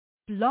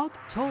Blog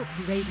Talk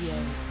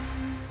Radio.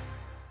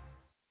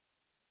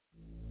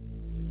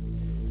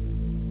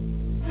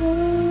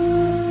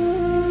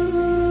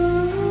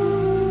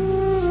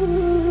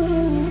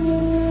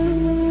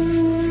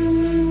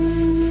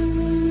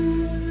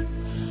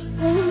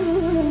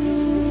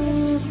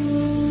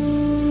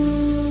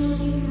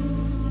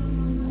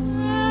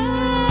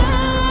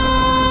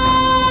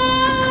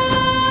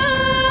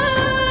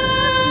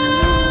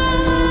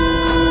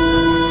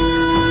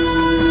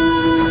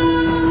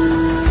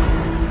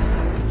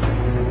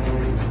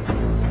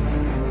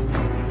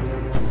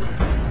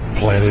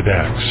 Planet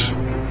X,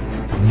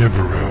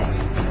 Nibiru,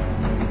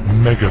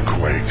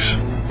 megaquakes,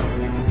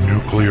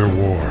 nuclear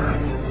war,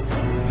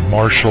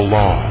 martial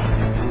law,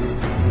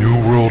 New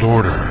World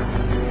Order,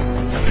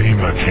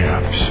 FEMA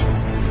camps,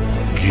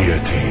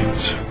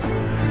 guillotines,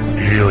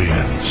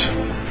 aliens,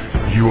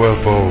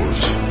 UFOs,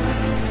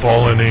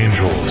 fallen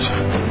angels,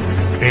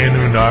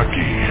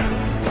 Anunnaki.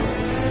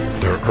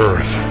 Their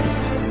Earth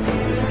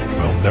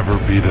will never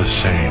be the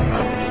same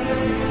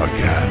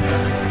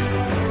again.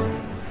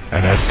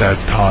 And at that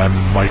time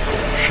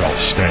Michael shall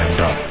stand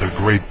up, the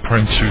great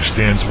prince who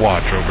stands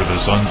watch over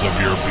the sons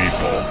of your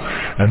people.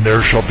 And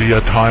there shall be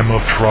a time of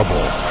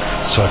trouble,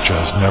 such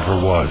as never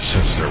was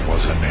since there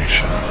was a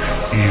nation,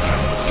 even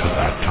to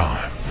that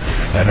time.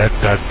 And at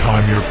that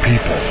time your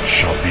people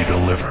shall be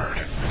delivered,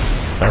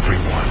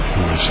 everyone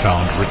who is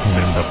found written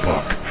in the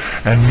book.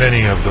 And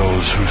many of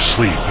those who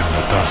sleep in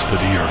the dust of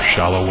the earth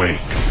shall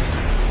awake,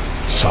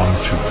 some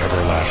to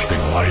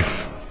everlasting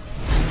life,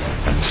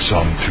 and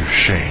some to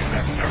shame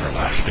and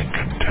everlasting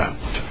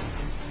contempt.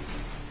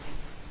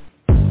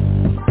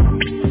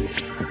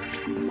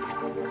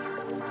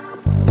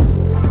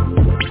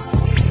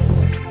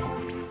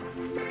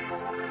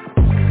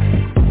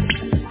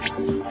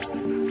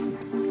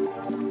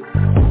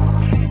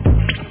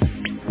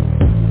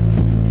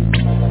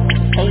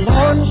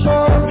 Alarms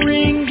are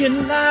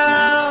ringing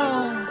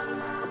now.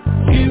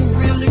 You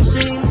really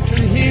seem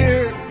to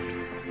hear.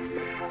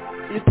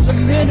 It's a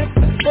minute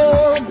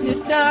before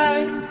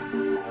midnight.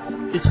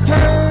 It's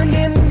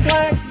turning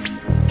black.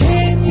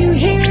 Can you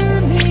hear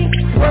me?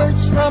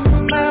 Words from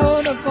the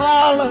Mount of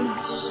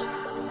Olives.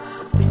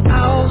 The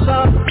owls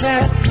of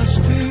Patmos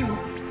too.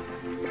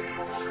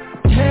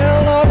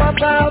 Tell all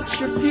about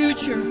your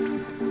future.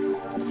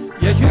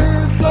 Yeah,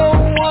 you're the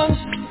ones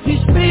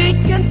he's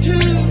speaking to.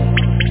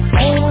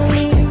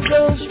 Only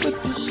those with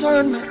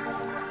discernment,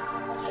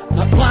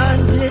 not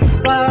blinded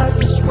by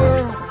this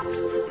world,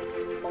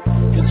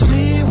 can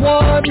see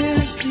what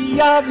is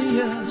the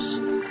obvious.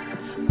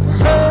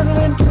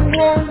 Hurtling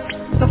toward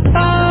the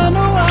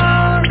final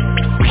hour.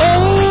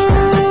 Oh,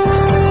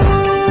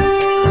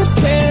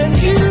 can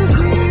you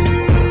hear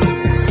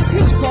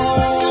his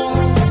call?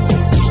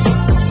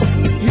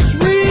 He's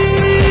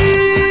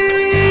reaching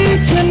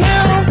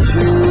out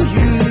to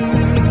you.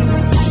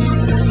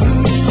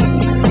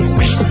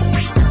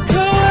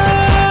 Come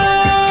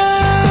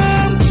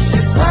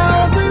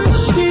while there's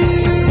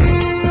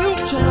still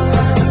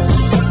time.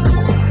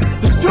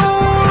 The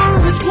door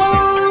is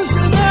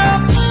closing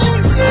up.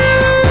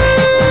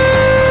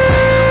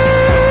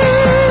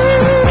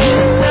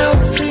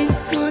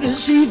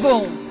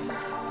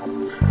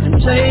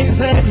 Say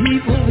that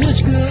evil is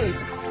good.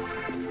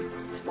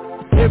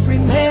 Every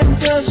man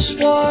does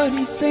what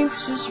he thinks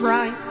is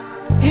right.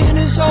 In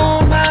his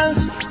own eyes,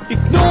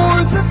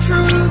 ignore the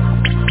truth.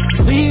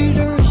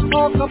 Leaders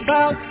talk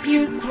about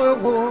nuclear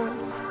war.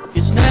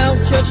 It's now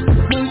just a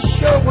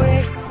push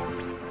away.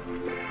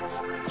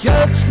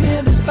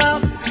 Judgment is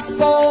about to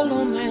fall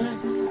on man.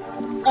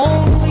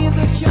 Only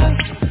the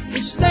just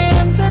will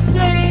stand the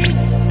day.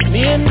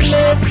 Men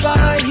led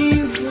by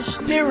evil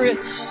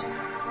spirits,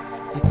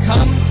 they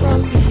come from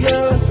the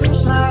other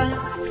side,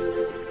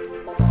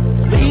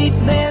 lead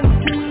men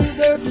to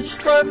their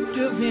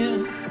destructive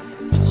end.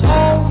 It's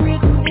all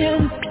written in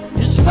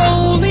His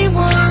holy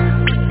word.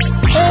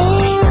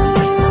 Oh,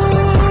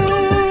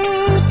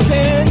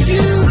 can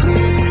you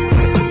hear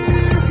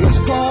His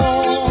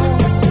call?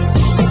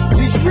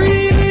 He's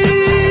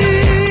reaching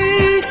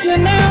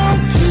out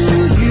to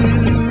you.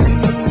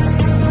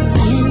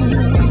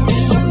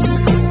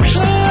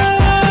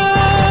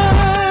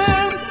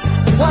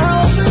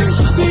 While there's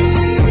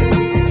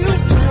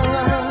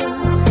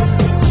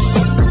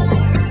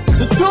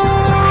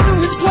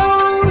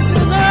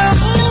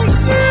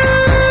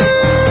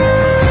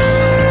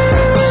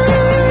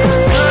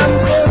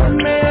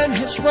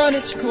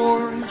its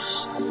course,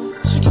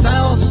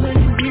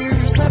 6,000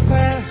 years have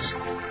passed.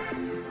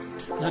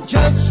 Now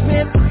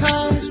judgment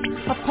comes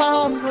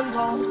upon the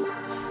lost.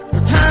 No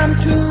time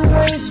to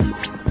waste,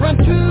 run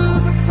to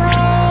the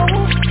cross.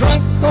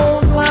 Drunk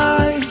on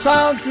lies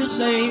of this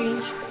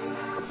age,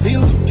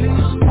 feel too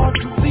smart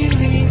to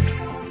believe.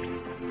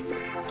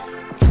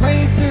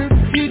 Trade their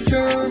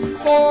future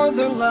for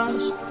their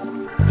lust.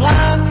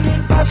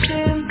 Blinded by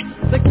sin,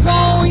 they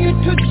call you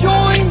to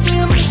join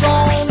them.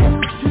 Drawn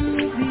into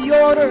the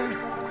order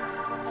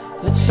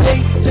that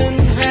Satan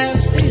has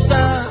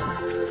designed.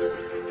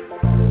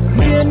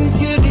 Men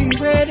getting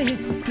ready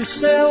to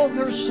sell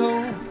their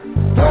soul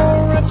for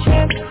a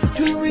chance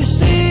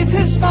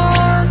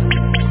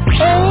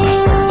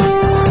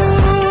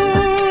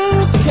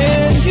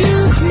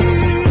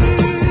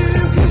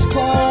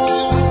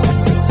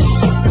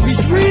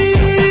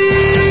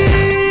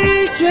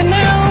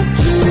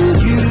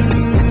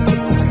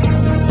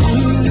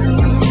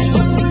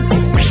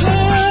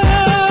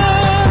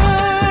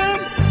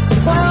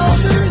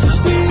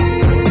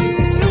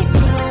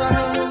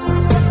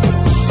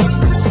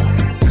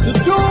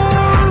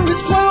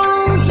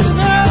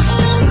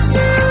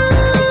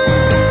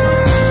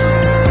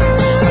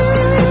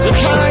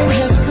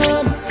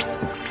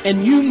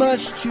and you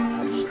must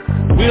choose.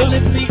 Will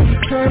it be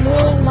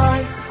eternal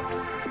life,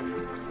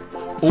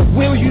 or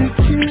will you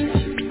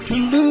choose to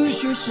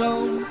lose your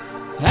soul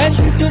as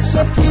you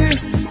disappear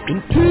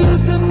into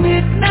the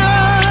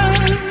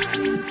midnight?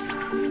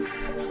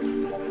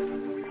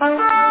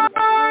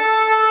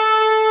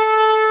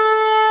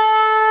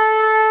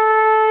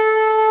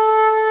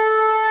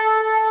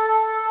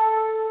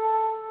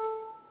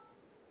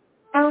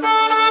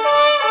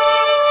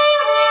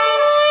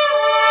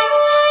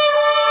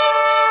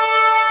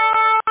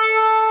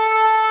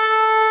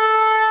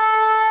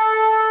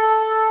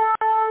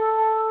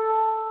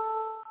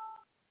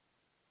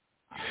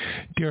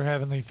 Dear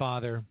Heavenly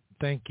Father,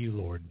 thank you,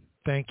 Lord.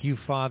 Thank you,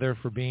 Father,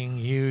 for being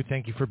you.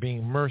 Thank you for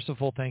being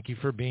merciful. Thank you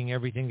for being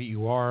everything that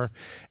you are.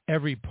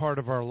 Every part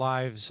of our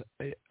lives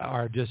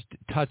are just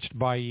touched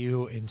by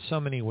you in so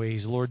many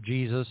ways, Lord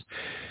Jesus.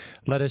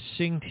 Let us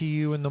sing to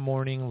you in the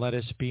morning. Let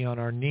us be on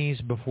our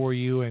knees before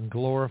you and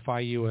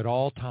glorify you at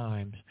all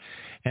times.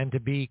 And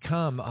to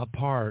become a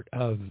part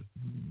of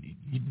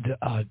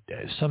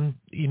some,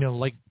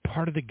 like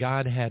part of the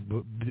Godhead.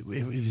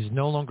 It is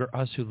no longer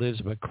us who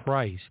lives, but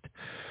Christ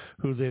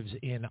who lives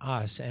in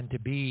us. And to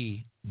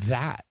be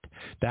that,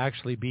 to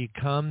actually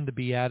become the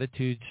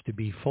Beatitudes, to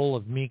be full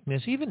of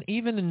meekness, even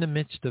in the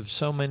midst of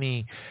so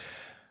many,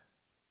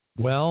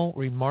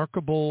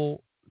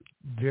 remarkable,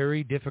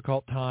 very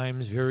difficult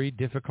times, very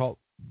difficult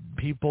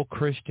people,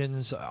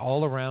 Christians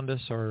all around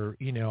us are,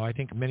 I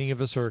think many of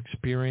us are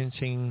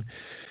experiencing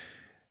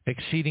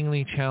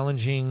exceedingly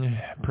challenging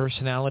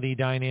personality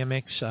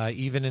dynamics,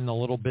 even in the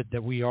little bit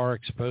that we are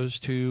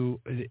exposed to.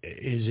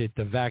 Is it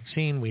the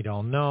vaccine? We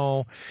don't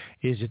know.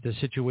 Is it the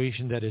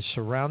situation that is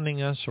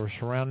surrounding us or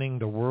surrounding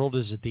the world?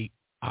 Is it the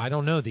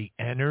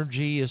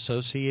energy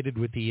associated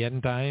with the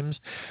end times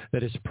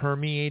that is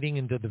permeating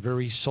into the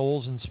very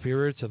souls and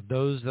spirits of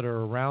those that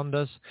are around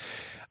us?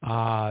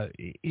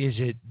 Is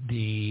it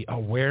the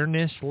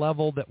awareness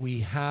level that we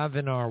have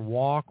in our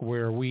walk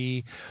where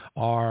we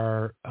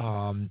are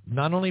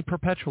not only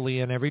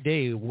perpetually and every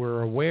day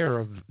we're aware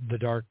of the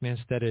darkness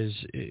that is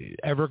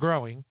ever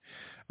growing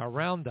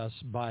around us,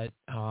 but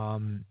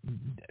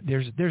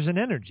there's an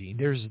energy.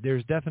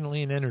 There's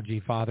definitely an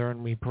energy, Father,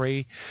 and we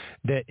pray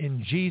that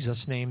in Jesus'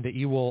 name that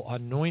you will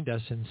anoint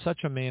us in such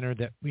a manner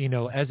that,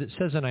 as it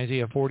says in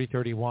Isaiah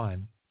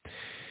 40:31,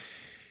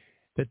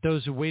 that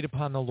those who wait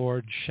upon the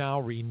Lord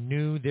shall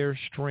renew their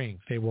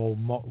strength. They will,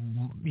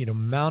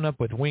 mount up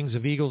with wings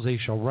of eagles. They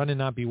shall run and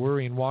not be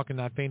weary and walk and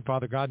not faint.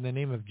 Father God, in the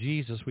name of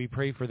Jesus, we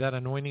pray for that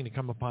anointing to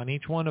come upon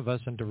each one of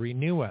us and to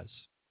renew us.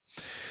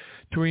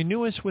 To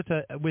renew us with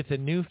a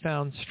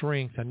newfound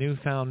strength, a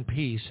newfound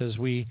peace as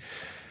we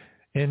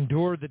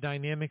endure the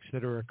dynamics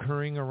that are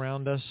occurring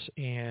around us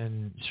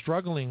and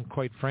struggling,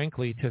 quite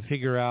frankly, to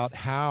figure out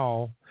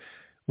how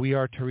we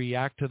are to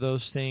react to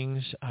those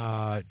things,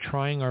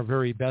 trying our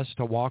very best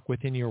to walk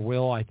within your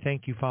will. I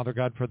thank you, Father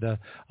God, for the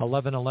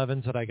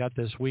 11/11s that I got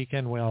this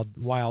weekend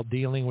while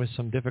dealing with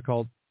some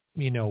difficult,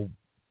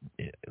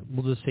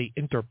 we'll just say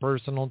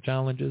interpersonal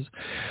challenges.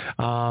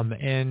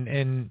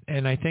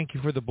 And I thank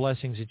you for the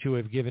blessings that you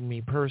have given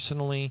me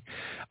personally.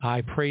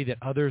 I pray that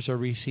others are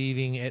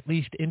receiving at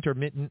least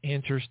intermittent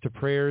answers to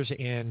prayers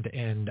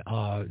and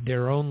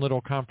their own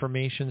little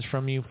confirmations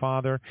from you,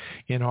 Father,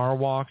 in our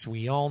walks.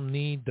 We all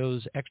need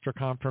those extra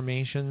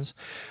confirmations.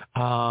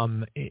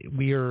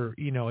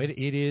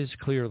 It is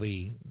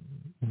clearly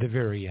the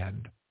very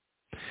end.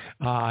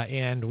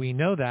 And we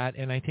know that,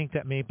 and I think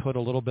that may put a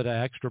little bit of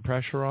extra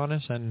pressure on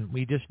us, and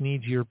we just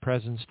need your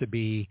presence to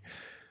be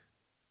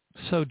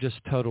so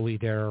just totally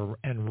there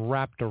and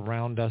wrapped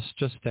around us,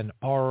 just an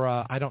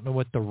aura. I don't know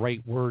what the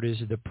right word is,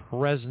 the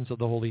presence of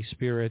the Holy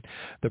Spirit,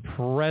 the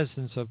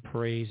presence of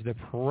praise, the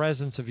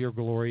presence of your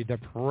glory, the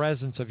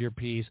presence of your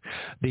peace,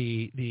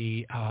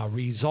 the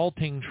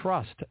resulting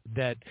trust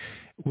that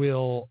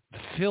will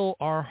fill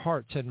our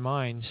hearts and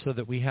minds so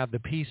that we have the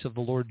peace of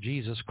the Lord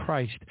Jesus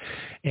Christ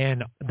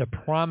and the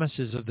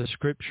promises of the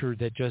Scripture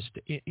that just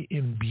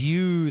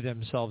imbue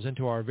themselves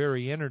into our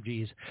very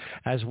energies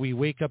as we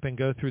wake up and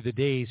go through the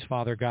days,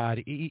 Father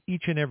God,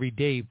 each and every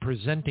day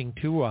presenting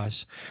to us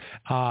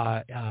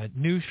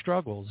new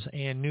struggles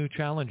and new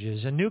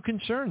challenges and new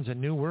concerns and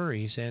new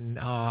worries. And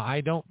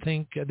I don't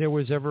think there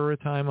was ever a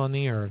time on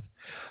the earth.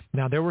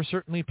 Now, there were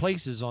certainly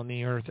places on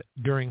the earth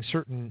during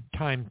certain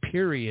time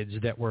periods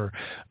that were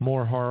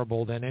more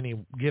horrible than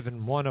any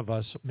given one of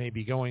us may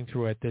be going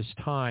through at this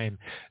time.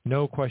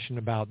 No question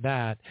about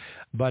that.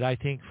 But I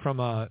think from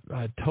a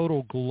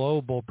total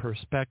global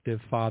perspective,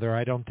 Father,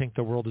 I don't think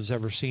the world has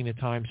ever seen a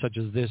time such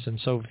as this. And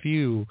so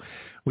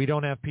we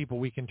don't have people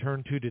we can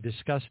turn to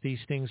discuss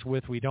these things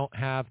with. We don't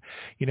have,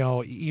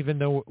 even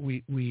though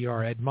we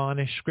are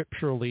admonished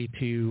scripturally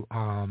to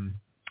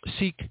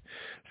seek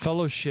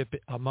fellowship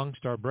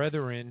amongst our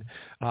brethren,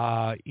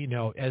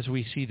 as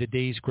we see the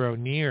days grow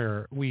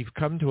near, we've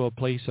come to a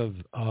place of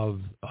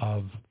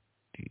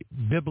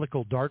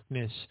biblical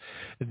darkness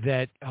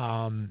that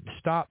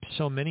stops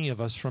so many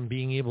of us from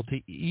being able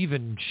to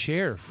even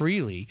share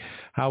freely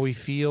how we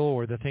feel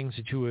or the things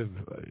that you have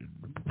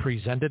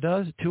presented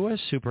to us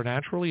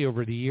supernaturally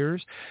over the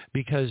years,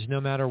 because no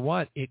matter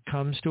what, it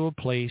comes to a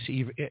place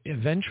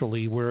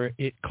eventually where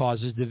it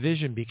causes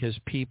division, because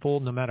people,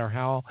 no matter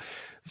how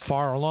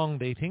far along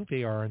they think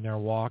they are in their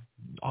walk,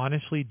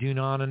 honestly do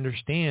not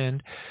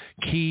understand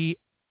key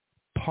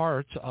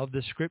parts of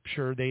the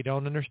Scripture. They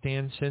don't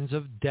understand sins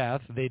of death.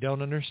 They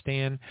don't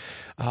understand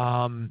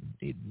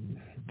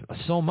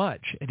so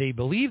much. They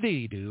believe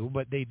they do,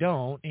 but they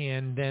don't.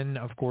 And then,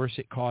 of course,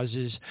 it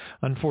causes,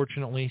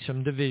 unfortunately,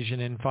 some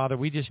division. And, Father,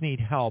 we just need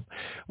help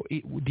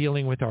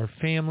dealing with our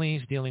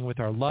families, dealing with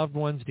our loved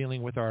ones,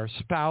 dealing with our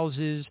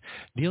spouses,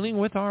 dealing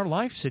with our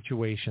life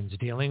situations,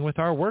 dealing with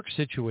our work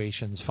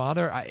situations.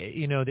 Father,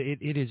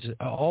 it is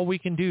all we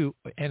can do.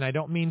 And I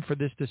don't mean for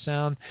this to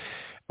sound,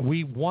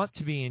 we want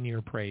to be in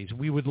your praise.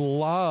 We would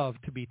love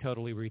to be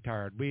totally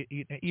retired.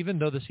 Even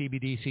though the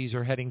CBDCs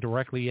are heading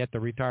directly at the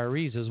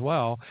retirees as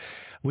well,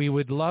 we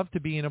would love to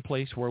be in a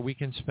place where we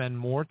can spend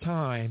more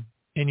time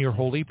in your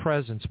holy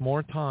presence,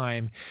 more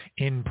time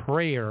in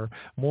prayer,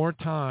 more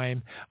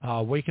time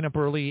waking up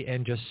early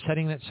and just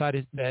setting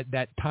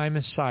that time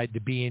aside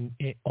to be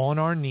on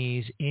our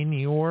knees in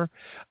your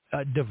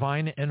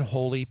divine and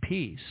holy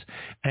peace.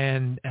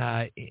 And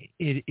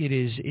it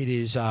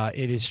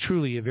is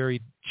truly a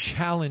very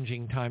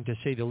challenging time, to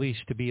say the least,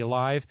 to be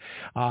alive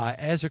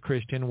as a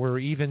Christian. We're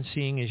even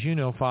seeing, as you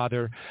know,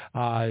 Father,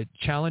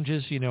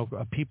 challenges.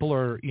 People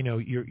are,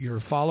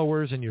 your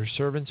followers and your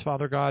servants,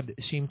 Father God,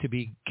 seem to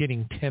be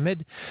getting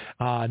timid,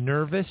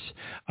 nervous,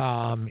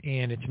 and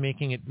it's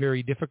making it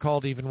very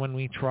difficult even when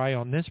we try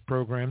on this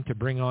program to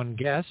bring on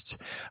guests,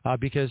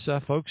 because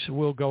folks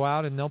will go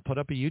out and they'll put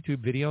up a YouTube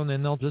video and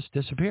then they'll just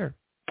disappear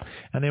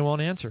and they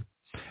won't answer.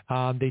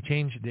 I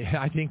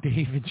think they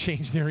even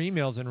changed their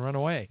emails and run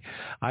away.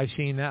 I've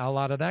seen a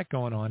lot of that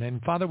going on.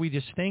 And Father, we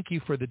just thank you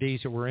for the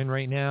days that we're in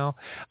right now.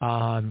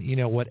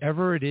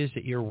 Whatever it is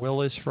that your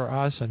will is for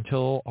us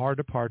until our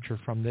departure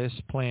from this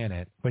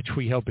planet, which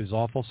we hope is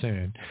awful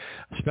soon,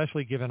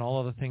 especially given all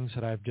of the things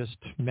that I've just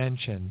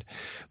mentioned.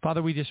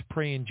 Father, we just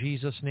pray in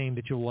Jesus' name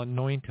that you will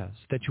anoint us,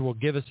 that you will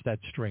give us that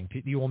strength,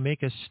 that you will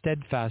make us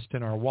steadfast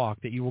in our walk,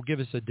 that you will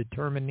give us a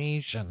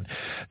determination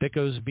that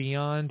goes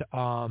beyond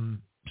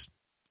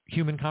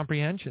human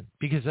comprehension,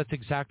 because that's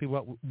exactly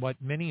what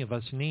many of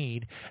us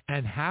need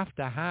and have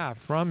to have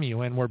from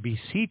you. And we're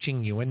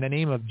beseeching you in the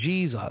name of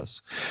Jesus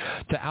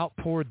to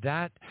outpour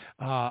that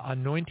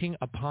anointing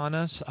upon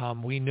us.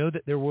 We know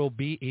that there will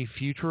be a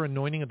future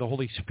anointing of the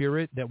Holy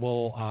Spirit that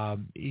will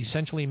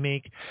essentially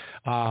make,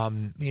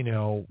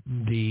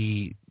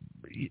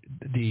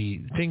 the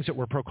things that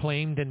were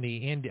proclaimed in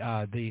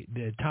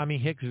the Tommy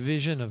Hicks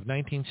vision of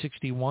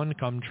 1961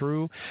 come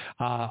true.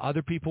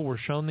 Other people were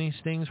shown these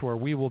things where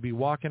we will be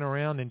walking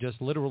around and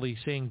just literally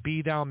saying,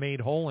 "Be thou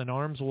made whole," and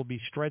arms will be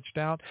stretched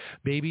out.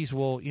 Babies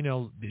will,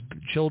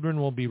 children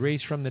will be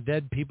raised from the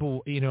dead.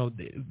 People, we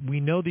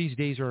know these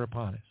days are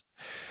upon us.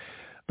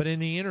 But in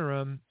the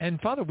interim,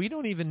 and Father, we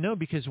don't even know,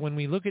 because when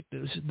we look at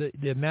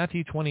the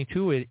Matthew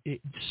 22,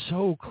 it's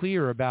so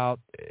clear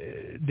about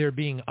there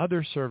being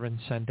other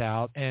servants sent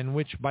out, and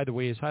which, by the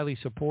way, is highly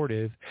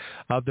supportive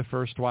of the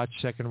first watch,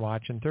 second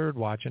watch, and third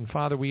watch. And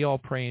Father, we all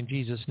pray in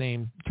Jesus'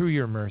 name, through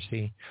your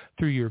mercy,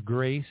 through your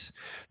grace,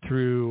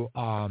 through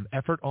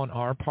effort on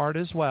our part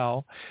as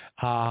well,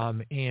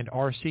 and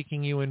our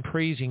seeking you and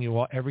praising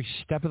you every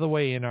step of the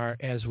way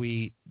as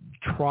we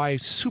try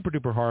super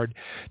duper hard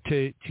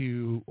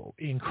to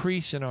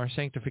increase in our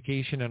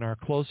sanctification and our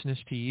closeness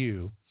to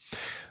you.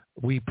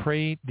 We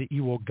pray that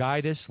you will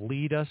guide us,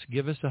 lead us,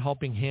 give us a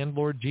helping hand,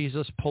 Lord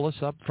Jesus. Pull us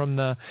up from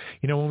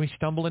when we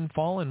stumble and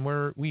fall and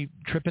we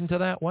trip into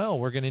that well,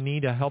 we're going to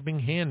need a helping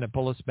hand to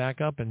pull us back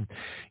up and,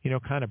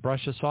 kind of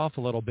brush us off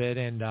a little bit.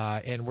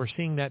 And we're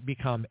seeing that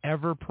become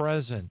ever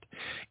present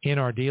in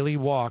our daily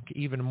walk,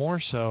 even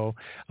more so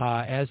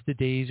as the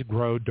days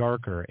grow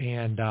darker.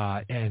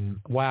 And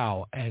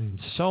wow, and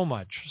so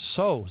much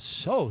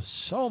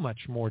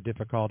more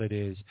difficult it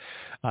is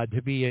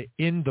to be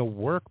in the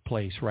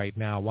workplace right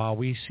now. While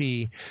we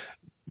see,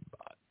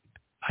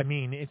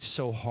 it's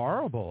so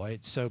horrible.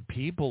 It's so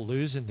people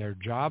losing their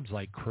jobs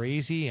like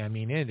crazy.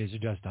 It is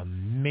just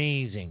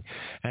amazing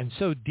and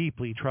so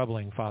deeply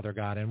troubling, Father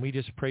God. And we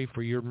just pray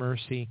for your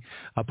mercy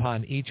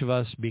upon each of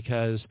us,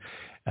 because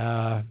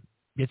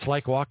it's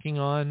like walking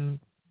on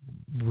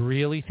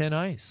really thin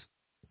ice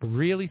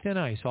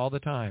all the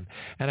time.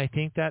 And I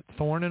think that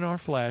thorn in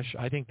our flesh,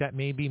 I think that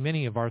may be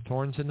many of our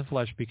thorns in the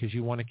flesh, because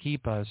you want to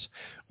keep us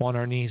on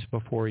our knees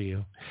before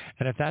you.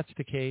 And if that's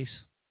the case,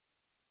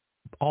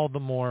 all the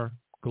more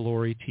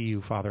glory to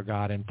you, Father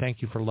God, and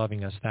thank you for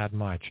loving us that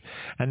much.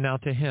 And now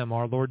to him,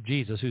 our Lord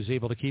Jesus, who's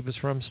able to keep us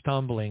from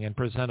stumbling and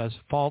present us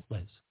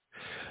faultless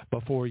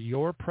before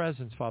your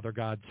presence, Father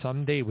God,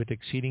 someday with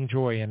exceeding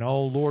joy. And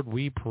oh, Lord,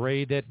 we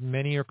pray that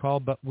many are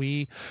called, but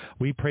we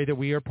pray that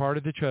we are part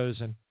of the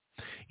chosen.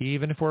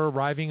 Even if we're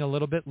arriving a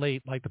little bit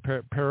late, like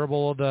the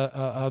parable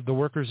of the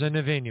workers in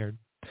the vineyard,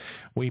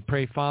 We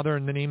pray, Father,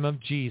 in the name of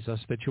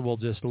Jesus, that you will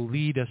just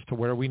lead us to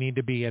where we need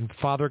to be. And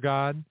Father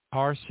God,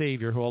 our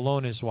Savior, who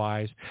alone is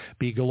wise,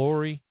 be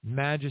glory,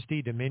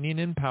 majesty, dominion,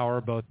 and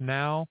power, both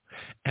now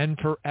and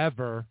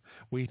forever.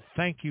 We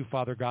thank you,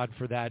 Father God,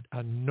 for that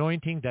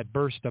anointing, that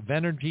burst of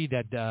energy,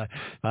 that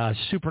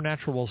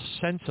supernatural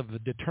sense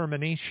of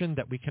determination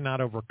that we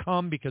cannot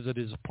overcome because it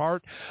is a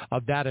part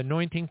of that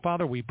anointing,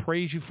 Father. We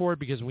praise you for it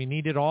because we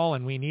need it all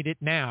and we need it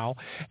now.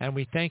 And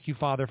we thank you,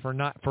 Father, for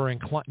not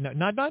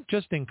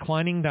just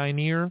inclining thine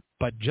ear,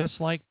 but just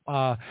like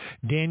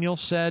Daniel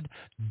said,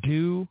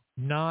 do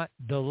not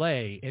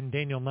delay. In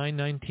Daniel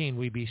 9:19,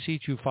 we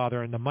beseech you,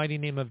 Father, in the mighty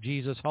name of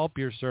Jesus, help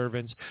your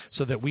servants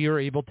so that we are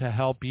able to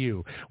help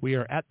you. We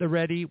are at the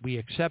ready. We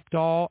accept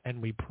all,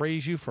 and we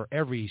praise you for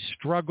every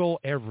struggle,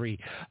 every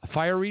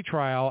fiery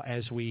trial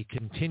as we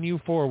continue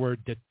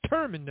forward,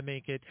 determined to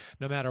make it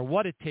no matter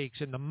what it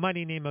takes. In the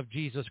mighty name of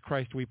Jesus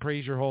Christ, we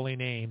praise your holy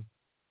name.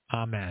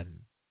 Amen.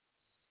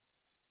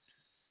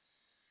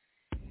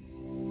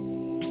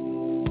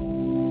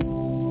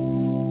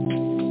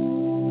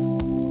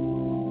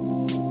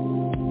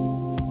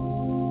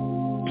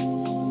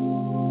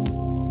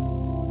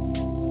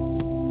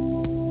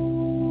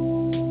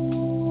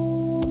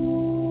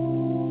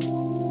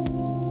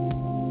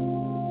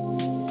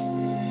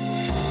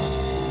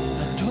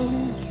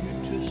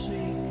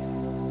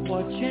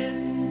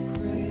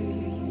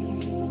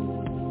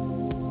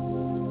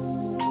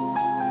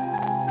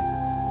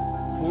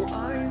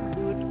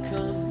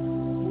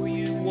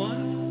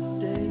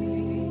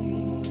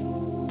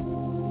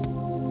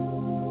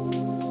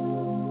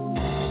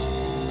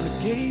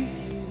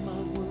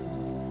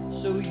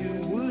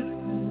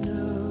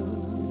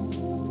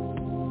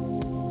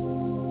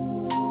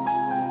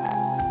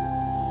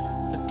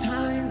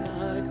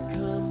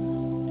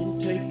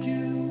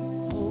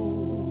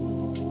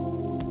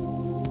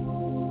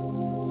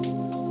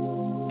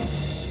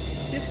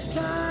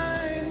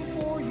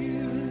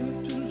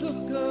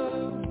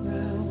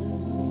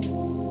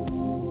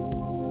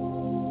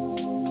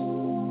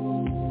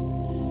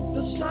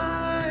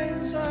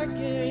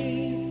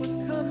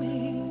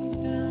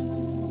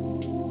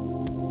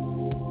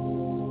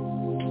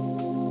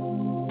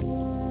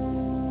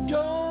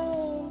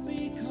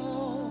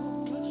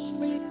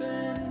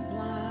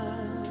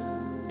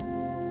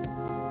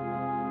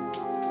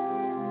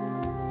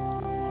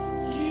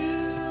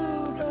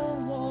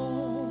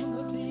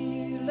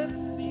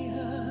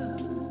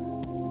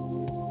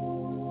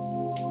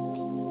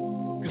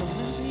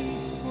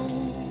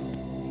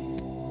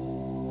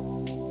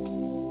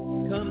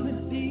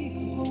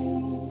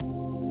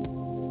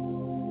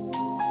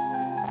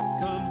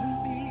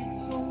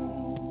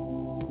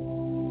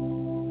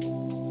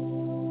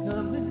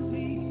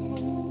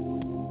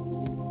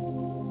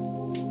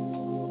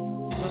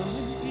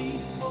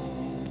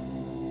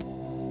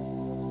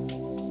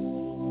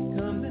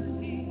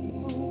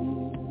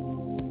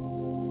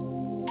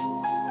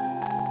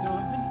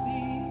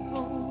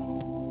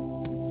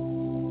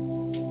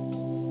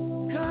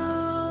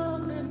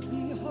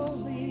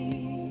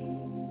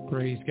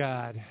 Praise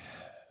God.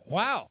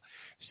 Wow.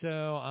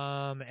 So,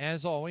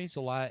 as always, a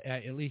lot,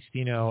 at least,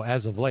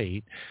 as of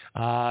late,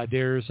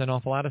 there's an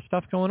awful lot of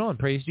stuff going on.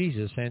 Praise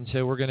Jesus. And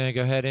so we're going to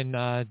go ahead and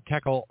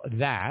tackle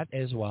that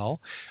as well.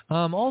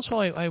 Also,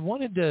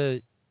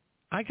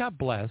 I got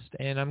blessed,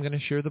 and I'm going to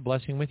share the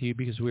blessing with you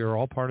because we are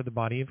all part of the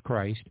body of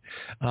Christ.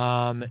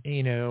 We're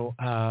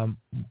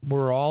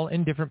all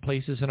in different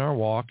places in our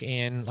walk,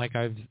 and like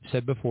I've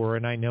said before,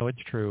 and I know it's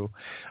true,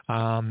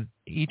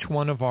 each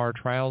one of our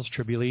trials,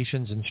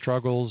 tribulations, and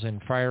struggles, and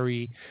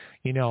fiery,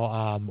 what do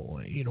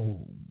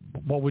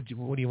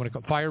you want to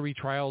call fiery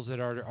trials that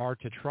are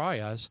to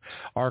try us,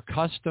 are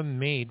custom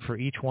made for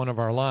each one of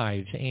our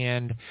lives,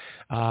 and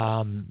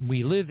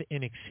we live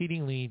in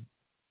exceedingly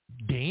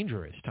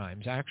dangerous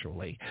times,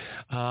 actually,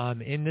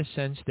 in the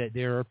sense that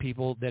there are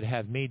people that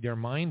have made their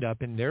mind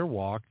up in their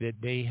walk, that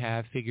they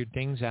have figured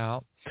things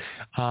out.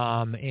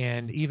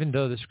 And even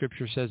though the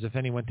scripture says if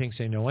anyone thinks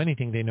they know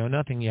anything, they know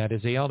nothing yet,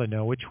 as they ought to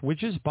know,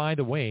 which is, by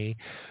the way,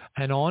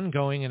 an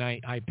ongoing, and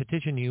I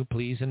petition you,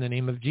 please, in the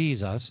name of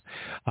Jesus,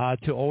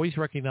 to always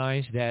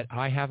recognize that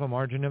I have a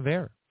margin of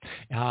error.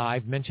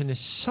 I've mentioned this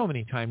so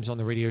many times on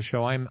the radio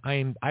show.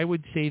 I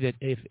would say that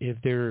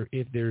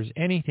if there's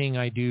anything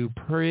I do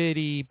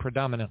pretty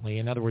predominantly,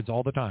 in other words,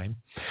 all the time,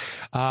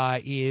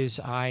 is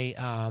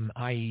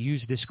I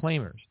use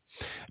disclaimers.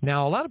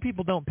 Now, a lot of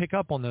people don't pick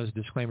up on those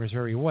disclaimers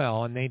very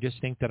well, and they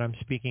just think that I'm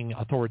speaking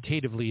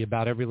authoritatively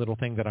about every little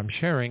thing that I'm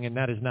sharing, and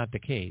that is not the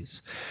case.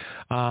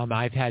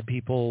 I've had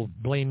people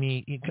blame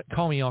me,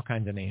 call me all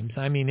kinds of names.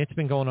 I mean, it's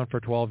been going on for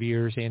 12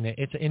 years, and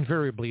it's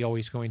invariably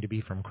always going to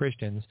be from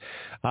Christians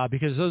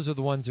because those are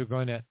the ones who are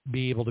going to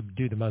be able to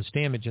do the most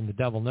damage, and the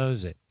devil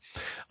knows it.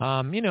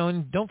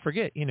 And don't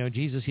forget,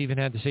 Jesus even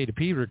had to say to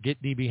Peter,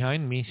 "Get thee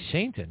behind me,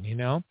 Satan,"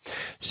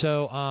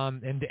 So,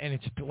 and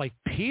it's like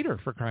Peter,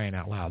 for crying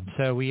out loud.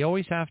 So we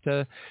always have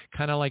to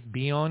kind of like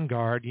be on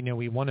guard.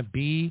 We want to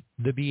be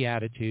the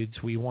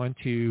Beatitudes. We want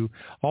to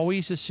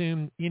always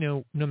assume,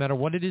 no matter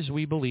what it is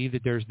we believe,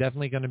 that there's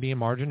definitely going to be a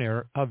margin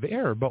of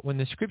error. But when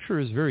the Scripture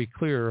is very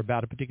clear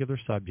about a particular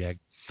subject,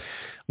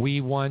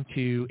 we want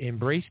to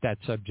embrace that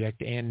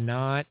subject and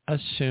not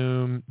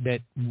assume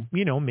that,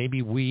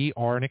 maybe we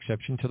are an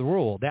exception to the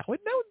rule. That would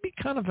be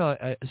kind of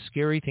a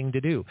scary thing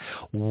to do.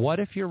 What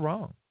if you're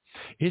wrong?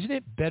 Isn't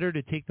it better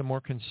to take the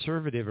more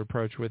conservative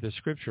approach with the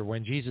Scripture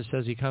when Jesus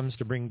says he comes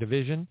to bring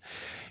division?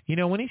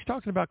 When he's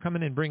talking about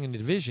coming and bringing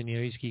division,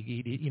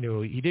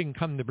 he didn't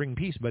come to bring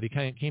peace, but he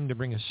came to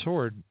bring a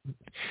sword.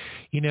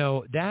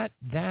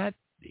 That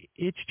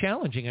it's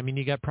challenging. I mean,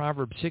 you got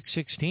Proverbs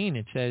 6:16.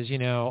 It says,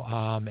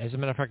 as a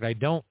matter of fact, I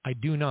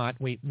do not.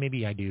 Wait,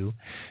 maybe I do.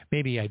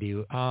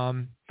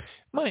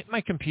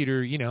 My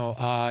computer,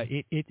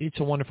 it's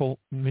a wonderful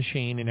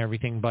machine and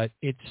everything, but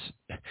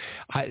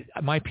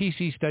my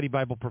PC Study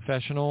Bible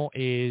Professional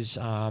is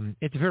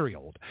it's very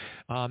old,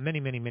 many,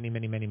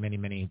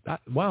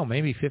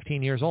 maybe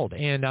 15 years old,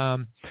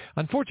 and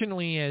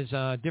unfortunately, as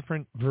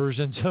different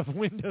versions of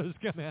Windows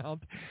come out,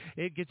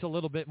 it gets a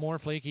little bit more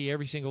flaky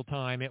every single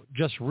time. It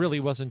just really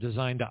wasn't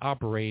designed to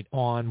operate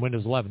on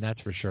Windows 11,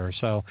 that's for sure.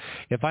 So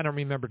if I don't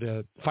remember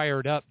to fire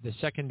it up the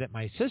second that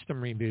my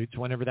system reboots,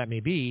 whenever that may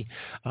be,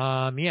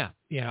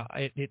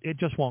 it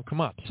just won't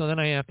come up. So then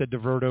I have to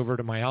divert over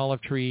to my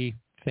olive tree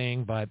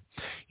thing. But,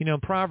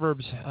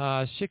 Proverbs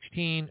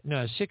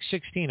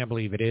 6:16, I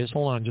believe it is.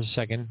 Hold on just a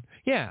second.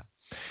 Yeah.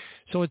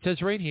 So it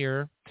says right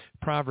here,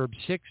 Proverbs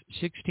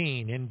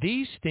 6:16, and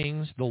these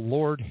things the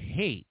Lord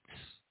hates.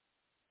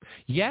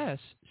 Yes,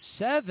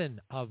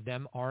 7 of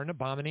them are an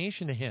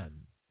abomination to him.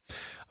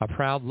 A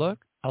proud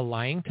look, a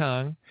lying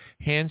tongue,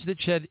 hands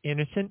that shed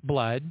innocent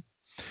blood,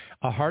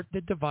 a heart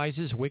that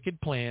devises wicked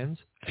plans,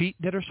 feet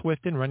that are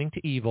swift in running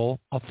to evil,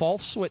 a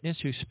false witness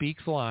who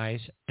speaks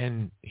lies,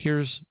 and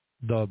here's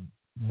the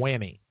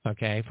whammy,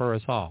 okay, for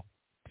us all.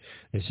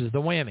 This is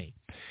the whammy.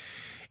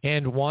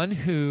 And one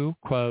who,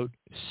 quote,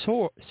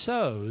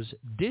 sows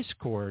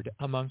discord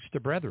amongst the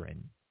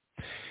brethren.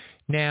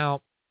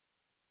 Now,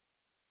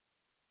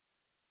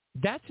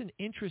 that's an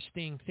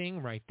interesting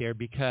thing right there,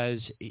 because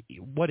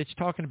what it's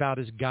talking about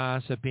is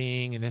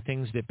gossiping and the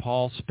things that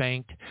Paul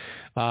spanked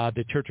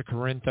the Church of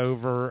Corinth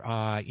over.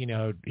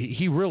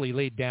 He really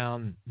laid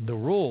down the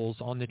rules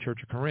on the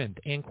Church of Corinth.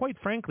 And quite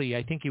frankly,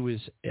 I think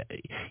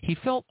he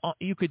felt,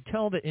 you could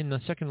tell that in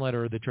the second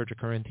letter of the Church of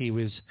Corinth, he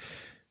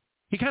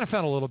kind of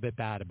felt a little bit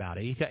bad about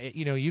it.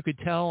 You could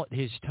tell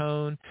his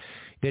tone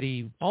that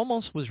he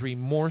almost was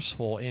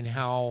remorseful in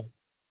how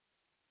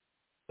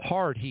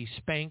hard he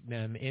spanked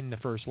them in the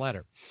first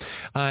letter.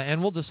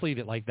 And we'll just leave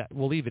it like that.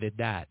 We'll leave it at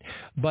that.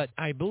 But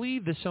I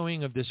believe the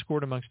sowing of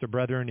discord amongst the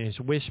brethren is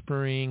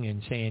whispering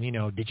and saying,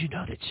 did you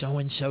know that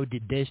so-and-so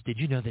did this? Did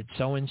you know that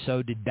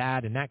so-and-so did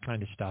that? And that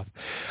kind of stuff.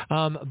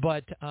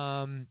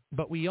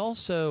 But we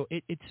also,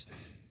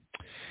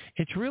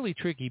 it's really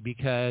tricky,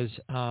 because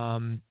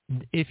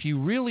if you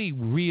really,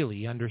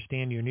 really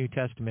understand your New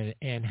Testament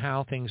and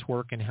how things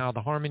work and how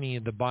the harmony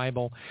of the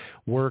Bible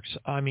works,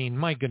 I mean,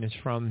 my goodness,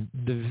 from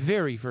the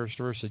very first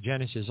verse of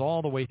Genesis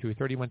all the way through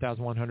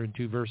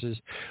 31,102 verses,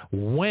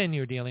 when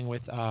you're dealing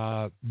with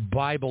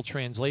Bible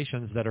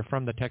translations that are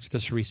from the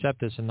Textus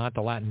Receptus and not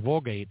the Latin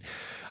Vulgate,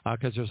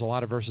 because there's a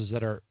lot of verses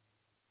that are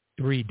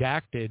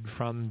redacted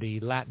from the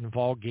Latin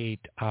Vulgate,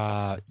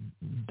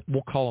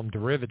 we'll call them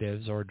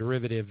derivatives or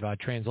derivative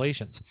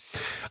translations,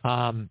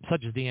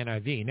 such as the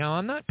NIV. Now,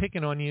 I'm not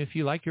picking on you if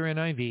you like your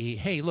NIV.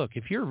 Hey, look,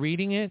 if you're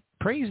reading it,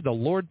 praise the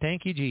Lord,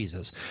 thank you,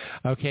 Jesus.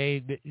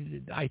 Okay,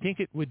 I think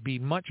it would be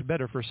much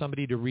better for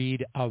somebody to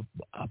read a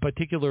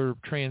particular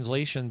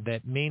translation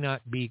that may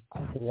not be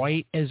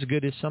quite as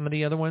good as some of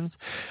the other ones.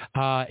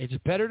 It's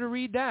better to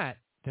read that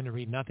than to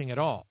read nothing at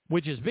all,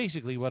 which is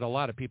basically what a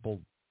lot of people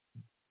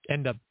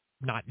end up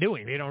not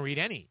doing. They don't read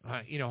any,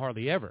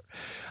 hardly ever.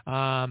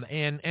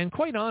 And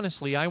quite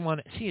honestly,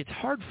 it's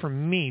hard for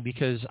me,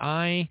 because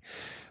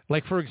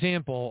for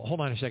example, hold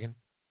on a second.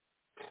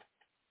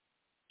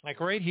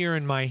 Like right here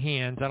in my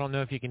hands, I don't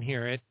know if you can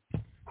hear it.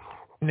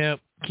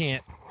 Nope,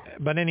 can't.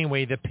 But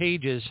anyway, the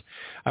pages,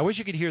 I wish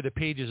you could hear the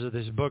pages of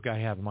this book I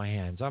have in my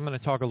hands. I'm going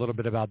to talk a little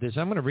bit about this.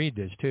 I'm going to read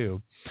this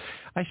too.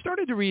 I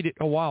started to read it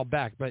a while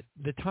back, but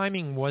the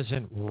timing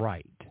wasn't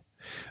right.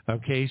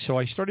 Okay, so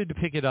I started to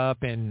pick it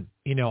up, and,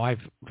 I've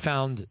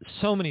found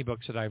so many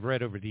books that I've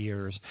read over the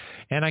years,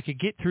 and I could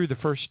get through the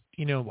first,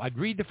 I'd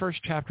read the first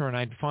chapter, and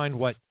I'd find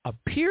what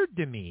appeared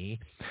to me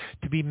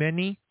to be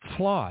many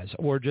flaws,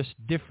 or just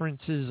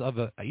differences of,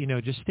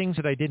 just things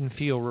that I didn't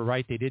feel were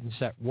right. They didn't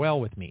set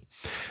well with me.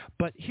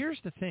 But here's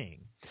the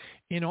thing.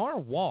 In our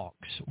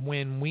walks,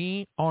 when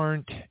we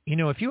aren't,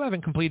 if you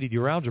haven't completed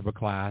your algebra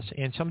class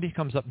and somebody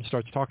comes up and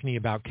starts talking to you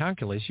about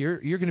calculus, you're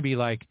going to be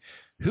like,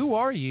 who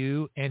are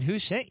you and who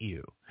sent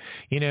you?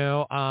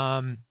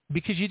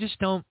 Because you just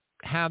don't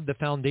have the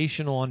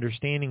foundational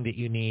understanding that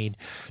you need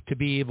to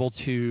be able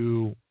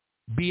to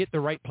be at the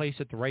right place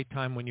at the right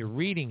time when you're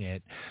reading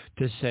it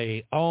to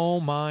say,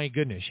 oh my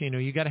goodness,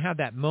 you got to have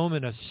that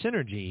moment of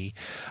synergy.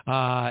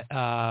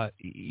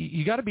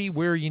 You got to be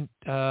where you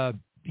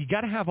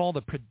got to have all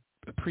the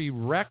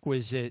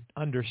prerequisite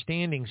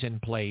understandings in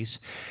place.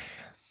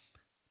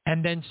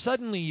 And then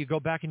suddenly you go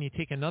back and you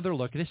take another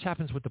look. This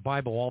happens with the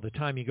Bible all the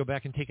time. You go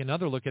back and take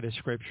another look at a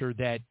scripture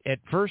that at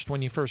first,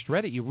 when you first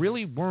read it, you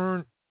really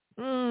weren't,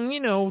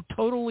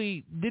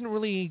 didn't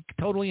really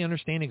totally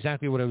understand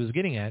exactly what I was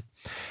getting at.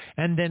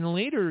 And then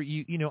later,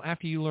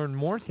 after you learn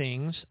more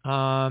things,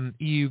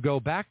 you go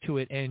back to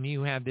it and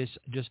you have this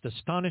just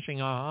astonishing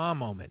aha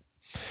moment.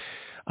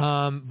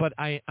 But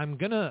I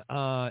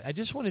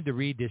just wanted to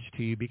read this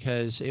to you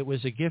because it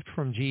was a gift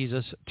from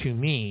Jesus to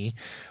me,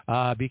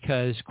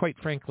 because quite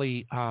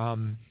frankly,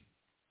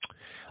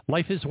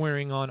 life is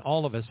wearing on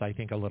all of us, I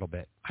think, a little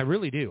bit. I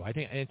really do. I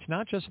think it's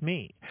not just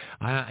me.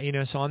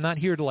 So I'm not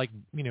here to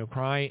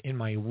cry in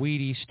my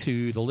Wheaties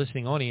to the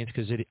listening audience,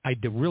 because I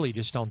really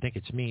just don't think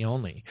it's me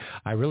only.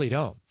 I really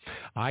don't.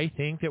 I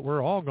think that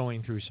we're all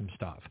going through some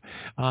stuff,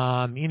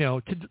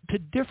 to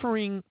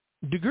differing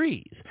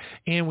degrees,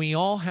 and we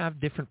all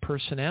have different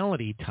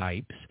personality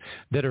types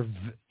that are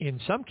in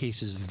some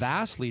cases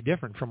vastly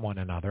different from one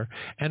another,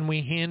 and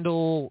we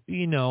handle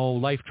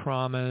life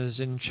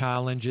traumas and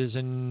challenges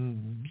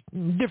and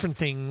different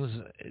things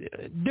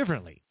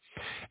differently,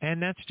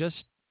 and that's just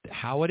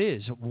how it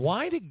is.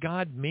 Why did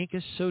God make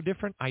us so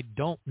different? I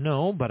don't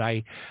know, but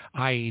it's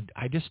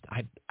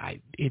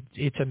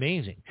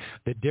amazing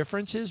the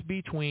differences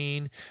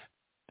between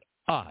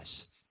us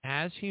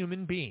as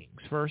human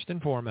beings, first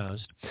and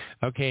foremost,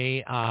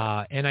 okay,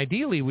 and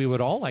ideally we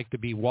would all like to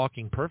be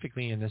walking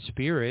perfectly in the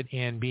Spirit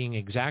and being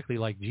exactly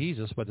like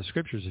Jesus, but the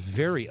Scripture is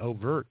very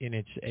overt in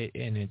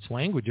its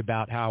language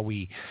about how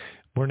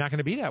we're not going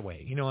to be that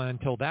way,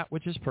 until that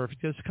which is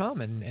perfect has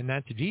come, and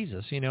that's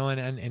Jesus, and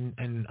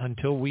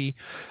until we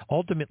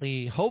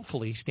ultimately,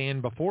 hopefully,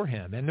 stand before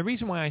Him. And the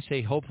reason why I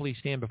say hopefully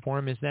stand before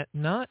Him is that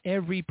not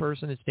every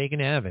person that's taken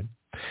to heaven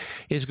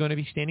is going to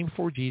be standing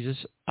before Jesus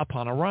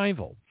upon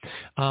arrival.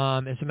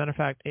 As a matter of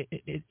fact,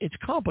 it's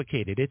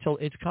complicated.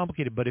 It's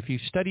complicated. But if you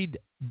studied,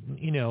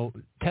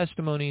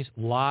 testimonies,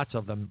 lots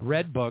of them,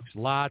 read books,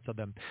 lots of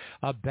them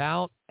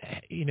about,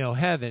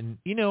 heaven,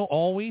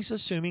 always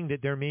assuming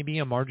that there may be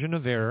a margin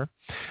of error.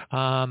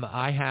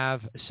 I have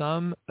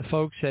some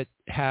folks that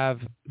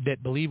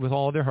believe with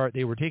all their heart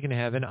they were taken to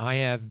heaven. I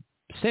have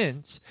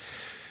since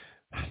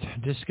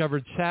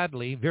discovered,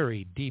 sadly,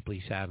 very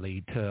deeply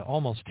sadly, to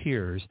almost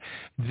tears,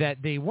 that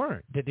they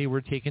weren't, that they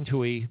were taken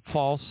to a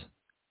false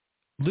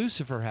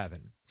Lucifer heaven,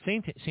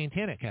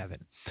 satanic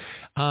heaven.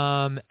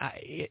 And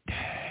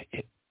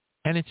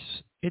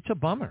it's a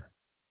bummer.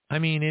 I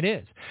mean, it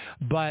is.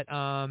 But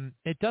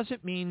it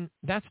doesn't mean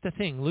that's the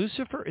thing.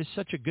 Lucifer is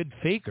such a good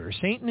faker.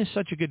 Satan is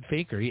such a good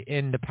faker.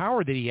 And the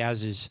power that he has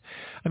is,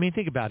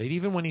 think about it.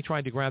 Even when he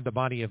tried to grab the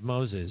body of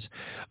Moses,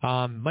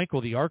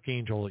 Michael the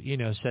archangel,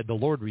 said, "The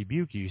Lord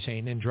rebuke you,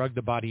 Satan," and drug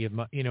the body of,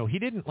 he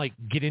didn't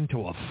get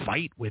into a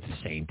fight with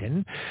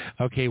Satan,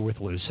 with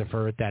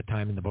Lucifer at that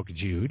time in the book of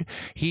Jude.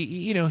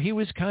 He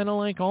was kind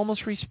of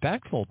almost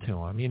respectful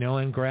to him,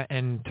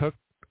 and took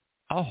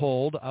a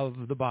hold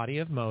of the body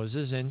of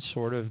Moses and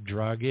sort of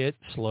drug it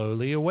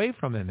slowly away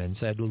from him and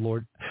said, "The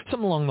Lord,"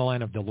 something along the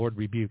line of, "The Lord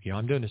rebuke you."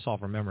 I'm doing this all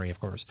from memory, of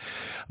course.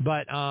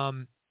 But,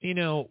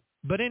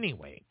 but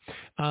anyway,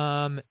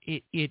 we're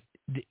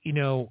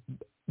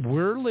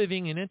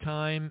living in a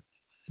time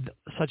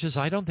such as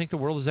I don't think the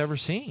world has ever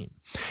seen.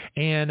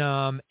 And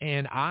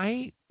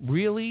I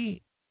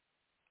really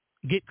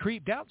get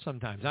creeped out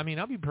sometimes.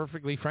 I'll be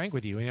perfectly frank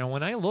with you.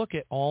 When I look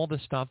at all the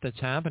stuff that's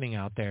happening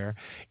out there,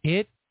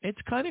 it's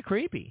kind of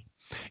creepy.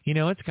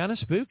 It's kind of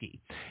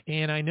spooky.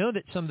 And I know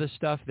that some of the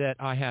stuff that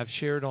I have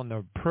shared on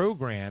the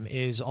program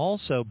is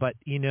also, but,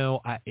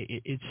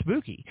 it's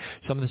spooky.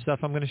 Some of the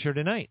stuff I'm going to share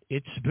tonight,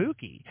 it's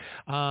spooky.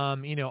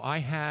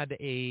 I had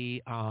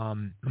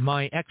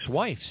my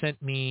ex-wife sent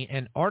me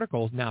an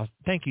article. Now,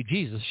 thank you,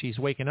 Jesus. She's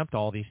waking up to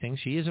all these things.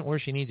 She isn't where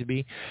she needs to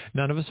be.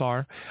 None of us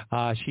are.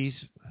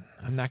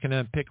 I'm not going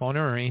to pick on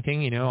her or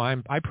anything.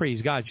 I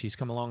praise God she's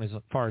come along as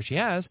far as she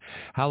has.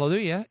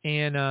 Hallelujah.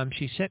 And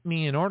she sent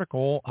me an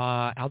article.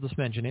 I'll just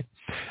mention it,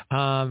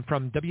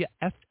 from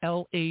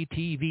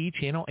WFLA-TV,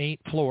 Channel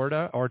 8,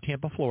 Florida, or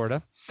Tampa,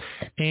 Florida.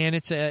 And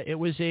it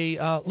was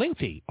a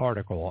lengthy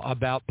article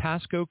about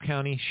Pasco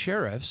County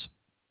sheriffs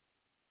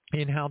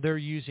and how they're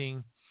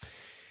using,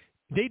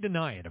 they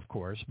deny it, of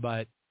course,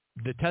 but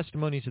the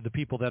testimonies of the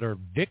people that are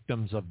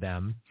victims of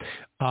them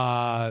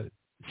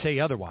say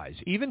otherwise,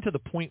 even to the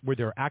point where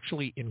they're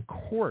actually in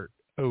court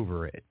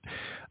over it.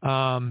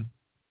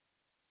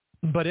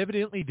 But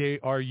evidently they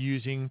are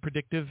using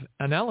predictive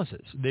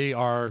analysis. They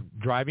are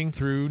driving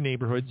through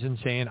neighborhoods and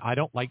saying, "I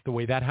don't like the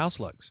way that house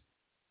looks.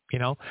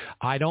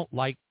 I don't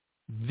like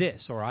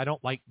this, or I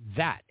don't like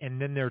that."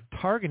 And then they're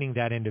targeting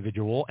that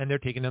individual and they're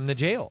taking them to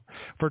jail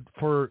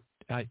for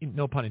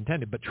no pun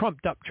intended, but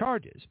trumped up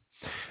charges.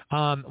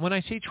 When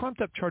I say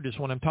trumped up charges,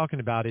 what I'm talking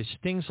about is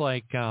things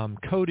like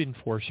code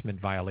enforcement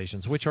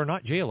violations, which are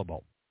not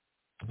jailable.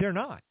 They're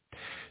not.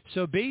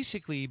 So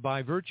basically,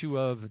 by virtue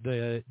of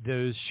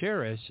those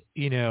sheriffs,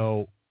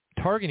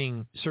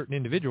 targeting certain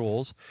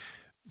individuals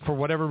for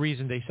whatever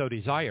reason they so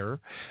desire,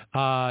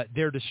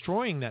 they're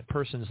destroying that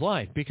person's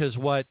life. Because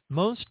what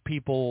most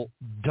people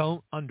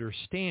don't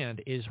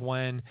understand is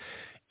when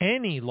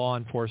any law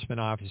enforcement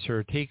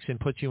officer takes and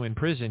puts you in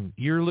prison,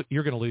 you're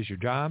going to lose your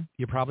job.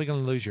 You're probably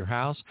going to lose your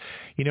house.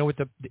 With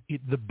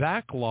the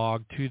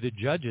backlog to the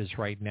judges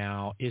right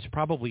now is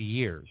probably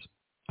years.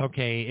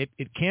 Okay,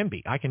 it can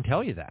be. I can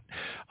tell you that.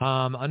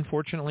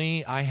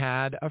 Unfortunately, I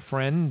had a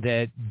friend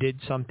that did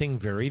something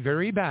very,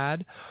 very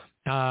bad.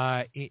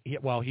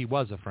 He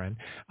was a friend.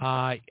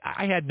 I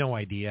had no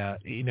idea.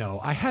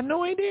 I had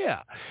no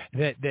idea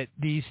that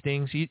these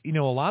things. A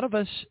lot of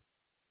us,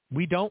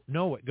 we don't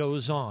know what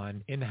goes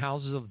on in the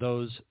houses of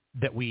those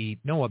that we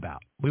know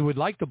about. We would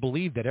like to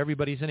believe that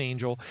everybody's an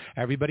angel,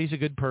 everybody's a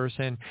good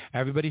person,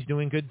 everybody's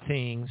doing good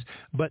things,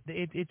 but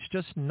it's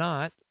just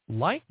not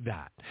like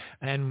that.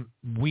 And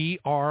we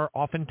are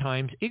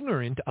oftentimes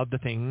ignorant of the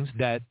things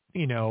that,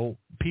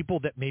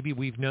 people that maybe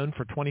we've known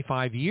for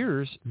 25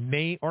 years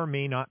may or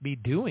may not be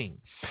doing.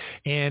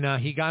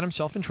 And he got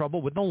himself in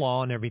trouble with the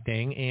law and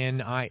everything,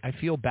 and I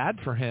feel bad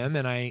for him,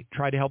 and I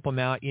try to help him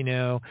out.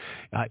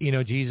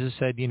 Jesus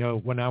said,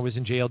 when I was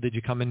in jail, did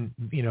you come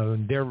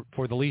in, there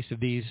for the least of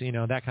these,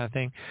 that kind of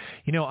thing.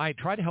 I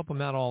try to help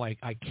him out all I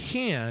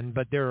can,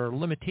 but there are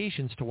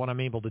limitations to what I'm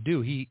able to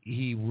do.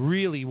 He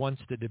really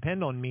wants to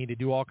depend on me to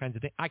do all kinds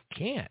of things. I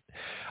can't.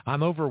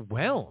 I'm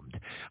overwhelmed.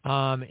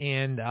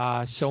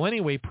 So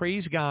anyway,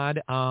 praise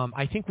God.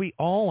 I think we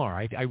all are.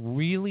 I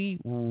really,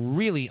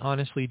 really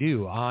honestly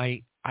do.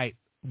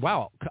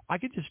 Wow, I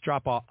could just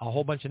drop a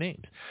whole bunch of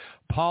names.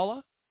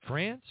 Paula,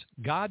 France,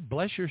 God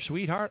bless your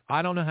sweetheart.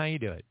 I don't know how you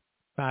do it.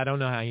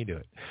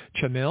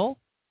 Chamil,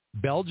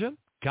 Belgium,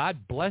 God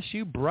bless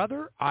you,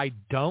 brother. I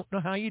don't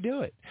know how you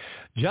do it.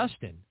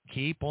 Justin,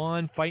 keep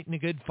on fighting a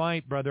good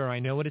fight, brother. I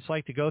know what it's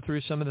like to go through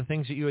some of the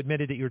things that you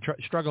admitted that you're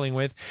struggling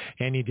with,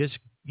 and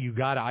you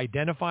got to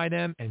identify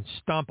them and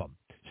stomp them.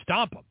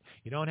 Stomp them.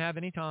 You don't have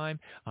any time.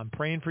 I'm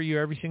praying for you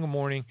every single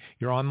morning.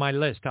 You're on my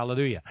list.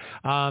 Hallelujah.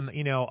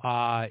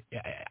 I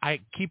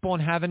keep on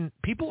having,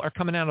 people are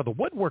coming out of the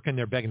woodwork and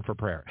they're begging for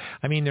prayer.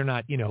 I mean, they're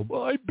not,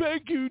 well, I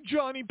beg you,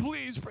 Johnny,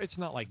 please. It's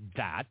not like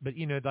that, but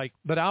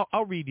but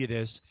I'll read you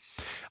this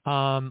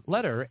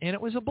letter, and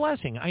it was a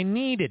blessing. I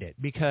needed it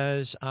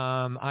because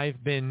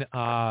I've been,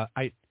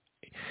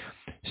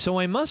 so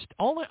I must,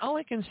 all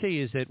I can say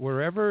is that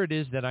wherever it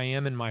is that I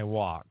am in my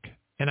walk,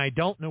 and I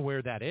don't know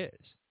where that is,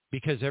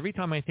 because every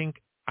time I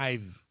think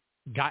I've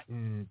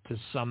gotten to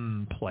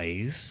some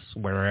place,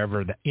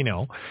 wherever that,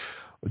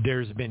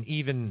 there's been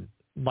even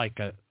like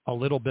a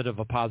little bit of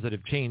a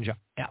positive change.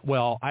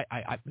 Well,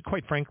 I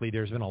quite frankly,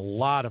 there's been a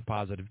lot of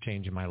positive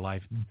change in my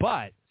life,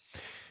 but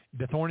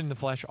the thorn in the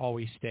flesh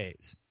always stays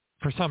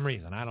for some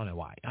reason. I don't know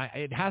why.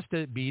 It has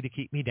to be to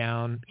keep me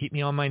down, keep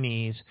me on my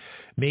knees,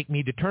 make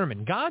me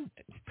determined. God,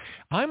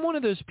 I'm one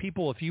of those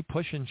people, if you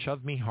push and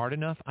shove me hard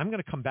enough, I'm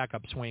going to come back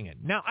up swinging.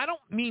 Now, I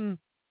don't mean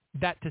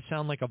that to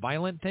sound like a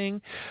violent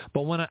thing,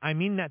 but when I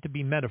mean that to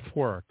be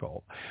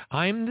metaphorical.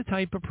 I'm the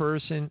type of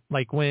person,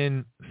 like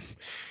when,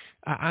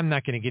 I'm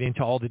not going to get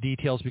into all the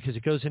details because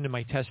it goes into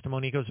my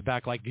testimony. It goes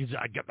back like,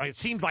 it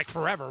seems like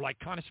forever, like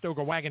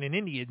Conestoga wagon and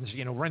Indians,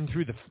 run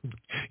through the,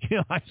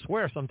 I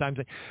swear sometimes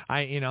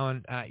I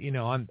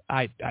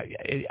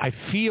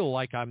feel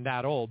like I'm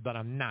that old, but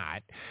I'm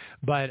not.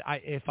 But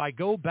if I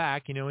go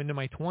back, into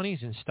my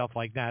 20s and stuff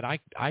like that,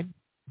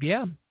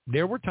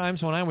 there were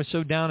times when I was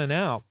so down and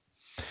out.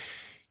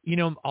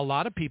 A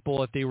lot of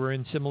people, if they were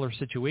in similar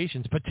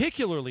situations,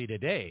 particularly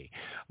today,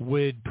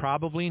 would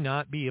probably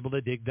not be able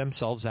to dig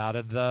themselves out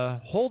of the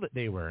hole that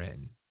they were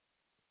in.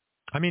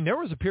 I mean, there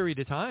was a period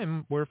of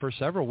time where for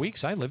several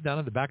weeks I lived out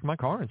of the back of my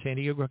car in San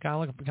Diego,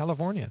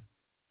 California.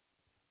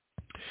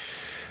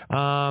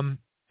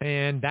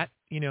 And that,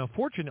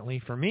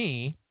 fortunately for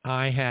me,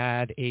 I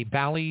had a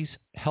Bally's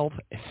Health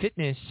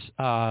Fitness,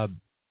 I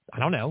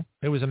don't know,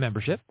 it was a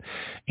membership.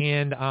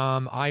 And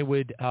I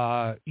would,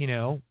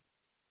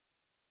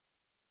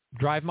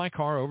 drive my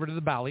car over to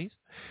the Bally's,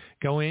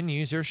 go in,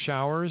 use their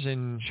showers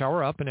and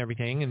shower up and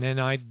everything, and then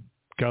I'd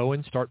go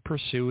and start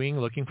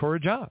looking for a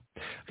job.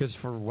 Because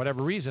for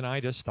whatever reason, I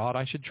just thought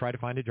I should try to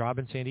find a job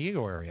in San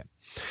Diego area.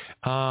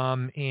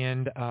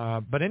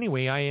 But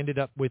anyway, I ended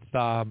up with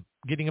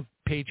getting a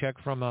paycheck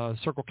from a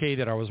Circle K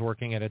that I was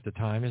working at the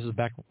time. This is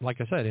back, like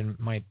I said, in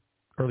my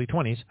early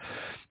 20s.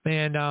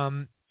 And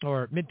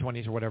or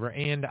mid-20s or whatever.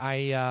 And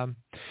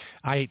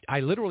I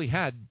literally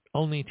had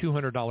only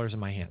 $200 in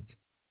my hands.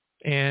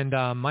 And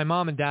my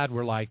mom and dad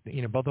were like,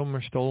 both of them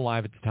were still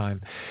alive at the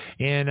time.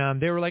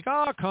 And they were like,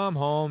 oh, come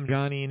home,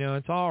 Johnny,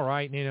 it's all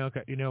right.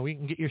 We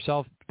can get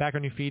yourself back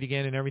on your feet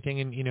again and everything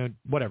and,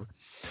 whatever.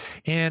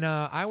 And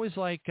I was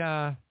like,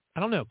 I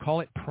don't know, call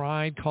it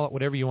pride, call it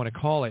whatever you want to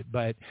call it.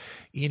 But,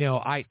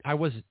 I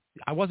wasn't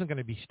going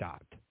to be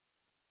stopped.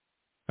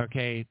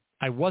 Okay.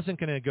 I wasn't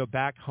going to go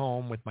back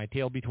home with my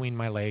tail between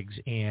my legs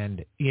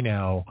and,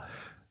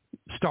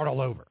 start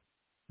all over.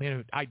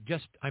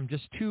 I'm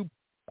just too,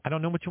 I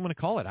don't know what you want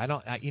to call it.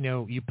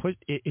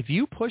 If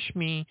you push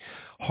me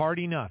hard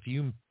enough,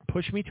 you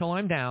push me till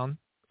I'm down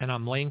and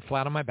I'm laying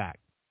flat on my back,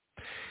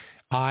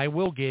 I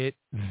will get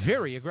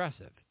very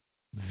aggressive,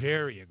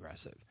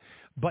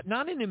 but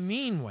not in a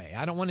mean way.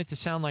 I don't want it to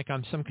sound like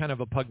I'm some kind of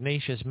a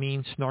pugnacious,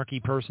 mean,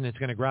 snarky person that's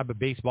going to grab a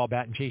baseball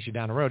bat and chase you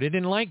down the road. I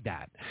didn't like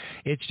that.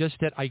 It's just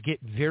that I get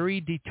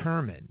very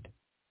determined.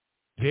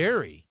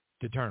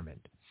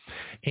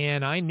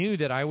 And I knew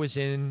that I was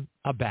in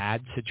a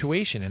bad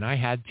situation, and I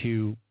had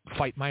to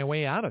fight my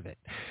way out of it.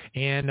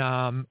 And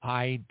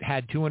I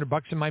had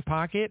 $200 in my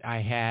pocket.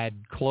 I had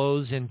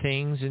clothes and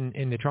things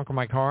in the trunk of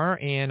my car,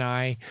 and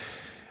I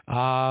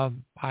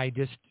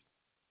just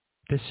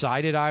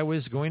decided I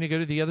was going to go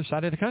to the other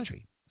side of the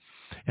country.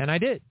 And I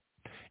did.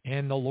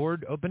 And the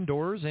Lord opened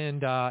doors,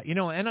 and,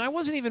 and I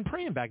wasn't even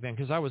praying back then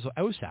because I was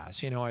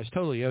OSAS. I was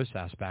totally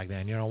OSAS back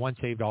then, once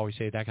saved, always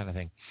saved, that kind of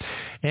thing.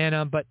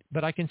 And but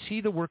I can see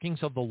the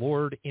workings of the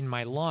Lord in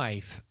my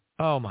life.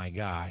 Oh, my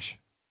gosh.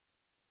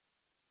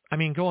 I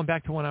mean, going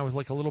back to when I was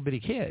like a little bitty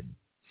kid.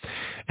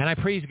 And I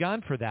praise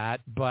God for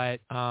that, but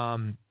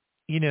now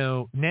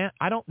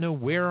I don't know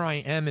where I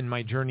am in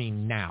my journey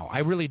now. I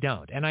really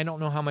don't. And I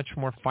don't know how much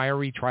more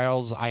fiery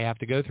trials I have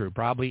to go through.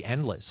 Probably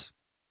endless.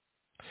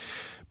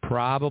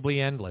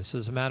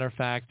 As a matter of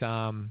fact,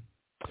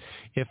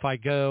 if I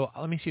go,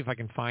 let me see if I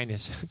can find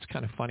this. It's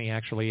kind of funny,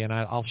 actually, and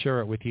I'll share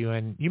it with you,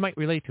 and you might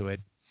relate to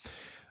it.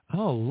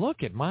 Oh,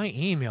 look at my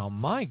email.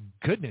 My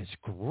goodness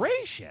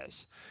gracious.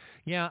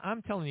 Yeah,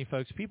 I'm telling you,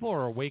 folks, people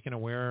are awake and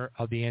aware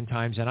of the end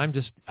times,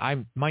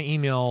 and my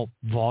email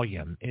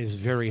volume is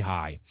very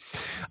high.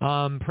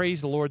 Praise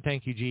the Lord.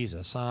 Thank you,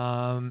 Jesus.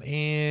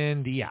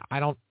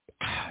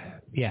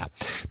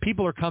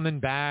 People are coming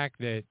back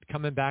to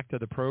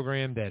the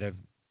program that have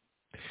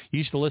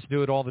used to listen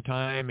to it all the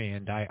time,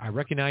 and I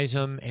recognize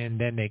them, and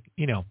then they,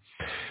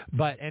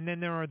 and then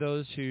there are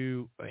those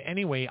who,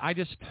 anyway, I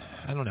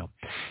don't know.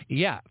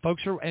 Yeah,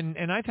 folks are,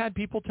 and I've had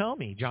people tell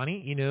me,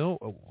 Johnny,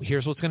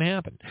 here's what's going to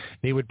happen.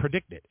 They would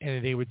predict it,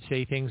 and they would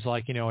say things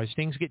like, as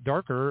things get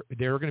darker,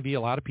 there are going to be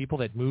a lot of people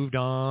that moved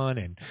on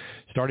and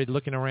started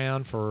looking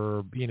around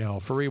for,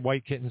 furry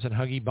white kittens and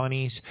huggy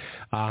bunnies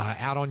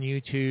out on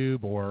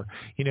YouTube, or,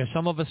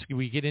 some of us,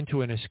 we get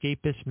into an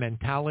escapist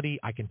mentality.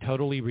 I can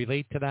totally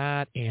relate to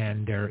that.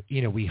 And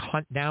we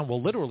hunt down,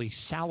 we'll literally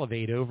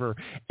salivate over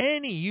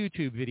any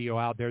YouTube video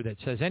out there that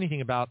says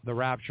anything about the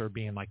rapture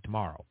being like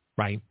tomorrow,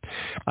 right?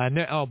 And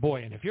oh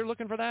boy, and if you're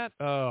looking for that,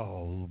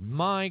 oh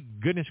my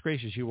goodness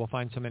gracious, you will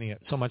find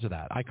so much of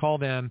that. I call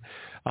them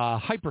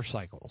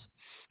hypercycles.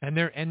 And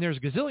there's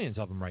gazillions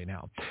of them right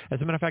now. As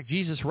a matter of fact,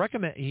 Jesus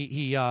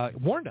he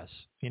warned us.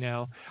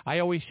 I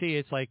always say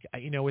it's like,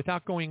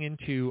 without going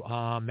into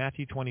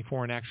Matthew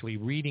 24 and actually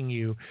reading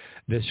you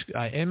this,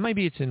 and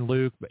maybe it's in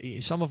Luke, but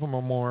some of them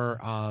are more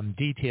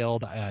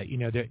detailed.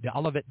 The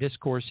Olivet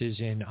Discourse is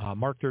in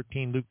Mark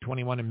 13, Luke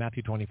 21, and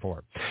Matthew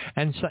 24.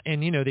 And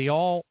they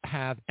all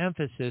have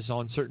emphasis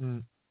on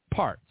certain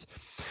parts.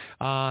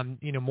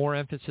 More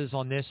emphasis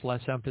on this,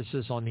 less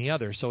emphasis on the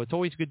other. So it's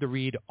always good to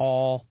read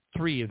all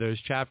three of those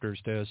chapters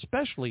to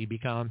especially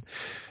become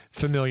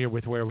familiar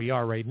with where we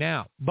are right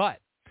now. But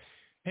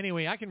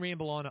anyway, I can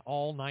ramble on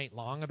all night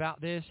long about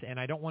this, and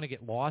I don't want to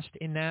get lost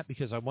in that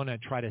because I want to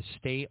try to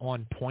stay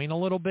on point a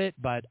little bit.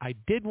 But I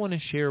did want to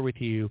share with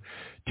you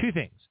two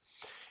things.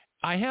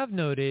 I have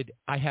noted,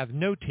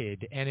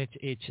 and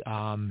it's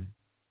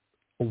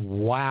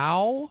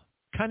wow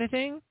kind of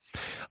thing.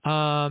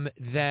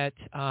 That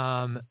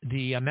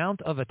the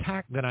amount of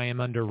attack that I am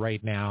under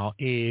right now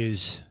is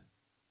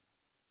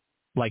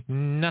like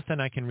nothing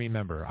I can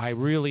remember. I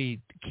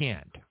really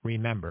can't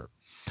remember.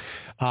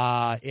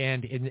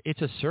 And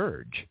it's a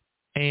surge.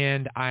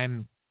 And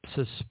I'm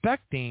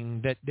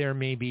suspecting that there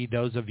may be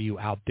those of you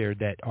out there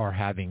that are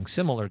having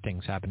similar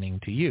things happening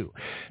to you.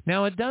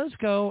 Now, it does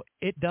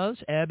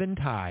ebb and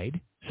tide.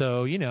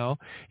 So,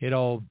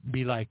 it'll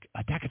be like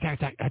attack,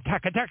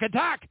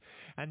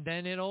 and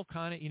then it'll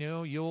kind of,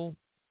 you'll,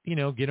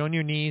 get on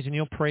your knees and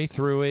you'll pray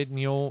through it, and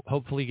you'll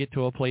hopefully get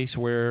to a place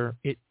where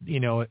it,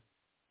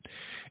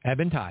 ebb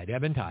and tide,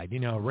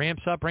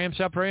 ramps up,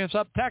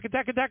 attack,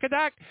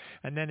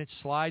 and then it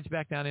slides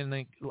back down, and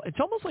it's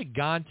almost like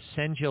God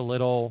sends you a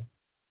little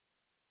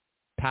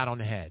pat on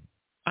the head.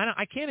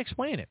 I can't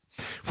explain it.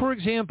 For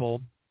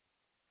example,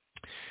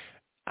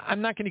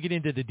 I'm not going to get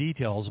into the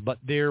details, but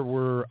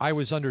I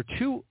was under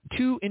two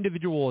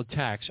individual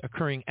attacks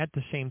occurring at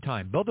the same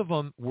time. Both of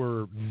them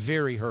were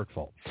very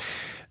hurtful.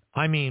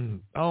 I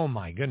mean, oh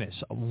my goodness.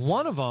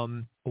 One of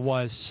them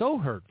was so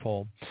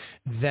hurtful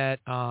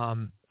that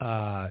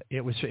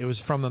it was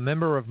from a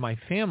member of my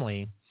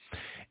family,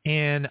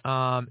 and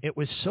it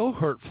was so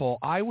hurtful.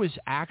 I was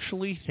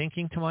actually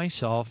thinking to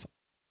myself,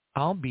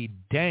 I'll be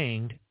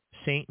danged,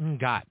 Satan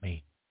got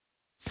me,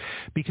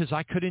 because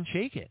I couldn't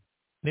shake it.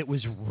 It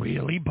was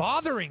really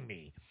bothering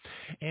me.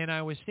 And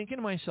I was thinking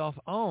to myself,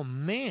 oh,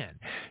 man.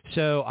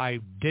 So I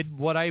did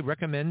what I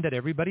recommend that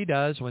everybody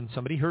does when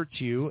somebody hurts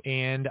you,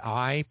 and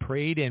I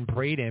prayed and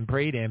prayed and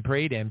prayed and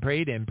prayed and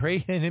prayed and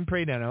prayed and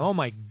prayed, and oh,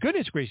 my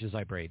goodness gracious,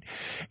 I prayed.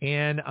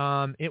 And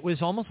it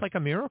was almost like a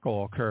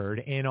miracle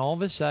occurred, and all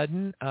of a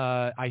sudden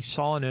I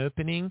saw an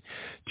opening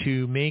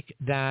to make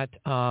that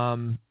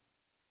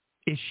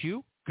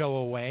issue go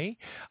away.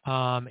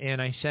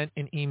 And I sent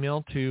an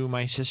email to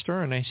my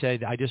sister, and I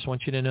said, I just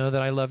want you to know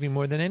that I love you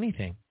more than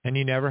anything, and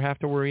you never have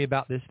to worry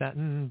about this, that,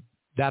 and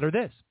that or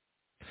this.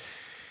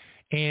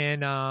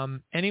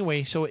 And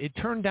anyway, so it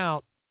turned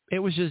out it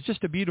was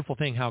just a beautiful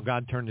thing how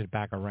God turned it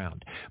back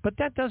around. But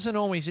it doesn't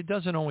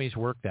always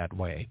work that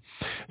way.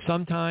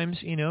 Sometimes,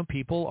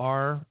 people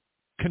are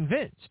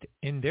convinced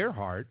in their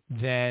heart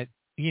that,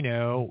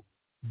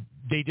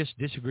 they just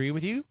disagree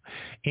with you,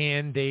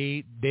 and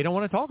they don't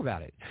want to talk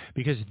about it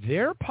because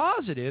they're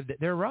positive that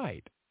they're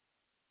right,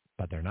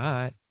 but they're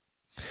not.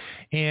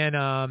 And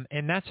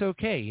that's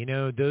okay.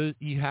 Those,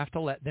 you have to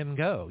let them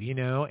go,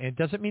 and it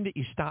doesn't mean that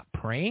you stop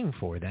praying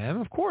for them.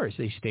 Of course,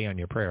 they stay on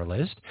your prayer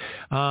list,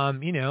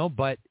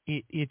 but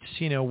it's,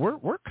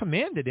 we're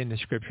commanded in the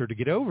Scripture to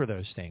get over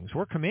those things.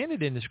 We're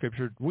commanded in the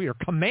Scripture. We are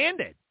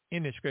commanded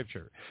in the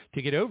Scripture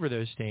to get over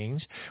those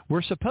things.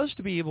 We're supposed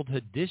to be able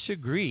to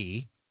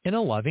disagree in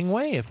a loving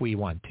way if we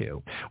want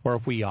to, or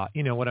if we ought,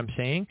 you know what I'm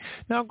saying?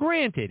 Now,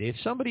 granted,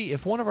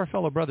 if one of our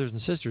fellow brothers and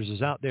sisters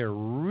is out there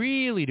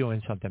really doing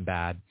something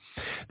bad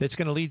that's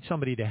going to lead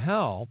somebody to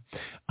hell,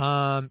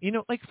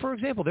 like, for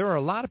example, there are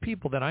a lot of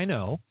people that I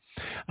know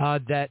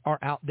that are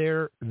out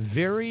there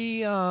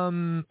very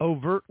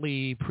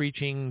overtly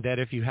preaching that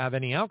if you have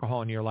any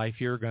alcohol in your life,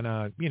 you're going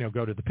to,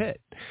 go to the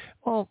pit.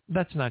 Well,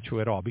 that's not true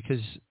at all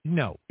because,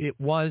 no, it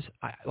was,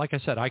 like I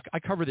said, I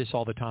cover this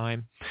all the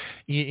time.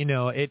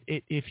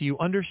 If you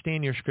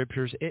understand your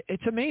scriptures,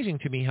 it's amazing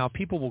to me how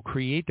people will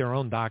create their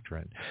own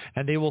doctrine,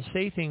 and they will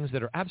say things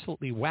that are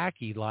absolutely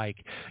wacky, like,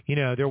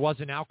 there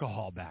wasn't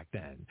alcohol back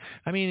then.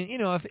 I mean,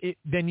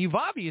 then you've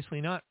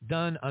obviously not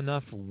done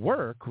enough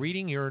work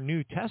reading your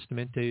New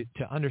Testament to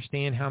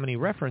understand how many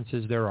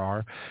references there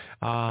are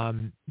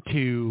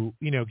to,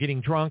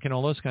 getting drunk and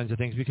all those kinds of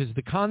things, because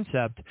the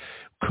concept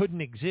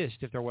couldn't exist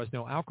if there was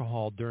no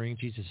alcohol during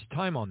Jesus'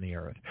 time on the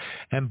earth.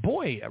 And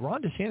boy,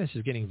 Ron DeSantis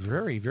is getting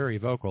very, very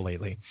vocal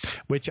lately,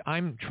 which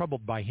I'm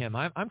troubled by him.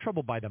 I'm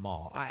troubled by them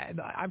all.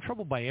 I'm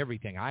troubled by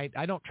everything.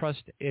 I don't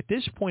trust, at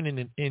this point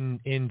in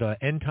the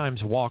end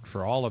times walk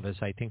for all of us,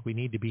 I think we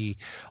need to be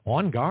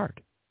on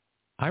guard.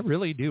 I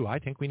really do. I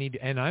think we need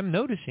to, and I'm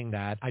noticing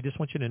that. I just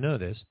want you to know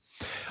this.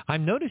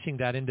 I'm noticing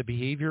that in the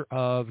behavior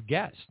of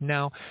guests.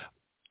 Now,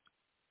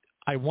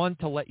 I want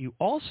to let you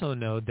also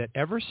know that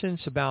ever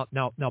since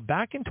now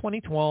back in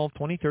 2012,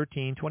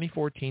 2013,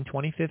 2014,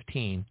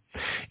 2015,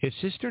 if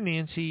Sister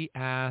Nancy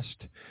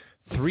asked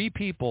 3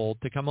 people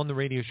to come on the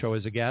radio show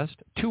as a guest,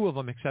 2 of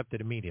them accepted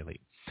immediately.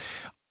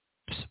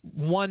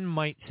 One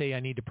might say,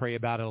 I need to pray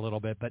about it a little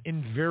bit, but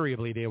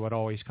invariably they would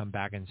always come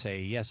back and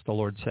say, yes, the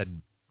Lord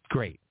said,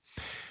 great.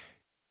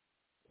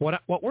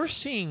 What we're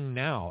seeing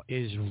now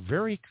is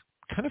very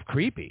kind of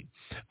creepy.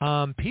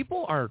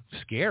 People are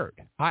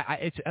scared.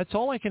 It's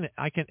all I can.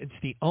 It's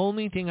the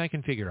only thing I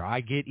can figure.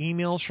 I get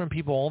emails from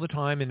people all the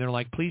time, and they're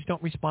like, "Please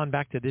don't respond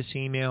back to this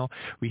email.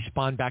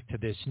 Respond back to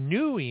this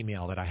new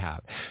email that I have."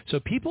 So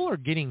people are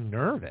getting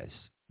nervous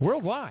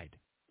worldwide,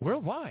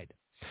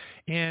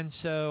 and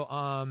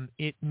so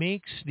it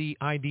makes the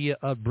idea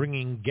of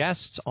bringing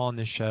guests on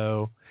the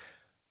show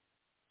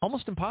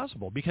almost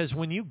impossible, because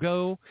when you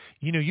go,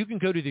 you can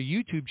go to the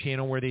YouTube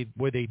channel where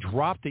they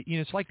drop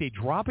it's like they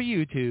drop a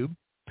YouTube,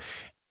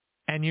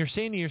 and you're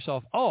saying to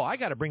yourself, oh, I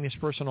got to bring this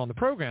person on the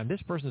program.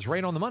 This person's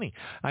right on the money.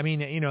 I mean,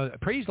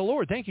 praise the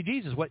Lord. Thank you,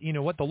 Jesus. What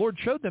the Lord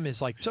showed them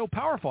is like so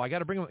powerful. I got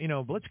to bring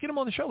them, let's get them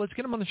on the show. Let's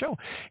get them on the show.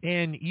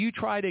 And you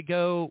try to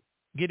go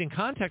get in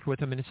contact with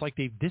them, and it's like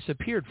they've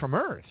disappeared from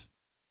Earth.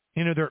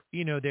 You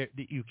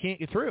can't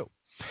get through.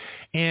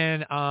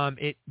 And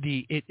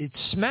it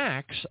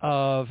smacks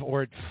of,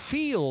 or it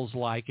feels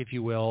like, if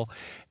you will,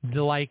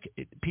 like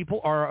people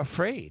are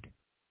afraid.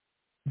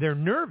 They're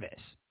nervous.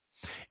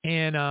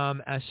 And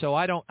so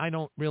I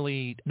don't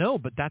really know,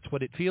 but that's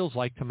what it feels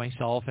like to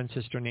myself and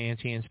Sister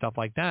Nancy and stuff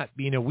like that.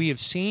 We have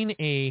seen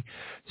a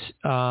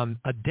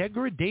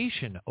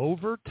degradation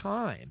over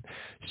time.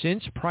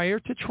 Since prior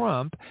to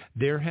Trump,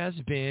 there has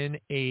been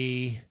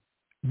a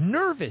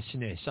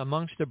nervousness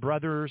amongst the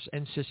brothers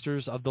and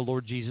sisters of the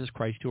Lord Jesus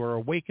Christ who are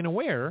awake and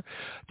aware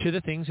to the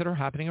things that are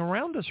happening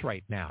around us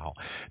right now.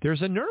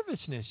 There's a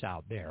nervousness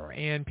out there,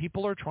 and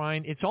people are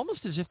trying, it's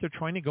almost as if they're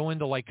trying to go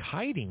into like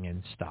hiding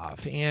and stuff.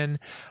 And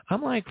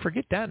I'm like,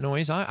 forget that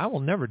noise. I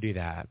will never do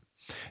that.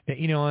 If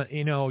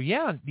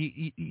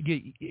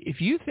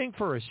you think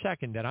for a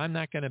second that I'm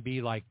not going to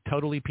be like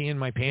totally peeing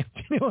my pants,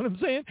 you know what I'm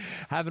saying?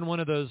 Having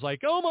one of those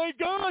like, oh my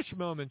gosh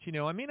moments,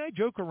 I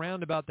joke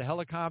around about the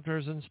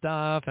helicopters and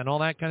stuff and all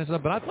that kind of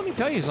stuff, but let me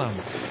tell you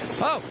something.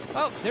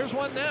 Oh, there's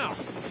one now.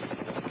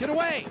 Get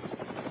away.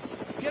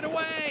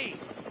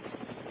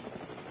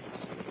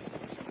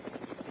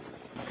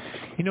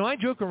 I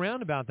joke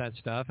around about that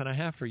stuff, and I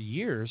have for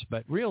years,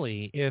 but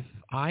really, if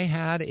I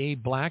had a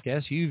black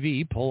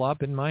SUV pull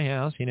up in my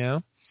house,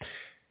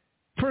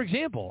 for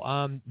example,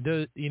 when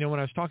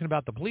I was talking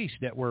about the police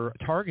that were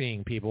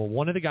targeting people,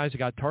 one of the guys that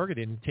got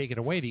targeted and taken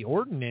away, the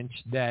ordinance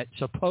that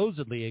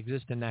supposedly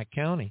exists in that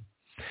county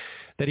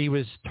that he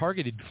was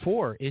targeted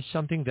for is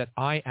something that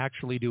I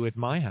actually do at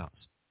my house.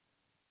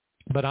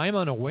 But I'm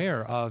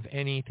unaware of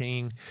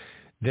anything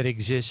that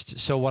exists.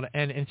 So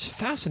and it's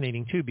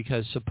fascinating too,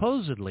 because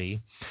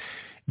supposedly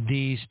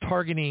these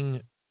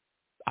targeting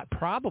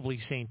probably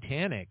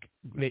satanic,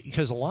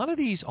 because a lot of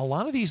these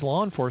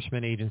law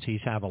enforcement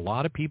agencies have a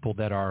lot of people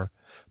that are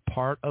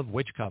part of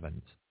witch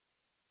covens.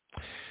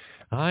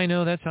 I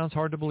know that sounds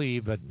hard to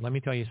believe, but let me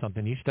tell you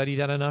something. You study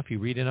that enough, you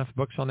read enough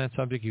books on that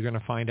subject, you're going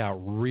to find out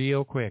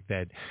real quick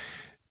that,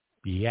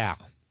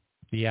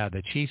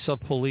 the chiefs of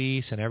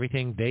police and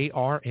everything, they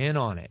are in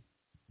on it.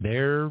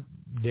 They're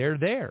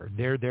there.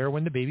 They're there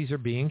when the babies are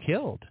being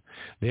killed.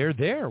 They're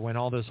there when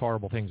all those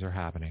horrible things are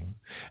happening,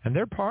 and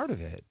they're part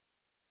of it.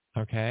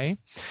 Okay,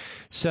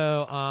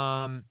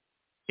 so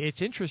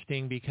it's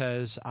interesting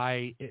because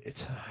I don't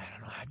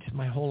know,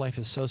 my whole life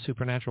is so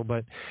supernatural.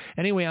 But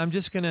anyway, I'm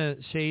just going to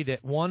say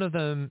that one of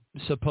them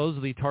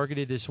supposedly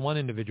targeted this one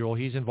individual.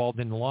 He's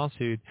involved in the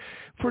lawsuit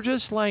for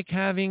just like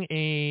having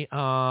a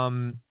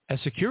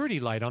security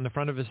light on the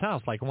front of his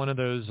house, like one of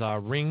those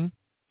ring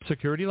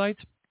security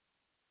lights.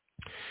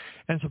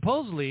 And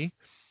supposedly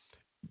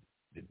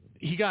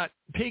he got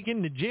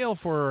taken to jail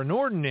for an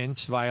ordinance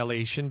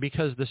violation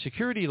because the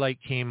security light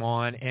came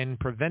on and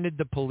prevented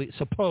the police.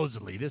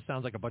 Supposedly, this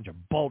sounds like a bunch of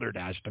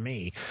balderdash to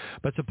me,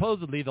 but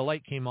supposedly the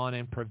light came on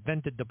and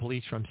prevented the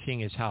police from seeing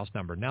his house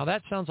number. Now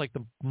that sounds like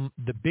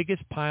the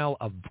biggest pile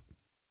of,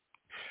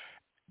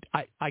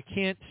 I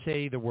can't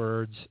say the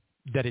words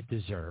that it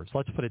deserves.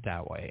 Let's put it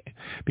that way.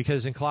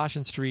 Because in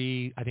Colossians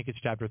 3, I think it's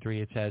chapter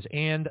 3, it says,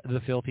 and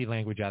the filthy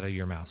language out of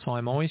your mouth. So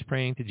I'm always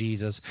praying to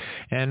Jesus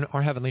and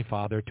our Heavenly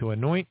Father to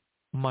anoint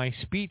my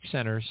speech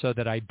center so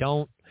that I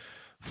don't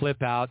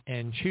flip out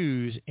and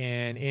choose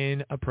an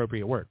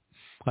inappropriate word.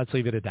 Let's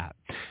leave it at that.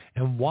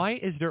 And why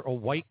is there a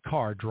white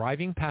car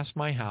driving past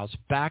my house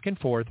back and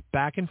forth,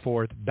 back and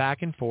forth,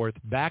 back and forth,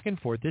 back and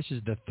forth? This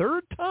is the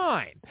third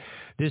time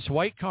this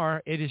white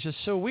car. It is just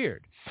so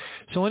weird.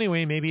 So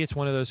anyway, maybe it's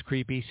one of those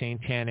creepy,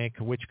 satanic,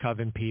 witch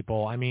coven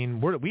people. I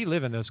mean, we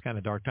live in those kind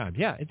of dark times.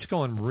 Yeah, it's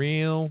going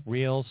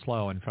real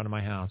slow in front of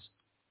my house.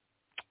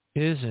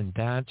 Isn't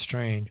that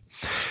strange?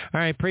 All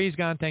right, praise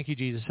God. Thank you,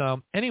 Jesus.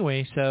 So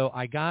anyway,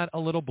 I got a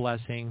little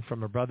blessing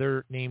from a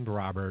brother named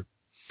Robert.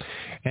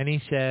 And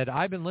he said,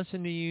 I've been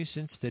listening to you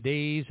since the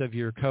days of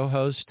your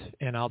co-host,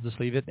 and I'll just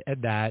leave it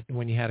at that,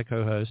 when you had a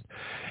co-host.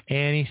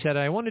 And he said,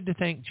 I wanted to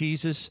thank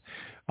Jesus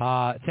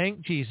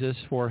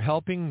for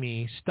helping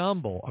me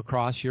stumble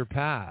across your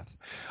path.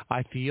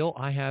 I feel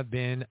I have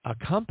been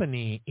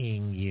accompanying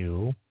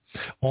you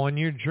on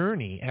your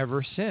journey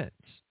ever since.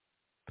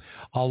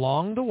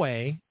 Along the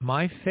way,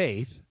 my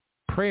faith,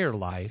 prayer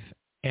life,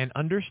 and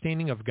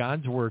understanding of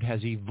God's Word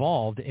has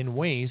evolved in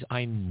ways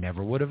I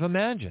never would have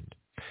imagined.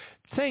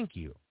 Thank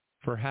you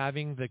for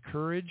having the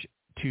courage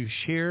to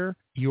share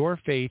your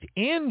faith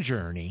and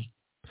journey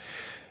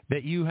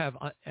that you have,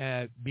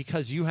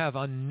 because you have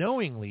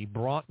unknowingly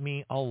brought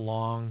me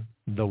along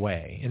the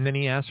way. And then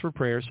he asked for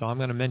prayer, so I'm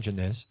going to mention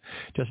this,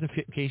 just in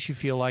case you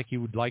feel like you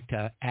would like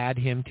to add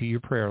him to your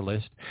prayer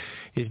list.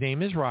 His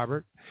name is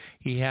Robert.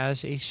 He has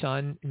a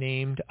son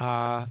named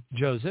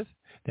Joseph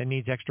that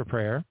needs extra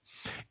prayer,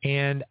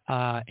 and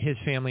his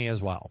family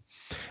as well.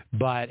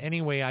 But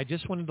anyway, I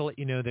just wanted to let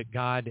you know that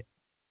God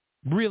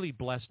really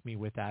blessed me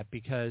with that,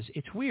 because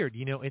it's weird.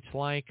 It's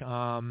like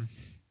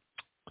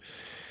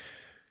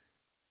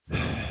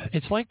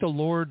the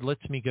Lord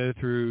lets me go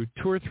through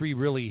 2 or 3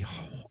 really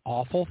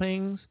awful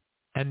things,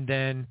 and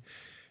then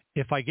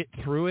if I get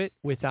through it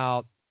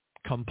without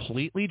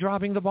completely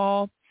dropping the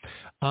ball,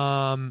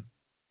 then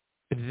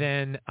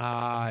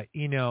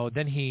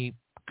he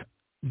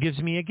gives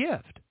me a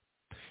gift.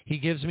 He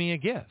gives me a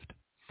gift.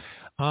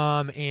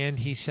 And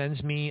he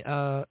sends me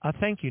a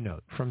thank you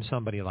note from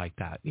somebody like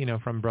that,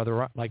 from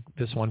like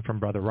this one from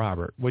Brother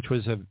Robert, which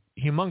was a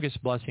humongous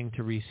blessing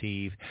to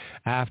receive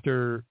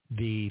after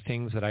the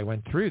things that I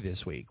went through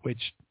this week,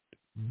 which,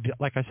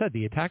 like I said,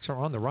 the attacks are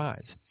on the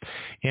rise,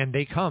 and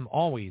they come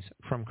always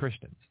from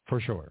Christians, for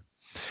sure,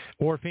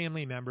 or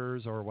family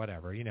members or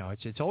whatever.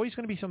 It's always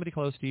going to be somebody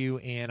close to you,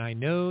 and I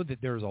know that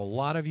there's a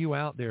lot of you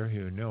out there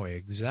who know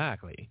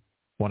exactly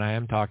what I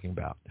am talking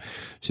about.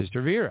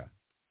 Sister Vera,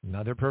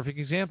 another perfect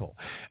example.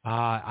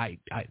 The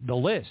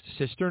list,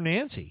 Sister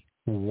Nancy.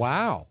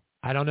 Wow.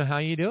 I don't know how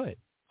you do it.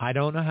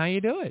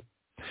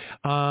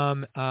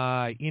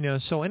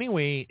 So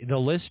anyway, the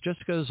list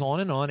just goes on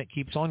and on. It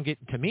keeps on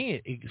getting, to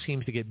me, it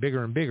seems to get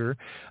bigger and bigger.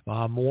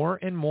 More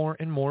and more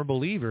and more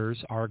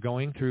believers are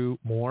going through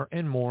more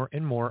and more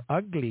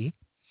ugly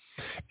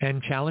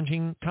and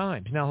challenging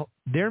times. Now,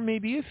 there may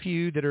be a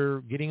few that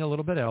are getting a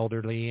little bit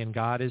elderly, and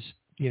God has,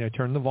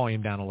 turned the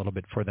volume down a little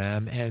bit for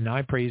them, and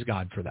I praise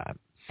God for that.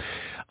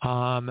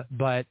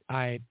 But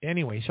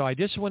anyway, so I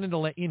just wanted to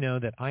let you know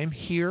that I'm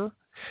here.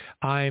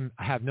 I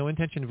have no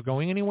intention of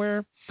going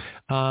anywhere.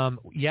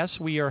 Yes,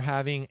 we are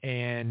having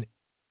an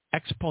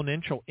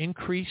exponential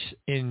increase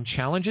in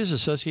challenges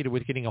associated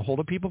with getting a hold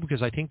of people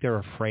because I think they're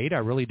afraid. I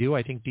really do.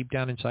 I think deep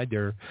down inside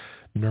they're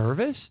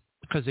nervous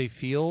because they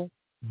feel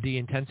the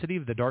intensity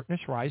of the darkness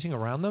rising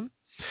around them.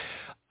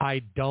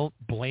 I don't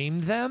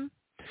blame them.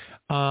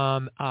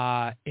 And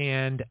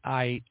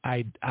I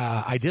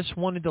just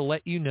wanted to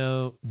let you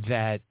know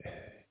that,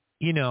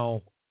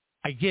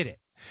 I get it.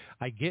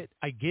 I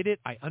get it.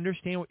 I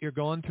understand what you're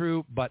going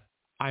through, but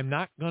I'm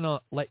not going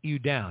to let you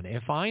down.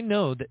 If I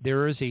know that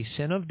there is a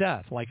sin of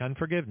death, like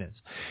unforgiveness,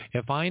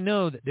 if I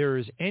know that there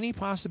is any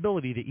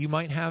possibility that you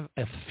might have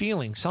a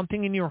feeling,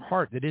 something in your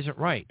heart that isn't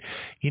right,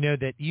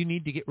 that you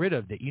need to get rid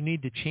of, that you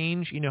need to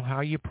change,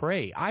 how you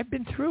pray. I've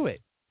been through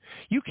it.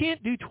 You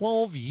can't do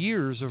 12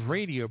 years of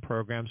radio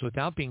programs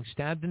without being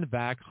stabbed in the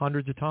back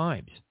hundreds of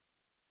times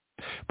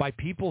by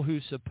people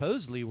who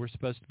supposedly were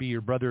supposed to be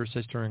your brother or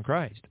sister in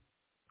Christ.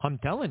 I'm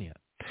telling you.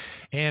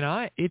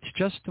 And it's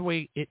just the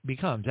way it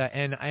becomes.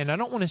 And I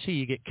don't want to see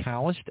you get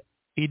calloused.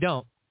 You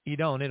don't.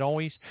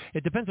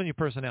 It depends on your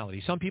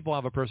personality. Some people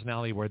have a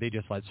personality where they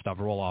just let stuff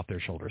roll off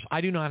their shoulders.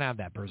 I do not have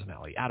that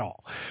personality at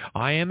all.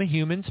 I am a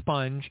human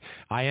sponge.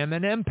 I am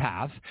an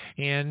empath.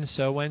 And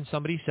so when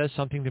somebody says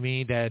something to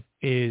me that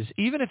is,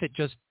 even if it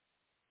just,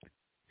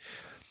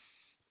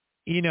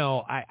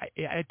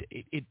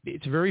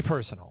 it's very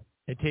personal.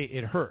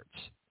 It hurts.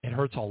 It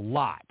hurts a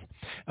lot.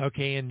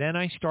 Okay, and then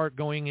I start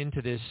going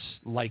into this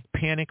like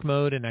panic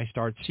mode, and I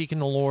start seeking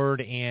the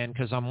Lord, and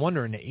because I'm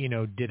wondering,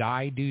 did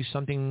I do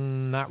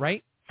something not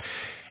right?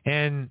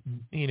 And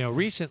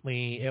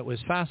recently it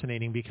was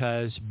fascinating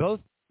because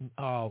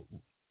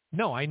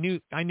I knew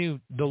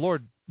the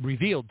Lord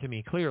revealed to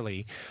me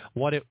clearly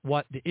what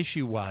the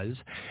issue was,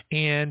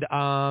 and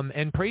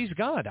praise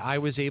God, I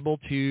was able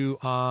to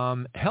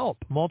help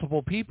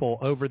multiple people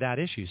over that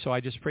issue. So I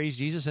just praised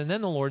Jesus, and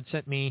then the Lord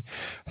sent me,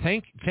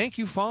 thank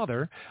you,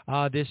 Father,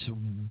 this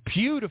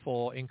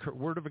beautiful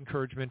word of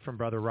encouragement from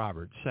Brother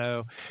Robert.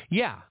 So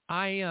yeah,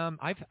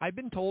 I've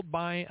been told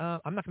by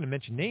I'm not going to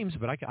mention names,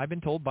 but I've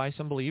been told by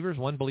some believers,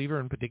 one believer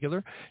in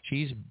particular,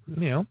 she's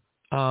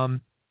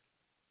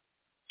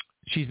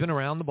she's been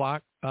around the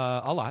block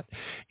a lot,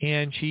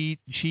 and she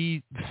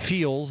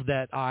feels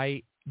that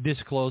I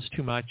disclose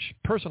too much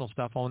personal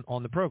stuff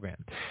on the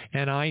program,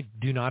 and I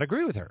do not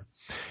agree with her.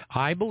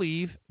 I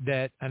believe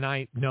that, and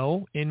I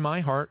know in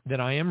my heart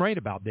that I am right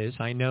about this.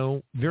 I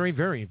know very,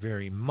 very,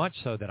 very much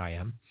so that I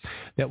am,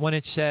 that when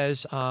it says,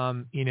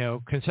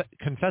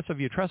 confess of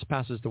your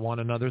trespasses to one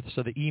another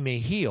so that ye may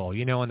heal,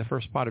 in the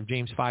first part of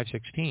James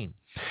 5:16.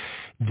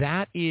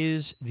 That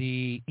is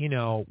we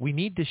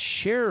need to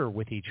share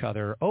with each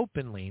other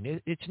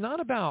openly. It's not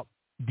about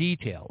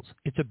details.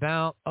 It's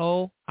about,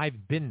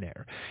 I've been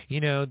there.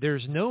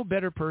 There's no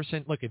better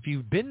person. Look, if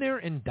you've been there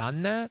and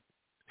done that,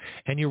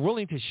 and you're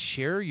willing to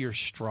share your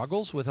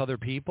struggles with other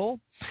people,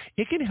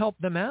 it can help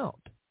them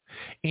out.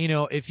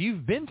 If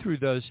you've been through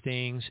those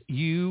things,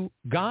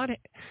 God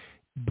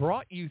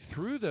brought you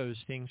through those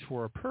things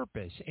for a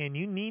purpose, and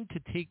you need to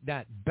take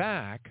that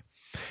back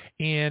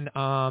and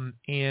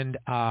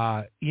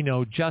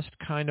just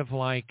kind of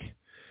like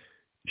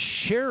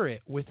share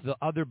it with the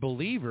other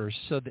believers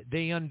so that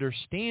they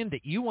understand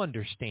that you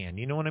understand.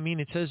 You know what I mean?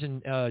 It says in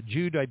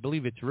Jude, I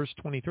believe it's verse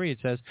 23, it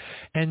says,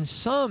 and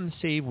some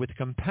save with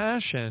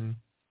compassion,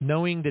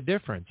 knowing the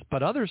difference,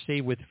 but others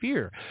save with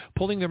fear,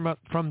 pulling them up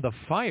from the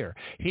fire,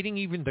 hating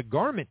even the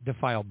garment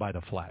defiled by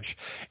the flesh.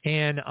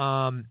 And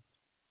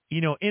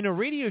in a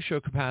radio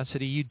show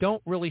capacity, you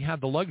don't really have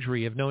the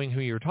luxury of knowing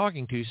who you're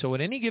talking to. So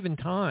at any given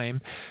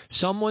time,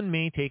 someone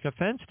may take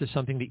offense to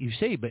something that you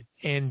say.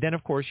 And then,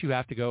 of course, you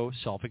have to go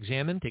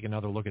self-examine, take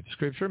another look at the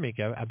Scripture, make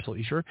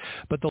absolutely sure.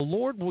 But the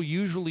Lord will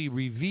usually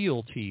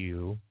reveal to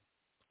you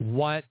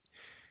what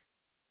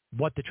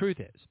the truth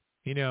is.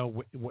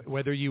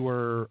 Whether you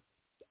were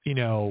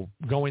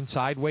going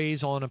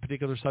sideways on a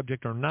particular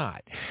subject or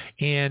not.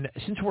 And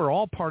since we're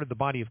all part of the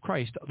body of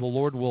Christ, the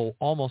Lord will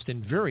almost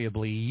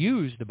invariably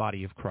use the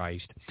body of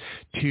Christ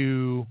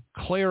to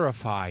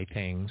clarify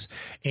things,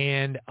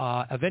 and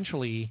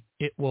eventually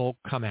it will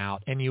come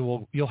out, and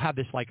you'll have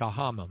this like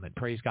aha moment.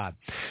 Praise God.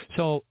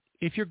 So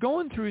if you're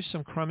going through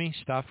some crummy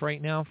stuff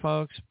right now,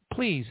 folks,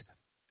 please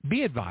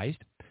be advised.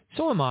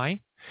 So am I.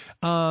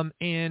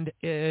 And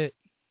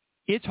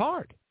it's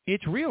hard.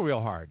 It's real,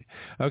 real hard,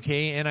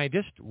 okay? And I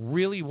just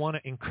really want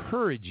to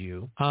encourage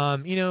you,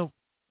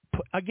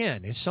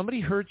 again, if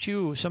somebody hurts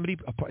you, somebody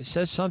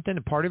says something,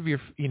 a part of your,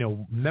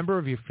 member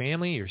of your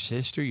family, your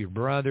sister, your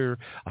brother,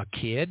 a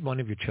kid, one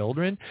of your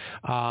children,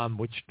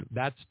 which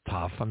that's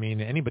tough. I mean,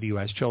 anybody who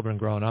has children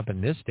growing up in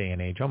this day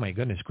and age, oh my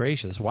goodness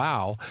gracious,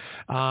 wow.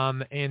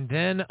 And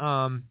then,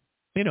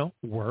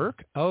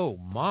 work, oh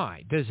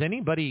my. Does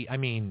anybody,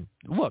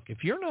 look,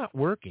 if you're not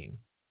working,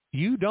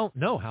 you don't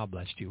know how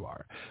blessed you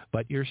are,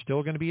 but you're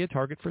still going to be a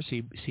target for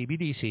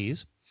CBDCs.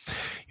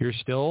 You're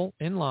still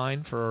in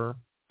line for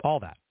all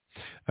that.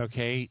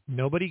 Okay?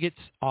 Nobody gets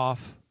off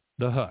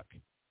the hook.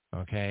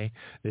 Okay?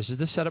 This is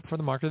the setup for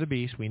the mark of the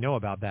beast. We know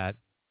about that,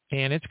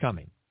 and it's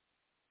coming.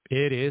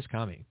 It is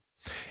coming.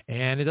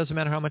 And it doesn't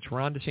matter how much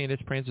Ron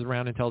DeSantis prances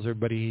around and tells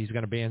everybody he's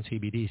going to ban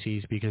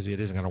CBDCs because it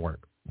isn't going to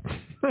work.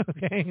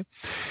 Okay?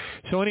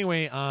 So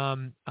anyway,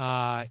 and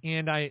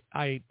I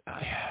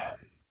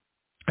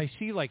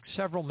see like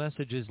several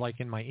messages, like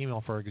in my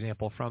email, for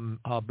example, from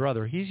a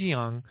brother. He's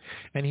young,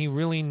 and he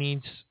really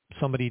needs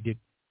somebody to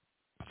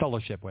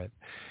fellowship with,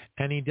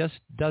 and he just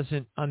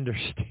doesn't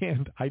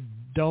understand. I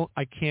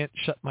can't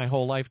shut my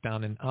whole life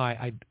down, and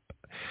I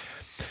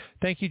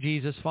thank you,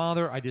 Jesus.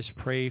 Father, I just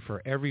pray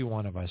for every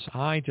one of us.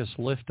 I just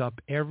lift up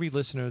every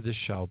listener of this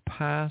show,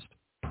 past,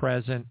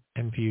 present,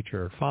 and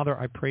future. Father,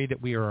 I pray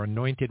that we are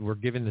anointed. We're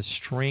given the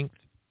strength.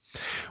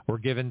 We're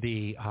given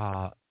the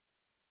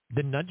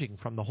nudging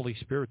from the Holy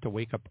Spirit to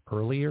wake up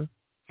earlier.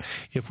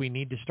 If we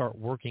need to start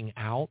working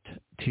out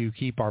to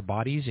keep our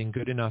bodies in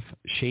good enough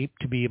shape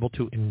to be able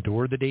to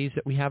endure the days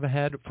that we have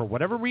ahead, for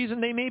whatever reason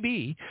they may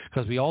be,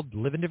 because we all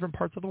live in different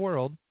parts of the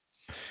world,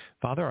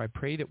 Father, I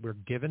pray that we're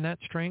given that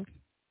strength.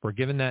 We're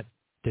given that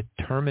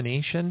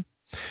determination.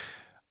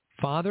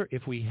 Father,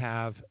 if we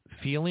have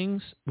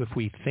feelings, if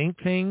we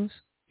think things,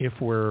 if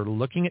we're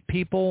looking at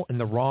people in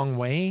the wrong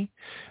way,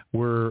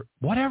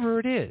 whatever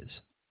it is,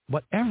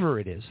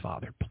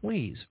 Father,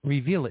 please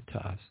reveal it to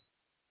us.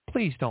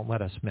 Please don't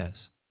let us miss.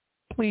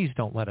 Please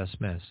don't let us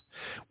miss.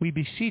 We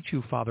beseech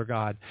you, Father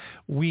God.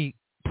 We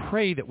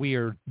pray that we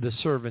are the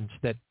servants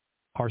that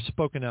are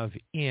spoken of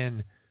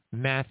in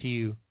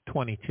Matthew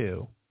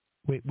 22.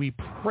 We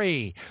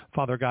pray,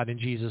 Father God, in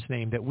Jesus'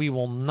 name, that we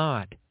will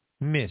not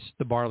miss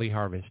the barley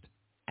harvest.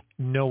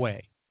 No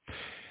way.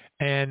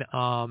 And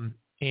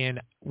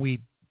we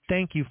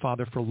thank you,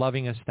 Father, for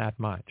loving us that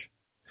much.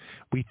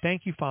 We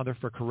thank you, Father,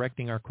 for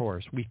correcting our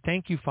course. We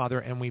thank you, Father,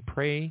 and we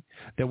pray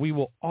that we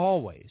will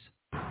always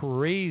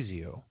praise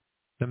you,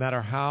 no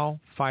matter how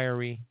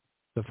fiery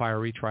the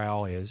fiery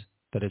trial is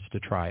that is to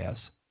try us.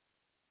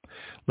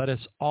 Let us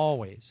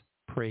always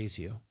praise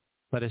you.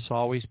 Let us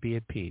always be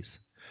at peace.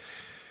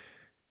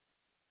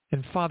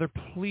 And Father,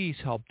 please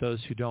help those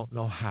who don't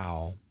know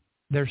how.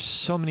 There's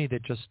so many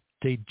that just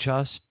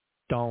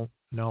don't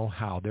know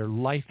how. Their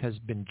life has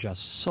been just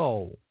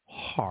so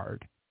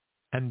hard,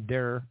 and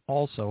they're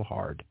also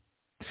hard.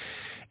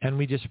 And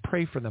we just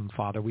pray for them,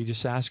 Father. We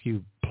just ask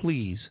you,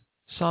 please,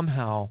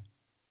 somehow,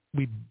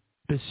 we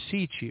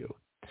beseech you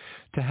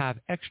to have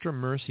extra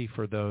mercy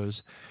for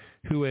those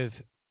who have,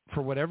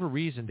 for whatever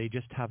reason, they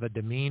just have a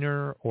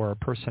demeanor or a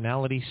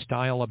personality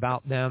style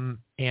about them,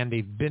 and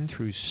they've been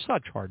through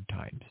such hard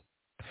times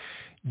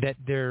that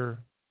they're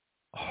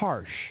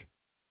harsh.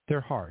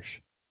 They're harsh.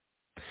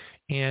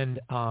 And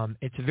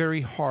it's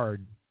very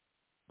hard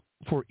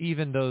for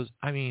even those,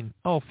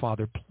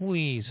 Father,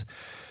 please,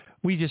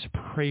 we just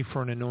pray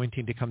for an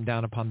anointing to come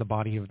down upon the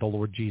body of the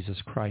Lord Jesus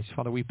Christ.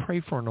 Father, we pray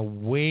for an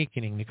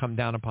awakening to come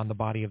down upon the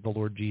body of the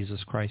Lord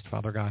Jesus Christ,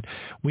 Father God.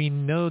 We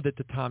know that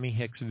the Tommy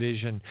Hicks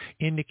vision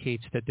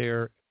indicates that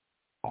there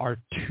are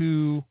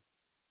two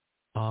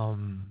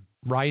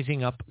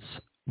risings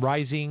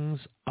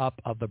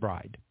up of the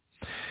bride.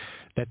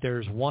 That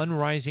there's one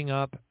rising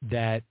up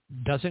that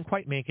doesn't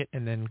quite make it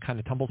and then kind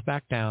of tumbles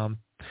back down.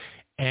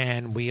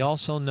 And we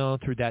also know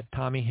through that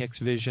Tommy Hicks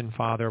vision,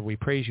 Father, we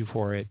praise you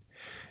for it,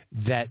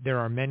 that there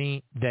are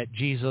many that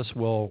Jesus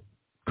will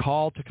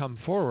call to come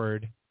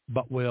forward,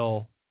 but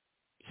will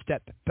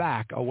step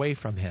back away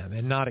from him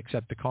and not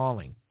accept the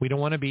calling. We don't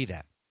want to be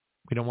that.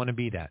 We don't want to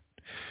be that.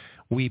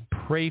 We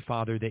pray,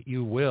 Father, that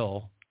you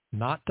will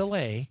not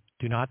delay,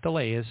 do not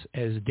delay,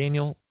 as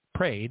Daniel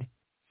prayed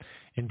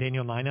in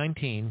Daniel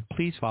 9:19.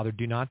 Please, Father,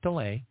 do not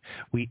delay.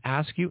 We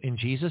ask you in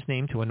Jesus'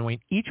 name to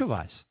anoint each of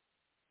us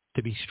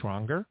to be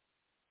stronger,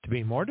 to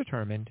be more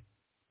determined,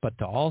 but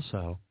to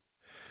also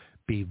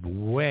be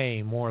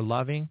way more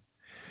loving,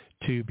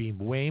 to be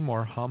way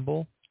more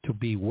humble, to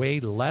be way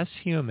less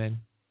human,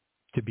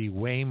 to be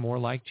way more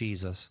like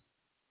Jesus,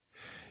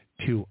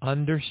 to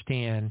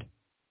understand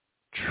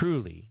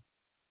truly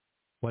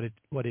what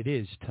it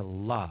is to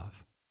love.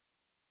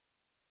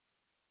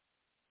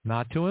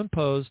 Not to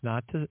impose,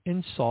 not to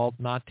insult,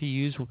 not to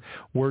use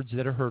words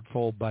that are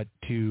hurtful, but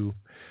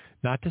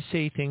not to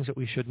say things that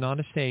we should not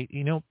say,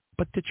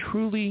 but to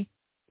truly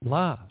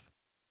love,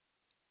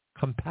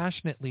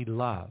 compassionately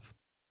love.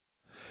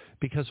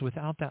 Because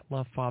without that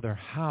love, Father,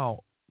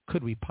 how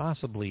could we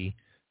possibly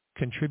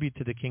contribute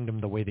to the kingdom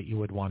the way that you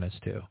would want us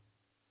to?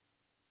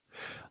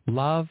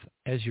 Love,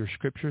 as your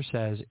scripture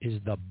says,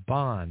 is the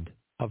bond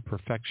of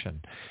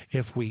perfection.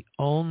 If we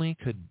only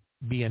could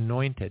be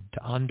anointed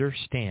to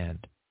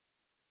understand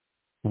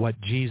what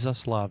Jesus'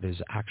 love is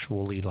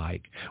actually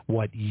like,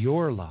 what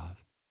your love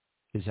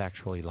is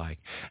actually like,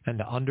 and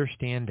to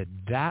understand that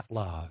that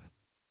love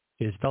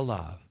is the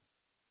love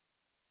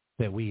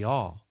that we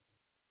all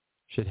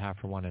should have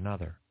for one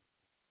another,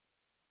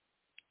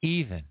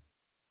 even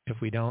if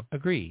we don't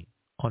agree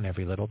on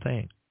every little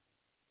thing.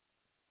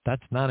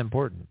 That's not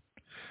important.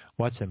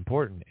 What's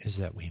important is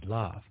that we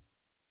love.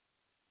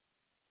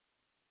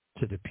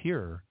 To the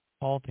pure,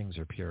 all things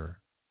are pure.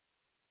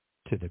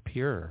 To the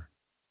pure,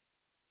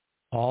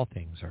 all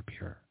things are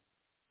pure.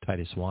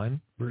 Titus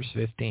 1, verse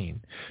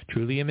 15.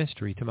 Truly a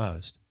mystery to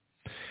most.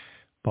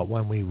 But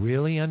when we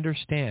really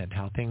understand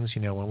how things,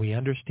 when we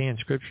understand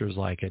scriptures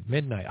like at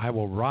midnight, I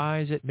will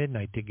rise at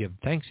midnight to give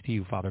thanks to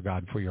you, Father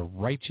God, for your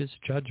righteous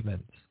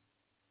judgments.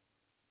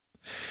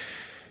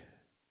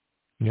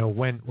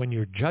 When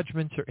your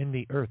judgments are in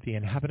the earth, the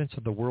inhabitants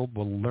of the world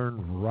will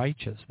learn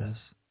righteousness.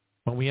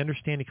 When we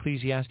understand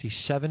Ecclesiastes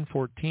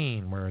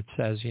 7:14, where it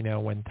says,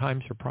 when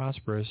times are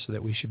prosperous, so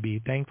that we should be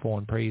thankful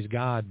and praise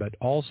God, but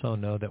also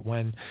know that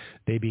when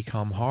they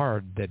become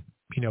hard, that,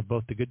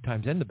 both the good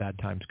times and the bad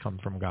times come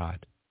from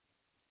God.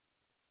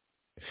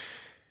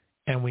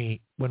 And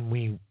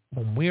when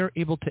we're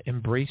able to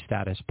embrace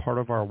that as part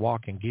of our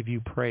walk and give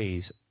you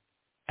praise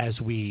as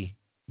we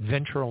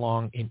venture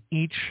along in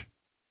each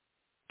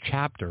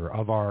chapter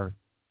of our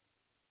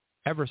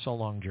ever so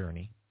long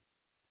journey,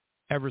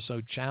 ever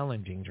so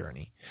challenging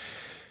journey,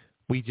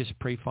 we just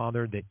pray,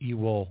 Father, that you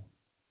will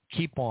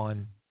keep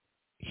on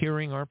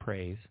hearing our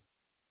praise,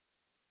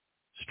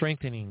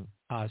 strengthening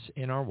us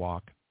in our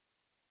walk,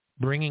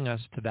 bringing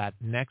us to that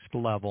next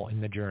level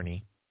in the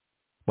journey,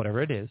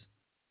 whatever it is,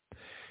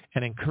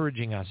 and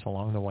encouraging us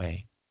along the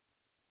way.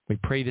 We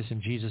pray this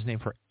in Jesus' name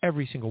for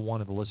every single one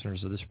of the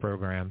listeners of this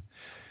program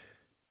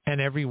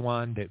and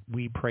everyone that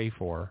we pray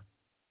for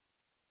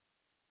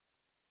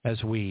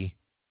as we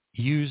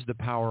use the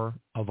power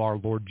of our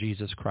Lord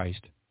Jesus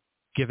Christ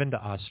given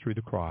to us through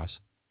the cross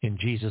in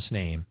Jesus'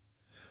 name.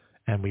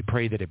 And we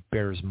pray that it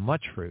bears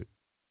much fruit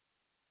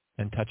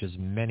and touches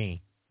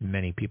many,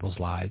 many people's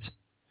lives,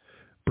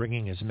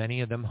 bringing as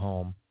many of them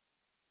home,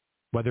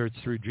 whether it's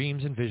through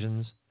dreams and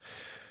visions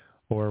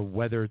or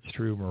whether it's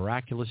through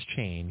miraculous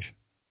change.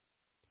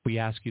 We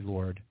ask you,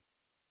 Lord,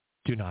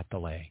 do not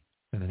delay.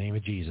 In the name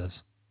of Jesus.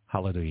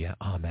 Hallelujah.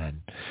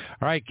 Amen.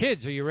 All right,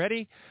 kids, are you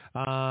ready?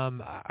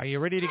 Are you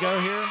ready to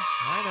go here?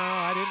 I know.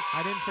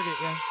 I didn't forget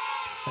you.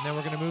 And then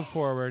we're going to move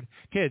forward.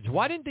 Kids,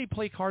 why didn't they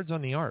play cards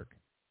on the ark?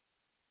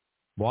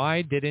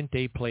 Why didn't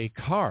they play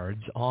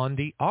cards on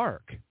the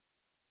ark?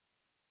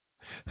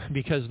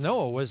 Because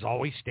Noah was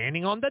always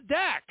standing on the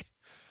deck.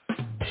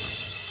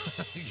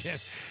 Yes.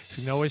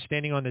 Noah's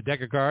standing on the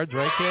deck of cards,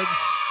 right, kids?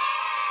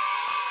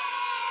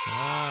 All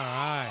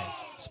right.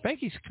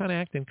 Spanky's kind of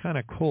acting kind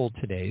of cool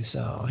today,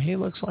 so he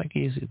looks like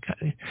he's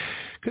kind of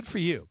good for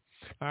you.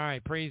 All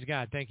right, praise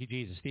God. Thank you,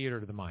 Jesus. Theater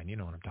to the mind. You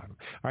know what I'm talking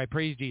about. All right,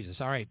 praise Jesus.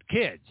 All right,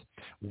 kids,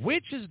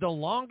 which is the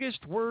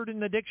longest word in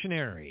the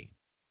dictionary?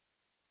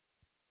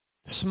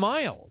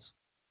 Smiles,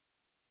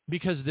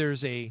 because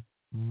there's a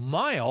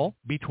mile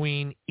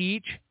between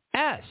each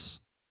S.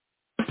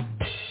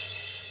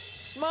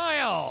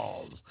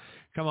 Smiles.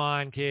 Come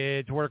on,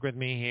 kids, work with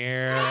me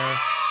here.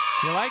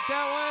 You like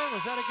that one?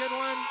 Was that a good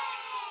one?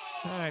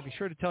 All right, be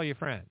sure to tell your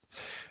friends.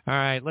 All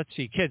right, let's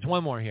see. Kids,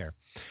 one more here.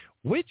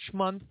 Which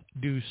month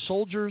do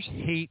soldiers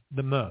hate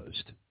the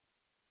most?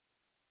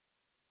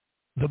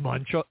 The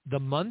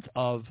month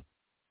of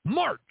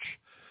March.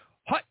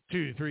 Hut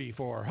 2, 3,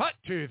 4. Hut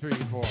 2, 3,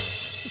 4.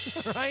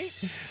 Right?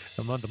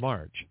 The month of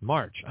March.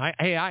 March.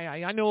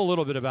 I know a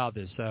little bit about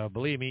this, so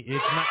believe me,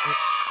 it's not.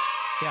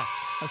 Yeah.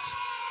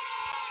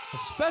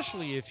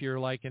 Especially if you're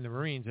like in the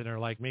Marines and are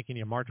like making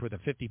you march with a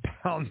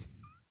 50-pound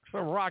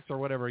rocks or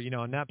whatever,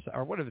 naps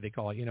or whatever they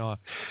call it,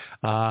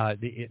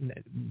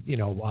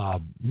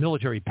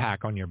 military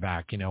pack on your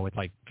back, with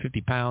like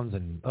 50 pounds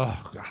and God,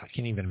 I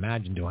can't even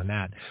imagine doing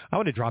that. I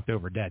would have dropped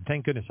over dead.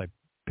 Thank goodness I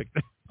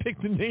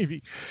picked the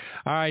Navy.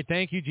 All right,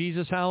 thank you,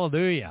 Jesus,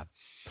 hallelujah.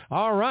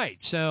 All right,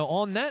 so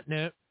on that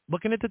note,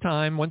 looking at the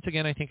time, once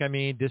again, I think I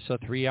made this a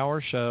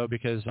 3-hour show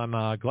because I'm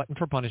a glutton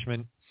for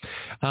punishment.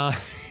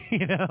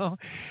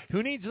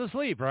 Who needs to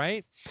sleep,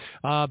 right?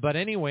 But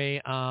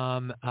anyway,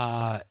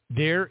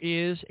 there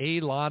is a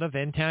lot of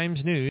end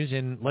times news,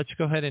 and let's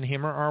go ahead and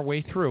hammer our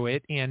way through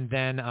it. And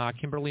then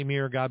Kimberly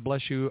Muir, God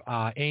bless you,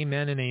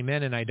 amen and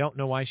amen. And I don't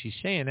know why she's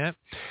saying that.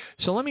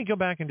 So let me go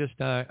back and just,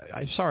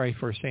 I'm sorry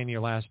for saying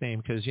your last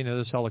name because,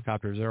 those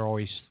helicopters, they're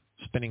always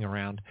spinning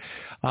around.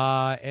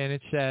 And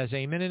it says,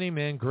 amen and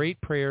amen.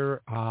 Great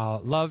prayer.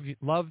 Love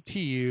to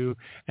you.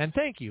 And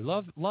thank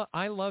you.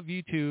 I love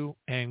you too.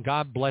 And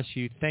God bless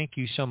you. Thank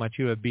you so much.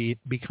 You have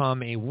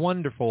become a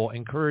wonderful,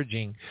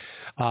 encouraging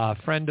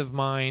friend of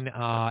mine.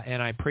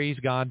 And I praise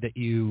God that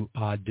you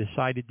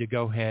decided to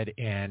go ahead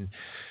and,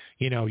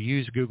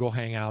 use Google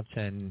Hangouts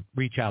and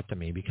reach out to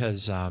me because,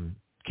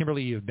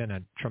 Kimberly, you've been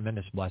a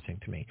tremendous blessing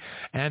to me.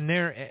 And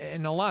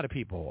a lot of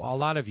people, a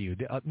lot of you,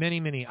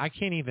 many, I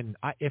can't even,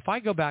 if I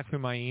go back through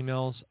my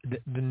emails,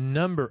 the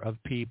number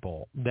of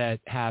people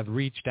that have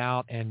reached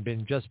out and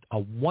been just a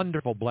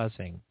wonderful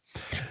blessing,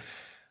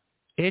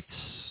 it's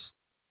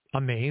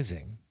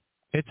amazing.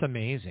 It's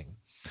amazing.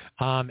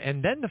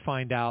 And then to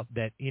find out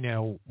that,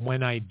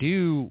 when I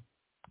do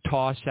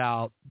toss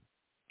out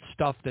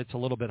stuff that's a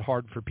little bit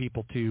hard for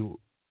people to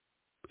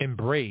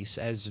embrace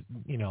as,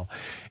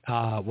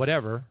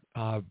 whatever,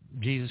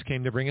 Jesus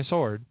came to bring a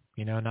sword,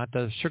 not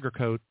to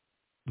sugarcoat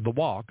the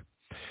walk,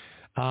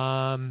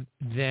 then,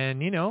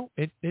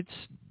 it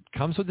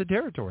comes with the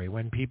territory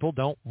when people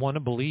don't want to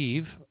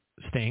believe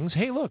things.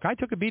 Hey, look, I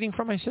took a beating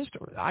from my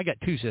sister. I got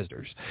two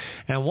sisters.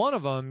 And one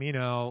of them,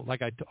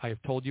 like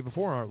I've told you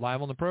before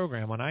live on the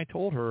program, when I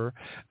told her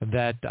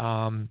that,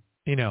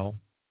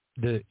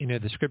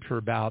 the scripture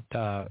about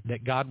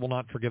that God will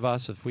not forgive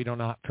us if we do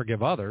not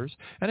forgive others.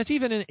 And it's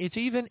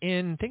even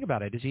in think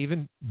about it, it's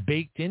even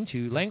baked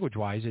into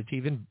language-wise, it's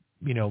even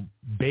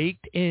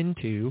baked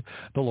into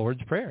the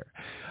Lord's Prayer.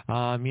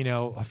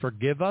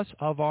 Forgive us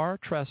of our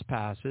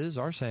trespasses,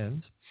 our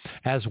sins,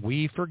 as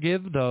we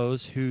forgive those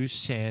who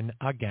sin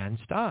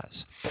against us.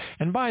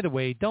 And by the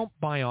way, don't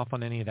buy off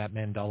on any of that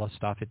Mandela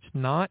stuff. It's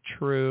not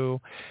true.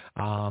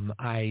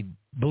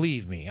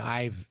 Believe me,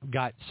 I've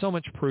got so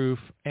much proof,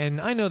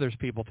 and I know there's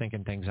people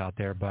thinking things out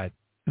there, but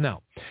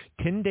no.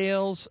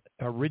 Tyndale's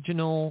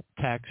original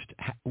text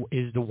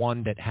is the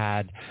one that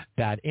had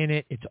that in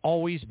it. It's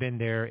always been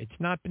there. It's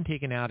not been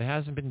taken out. It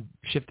hasn't been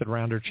shifted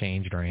around or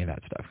changed or any of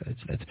that stuff.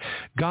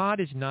 God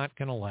is not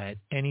going to let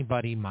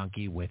anybody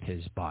monkey with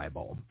his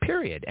Bible,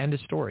 period. End of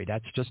story.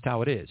 That's just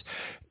how it is.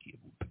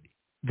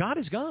 God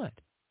is God.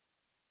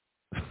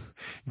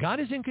 God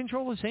is in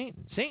control of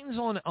Satan. Satan's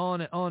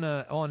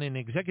on an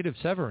executive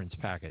severance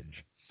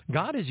package.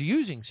 God is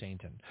using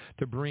Satan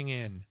to bring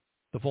in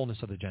the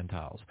fullness of the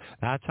Gentiles.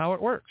 That's how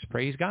it works.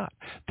 Praise God.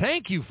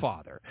 Thank you,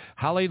 Father.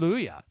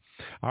 Hallelujah.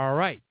 All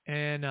right.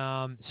 And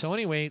so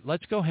anyway,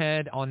 let's go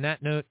ahead on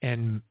that note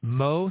and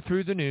mow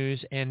through the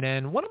news. And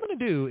then what I'm going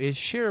to do is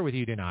share with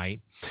you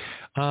tonight.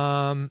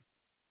 I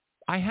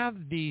have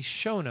the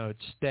show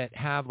notes that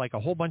have like a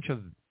whole bunch of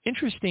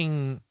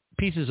interesting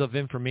pieces of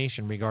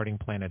information regarding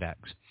Planet X.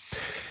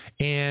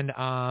 And,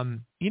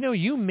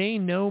 you may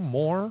know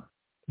more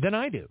than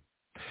I do.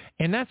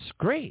 And that's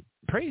great.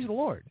 Praise the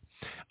Lord.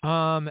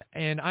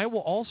 And I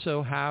will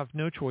also have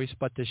no choice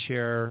but to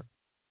share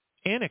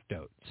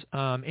anecdotes.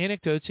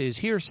 Anecdotes is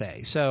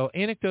hearsay. So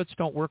anecdotes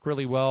don't work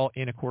really well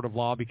in a court of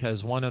law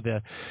because one of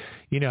the,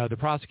 the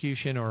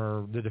prosecution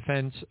or the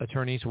defense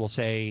attorneys will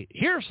say,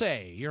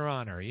 hearsay, Your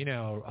Honor,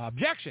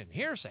 objection,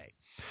 hearsay.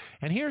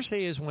 And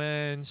hearsay is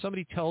when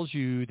somebody tells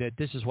you that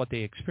this is what they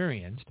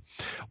experienced,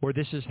 or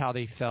this is how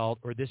they felt,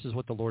 or this is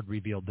what the Lord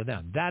revealed to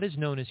them. That is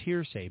known as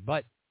hearsay.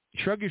 But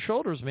shrug your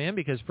shoulders, man,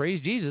 because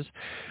praise Jesus,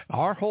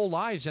 our whole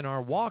lives and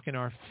our walk and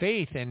our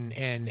faith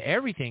and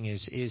everything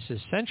is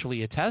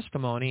essentially a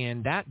testimony,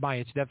 and that by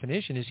its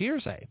definition is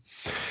hearsay.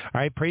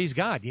 All right, praise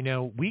God.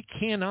 We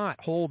cannot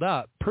hold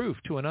up proof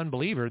to an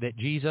unbeliever that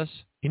Jesus,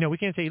 we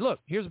can't say, look,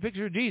 here's a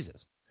picture of Jesus.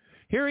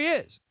 Here he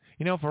is.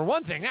 For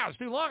one thing, that was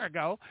too long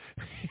ago.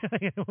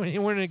 We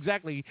weren't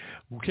exactly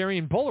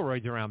carrying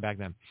Polaroids around back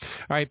then.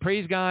 All right,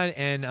 praise God.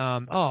 And,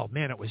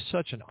 it was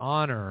such an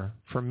honor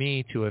for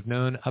me to have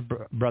known a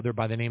brother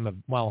by the name of,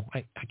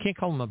 I can't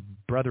call him a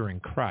brother in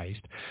Christ,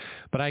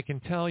 but I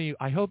can tell you,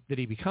 I hope that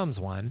he becomes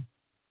one.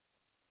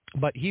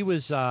 But he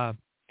was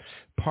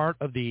part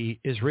of the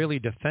Israeli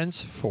Defense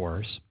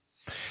Force,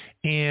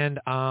 and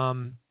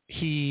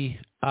he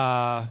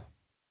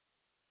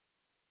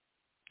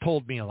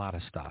told me a lot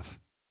of stuff.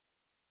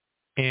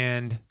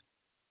 And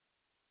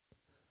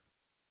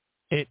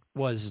it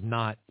was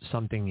not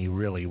something you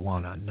really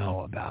want to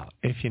know about,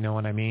 if you know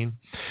what I mean.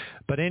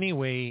 But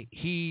anyway,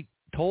 he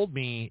told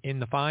me in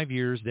the 5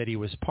 years that he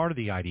was part of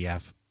the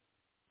IDF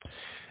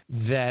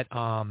that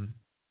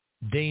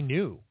they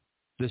knew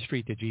the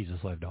street that Jesus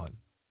lived on.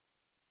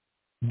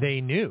 They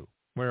knew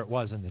where it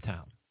was in the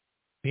town.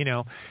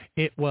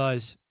 It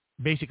was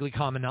basically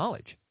common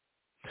knowledge.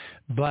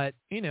 But,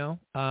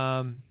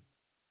 and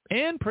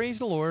praise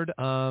the Lord,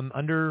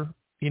 under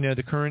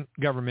the current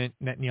government,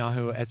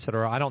 Netanyahu, et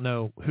cetera. I don't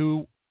know,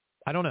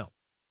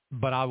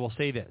 but I will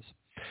say this.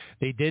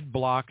 They did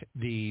block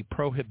the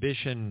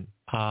prohibition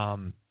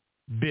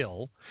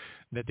bill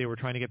that they were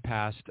trying to get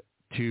passed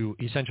to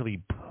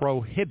essentially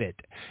prohibit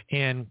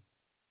and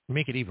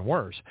make it even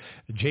worse,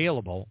 a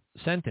jailable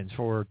sentence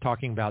for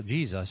talking about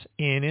Jesus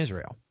in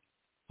Israel.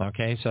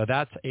 Okay, so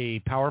that's a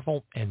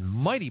powerful and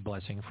mighty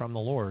blessing from the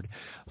Lord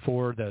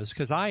for those,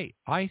 because I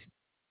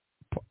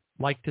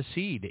like to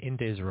seed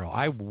into Israel.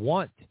 I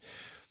want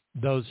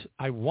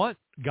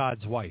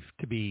God's wife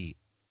to be,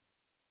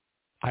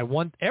 I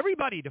want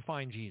everybody to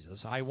find Jesus.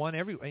 I want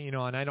and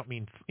I don't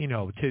mean,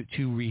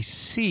 to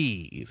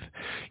receive,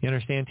 you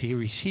understand, to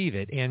receive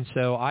it. And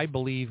so I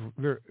believe,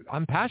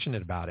 I'm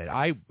passionate about it.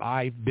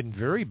 I've been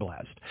very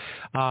blessed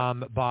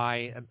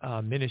by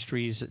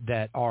ministries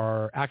that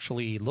are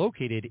actually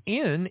located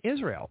in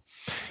Israel.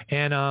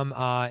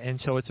 And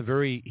so it's a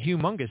very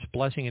humongous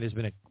blessing. It has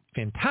been a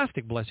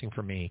fantastic blessing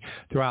for me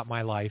throughout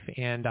my life.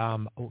 And,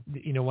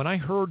 when I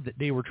heard that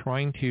they were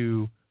trying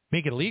to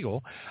make it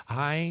illegal,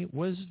 I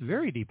was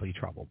very deeply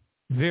troubled.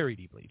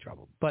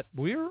 But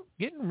we're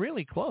getting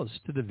really close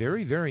to the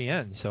very, very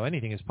end, so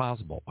anything is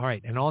possible. All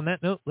right, and on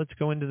that note, let's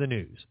go into the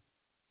news.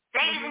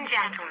 Ladies and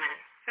gentlemen,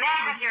 may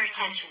I have your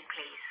attention,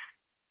 please?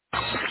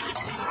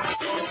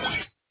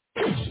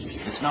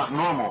 It's not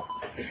normal.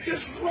 It's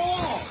just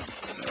wrong.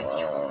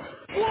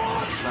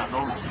 It's not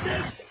normal.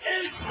 This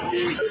is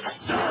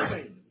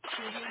disturbing.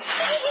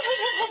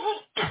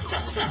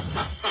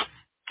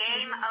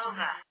 Game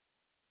over.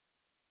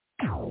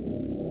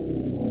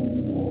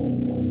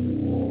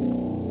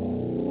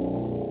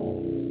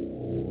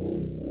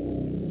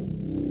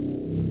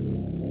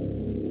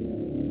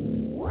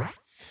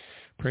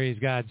 Praise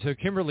God. So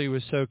Kimberly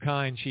was so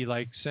kind. She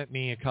sent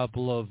me a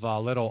couple of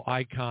little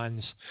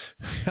icons.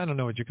 I don't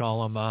know what you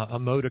call them,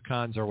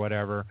 emoticons or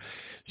whatever.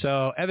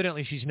 So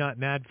evidently she's not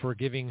mad for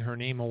giving her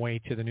name away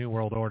to the New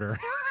World Order.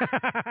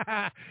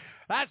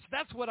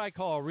 That's what I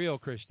call a real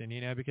Christian,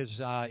 because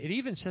it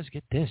even says,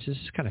 get this is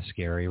kind of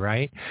scary,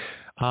 right?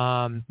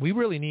 We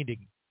really need to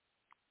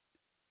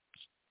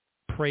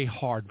pray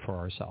hard for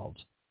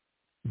ourselves.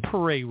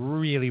 Pray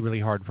really, really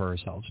hard for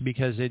ourselves,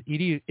 because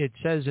it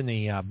says in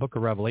the book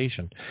of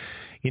Revelation,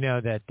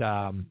 that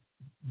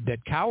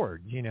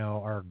cowards,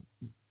 are,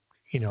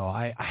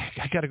 I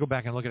got to go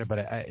back and look at it, but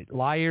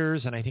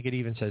liars, and I think it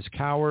even says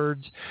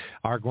cowards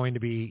are going to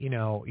be,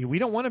 we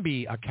don't want to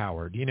be a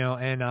coward,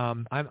 and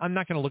I'm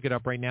not going to look it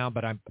up right now,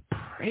 but I'm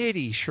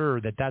pretty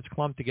sure that that's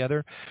clumped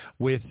together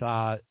with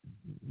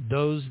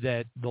those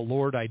that the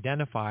Lord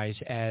identifies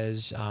as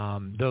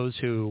those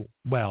who,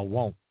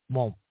 won't.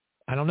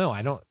 I don't know.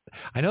 I know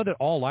that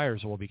all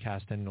liars will be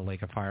cast into the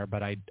lake of fire,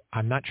 but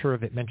I'm not sure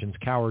if it mentions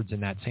cowards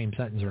in that same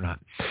sentence or not.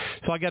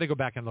 So I got to go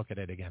back and look at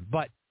it again.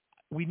 But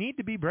we need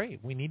to be brave.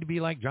 We need to be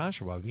like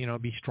Joshua,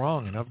 be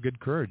strong and of good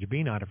courage.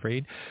 Be not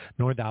afraid,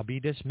 nor thou be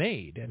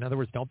dismayed. In other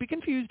words, don't be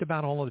confused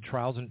about all of the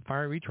trials and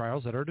fiery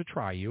trials that are to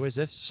try you as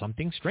if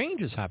something strange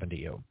has happened to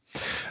you.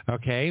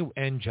 Okay,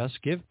 and just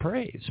give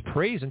praise.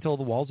 Praise until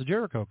the walls of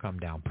Jericho come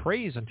down.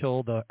 Praise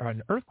until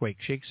an earthquake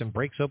shakes and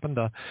breaks open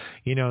the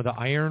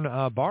iron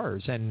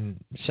bars and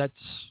sets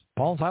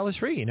Paul and Silas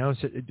free. So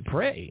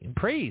pray,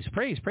 praise.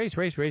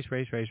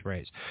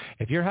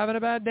 If you're having a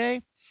bad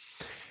day,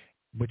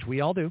 which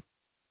we all do,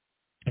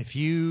 if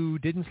you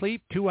didn't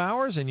sleep 2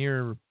 hours and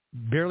you're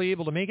barely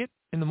able to make it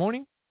in the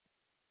morning,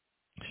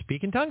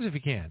 speak in tongues if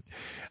you can.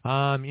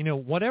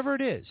 Whatever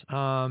it is.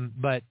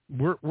 But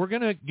we're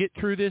going to get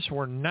through this.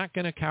 We're not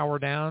going to cower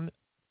down.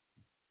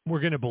 We're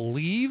going to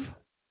believe.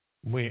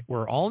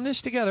 We're all in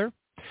this together.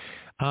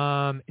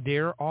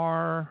 There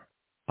are.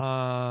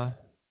 And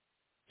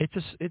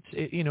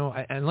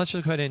let's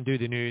just go ahead and do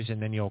the news, and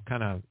then you'll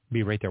kind of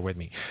be right there with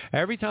me.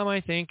 Every time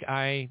I think,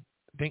 I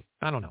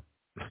don't know.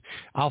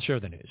 I'll share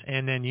the news,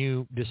 and then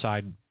you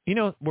decide.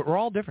 We're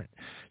all different.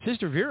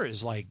 Sister Vera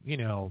is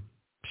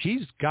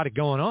she's got it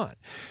going on,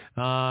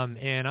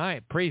 and I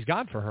praise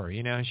God for her.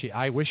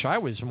 I wish I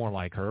was more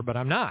like her, but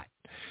I'm not.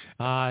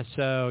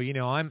 So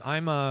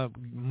I'm a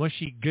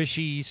mushy,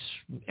 gushy,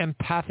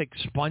 empathic,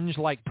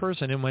 sponge-like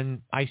person, and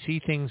when I see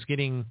things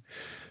getting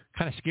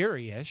kind of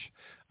scary-ish,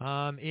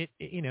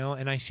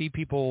 and I see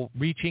people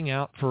reaching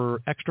out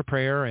for extra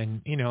prayer,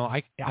 and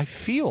I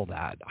feel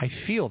that. I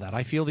feel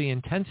the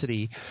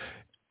intensity.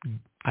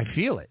 I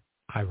feel it.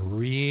 I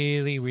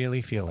really,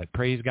 really feel it.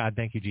 Praise God.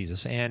 Thank you, Jesus.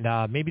 And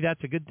maybe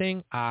that's a good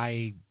thing.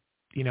 And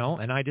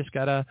I just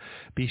got to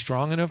be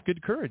strong and of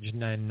good courage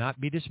and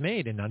not be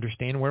dismayed and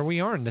understand where we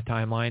are in the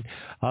timeline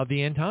of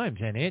the end times.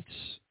 And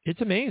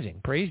it's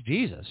amazing. Praise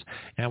Jesus.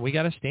 And we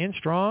got to stand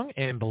strong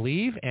and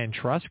believe and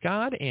trust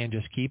God and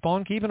just keep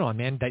on keeping on,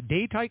 man.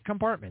 Day-tight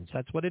compartments.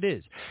 That's what it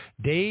is.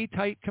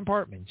 Day-tight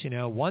compartments.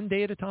 1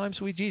 day at a time,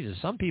 sweet Jesus.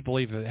 Some people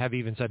have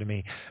even said to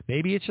me,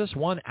 maybe it's just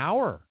 1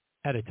 hour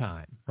at a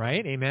time,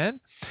 right? Amen?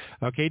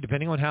 Okay,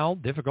 depending on how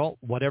difficult,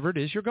 whatever it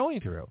is you're going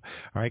through.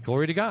 All right,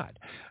 glory to God.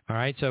 All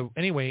right, so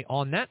anyway,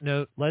 on that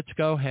note, let's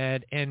go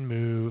ahead and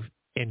move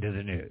into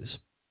the news.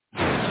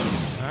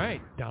 All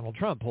right, Donald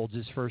Trump holds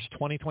his first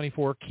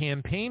 2024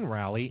 campaign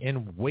rally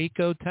in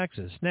Waco,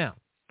 Texas. Now,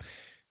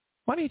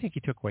 why do you think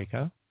he took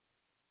Waco?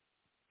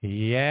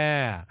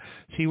 Yeah.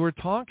 See, we're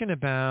talking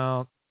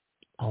about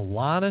a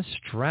lot of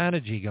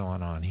strategy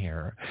going on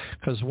here,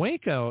 because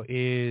Waco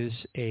is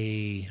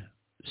a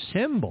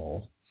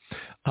symbol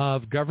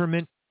of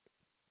government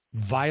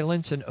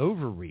violence and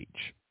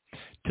overreach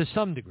to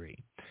some degree.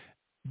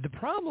 The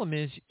problem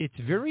is it's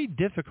very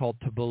difficult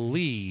to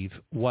believe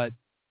what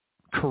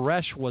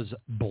Koresh was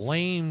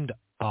blamed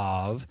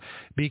of,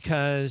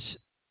 because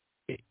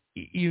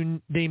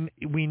we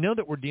know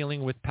that we're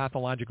dealing with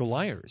pathological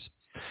liars,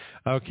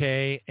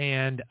 okay?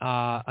 And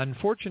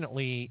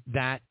unfortunately,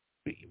 that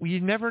you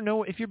never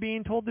know if you're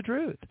being told the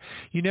truth.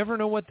 You never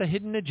know what the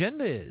hidden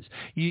agenda is.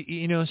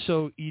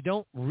 So you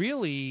don't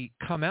really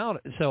come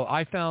out. So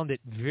I found it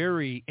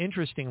very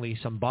interestingly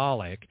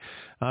symbolic.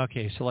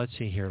 Okay, so let's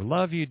see here.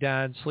 Love you,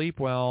 Dad. Sleep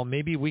well.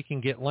 Maybe we can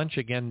get lunch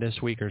again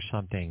this week or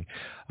something.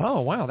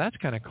 Oh, wow, that's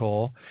kind of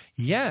cool.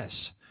 Yes.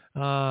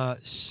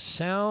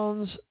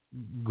 Sounds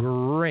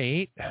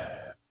great.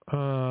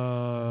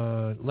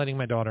 Letting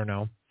my daughter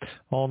know.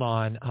 Hold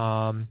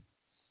on.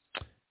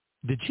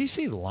 Did she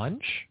say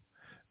lunch?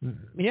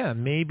 Yeah,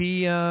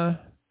 maybe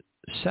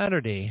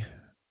Saturday.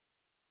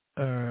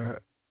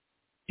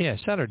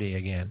 Saturday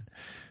again.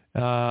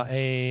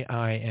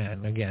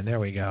 AIN. Again, there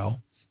we go.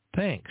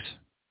 Thanks.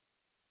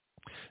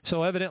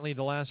 So evidently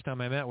the last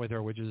time I met with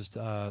her, which is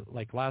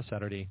like last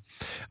Saturday,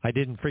 I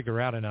didn't freak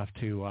her out enough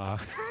to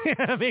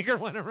make her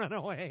want to run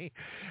away.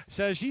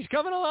 So she's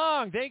coming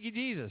along. Thank you,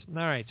 Jesus.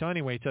 All right. So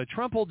anyway, so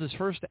Trump holds his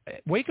first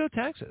Waco,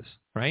 Texas,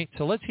 right?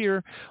 So let's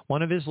hear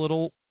one of his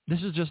little,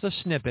 this is just a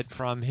snippet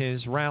from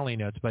his rally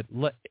notes, but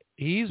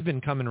he's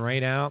been coming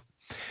right out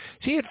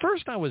See, at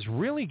first I was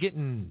really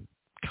getting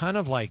kind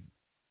of like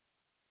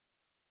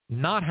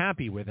not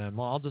happy with him.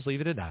 Well, I'll just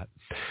leave it at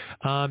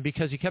that,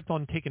 because he kept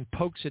on taking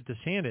pokes at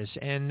DeSantis.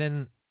 And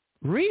then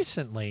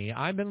recently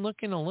I've been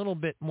looking a little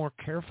bit more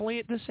carefully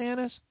at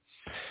DeSantis,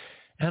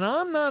 and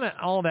I'm not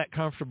all that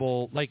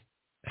comfortable. Like,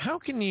 how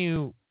can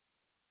you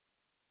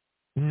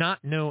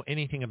not know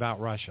anything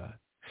about Russia?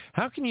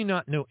 How can you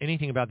not know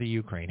anything about the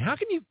Ukraine? How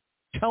can you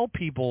tell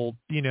people,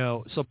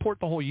 support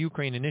the whole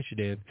Ukraine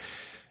initiative?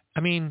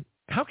 I mean,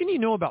 how can you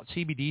know about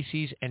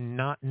CBDCs and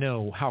not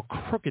know how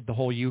crooked the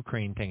whole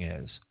Ukraine thing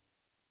is?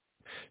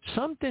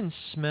 Something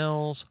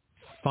smells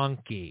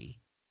funky,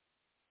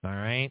 all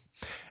right?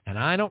 And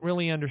I don't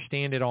really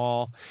understand it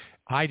all.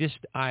 I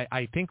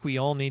think we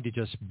all need to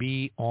just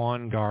be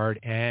on guard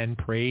and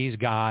praise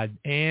God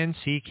and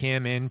seek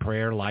him in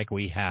prayer like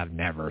we have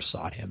never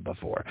sought him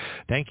before.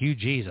 Thank you,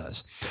 Jesus.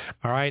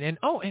 All right. And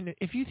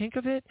if you think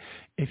of it,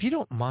 if you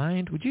don't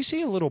mind, would you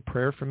say a little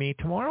prayer for me?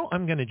 Tomorrow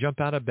I'm going to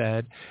jump out of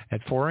bed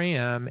at 4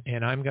 a.m.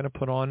 and I'm going to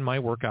put on my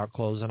workout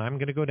clothes and I'm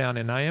going to go down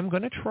and I am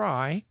going to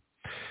try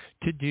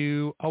to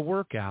do a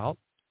workout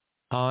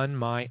on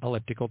my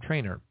elliptical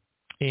trainer.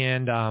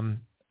 And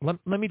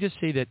let me just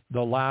say that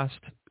the last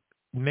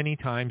many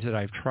times that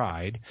I've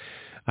tried,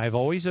 I've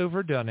always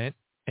overdone it,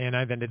 and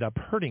I've ended up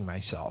hurting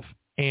myself.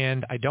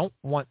 And I don't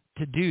want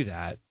to do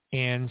that.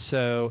 And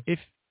so if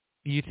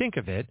you think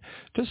of it,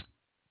 just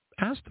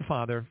ask the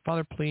Father,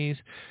 please,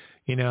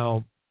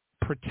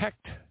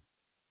 protect,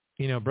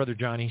 Brother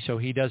Johnny so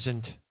he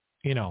doesn't,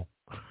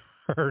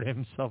 hurt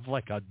himself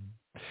like a,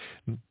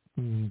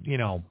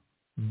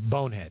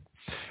 bonehead.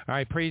 All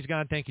right, praise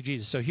God. Thank you,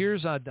 Jesus. So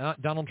here's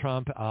Donald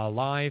Trump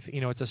live.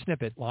 It's a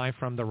snippet live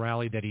from the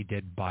rally that he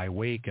did by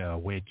Waco,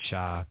 which,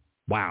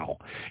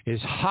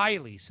 is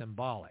highly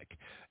symbolic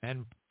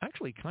and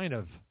actually kind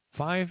of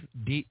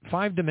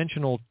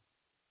five-dimensional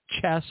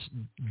chess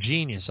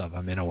genius of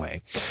him in a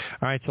way.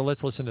 All right, so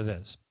let's listen to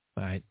this.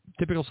 All right,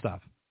 typical stuff.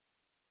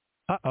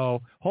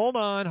 Uh-oh. Hold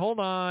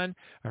on.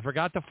 I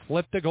forgot to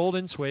flip the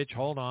golden switch.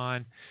 Hold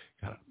on.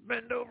 Got to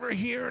bend over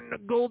here in the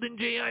golden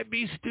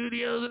JIB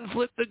studios and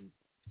flip the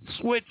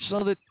switch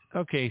so that...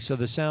 Okay, so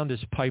the sound is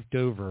piped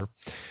over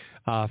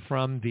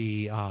from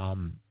the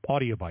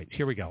audio bites.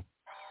 Here we go.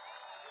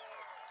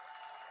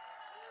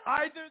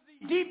 Either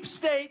the deep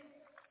state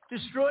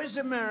destroys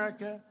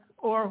America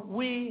or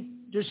we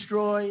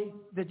destroy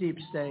the deep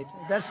state.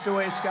 That's the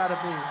way it's got to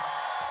be.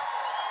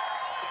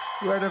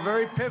 We're at a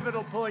very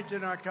pivotal point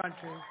in our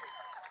country.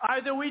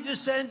 Either we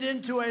descend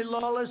into a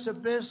lawless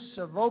abyss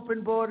of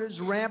open borders,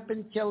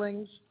 rampant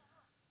killings,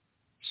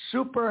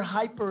 super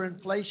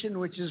hyperinflation,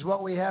 which is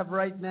what we have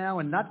right now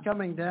and not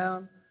coming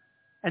down,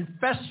 and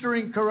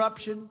festering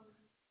corruption,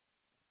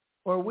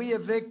 or we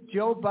evict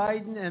Joe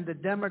Biden and the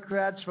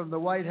Democrats from the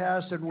White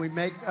House and we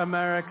make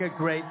America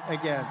great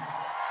again.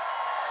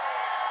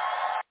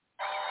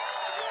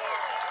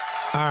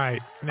 All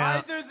right.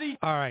 Now,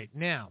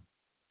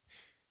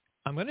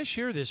 I'm going to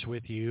share this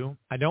with you.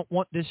 I don't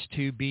want this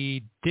to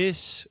be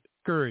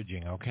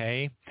discouraging,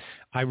 okay?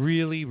 I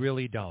really,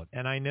 really don't.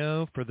 And I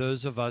know for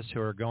those of us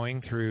who are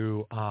going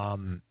through,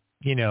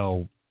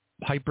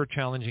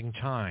 hyper-challenging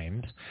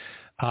times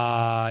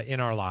in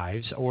our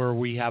lives, or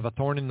we have a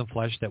thorn in the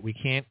flesh that we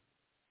can't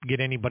get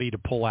anybody to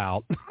pull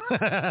out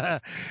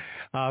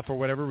for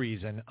whatever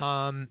reason,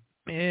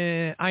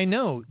 I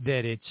know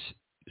that it's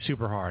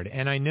super hard.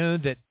 And I know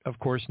that, of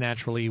course,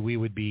 naturally we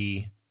would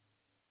be,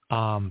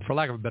 for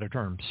lack of a better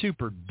term,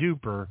 super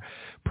duper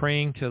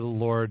praying to the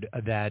Lord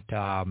that,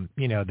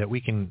 that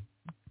we can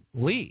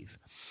leave.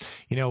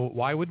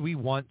 Why would we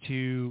want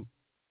to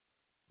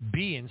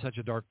be in such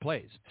a dark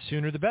place?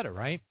 Sooner the better,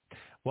 right?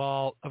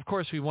 Well, of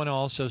course, we want to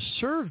also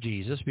serve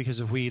Jesus because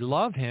if we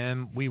love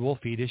him, we will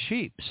feed his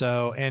sheep.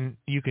 So, and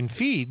you can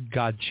feed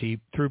God's sheep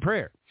through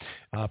prayer.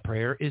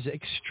 Prayer is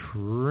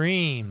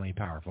extremely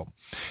powerful.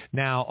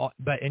 Now,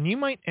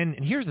 and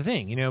here's the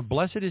thing,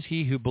 blessed is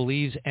he who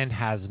believes and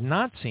has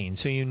not seen.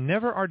 So you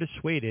never are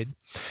dissuaded.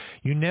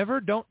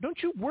 Don't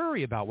you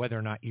worry about whether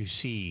or not you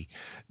see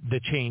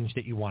the change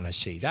that you want to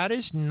see.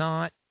 That's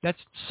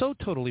so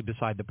totally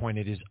beside the point.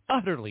 It is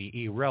utterly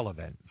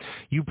irrelevant.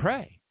 You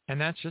pray. And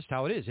that's just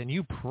how it is. And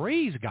you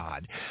praise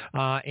God.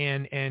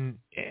 And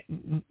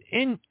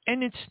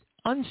it's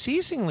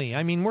unceasingly.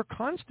 I mean, we're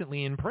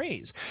constantly in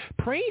praise.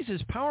 Praise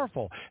is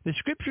powerful. The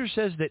scripture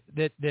says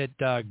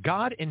that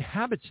God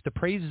inhabits the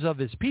praises of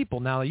his people.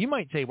 Now, you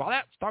might say, well,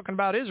 that's talking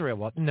about Israel.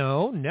 Well,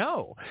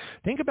 no.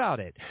 Think about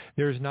it.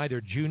 There's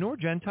neither Jew nor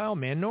Gentile,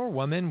 man nor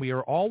woman. We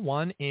are all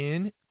one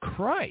in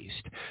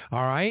Christ.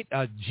 All right?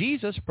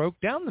 Jesus broke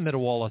down the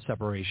middle wall of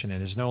separation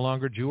and is no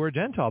longer Jew or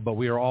Gentile, but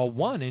we are all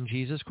one in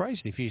Jesus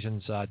Christ.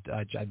 Ephesians,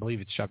 I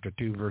believe it's chapter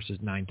 2, verses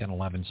 9, 10,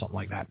 11, something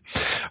like that.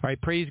 All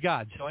right, praise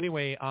God. So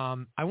anyway,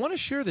 I want to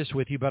share this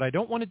with you, but I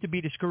don't want it to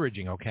be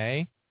discouraging,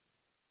 okay?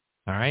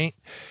 All right?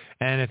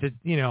 And if it,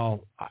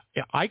 if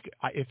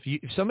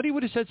somebody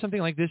would have said something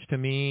like this to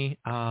me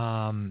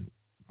 10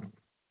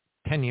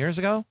 years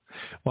ago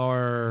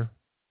or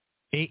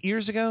 8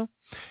 years ago,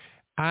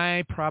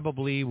 I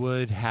probably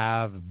would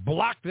have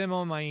blocked them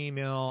on my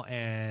email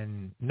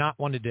and not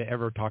wanted to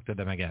ever talk to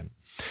them again,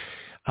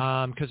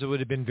 because it would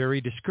have been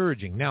very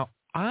discouraging. Now,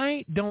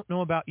 I don't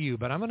know about you,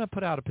 but I'm going to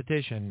put out a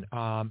petition,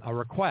 a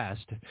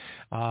request,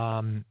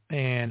 and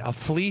a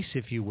fleece,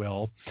 if you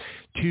will,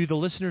 to the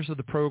listeners of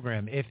the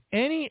program. If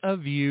any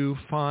of you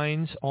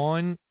finds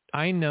on,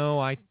 I know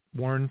I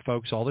warn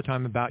folks all the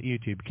time about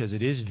YouTube because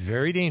it is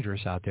very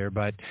dangerous out there,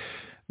 but,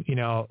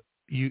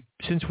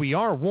 since we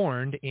are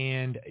warned,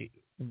 and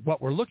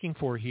what we're looking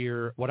for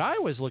here, what I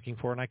was looking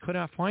for, and I could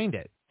not find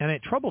it, and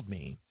it troubled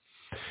me.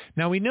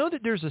 Now, we know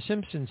that there's a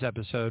Simpsons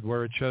episode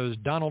where it shows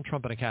Donald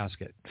Trump in a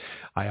casket.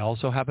 I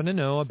also happen to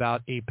know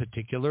about a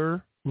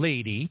particular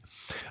lady.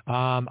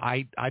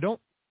 I don't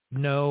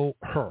know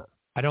her.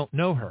 I don't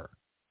know her.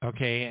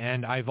 Okay,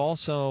 and I'm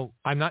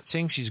not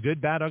saying she's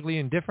good, bad, ugly,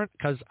 indifferent,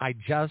 because I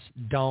just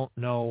don't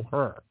know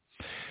her.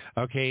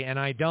 Okay, and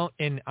I don't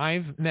want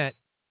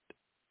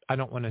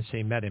to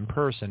say met in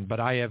person, but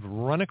I have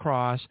run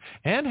across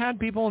and had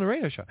people on the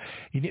radio show.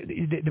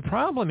 The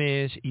problem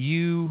is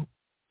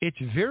it's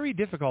very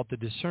difficult to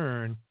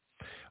discern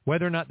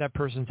whether or not that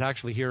person's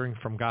actually hearing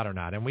from God or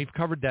not. And we've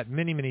covered that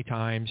many, many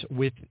times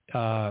with,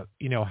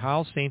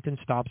 how Satan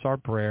stops our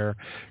prayer,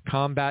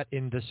 combat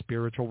in the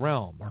spiritual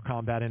realm, or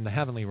combat in the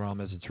heavenly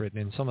realm, as it's written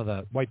in some of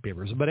the white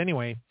papers. But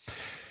anyway,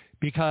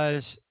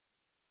 because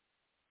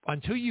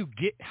until you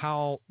get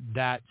how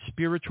that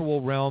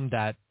spiritual realm,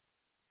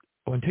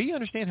 until you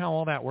understand how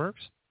all that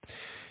works,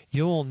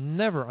 you'll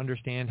never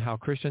understand how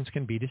Christians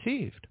can be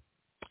deceived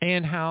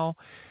and how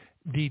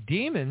the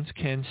demons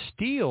can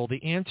steal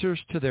the answers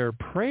to their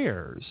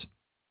prayers.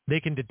 They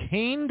can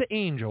detain the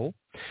angel,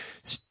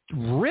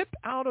 rip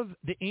out of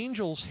the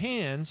angel's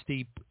hands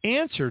the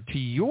answer to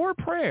your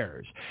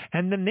prayers,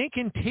 and then they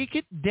can take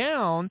it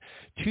down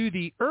to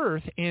the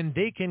earth and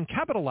they can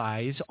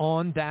capitalize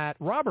on that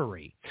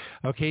robbery.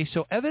 Okay,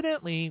 so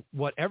evidently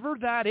whatever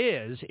that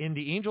is in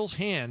the angel's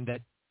hand that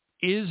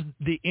is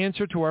the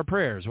answer to our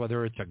prayers,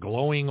 whether it's a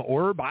glowing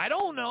orb, I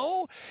don't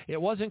know.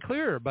 It wasn't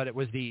clear, but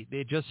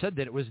it just said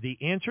that it was the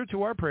answer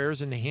to our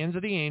prayers in the hands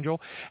of the angel.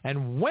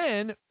 And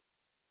when,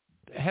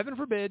 heaven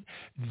forbid,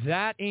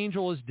 that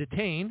angel is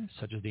detained,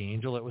 such as the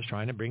angel that was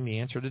trying to bring the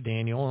answer to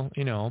Daniel,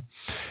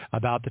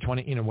 about the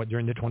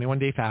during the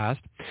 21-day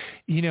fast,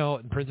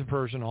 Prince of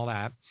Persia and all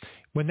that.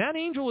 When that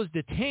angel is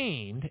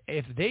detained,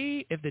 if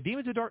the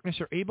demons of darkness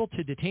are able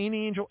to detain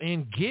the angel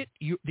and get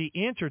the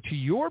answer to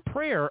your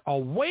prayer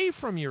away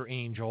from your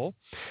angel,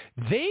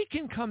 they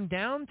can come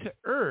down to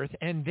earth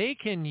and they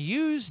can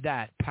use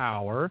that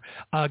power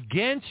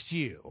against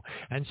you.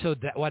 And so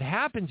that what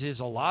happens is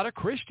a lot of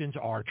Christians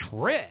are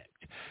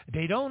tricked.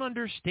 They don't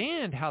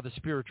understand how the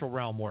spiritual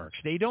realm works.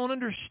 They don't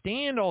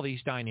understand all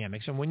these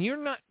dynamics. And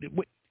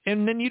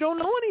and then you don't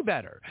know any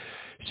better.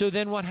 So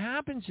then what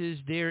happens is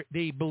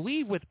they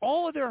believe with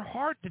all of their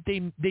heart that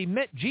they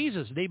met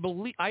Jesus. They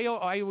believe. I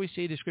always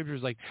say the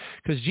scriptures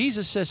because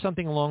Jesus says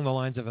something along the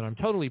lines of, and I'm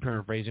totally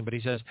paraphrasing, but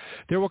he says,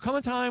 there will come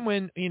a time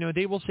when,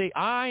 they will say,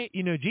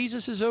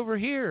 Jesus is over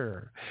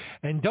here,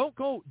 and don't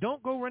go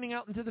running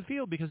out into the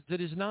field because it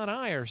is not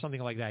I, or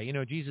something like that.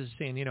 Jesus is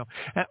saying,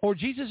 or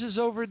Jesus is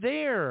over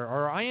there,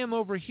 or I am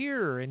over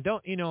here, and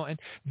don't, and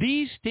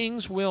these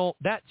things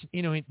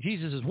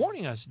Jesus is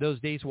warning us those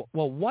days.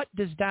 Well, what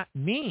does that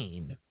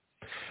mean?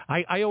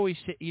 I always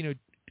say,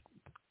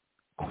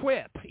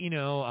 quip,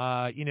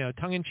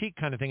 tongue-in-cheek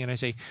kind of thing, and I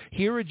say,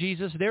 here a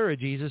Jesus, there a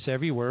Jesus,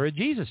 everywhere a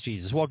Jesus.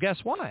 Well, guess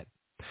what?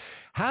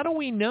 How do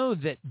we know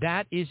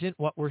that isn't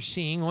what we're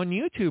seeing on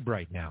YouTube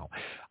right now?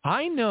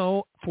 I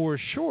know for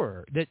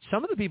sure that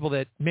some of the people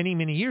that many,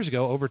 many years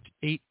ago, over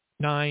 8,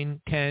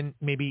 9, 10,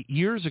 maybe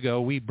years ago,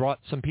 we brought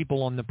some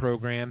people on the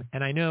program,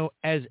 and I know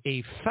as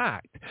a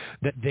fact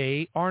that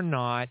they're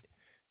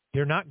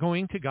not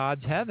going to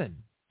God's heaven.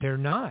 They're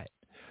not.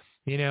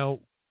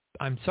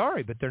 I'm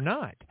sorry, but they're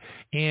not.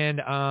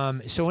 And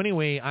so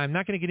anyway, I'm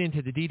not going to get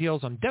into the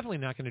details. I'm definitely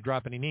not going to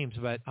drop any names,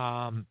 but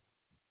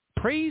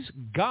praise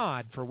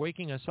God for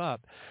waking us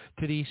up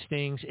to these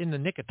things in the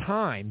nick of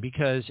time,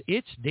 because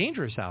it's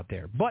dangerous out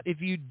there. But if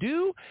you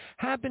do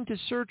happen to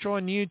search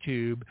on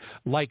YouTube,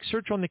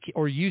 search on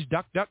or use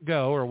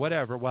DuckDuckGo or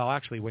whatever, well,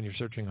 actually, when you're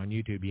searching on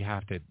YouTube, you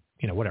have to,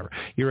 whatever.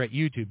 You're at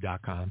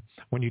youtube.com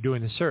when you're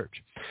doing the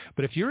search.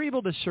 But if you're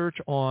able to search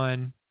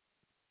on,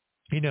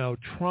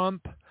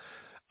 Trump,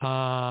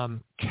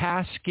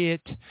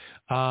 casket,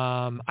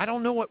 I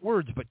don't know what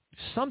words, but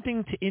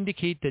something to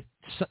indicate that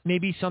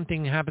maybe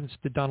something happens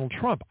to Donald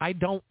Trump. I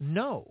don't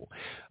know.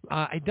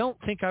 I don't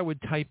think I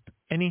would type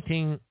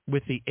anything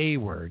with the A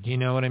word. You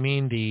know what I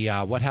mean?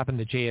 The what happened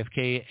to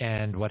JFK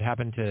and what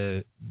happened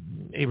to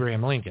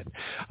Abraham Lincoln.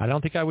 I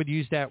don't think I would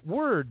use that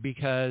word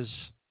because,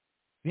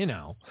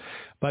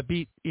 but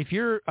if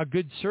you're a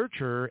good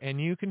searcher and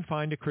you can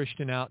find a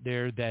Christian out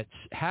there that's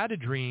had a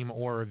dream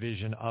or a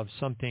vision of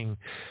something,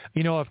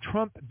 of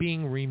Trump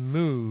being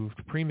removed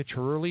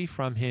prematurely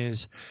from his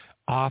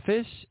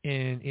office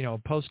in,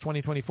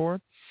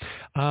 post-2024,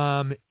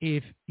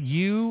 if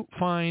you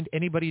find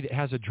anybody that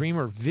has a dream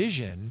or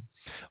vision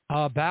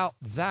about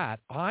that,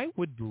 I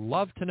would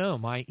love to know.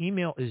 My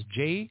email is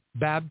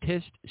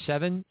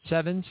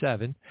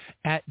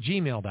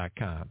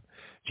jbaptist777@gmail.com.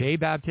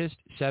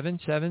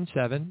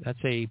 jbaptist777,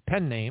 that's a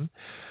pen name.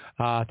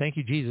 Thank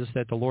you, Jesus,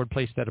 that the Lord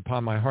placed that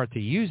upon my heart to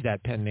use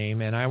that pen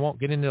name, and I won't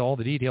get into all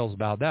the details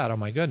about that. Oh,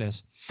 my goodness.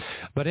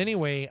 But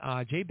anyway,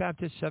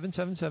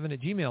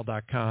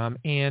 jbaptist777@gmail.com,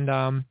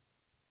 and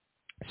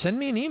send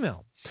me an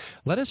email.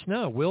 Let us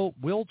know.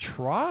 We'll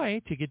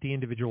try to get the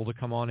individual to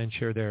come on and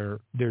share their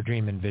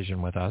dream and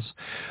vision with us.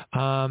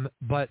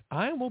 But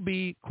I will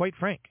be quite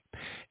frank.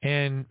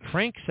 And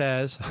Frank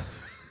says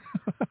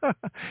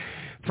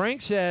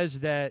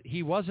that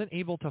he wasn't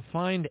able to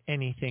find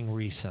anything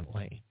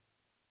recently.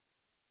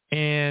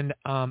 And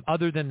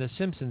other than the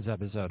Simpsons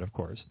episode, of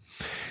course,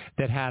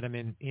 that had him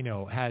in,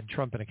 had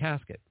Trump in a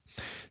casket.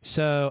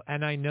 So,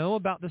 and I know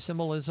about the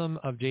symbolism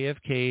of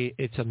JFK.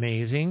 It's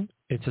amazing.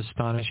 It's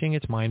astonishing.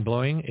 It's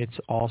mind-blowing. It's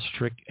all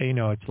strict.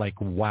 It's like,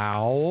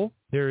 wow.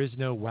 There is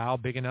no wow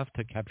big enough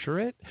to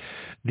capture it.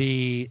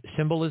 The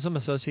symbolism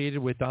associated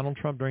with Donald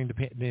Trump during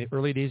the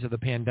early days of the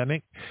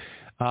pandemic,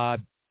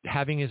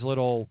 having his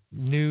little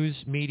news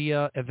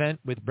media event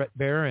with Brett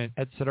Baer and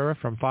et cetera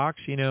from Fox,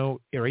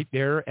 right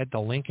there at the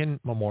Lincoln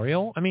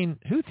Memorial. I mean,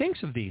 who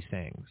thinks of these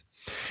things?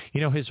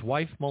 His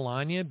wife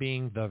Melania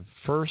being the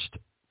first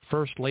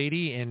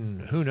lady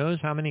in who knows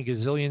how many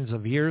gazillions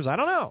of years. I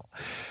don't know.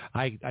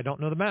 I don't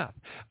know the math.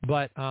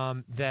 But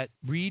that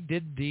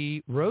redid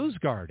the Rose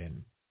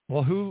Garden.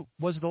 Well, who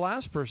was the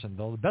last person?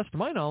 To the best of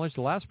my knowledge,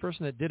 the last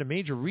person that did a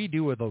major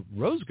redo of the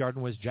Rose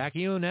Garden was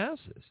Jackie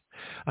Onassis.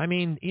 I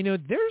mean,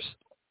 this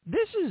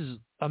is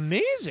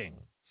amazing.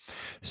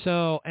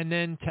 So, and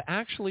then to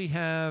actually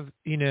have,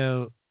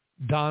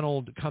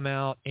 Donald come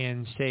out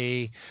and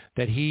say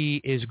that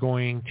he is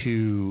going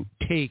to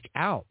take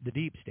out the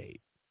deep state.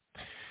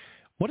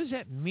 What does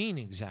that mean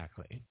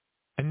exactly?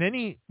 And then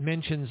he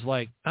mentions,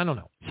 I don't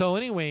know. So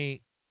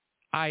anyway,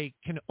 I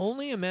can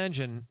only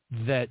imagine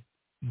that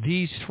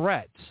these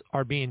threats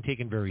are being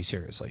taken very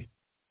seriously.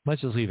 Let's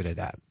just leave it at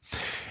that.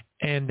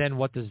 And then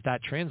what does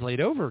that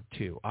translate over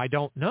to? I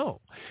don't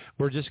know.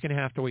 We're just going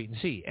to have to wait and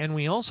see. And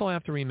we also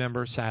have to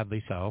remember,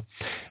 sadly so,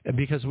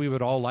 because we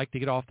would all like to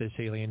get off this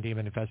alien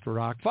demon-infested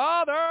rock,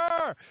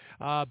 Father!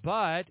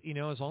 But,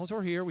 as long as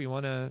we're here, we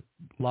want to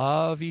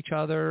love each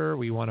other.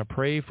 We want to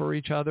pray for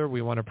each other.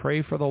 We want to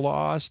pray for the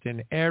lost.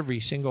 And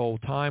every single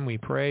time we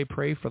pray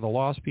for the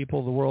lost people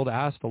of the world.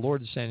 Ask the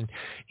Lord to send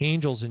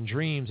angels and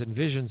dreams and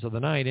visions of the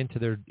night into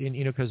their,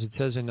 because it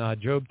says in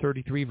Job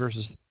 33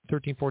 verses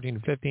 13, 14,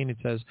 and 15, it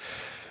says,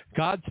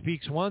 God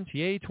speaks once,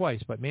 yea,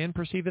 twice, but man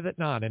perceiveth it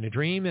not, in a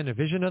dream and a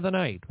vision of the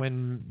night,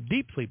 when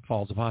deep sleep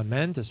falls upon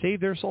men, to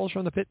save their souls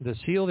from the pit and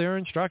to seal their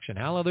instruction.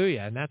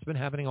 Hallelujah. And that's been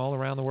happening all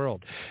around the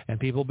world.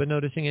 And people have been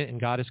noticing it, and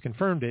God has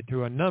confirmed it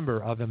through a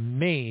number of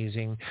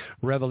amazing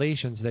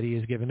revelations that he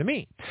has given to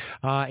me.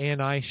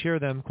 And I share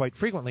them quite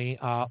frequently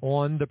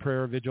on the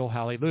prayer vigil.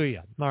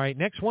 Hallelujah. All right,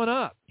 next one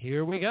up.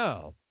 Here we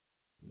go.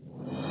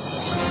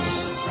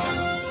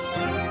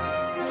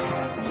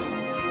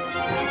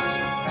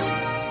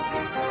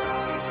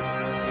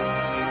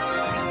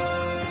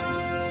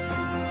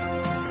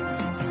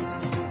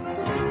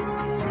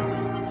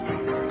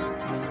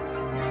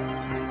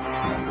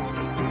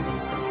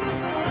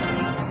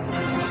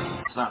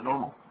 It's not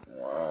normal.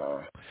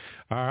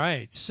 All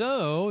right.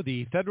 So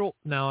the federal,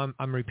 now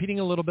I'm repeating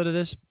a little bit of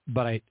this,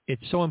 but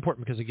it's so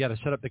important because you got to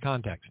set up the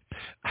context.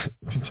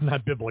 It's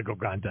not biblical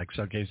context,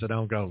 okay? So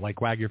don't go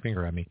wag your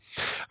finger at me.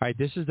 All right.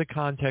 This is the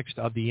context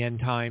of the end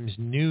times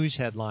news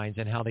headlines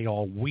and how they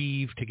all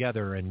weave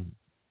together and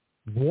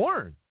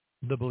warn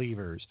the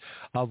believers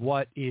of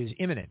what is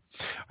imminent.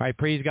 All right,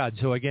 praise God.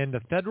 So again, the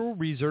Federal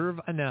Reserve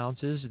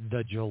announces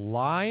the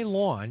July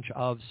launch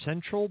of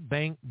central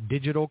bank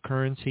digital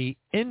currency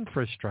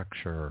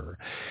infrastructure.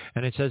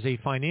 And it says a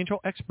financial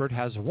expert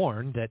has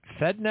warned that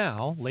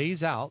FedNow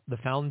lays out the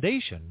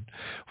foundation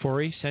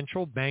for a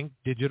central bank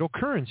digital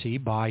currency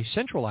by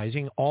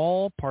centralizing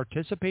all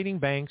participating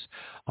banks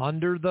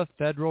under the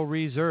Federal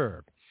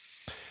Reserve.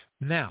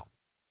 Now,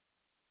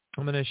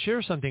 I'm going to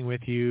share something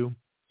with you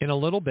in a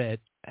little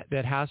bit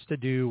that has to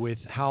do with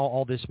how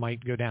all this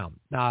might go down.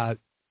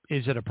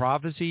 Is it a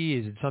prophecy?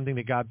 Is it something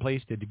that God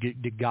placed?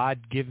 Did God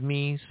give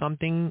me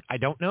something? I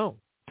don't know.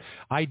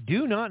 I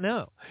do not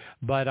know.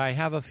 But I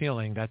have a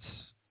feeling that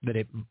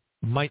it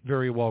might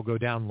very well go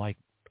down like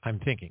I'm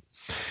thinking.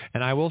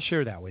 And I will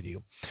share that with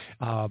you.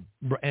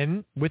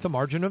 And with a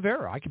margin of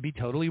error. I could be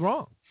totally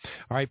wrong.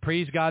 All right,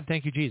 praise God.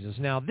 Thank you, Jesus.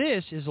 Now,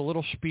 this is a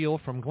little spiel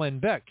from Glenn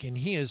Beck, and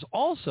he is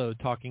also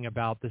talking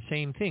about the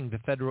same thing,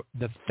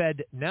 the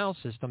FedNow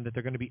system that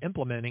they're going to be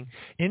implementing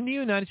in the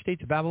United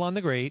States of Babylon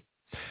the Great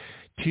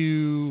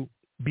to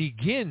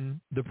begin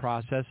the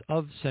process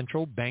of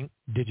central bank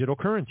digital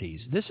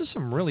currencies. This is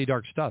some really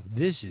dark stuff.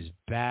 This is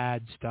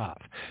bad stuff.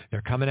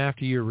 They're coming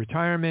after your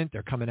retirement.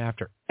 They're coming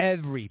after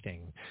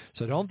everything.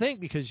 So don't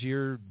think because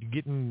you're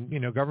getting,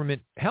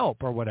 government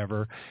help or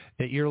whatever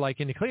that you're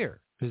in the clear.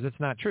 because it's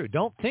not true.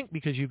 Don't think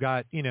because you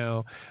got,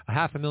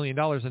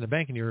 $500,000 in the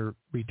bank and you're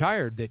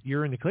retired that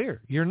you're in the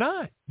clear. You're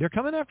not. They're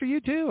coming after you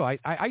too.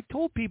 I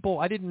told people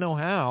I didn't know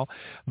how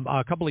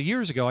a couple of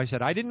years ago. I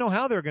said I didn't know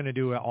how they're going to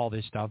do all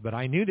this stuff, but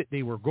I knew that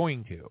they were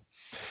going to.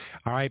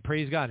 All right,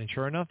 praise God. And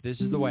sure enough, this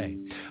is the way.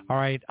 All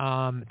right,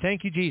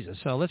 thank you, Jesus.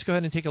 So let's go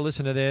ahead and take a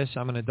listen to this.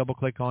 I'm going to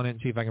double-click on it and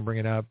see if I can bring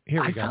it up.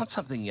 Here we go. I found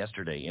something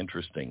yesterday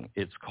interesting.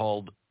 It's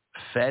called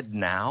Fed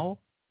Now.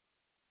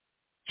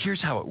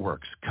 Here's how it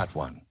works. Cut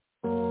 1.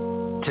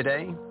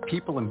 Today,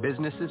 people and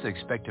businesses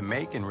expect to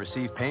make and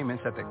receive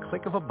payments at the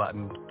click of a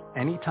button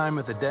any time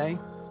of the day,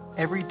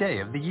 every day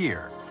of the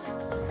year.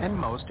 And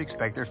most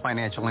expect their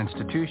financial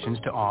institutions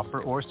to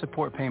offer or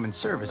support payment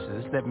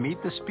services that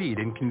meet the speed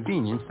and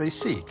convenience they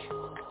seek.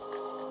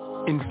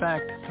 In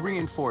fact, 3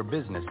 in 4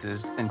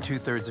 businesses and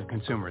 2/3 of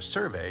consumers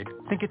surveyed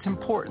think it's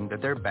important that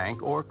their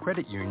bank or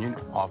credit union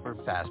offer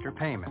faster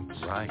payments.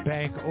 Right.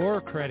 Bank or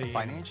credit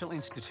union. Financial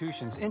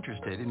institutions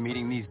interested in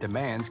meeting these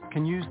demands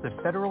can use the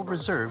Federal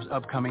Reserve's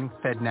upcoming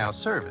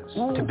FedNow service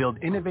to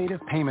build innovative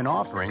payment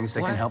offerings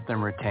that can help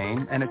them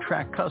retain and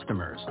attract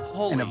customers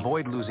and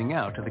avoid losing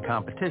out to the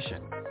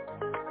competition.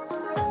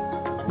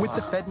 With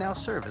the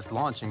FedNow service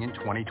launching in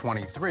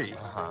 2023,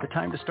 the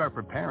time to start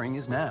preparing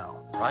is now.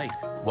 Right.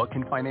 What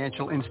can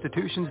financial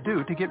institutions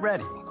do to get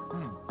ready?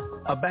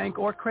 A bank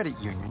or credit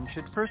union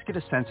should first get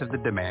a sense of the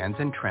demands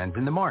and trends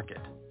in the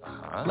market.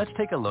 Let's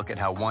take a look at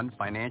how one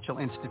financial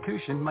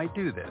institution might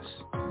do this.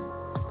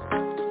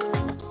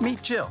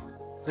 Meet Jill,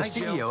 the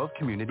CEO of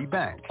Community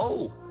Bank.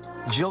 Oh.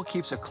 Jill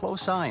keeps a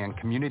close eye on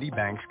Community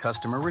Bank's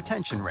customer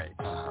retention rates.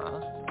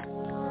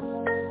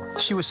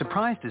 She was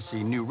surprised to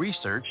see new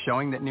research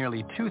showing that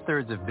nearly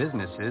 2/3 of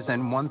businesses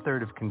and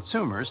 1/3 of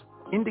consumers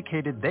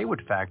indicated they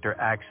would factor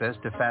access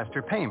to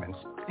faster payments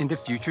into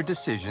future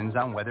decisions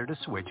on whether to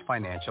switch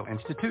financial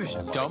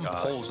institutions. Dumb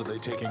polls are they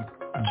taking?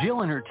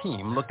 Jill and her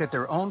team looked at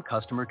their own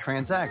customer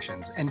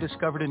transactions and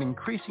discovered an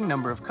increasing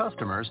number of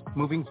customers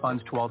moving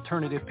funds to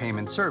alternative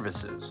payment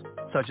services,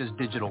 such as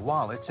digital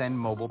wallets and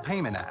mobile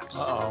payment apps.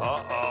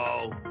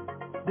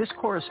 This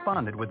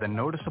corresponded with a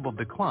noticeable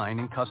decline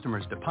in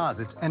customers'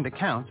 deposits and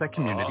accounts at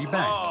Community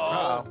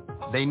Bank.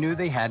 They knew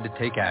they had to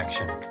take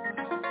action.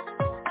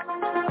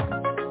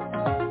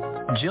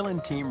 Jill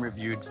and team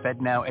reviewed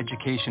FedNow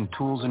education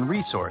tools and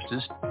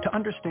resources to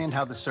understand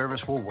how the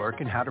service will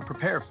work and how to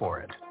prepare for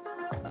it.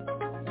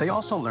 They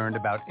also learned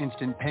about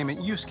instant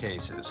payment use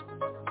cases,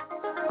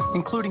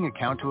 including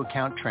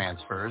account-to-account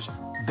transfers,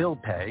 bill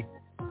pay,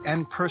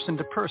 and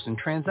person-to-person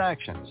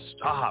transactions.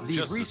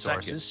 These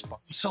resources.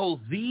 So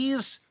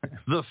the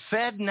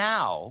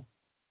FedNow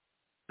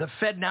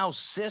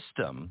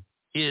system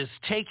is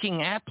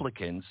taking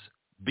applicants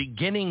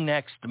beginning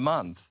next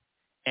month,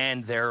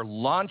 and they're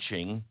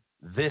launching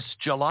this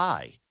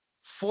July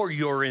for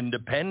your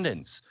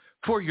independence,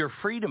 for your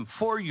freedom,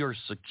 for your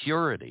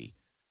security,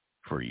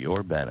 for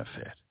your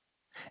benefit.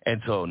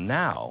 And so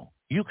now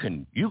you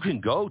can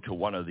go to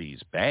one of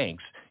these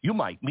banks. You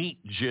might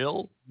meet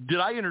Jill. Did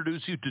I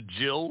introduce you to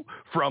Jill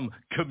from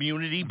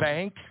Community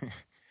Bank?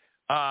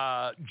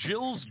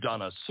 Jill's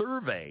done a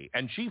survey,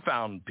 and she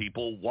found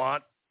people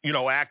want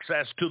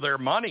access to their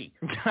money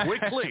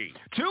quickly.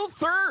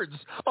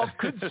 2/3 of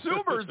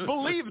consumers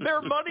believe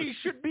their money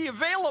should be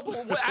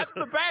available at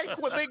the bank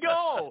when they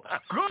go.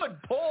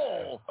 Good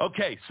poll.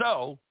 Okay,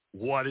 so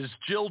what is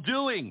Jill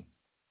doing?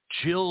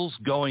 Jill's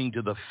going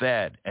to the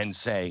Fed and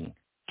saying,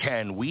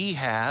 can we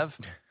have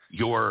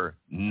your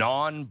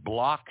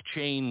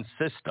non-blockchain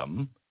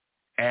system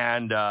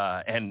and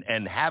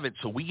have it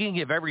so we can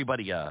give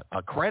everybody a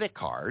credit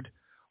card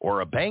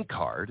or a bank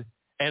card,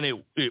 and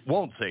it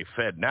won't say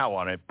FedNow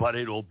on it, but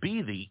it'll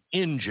be the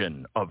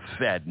engine of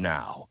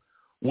FedNow,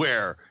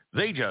 where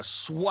they just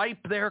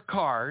swipe their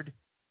card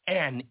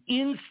and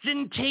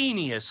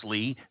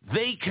instantaneously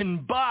they can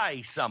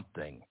buy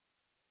something.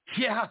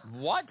 Yeah.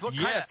 What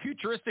kind of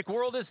futuristic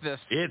world is this?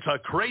 It's a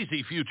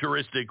crazy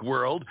futuristic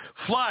world.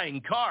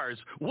 Flying cars.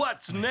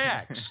 What's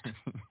next?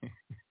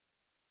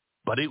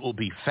 But it will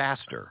be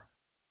faster.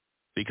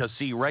 Because,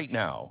 see, right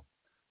now,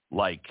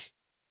 like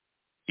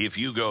if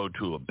you go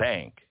to a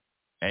bank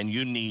and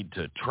you need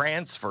to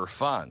transfer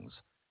funds,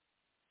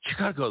 you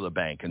got to go to the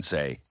bank and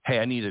say, hey,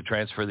 I need to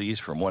transfer these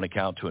from one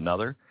account to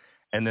another.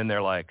 And then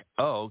they're like,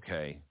 oh,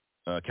 okay,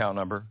 account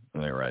number.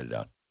 And they write it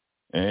down.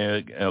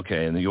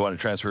 Okay, and you want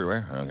to transfer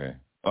where? Okay.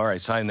 All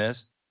right, sign this.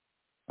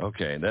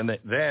 Okay, then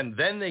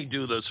they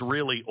do this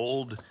really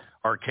old,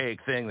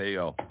 archaic thing. They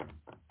go,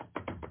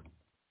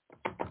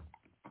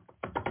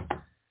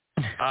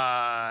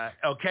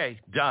 okay,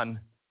 done.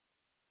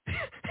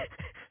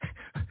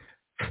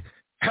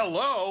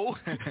 Hello,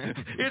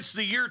 it's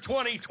the year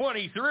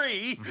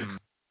 2023.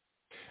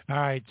 All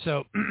right,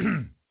 so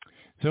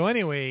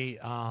anyway,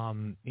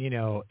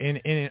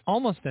 in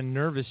almost a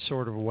nervous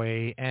sort of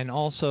way, and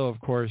also, of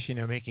course,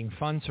 making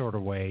fun sort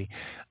of way,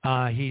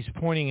 he's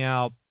pointing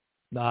out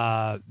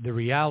the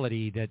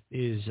reality that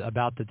is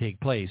about to take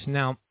place.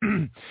 Now,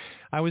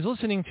 I was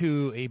listening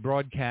to a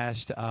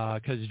broadcast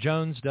because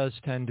Jones does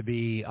tend to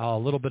be a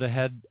little bit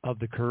ahead of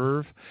the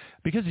curve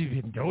because he's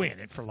been doing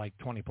it for like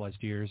 20 plus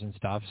years and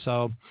stuff.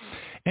 So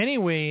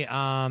anyway,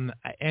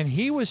 and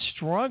he was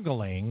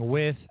struggling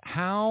with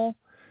how,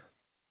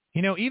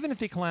 even if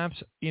they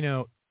collapse,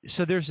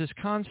 so there's this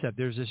concept,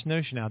 there's this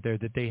notion out there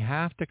that they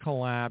have to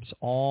collapse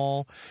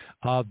all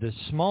of the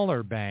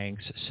smaller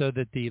banks so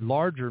that the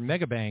larger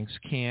mega banks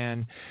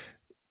can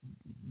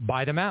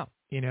buy them out,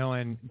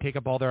 and take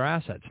up all their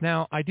assets.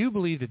 Now, I do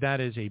believe that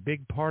is a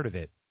big part of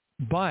it,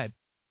 but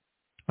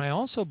I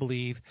also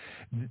believe,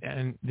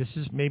 and this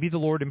is maybe the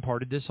Lord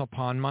imparted this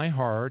upon my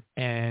heart,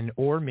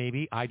 or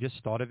maybe I just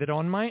thought of it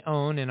on my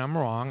own and I'm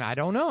wrong. I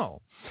don't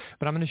know,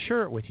 but I'm going to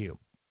share it with you.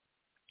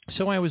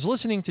 So I was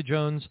listening to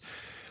Jones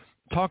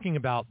talking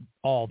about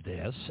all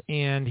this,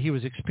 and he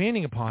was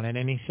expanding upon it,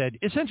 and he said,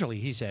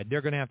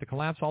 they're going to have to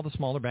collapse all the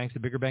smaller banks, the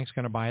bigger banks are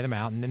going to buy them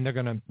out, and then they're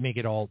going to make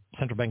it all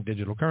central bank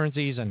digital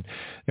currencies, and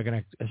they're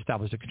going to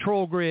establish a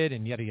control grid,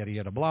 and yada, yada,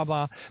 yada, blah,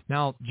 blah.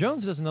 Now,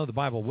 Jones doesn't know the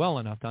Bible well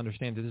enough to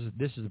understand that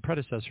this is the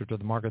predecessor to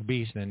the mark of the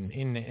beast, and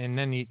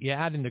then you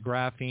add in the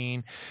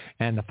graphene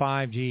and the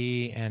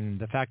 5G and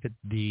the fact that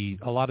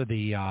a lot of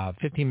the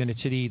 15-minute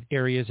city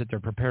areas that they're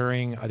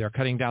preparing, they're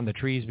cutting down the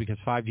trees because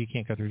 5G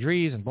can't cut through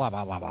trees, and blah,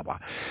 blah, blah, blah, blah.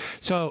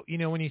 So,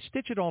 when you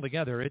stitch it all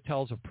together, it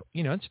tells,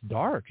 it's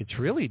dark. It's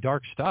really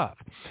dark stuff.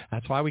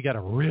 That's why we got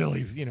to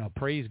really,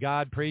 praise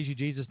God, praise you,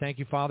 Jesus. Thank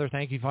you, Father.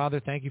 Thank you, Father.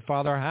 Thank you,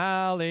 Father.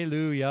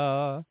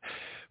 Hallelujah.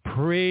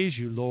 Praise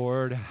you,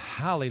 Lord.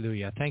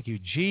 Hallelujah. Thank you,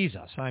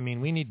 Jesus. I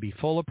mean, we need to be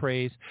full of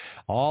praise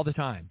all the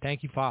time.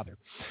 Thank you, Father.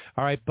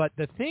 All right. But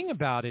the thing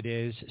about it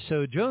is,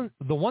 so Joe,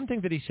 the one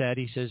thing that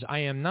he says, I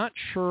am not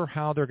sure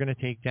how they're going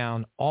to take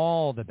down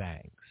all the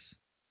banks.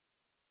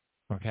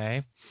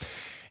 Okay.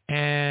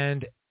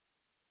 And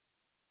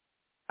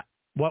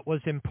what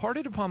was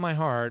imparted upon my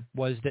heart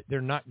was that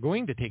they're not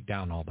going to take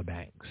down all the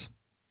banks.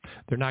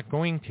 They're not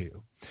going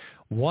to.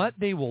 What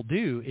they will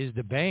do is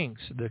the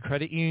banks, the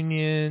credit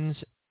unions,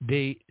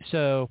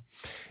 they'll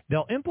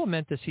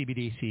implement the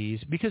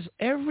CBDCs because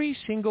every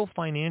single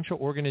financial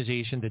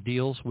organization that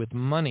deals with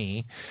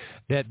money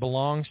that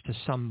belongs to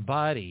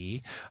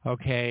somebody,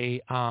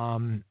 okay,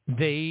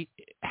 they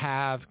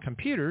have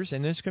computers,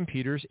 and those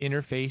computers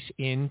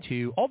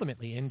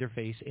ultimately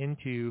interface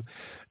into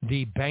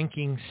the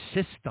banking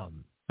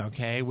system,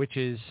 okay, which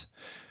is,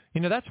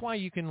 that's why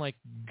you can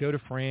go to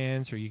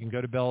France, or you can go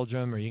to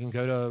Belgium, or you can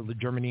go to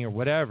Germany or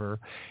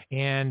whatever,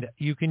 and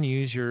you can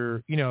use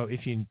your,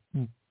 if you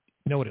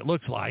know what it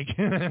looks like.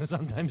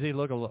 Sometimes they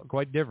look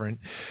quite different.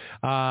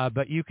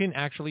 But you can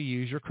actually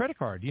use your credit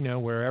card,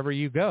 wherever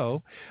you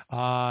go,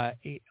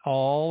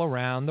 all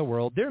around the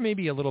world. There may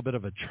be a little bit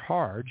of a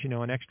charge,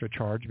 an extra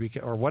charge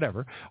or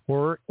whatever,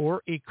 or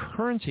a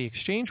currency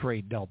exchange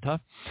rate delta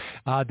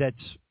that's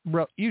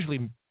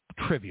usually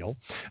trivial.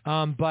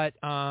 But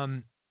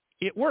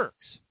it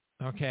works.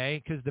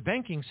 Okay, because the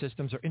banking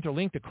systems are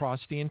interlinked across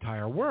the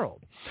entire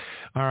world.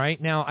 All right,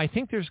 now I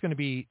think there's going to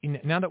be,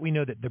 now that we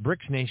know that the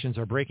BRICS nations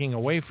are breaking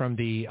away from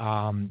the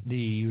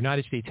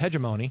United States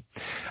hegemony,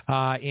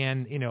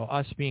 and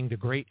us being the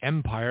great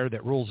empire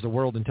that rules the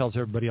world and tells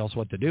everybody else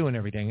what to do and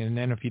everything. And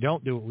then if you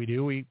don't do what we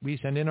do, we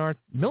send in our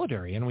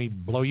military and we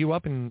blow you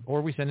up,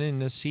 or we send in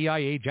the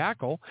CIA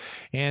jackal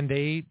and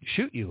they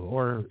shoot you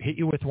or hit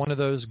you with one of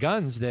those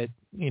guns that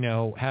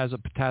has a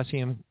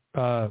potassium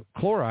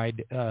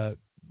chloride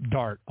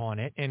dart on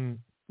it and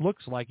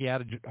looks like you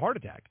had a heart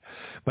attack,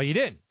 but you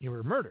didn't. You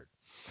were murdered.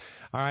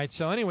 All right.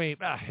 So anyway,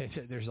 but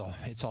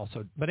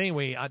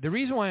anyway, the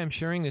reason why I'm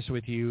sharing this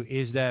with you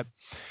is that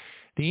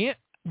the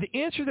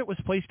answer that was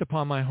placed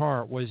upon my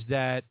heart was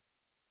that,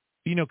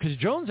 because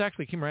Jones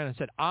actually came around and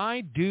said,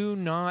 I do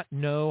not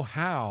know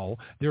how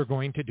they're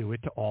going to do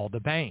it to all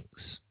the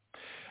banks.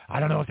 I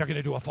don't know if they're going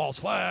to do a false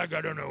flag.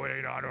 I don't know.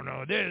 I don't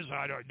know this.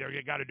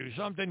 They got to do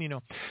something,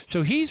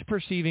 So he's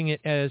perceiving it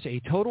as a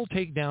total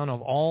takedown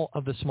of all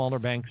of the smaller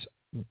banks,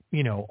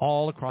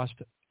 all across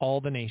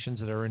all the nations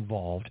that are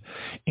involved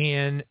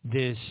in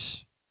this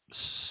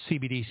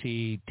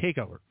CBDC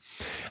takeover.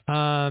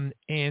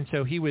 And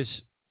so he was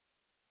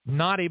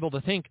not able to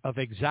think of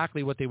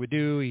exactly what they would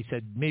do. He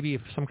said maybe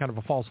if some kind of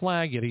a false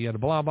flag, yada, yada,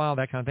 blah, blah,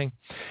 that kind of thing.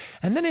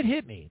 And then it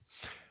hit me.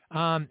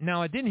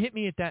 Now, it didn't hit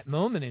me at that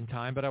moment in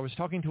time, but I was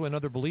talking to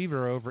another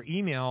believer over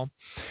email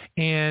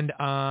and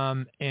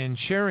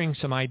sharing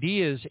some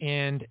ideas,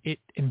 and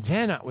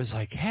then I was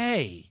like,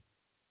 hey,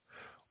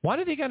 why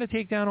do they got to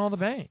take down all the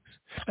banks?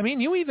 I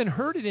mean, you even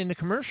heard it in the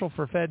commercial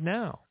for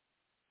FedNow.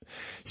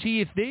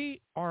 See, if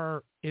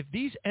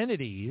these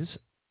entities,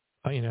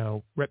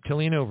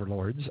 reptilian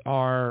overlords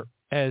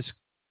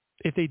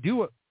if they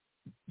do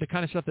the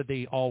kind of stuff that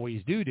they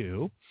always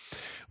do,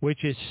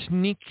 which is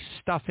sneak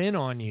stuff in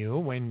on you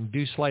when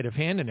do sleight of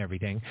hand and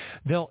everything.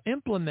 They'll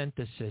implement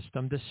the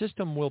system. The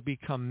system will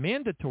become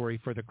mandatory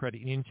for the credit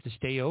unions to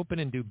stay open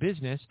and do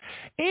business,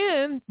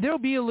 and there'll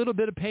be a little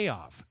bit of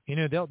payoff.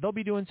 They'll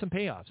be doing some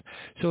payoffs.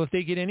 So if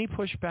they get any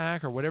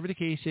pushback or whatever the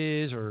case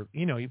is, or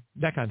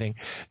that kind of thing,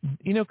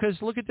 because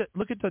look at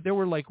there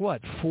were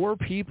 4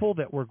 people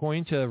that were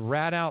going to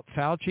rat out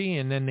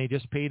Fauci, and then they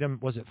just paid him.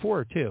 Was it 4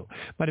 or 2?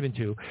 Might have been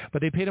 2,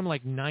 but they paid him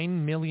 $9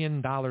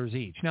 million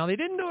each. Now they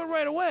didn't do it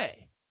right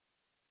away,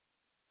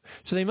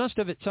 so they must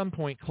have at some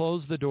point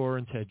closed the door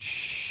and said,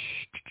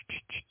 "Shh,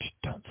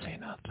 don't say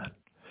nothing.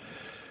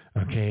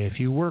 Okay, if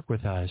you work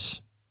with us,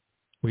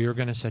 we are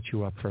going to set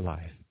you up for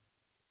life.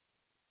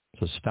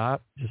 So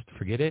stop, just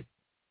forget it.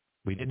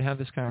 We didn't have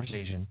this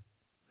conversation,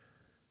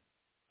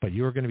 but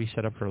you are going to be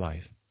set up for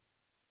life.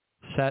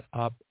 Set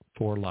up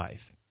for life.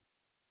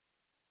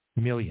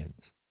 Millions."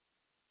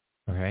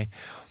 Okay?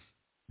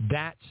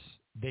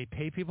 They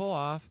pay people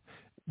off,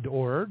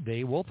 or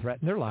they will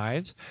threaten their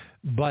lives,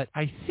 but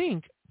I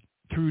think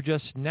through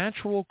just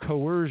natural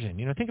coercion.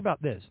 Think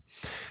about this.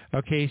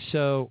 Okay,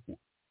 so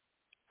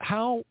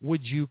how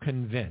would you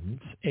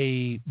convince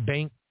a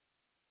bank,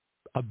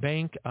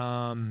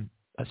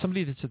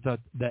 somebody that's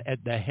at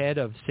the head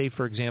of, say,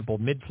 for example,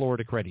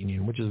 Mid-Florida Credit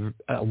Union, which is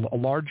a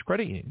large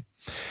credit union,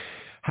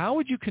 how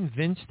would you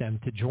convince them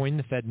to join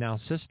the FedNow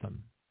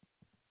system?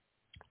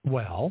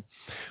 Well,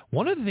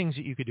 one of the things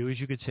that you could do is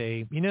you could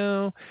say,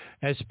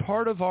 as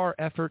part of our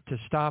effort to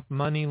stop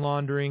money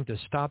laundering, to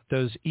stop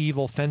those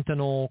evil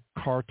fentanyl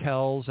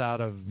cartels out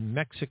of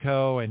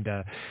Mexico, and,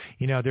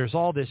 there's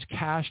all this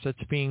cash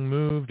that's being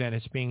moved and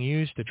it's being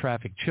used to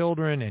traffic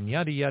children and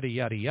yada, yada,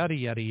 yada, yada,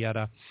 yada,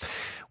 yada.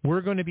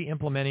 We're going to be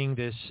implementing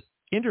this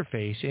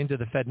interface into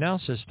the FedNow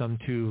system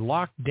to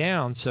lock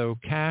down so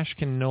cash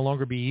can no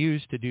longer be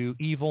used to do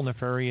evil,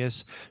 nefarious,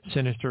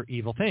 sinister,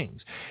 evil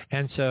things.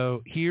 And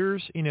so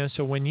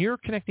so when you're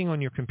connecting on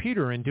your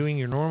computer and doing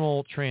your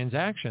normal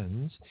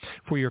transactions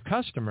for your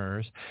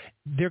customers,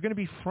 they're going to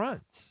be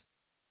fronts.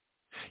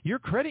 Your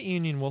credit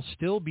union will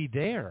still be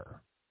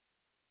there.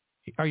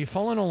 Are you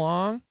following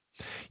along?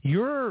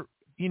 Your,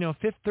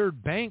 Fifth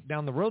Third Bank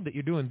down the road that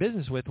you're doing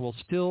business with will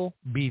still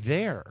be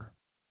there.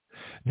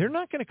 They're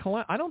not going to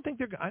collapse. I don't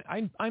think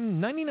I'm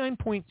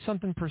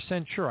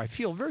 99% sure. I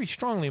feel very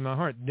strongly in my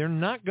heart they're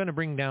not going to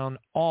bring down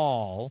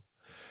all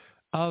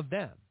of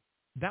them.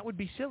 That would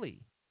be silly.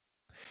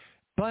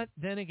 But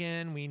then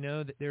again, we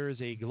know that there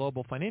is a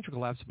global financial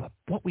collapse. But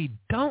what we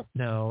don't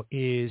know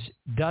is,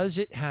 does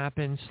it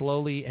happen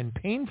slowly and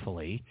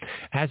painfully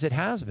as it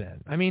has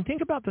been? I mean,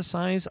 think about the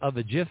size of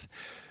a Jif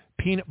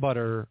peanut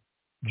butter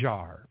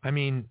jar. I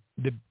mean,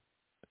 do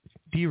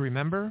you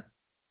remember?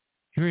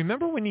 You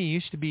remember when you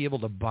used to be able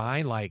to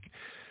buy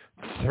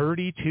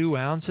 32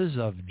 ounces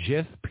of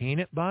Jif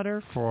peanut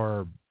butter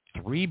for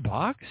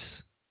 $3?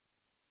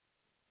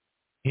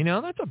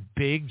 That's a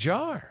big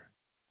jar.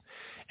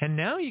 And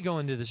now you go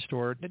into the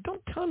store.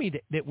 Don't tell me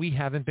that we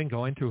haven't been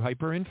going through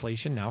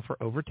hyperinflation now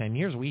for over 10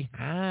 years. We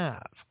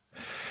have.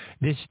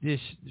 This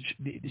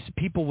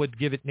people would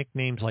give it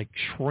nicknames like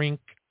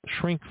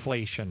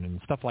shrinkflation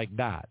and stuff like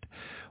that.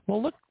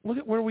 Well, look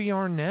at where we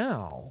are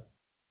now.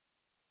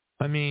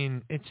 I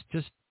mean,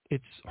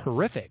 it's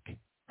horrific.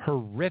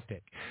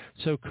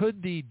 So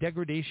could the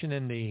degradation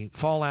and the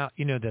fallout,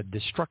 the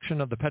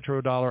destruction of the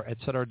petrodollar, et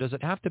cetera, does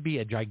it have to be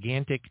a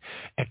gigantic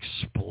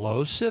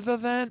explosive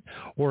event,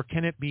 or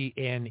can it be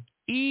an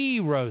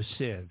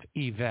erosive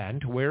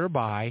event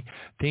whereby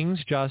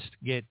things just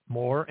get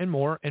more and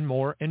more and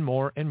more and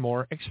more and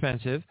more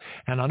expensive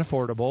and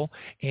unaffordable,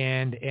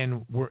 and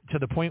we're to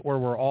the point where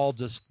we're all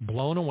just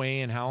blown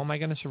away and how am I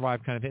going to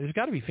survive kind of thing? There's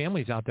got to be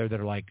families out there that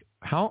are like,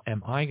 how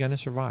am I going to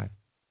survive?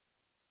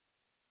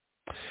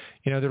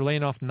 They're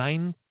laying off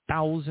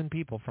 9,000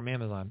 people from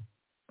Amazon.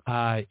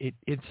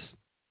 It's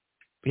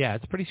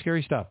pretty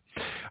scary stuff.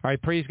 All right,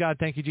 praise God.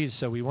 Thank you, Jesus.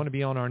 So we want to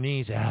be on our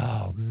knees.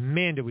 Oh,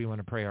 man, do we want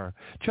to pray.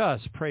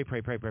 Just pray.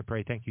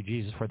 Thank you,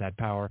 Jesus, for that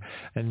power.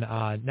 And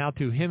now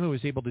to him who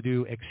is able to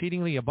do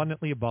exceedingly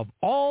abundantly above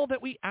all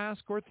that we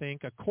ask or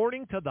think,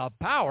 according to the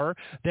power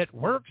that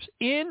works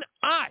in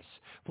us.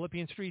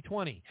 Philippians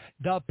 3:20.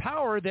 The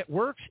power that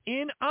works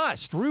in us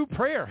through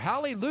prayer.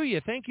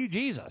 Hallelujah. Thank you,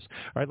 Jesus.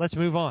 All right, let's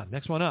move on.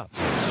 Next one up.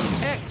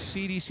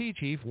 Ex-CDC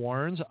chief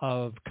warns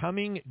of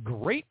coming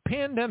great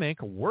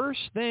pandemic worse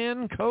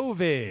than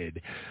COVID.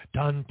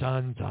 Dun,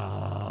 dun, dun.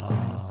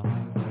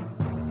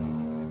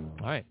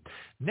 All right.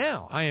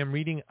 Now, I am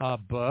reading a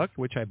book,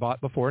 which I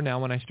bought before. Now,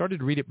 when I started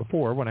to read it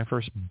before, when I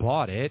first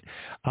bought it,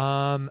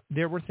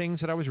 there were things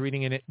that I was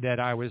reading in it that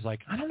I was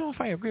like, I don't know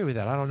if I agree with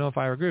that. I don't know if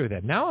I agree with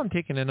that. Now I'm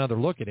taking another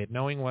look at it,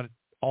 knowing what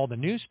all the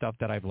new stuff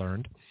that I've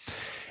learned.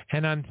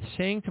 And I'm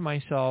saying to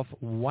myself,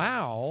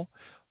 wow,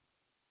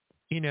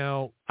 I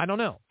don't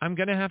know. I'm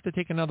going to have to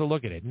take another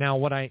look at it. Now,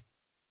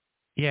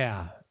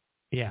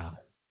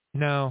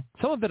 No,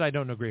 some of it I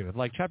don't agree with.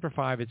 Like chapter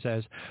 5, it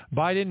says,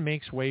 Biden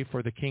makes way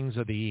for the kings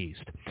of the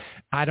East.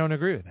 I don't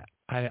agree with that.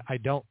 I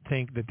don't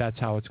think that that's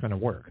how it's going to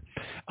work.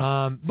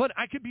 But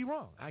I could be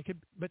wrong.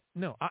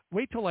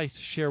 Wait till I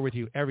share with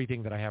you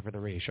everything that I have for the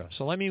radio show.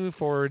 So let me move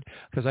forward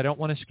because I don't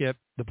want to skip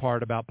the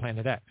part about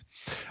Planet X.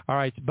 All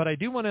right, but I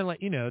do want to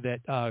let you know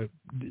that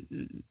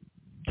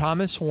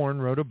Thomas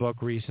Horn wrote a book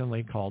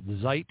recently called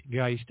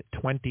Zeitgeist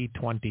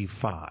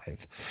 2025.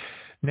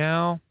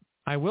 Now,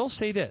 I will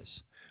say this.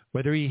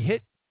 Whether he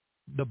hit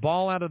the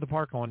ball out of the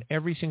park on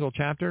every single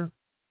chapter,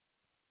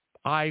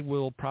 I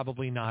will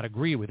probably not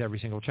agree with every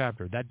single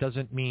chapter. That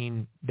doesn't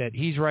mean that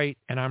he's right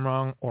and I'm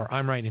wrong, or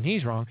I'm right and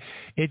he's wrong.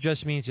 It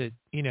just means that,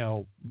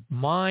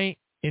 my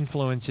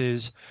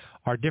influences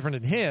are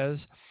different than his,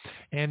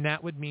 and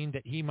that would mean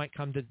that he might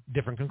come to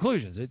different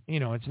conclusions.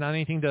 It's not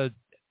anything to...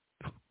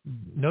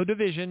 No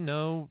division,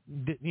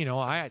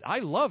 I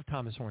love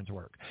Thomas Horn's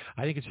work.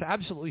 I think it's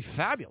absolutely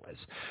fabulous.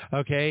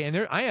 Okay, and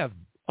I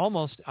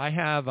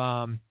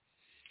got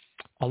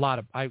a lot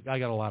of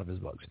his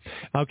books.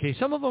 Okay,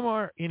 some of them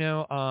are,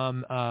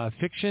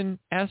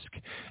 fiction-esque.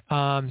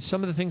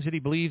 Some of the things that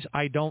he believes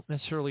I don't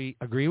necessarily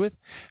agree with.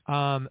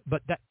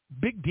 But that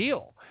big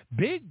deal.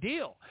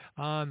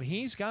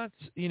 He's got,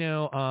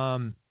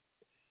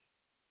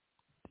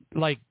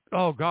 I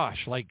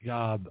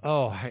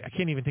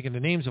can't even think of the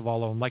names of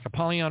all of them. Like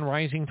Apollyon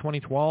Rising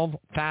 2012,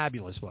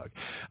 fabulous book.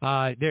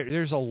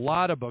 There's a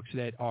lot of books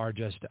that are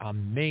just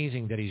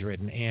amazing that he's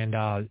written.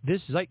 And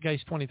this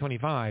Zeitgeist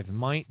 2025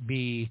 might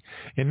be,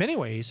 in many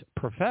ways,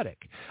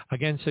 prophetic.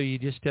 Again, so you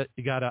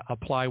got to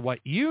apply what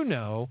you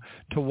know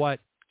to what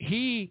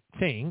he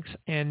thinks,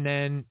 and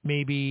then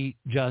maybe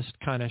just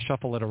kind of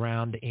shuffle it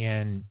around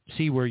and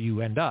see where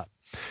you end up.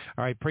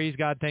 All right, praise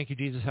God. Thank you,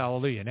 Jesus.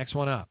 Hallelujah. Next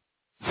one up.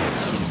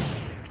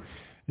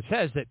 It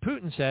says that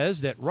Putin says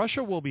that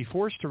Russia will be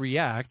forced to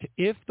react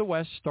if the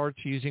West starts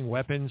using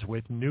weapons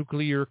with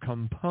nuclear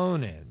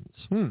components.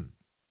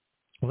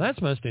 Well,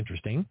 that's most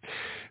interesting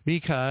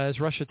because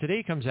Russia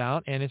Today comes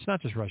out, and it's not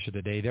just Russia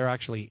Today. They're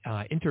actually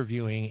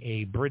interviewing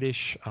a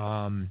British,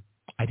 I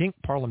think,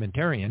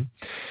 parliamentarian,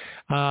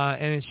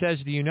 and it says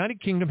the United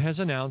Kingdom has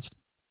announced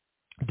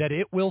that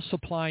it will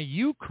supply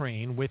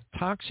Ukraine with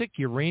toxic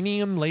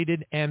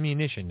uranium-laden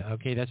ammunition.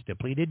 Okay, that's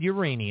depleted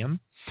uranium,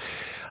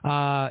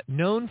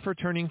 known for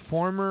turning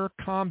former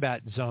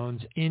combat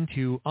zones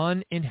into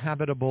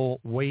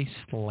uninhabitable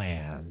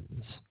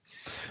wastelands.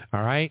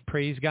 All right,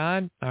 praise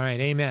God. All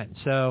right, amen.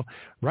 So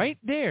right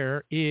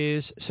there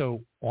is,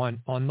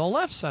 on the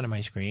left side of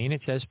my screen,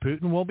 it says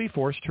Putin will be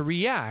forced to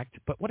react.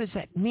 But what does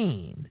that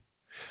mean?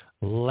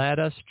 Let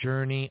us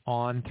journey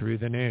on through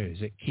the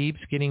news. It keeps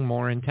getting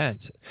more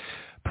intense.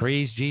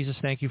 Praise Jesus.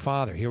 Thank you,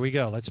 Father. Here we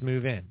go. Let's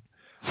move in.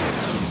 All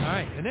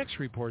right. The next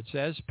report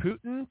says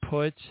Putin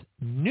puts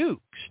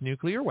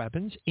nuclear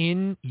weapons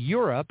in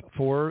Europe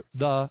for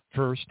the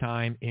first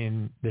time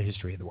in the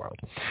history of the world.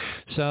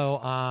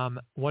 So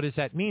what does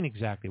that mean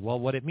exactly? Well,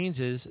 what it means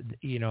is,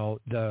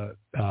 the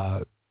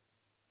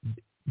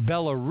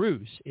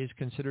Belarus is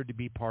considered to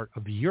be part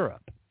of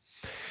Europe.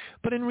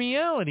 But in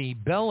reality,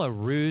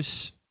 Belarus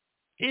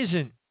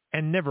isn't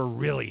and never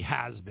really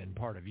has been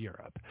part of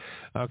Europe.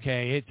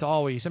 Okay, it's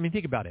always,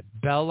 think about it.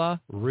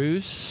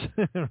 Belarus,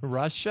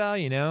 Russia,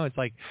 it's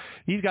like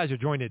these guys are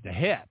joined at the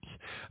hips.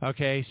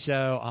 Okay,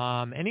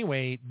 so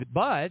anyway,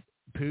 but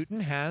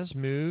Putin has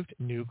moved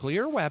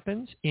nuclear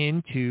weapons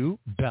into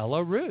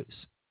Belarus.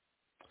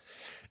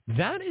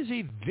 That is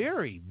a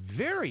very,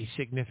 very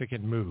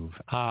significant move,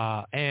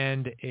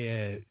 and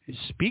it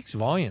speaks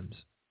volumes.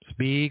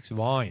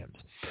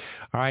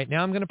 All right,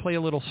 now I'm going to play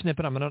a little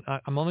snippet.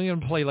 I'm only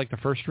going to play like the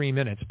first 3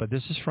 minutes, but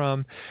this is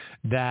from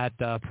that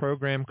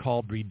program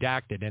called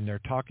Redacted, and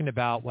they're talking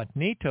about what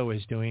NATO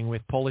is doing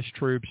with Polish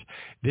troops.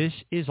 This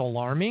is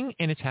alarming,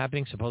 and it's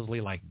happening supposedly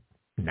like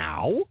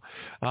now.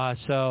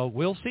 So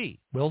we'll see.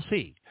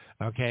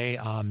 Okay,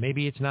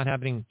 maybe it's not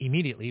happening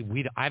immediately.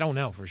 I don't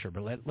know for sure,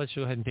 but let's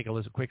go ahead and take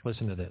a quick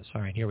listen to this.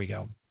 All right, here we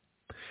go.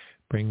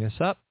 Bring this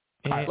up.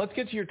 All right, let's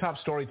get to your top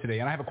story today,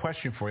 and I have a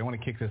question for you. I want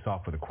to kick this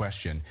off with a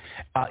question.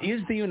 Is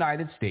the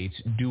United States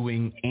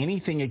doing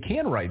anything it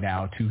can right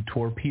now to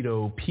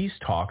torpedo peace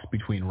talks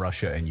between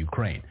Russia and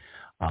Ukraine?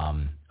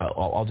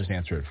 I'll just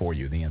answer it for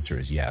you. The answer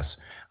is yes.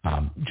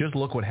 Just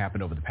look what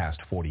happened over the past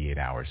 48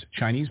 hours.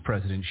 Chinese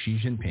President Xi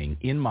Jinping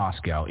in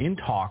Moscow in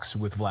talks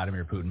with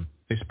Vladimir Putin.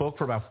 They spoke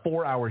for about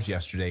 4 hours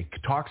yesterday.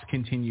 Talks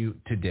continue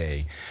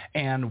today.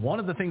 And one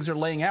of the things they're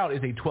laying out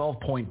is a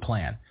 12-point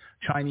plan.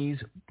 Chinese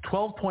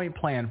 12-point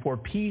plan for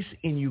peace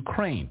in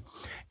Ukraine.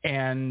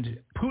 And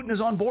Putin is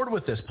on board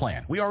with this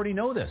plan. We already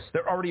know this.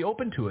 They're already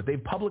open to it.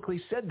 They've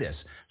publicly said this.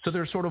 So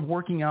they're sort of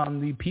working on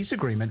the peace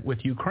agreement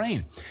with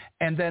Ukraine.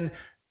 And then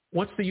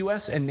what's the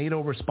U.S. and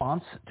NATO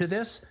response to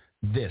this?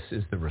 This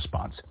is the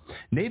response.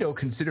 NATO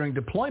considering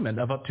deployment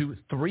of up to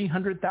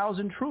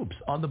 300,000 troops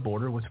on the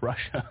border with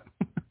Russia.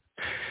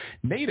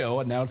 NATO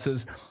announces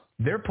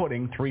they're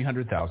putting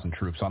 300,000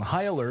 troops on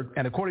high alert,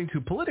 and according to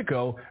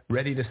Politico,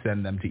 ready to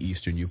send them to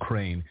eastern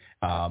Ukraine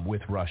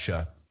with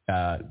Russia.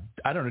 I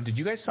don't know. Did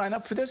you guys sign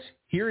up for this?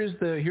 Here's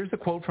the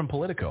quote from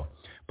Politico.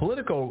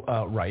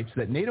 Politico writes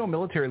that NATO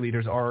military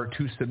leaders are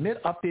to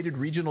submit updated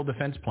regional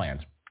defense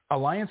plans.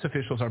 Alliance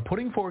officials are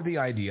putting forward the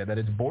idea that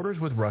its borders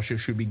with Russia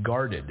should be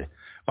guarded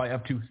by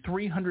up to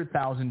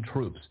 300,000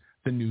 troops,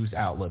 the news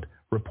outlet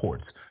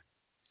reports.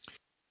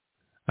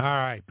 All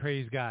right,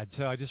 praise God.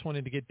 So I just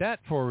wanted to get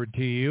that forward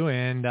to you,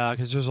 and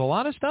because there's a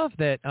lot of stuff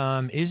that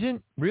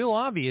isn't real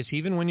obvious,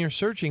 even when you're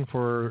searching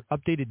for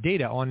updated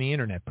data on the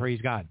internet. Praise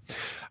God.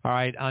 All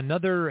right,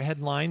 another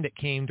headline that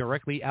came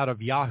directly out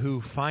of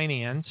Yahoo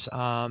Finance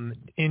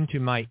into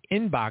my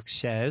inbox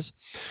says,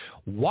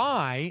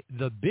 why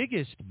the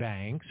biggest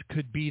banks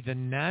could be the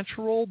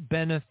natural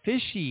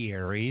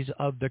beneficiaries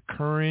of the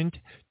current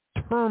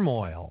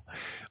turmoil,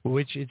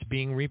 which it's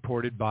being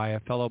reported by a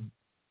fellow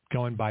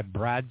going by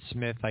Brad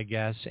Smith, I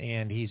guess,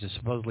 and he's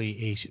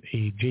supposedly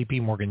a J.P.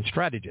 Morgan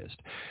strategist.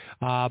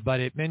 But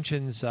it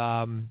mentions,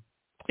 a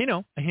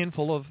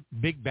handful of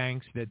big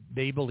banks that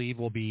they believe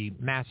will be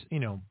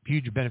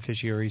huge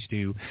beneficiaries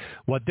to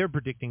what they're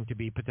predicting to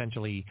be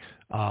potentially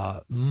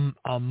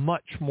a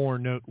much more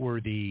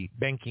noteworthy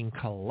banking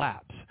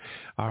collapse.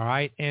 All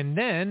right. And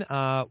then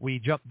we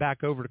jump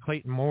back over to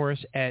Clayton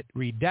Morris at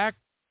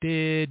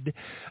redacted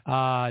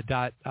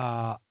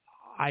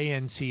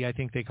INC, I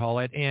think they call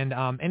it. And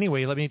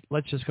anyway,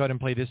 let's just go ahead and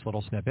play this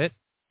little snippet.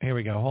 Here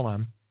we go. Hold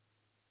on.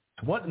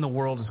 What in the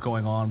world is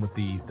going on with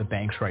the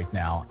banks right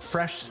now?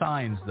 Fresh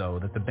signs, though,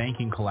 that the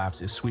banking collapse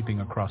is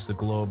sweeping across the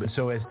globe.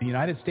 So as the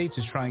United States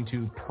is trying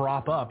to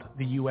prop up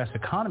the U.S.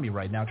 economy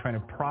right now, trying to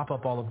prop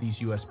up all of these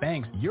U.S.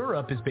 banks,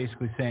 Europe is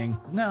basically saying,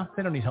 no,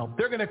 they don't need help.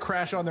 They're going to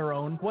crash on their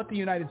own. What the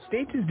United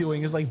States is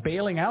doing is like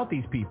bailing out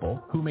these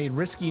people who made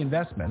risky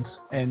investments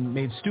and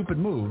made stupid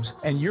moves.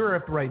 And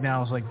Europe right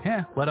now is like,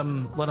 let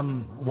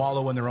them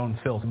wallow in their own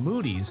filth.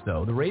 Moody's,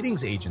 though, the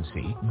ratings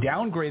agency,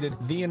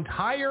 downgraded the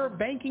entire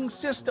banking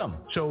system.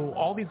 So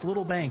all these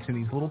little banks in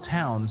these little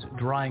towns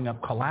drying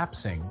up,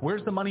 collapsing.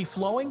 Where's the money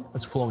flowing?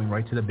 It's flowing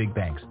right to the big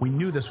banks. We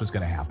knew this was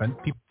going to happen.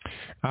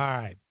 All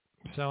right.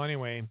 So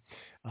anyway,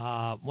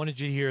 wanted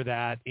you to hear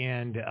that.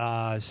 And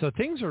so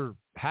things are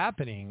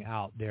happening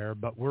out there,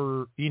 but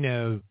we're,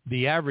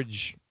 the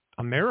average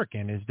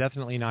American is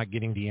definitely not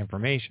getting the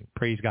information.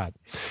 Praise God.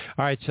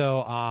 All right,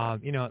 so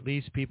at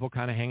least people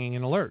kind of hanging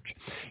in a lurch.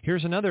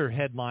 Here's another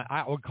headline.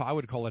 I would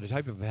call it a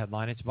type of a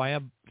headline. It's by a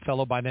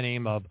fellow by the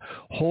name of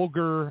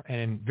Holger,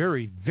 and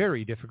very,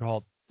 very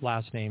difficult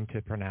last name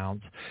to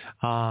pronounce.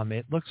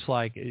 It looks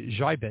like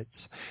Zheibitz,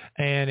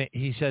 and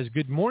he says,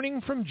 "Good morning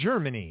from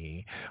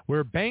Germany,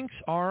 where banks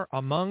are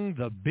among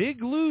the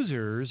big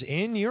losers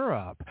in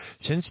Europe.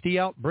 Since the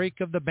outbreak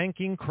of the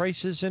banking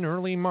crisis in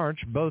early March,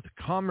 both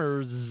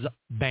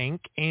Commerzbank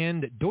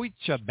and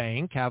Deutsche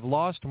Bank have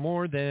lost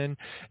more than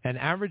an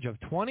average of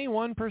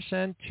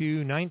 21%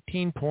 to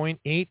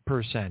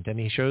 19.8%. And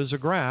he shows a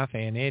graph,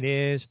 and it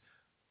is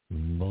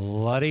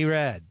bloody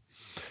red.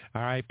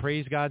 All right,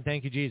 praise God,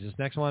 thank you, Jesus.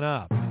 Next one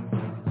up.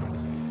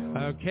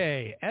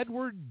 Okay,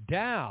 Edward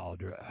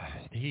Dowd.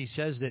 He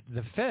says that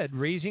the Fed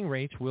raising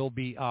rates will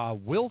be a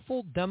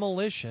willful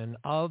demolition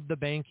of the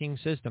banking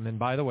system. And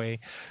by the way,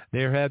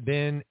 there have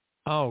been,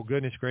 oh,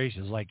 goodness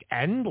gracious, like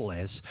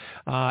endless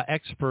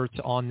experts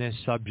on this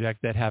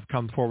subject that have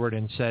come forward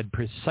and said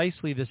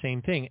precisely the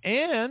same thing.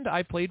 And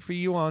I played for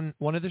you on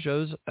one of the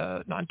shows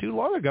not too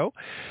long ago,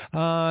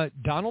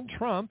 Donald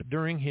Trump,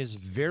 during his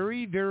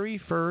very, very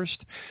first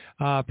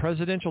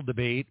presidential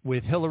debate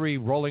with Hillary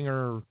rolling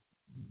her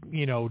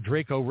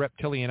Draco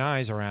reptilian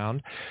eyes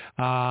around,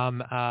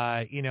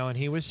 and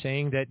he was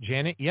saying that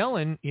Janet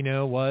Yellen,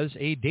 was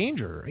a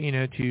danger,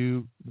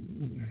 to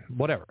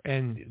whatever.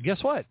 And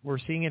guess what? We're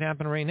seeing it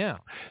happen right now.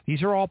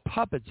 These are all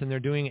puppets, and they're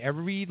doing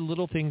every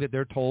little thing that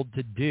they're told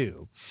to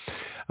do.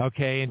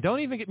 Okay, and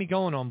don't even get me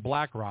going on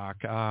BlackRock.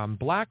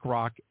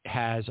 BlackRock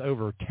has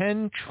over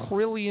 $10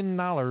 trillion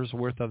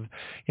worth of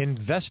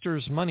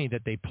investors' money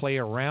that they play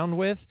around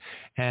with.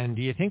 And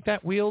do you think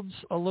that wields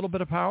a little bit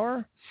of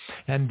power?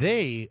 And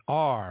they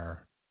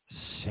are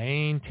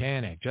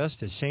satanic, just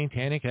as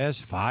satanic as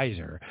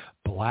Pfizer.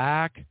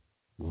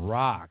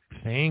 BlackRock.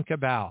 Think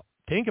about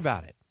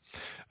it.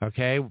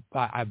 Okay,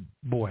 I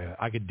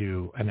could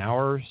do an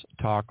hour's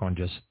talk on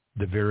just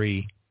the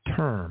very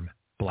term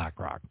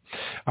BlackRock.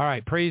 All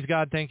right, praise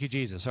God, thank you,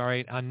 Jesus. All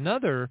right,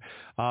 another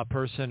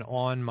person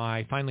on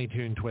my finely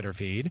tuned Twitter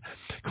feed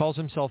calls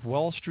himself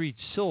Wall Street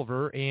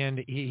Silver, and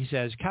he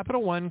says,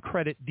 Capital One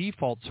credit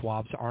default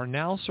swaps are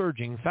now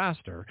surging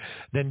faster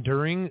than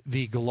during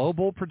the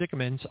global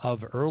predicaments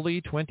of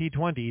early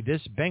 2020.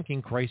 This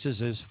banking crisis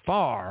is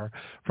far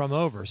from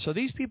over. So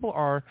these people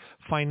are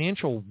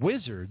financial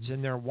wizards,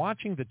 and they're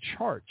watching the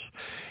charts,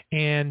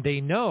 and they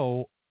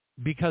know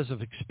because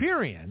of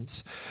experience,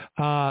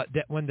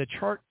 that when the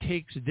chart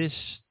takes this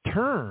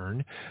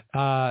turn,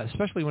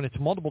 especially when it's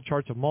multiple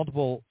charts of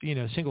multiple,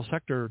 single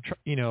sector,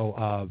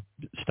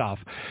 stuff,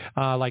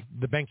 like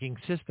the banking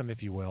system,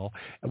 if you will,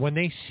 when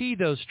they see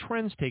those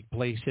trends take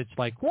place, it's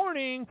like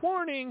warning,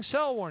 warning,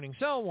 sell warning,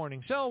 sell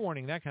warning, sell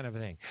warning, that kind of a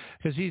thing.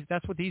 Because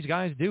that's what these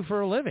guys do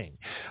for a living.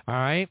 All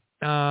right.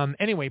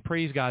 anyway,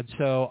 praise God.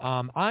 So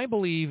I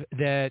believe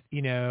that,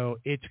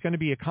 it's going to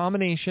be a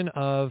combination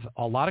of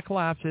a lot of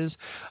collapses,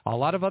 a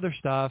lot of other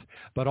stuff,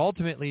 but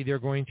ultimately they're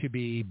going to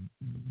be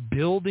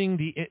building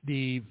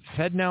the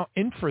FedNow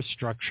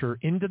infrastructure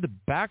into the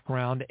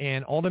background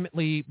and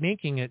ultimately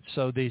making it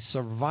so the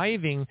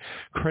surviving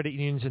credit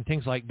unions and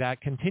things like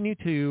that continue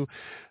to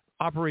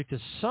operate to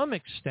some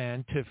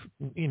extent,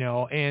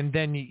 and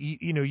then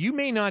you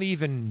may not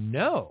even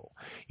know.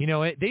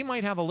 They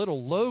might have a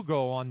little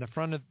logo on the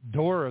front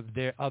door of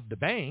the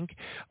bank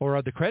or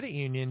of the credit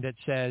union that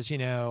says,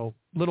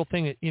 little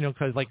thing,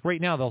 because like right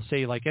now they'll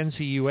say like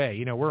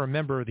NCUA, we're a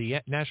member of the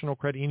National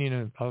Credit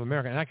Union of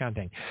America, and that kind of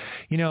thing,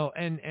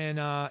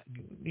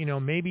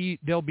 and maybe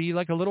there'll be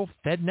like a little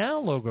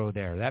FedNow logo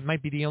there. That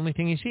might be the only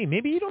thing you see.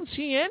 Maybe you don't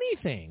see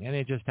anything, and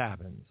it just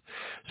happens.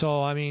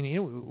 So I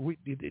mean,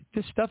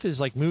 this stuff is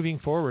like moving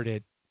forward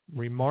at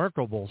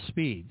remarkable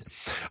speeds.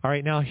 All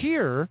right, now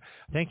here,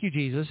 thank you,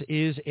 Jesus,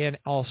 is an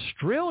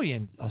Australia,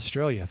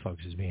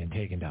 folks, is being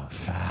taken down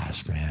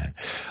fast, man.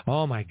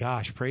 Oh my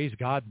gosh, praise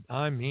God.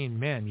 I mean,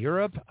 man,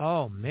 Europe,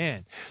 oh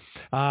man.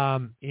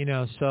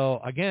 So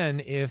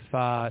again, if,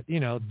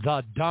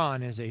 the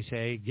Don, as they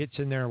say, gets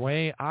in their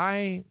way,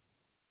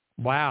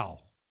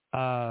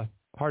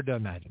 hard to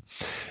imagine.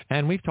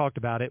 And we've talked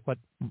about it, what,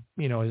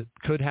 it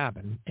could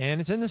happen.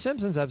 And it's in the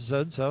Simpsons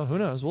episode, so who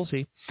knows? We'll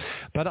see.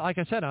 But like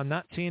I said, I'm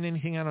not seeing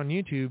anything out on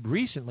YouTube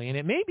recently, and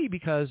it may be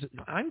because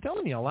I'm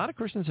telling you, a lot of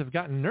Christians have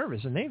gotten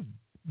nervous, and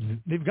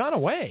they've gone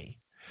away.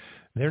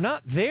 They're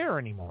not there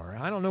anymore.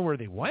 I don't know where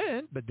they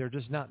went, but they're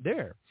just not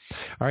there.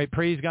 All right,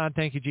 praise God.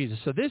 Thank you, Jesus.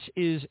 So this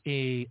is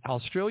a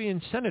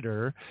Australian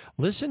senator.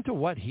 Listen to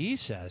what he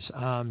says.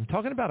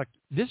 Talking about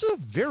this is a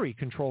very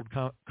controlled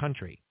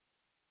country.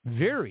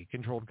 Very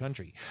controlled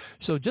country.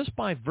 So just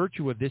by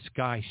virtue of this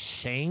guy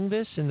saying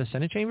this in the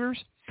Senate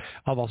chambers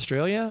of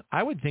Australia,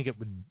 I would think it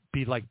would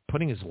be like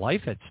putting his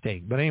life at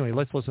stake. But anyway,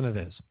 let's listen to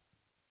this.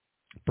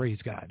 Praise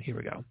God. Here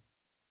we go.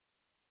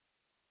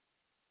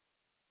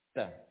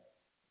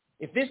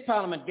 If this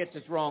Parliament gets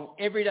it wrong,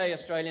 everyday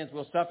Australians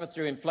will suffer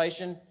through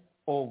inflation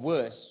or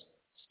worse,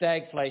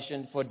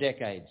 stagflation for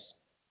decades.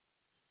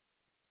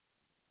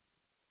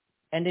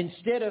 And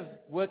instead of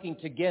working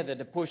together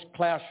to push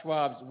Klaus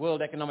Schwab's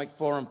World Economic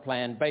Forum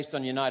plan based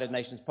on United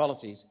Nations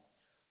policies,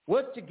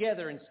 work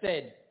together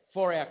instead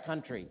for our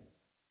country.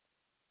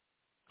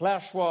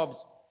 Klaus Schwab's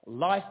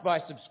life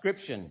by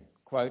subscription,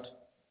 quote,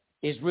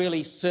 is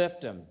really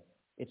serfdom.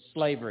 It's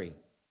slavery.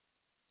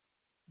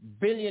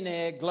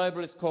 Billionaire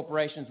globalist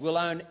corporations will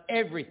own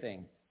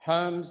everything: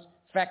 homes,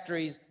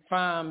 factories,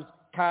 farms,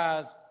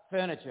 cars,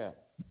 furniture.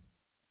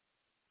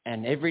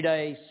 And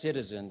everyday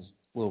citizens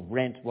will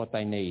rent what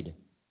they need,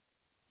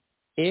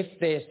 if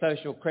their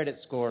social credit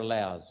score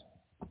allows.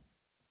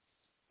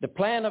 The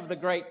plan of the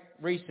Great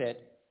Reset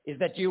is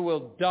that you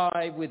will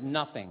die with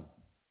nothing.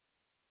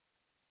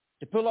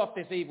 To pull off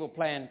this evil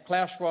plan,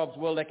 Klaus Schwab's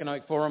World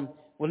Economic Forum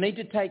will need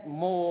to take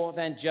more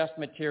than just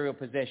material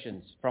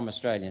possessions from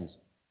Australians.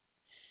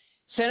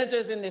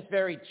 Senators in this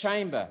very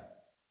chamber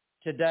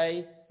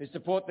today who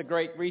support the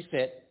Great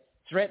Reset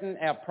threaten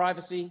our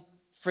privacy,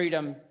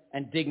 freedom,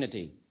 and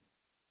dignity.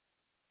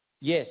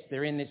 Yes,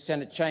 they're in this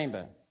Senate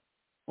chamber.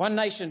 One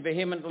nation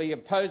vehemently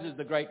opposes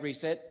the Great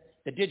Reset,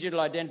 the Digital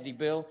Identity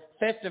Bill,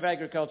 theft of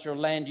agricultural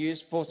land use,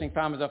 forcing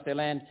farmers off their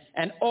land,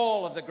 and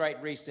all of the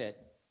Great Reset.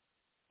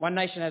 One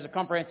nation has a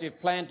comprehensive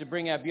plan to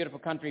bring our beautiful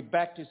country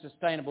back to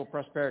sustainable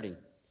prosperity.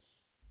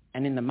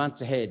 And in the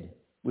months ahead,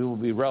 we will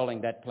be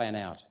rolling that plan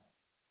out.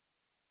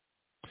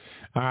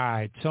 All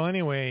right. So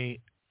anyway,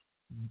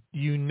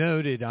 you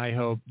noted, I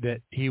hope,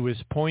 that he was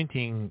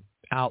pointing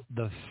out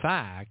the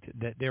fact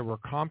that there were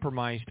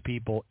compromised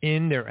people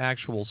in their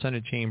actual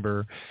Senate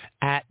chamber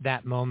at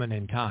that moment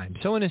in time.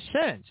 So in a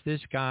sense,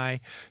 this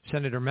guy,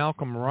 Senator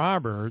Malcolm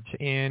Roberts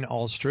in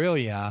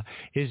Australia,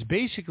 is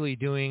basically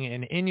doing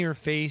an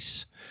in-your-face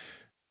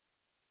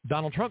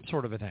Donald Trump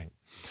sort of a thing.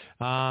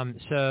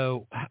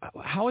 So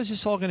how is this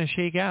all going to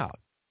shake out?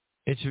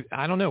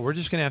 I don't know. We're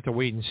just going to have to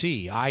wait and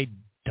see. I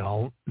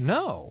don't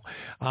know.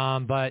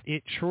 But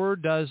it sure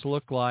does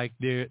look like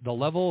the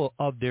level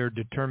of their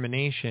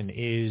determination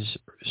is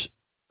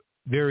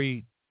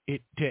very,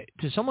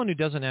 to someone who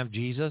doesn't have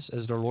Jesus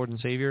as their Lord and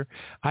Savior,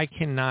 I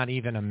cannot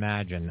even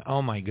imagine.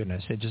 Oh my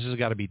goodness, it just has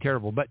got to be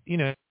terrible. But,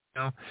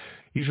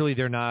 usually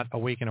they're not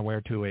awake and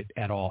aware to it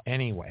at all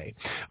anyway.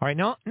 All right,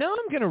 now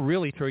I'm going to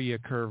really throw you a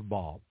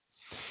curveball.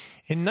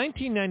 In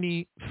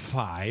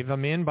 1995, a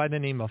man by the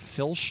name of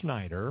Phil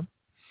Schneider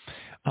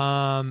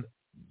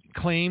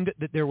claimed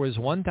that there was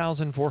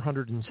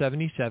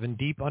 1,477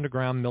 deep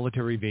underground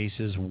military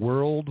bases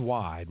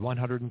worldwide,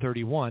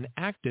 131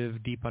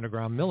 active deep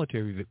underground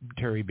military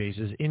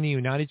bases in the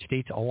United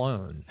States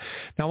alone.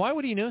 Now, why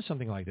would he know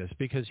something like this?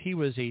 Because he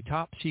was a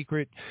top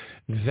secret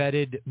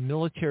vetted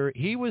military.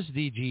 He was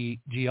the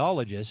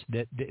geologist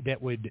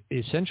that would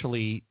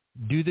essentially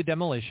do the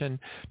demolition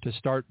to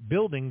start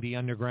building the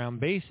underground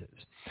bases.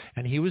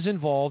 And he was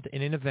involved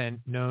in an event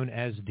known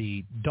as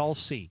the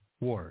Dulce.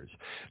 Wars.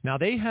 Now,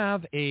 they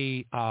have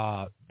a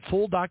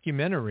full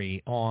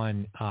documentary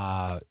on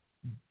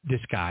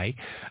this guy,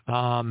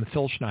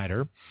 Phil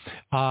Schneider,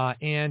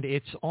 and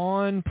it's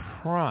on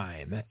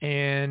Prime,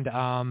 and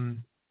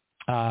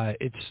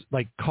it's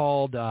like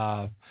called,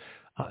 I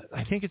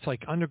think it's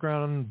like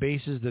Underground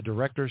Bases, the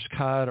Director's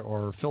Cut,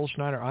 or Phil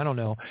Schneider, I don't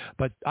know,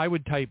 but I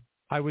would type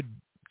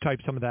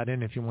some of that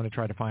in if you want to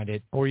try to find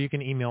it, or you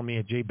can email me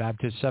at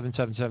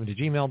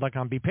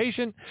jbaptist777@gmail.com. Be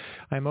patient.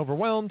 I'm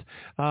overwhelmed,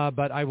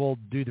 but I will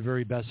do the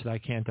very best that I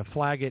can to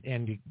flag it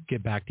and to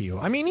get back to you.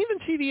 I mean, even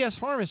CVS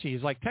Pharmacy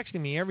is like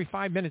texting me every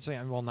 5 minutes.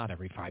 Well, not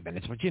every 5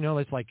 minutes, but,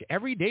 it's like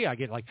every day I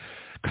get like,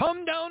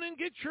 come down and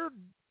get your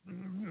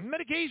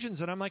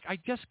medications. And I'm like, I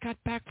just got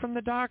back from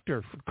the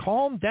doctor.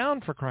 Calm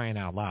down, for crying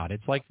out loud.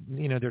 It's like,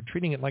 they're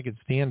treating it like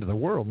it's the end of the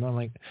world. And I'm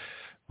like,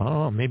 I don't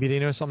know. Maybe they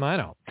know something I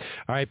don't.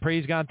 All right.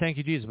 Praise God. Thank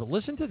you, Jesus. But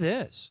listen to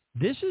this.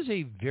 This is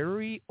a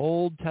very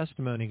old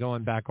testimony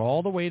going back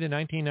all the way to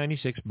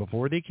 1996,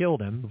 before they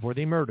killed him, before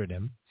they murdered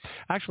him.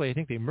 Actually, I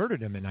think they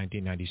murdered him in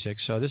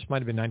 1996. So this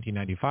might have been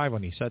 1995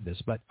 when he said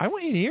this. But I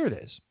want you to hear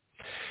this,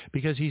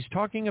 because he's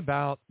talking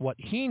about what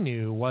he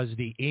knew was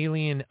the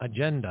alien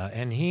agenda.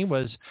 And he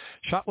was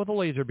shot with a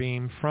laser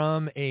beam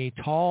from a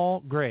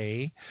tall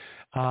gray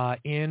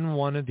in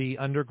one of the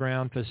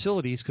underground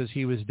facilities, because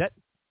he was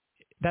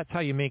that's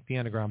how you make the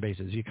underground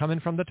bases. You come in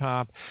from the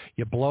top,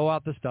 you blow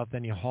out the stuff,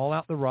 then you haul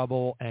out the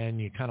rubble, and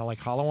you kind of like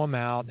hollow them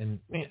out. And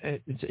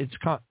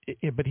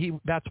but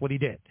that's what he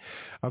did.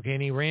 Okay,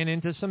 and he ran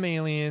into some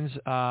aliens,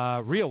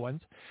 real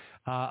ones,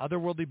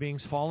 otherworldly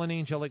beings, fallen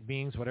angelic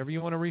beings, whatever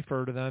you want to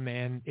refer to them,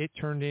 and it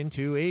turned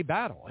into a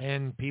battle,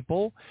 and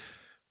people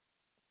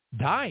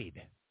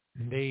died.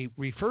 They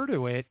refer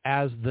to it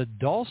as the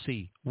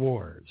Dulce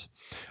Wars.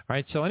 All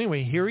right, so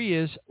anyway, here he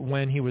is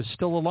when he was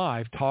still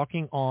alive,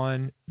 talking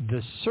on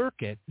the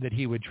circuit that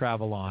he would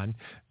travel on.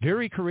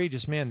 Very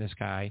courageous man, this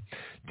guy,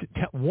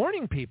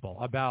 warning people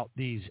about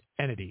these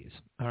entities.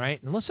 All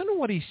right, and listen to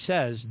what he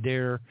says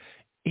their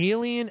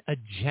alien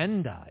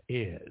agenda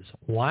is.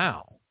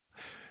 Wow.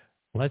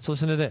 Let's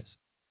listen to this.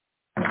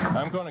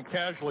 I'm going to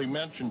casually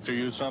mention to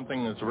you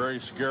something that's very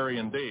scary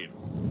indeed,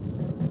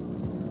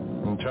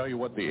 and tell you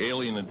what the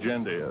alien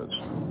agenda is.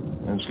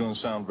 And it's going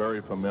to sound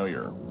very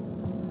familiar.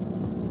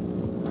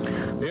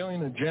 The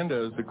alien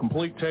agenda is the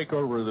complete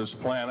takeover of this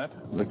planet,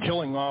 the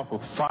killing off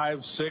of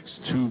 5/6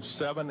 to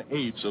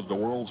 7/8 of the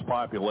world's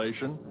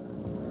population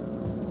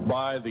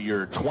by the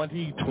year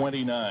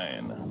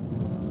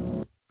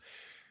 2029.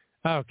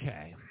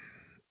 Okay.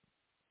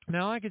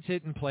 Now I could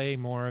sit and play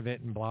more of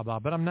it and blah, blah,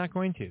 but I'm not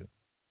going to.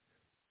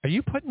 Are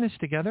you putting this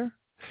together?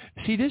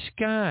 See, this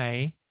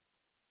guy,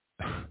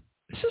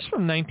 this is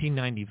from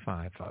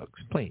 1995,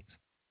 folks, please.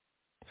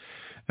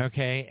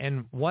 Okay,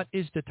 and what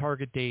is the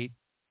target date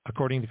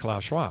according to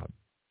Klaus Schwab?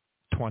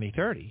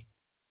 2030.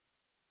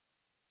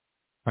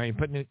 All right,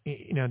 putting it,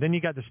 then you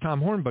got this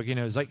Tom Horn book,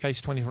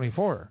 Zeitgeist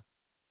 2024.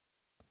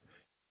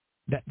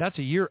 That's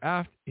a year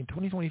after, in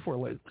 2024.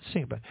 Let's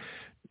see, but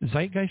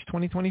Zeitgeist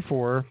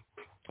 2024.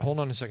 Hold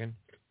on a second.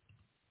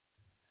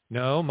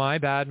 No, my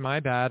bad.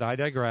 I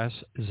digress.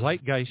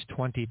 Zeitgeist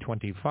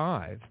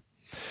 2025.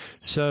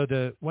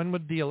 So when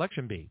would the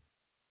election be?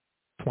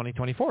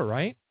 2024,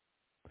 right?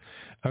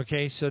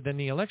 Okay, so then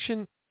the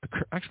election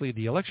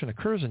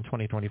occurs in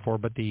 2024,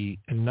 but the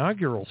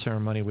inaugural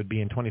ceremony would be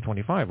in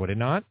 2025, would it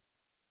not?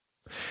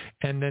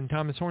 And then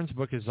Thomas Horn's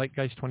book is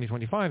Zeitgeist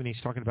 2025, and he's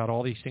talking about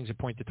all these things that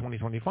point to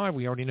 2025.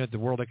 We already know the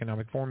World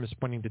Economic Forum is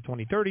pointing to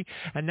 2030.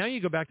 And now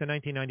you go back to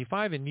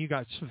 1995, and you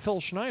got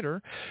Phil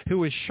Schneider, who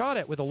was shot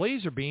at with a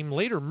laser beam,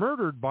 later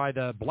murdered by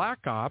the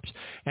Black Ops,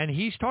 and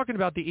he's talking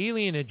about the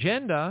alien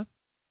agenda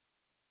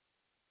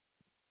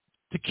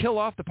to kill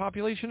off the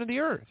population of the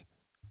Earth.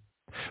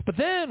 But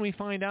then we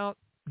find out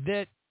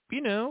that,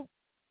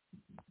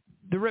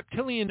 the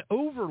reptilian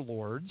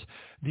overlords,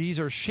 these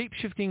are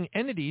shape-shifting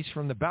entities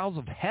from the bowels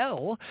of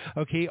hell,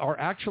 okay, are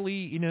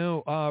actually,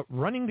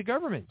 running the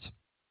governments.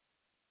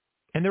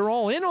 And they're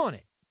all in on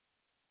it.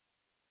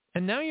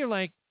 And now you're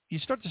like, you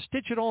start to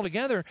stitch it all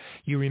together.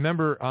 You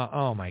remember,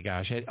 oh my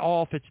gosh, it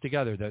all fits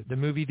together. The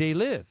movie They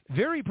Live,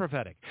 very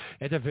prophetic.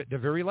 At the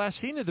very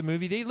last scene of the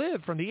movie They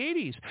Live from the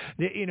 80s,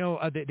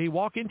 they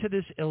walk into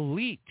this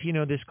elite,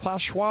 this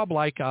Klaus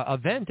Schwab-like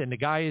event, and the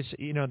guy is,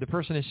 the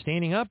person is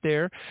standing up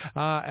there,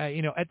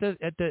 at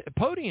the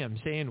podium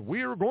saying,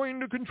 we're going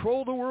to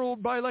control the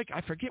world by,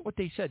 I forget what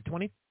they said,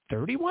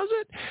 2030 was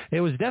it?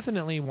 It was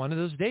definitely one of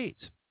those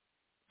dates.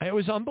 It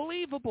was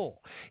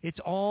unbelievable. It's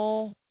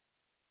all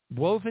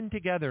woven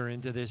together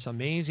into this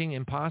amazing,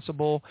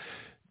 impossible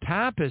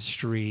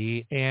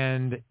tapestry,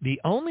 and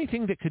the only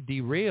thing that could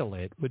derail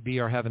it would be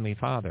our Heavenly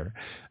Father.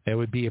 It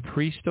would be a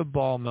priest of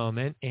Baal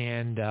moment,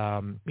 and,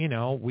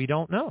 we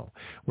don't know.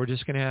 We're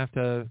just going to have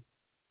to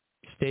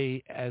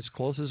stay as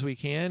close as we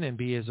can and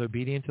be as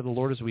obedient to the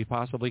Lord as we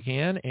possibly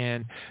can,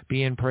 and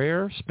be in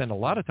prayer, spend a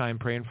lot of time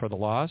praying for the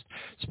lost,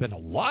 spend a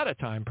lot of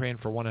time praying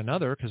for one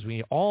another, because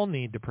we all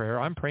need the prayer.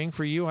 I'm praying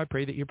for you. I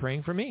pray that you're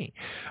praying for me.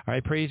 All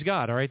right, praise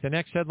God. All right, the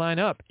next headline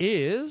up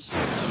is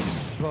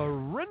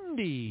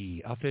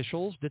Burundi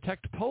officials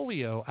detect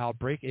polio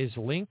outbreak is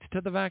linked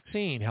to the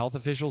vaccine. Health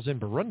officials in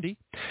Burundi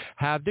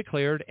have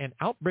declared an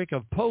outbreak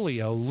of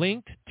polio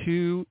linked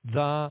to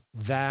the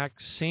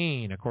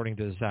vaccine, according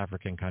to this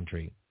African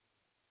country.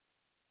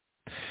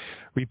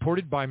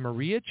 Reported by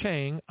Maria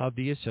Chang of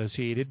the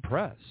Associated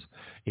Press,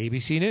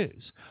 ABC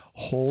News.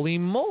 Holy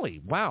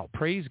moly. Wow.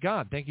 Praise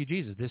God. Thank you,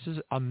 Jesus. This is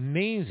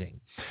amazing.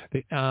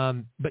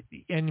 And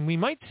we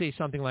might say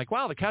something like,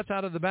 wow, the cat's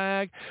out of the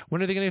bag.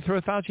 When are they going to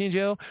throw Fauci in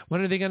jail? When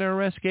are they going to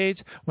arrest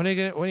Gates? When are they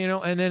going to, you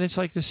know, and then it's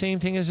like the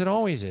same thing as it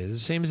always is,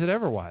 the same as it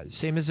ever was,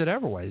 same as it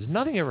ever was.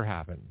 Nothing ever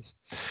happens.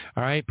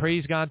 All right.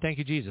 Praise God. Thank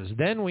you, Jesus.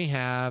 Then we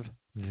have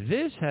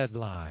this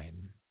headline.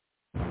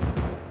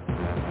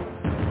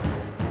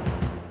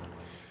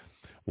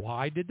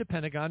 Why did the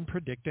Pentagon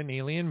predict an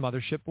alien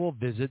mothership will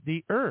visit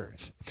the Earth?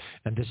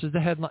 And this is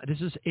the headline.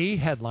 This is a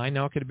headline.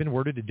 Now, it could have been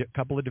worded a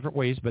couple of different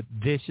ways, but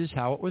this is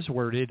how it was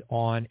worded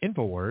on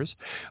InfoWars.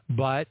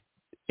 But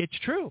it's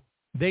true.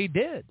 They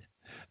did.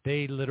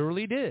 They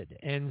literally did.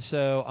 And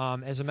so,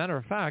 as a matter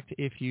of fact,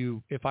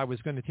 if I was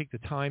going to take the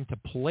time to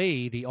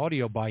play the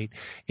audio bite,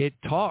 it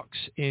talks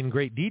in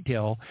great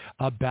detail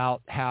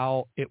about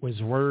how it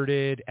was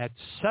worded,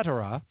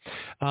 etc.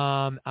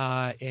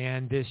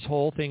 And this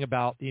whole thing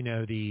about, you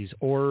know, these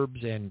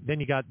orbs, and then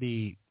you got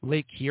the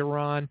Lake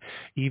Huron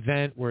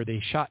event where they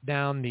shot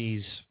down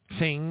these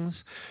things,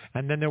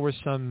 and then there was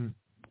some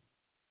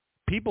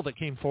people that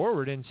came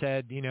forward and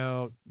said, you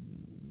know,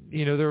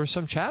 there was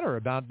some chatter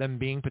about them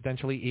being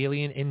potentially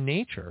alien in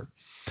nature.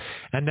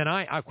 And then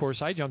I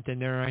jumped in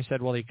there and I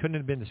said, well, they couldn't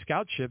have been the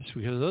scout ships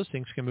because those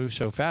things can move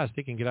so fast.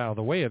 They can get out of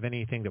the way of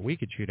anything that we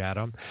could shoot at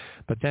them.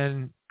 But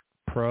then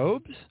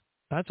probes,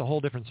 that's a whole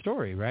different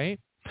story, right?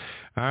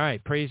 All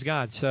right, praise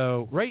God.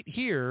 So right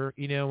here,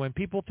 you know, when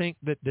people think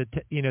that the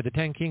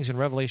 10 kings in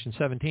Revelation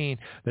 17,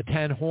 the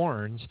 10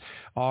 horns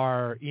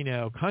are, you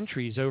know,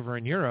 countries over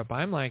in Europe,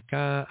 I'm like,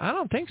 I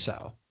don't think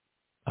so.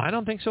 I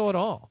don't think so at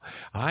all.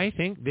 I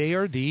think they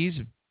are these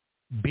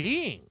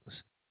beings,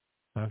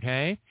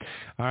 okay?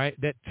 All right,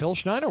 that Phil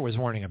Schneider was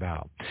warning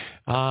about.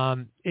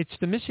 It's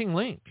the missing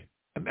link.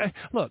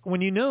 Look, when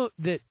you know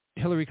that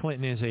Hillary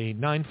Clinton is a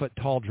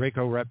 9-foot-tall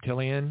Draco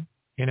reptilian,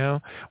 you know,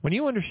 when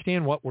you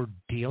understand what we're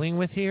dealing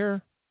with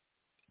here,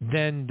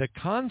 then the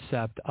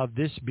concept of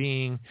this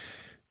being,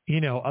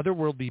 you know,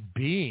 otherworldly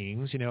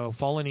beings, you know,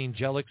 fallen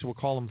angelics, we'll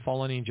call them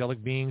fallen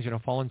angelic beings, you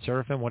know, fallen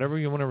seraphim, whatever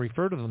you want to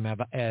refer to them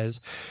as,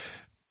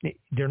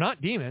 they're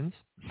not demons,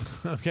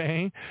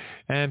 okay?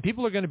 And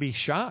people are going to be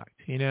shocked.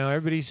 You know,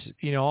 everybody's,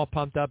 you know, all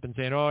pumped up and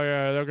saying, oh,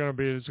 yeah, it's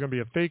going to be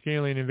a fake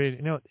alien invasion.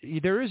 You know,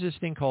 there is this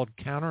thing called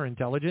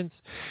counterintelligence,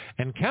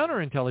 and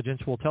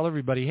counterintelligence will tell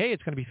everybody, hey,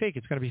 it's going to be fake,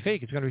 it's going to be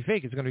fake, it's going to be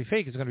fake, it's going to be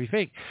fake, it's going to be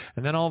fake.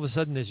 And then all of a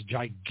sudden this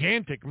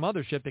gigantic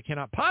mothership that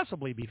cannot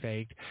possibly be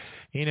faked,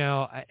 you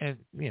know, and,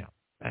 you know,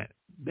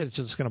 it's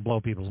just going to blow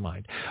people's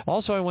mind.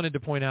 Also, I wanted to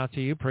point out to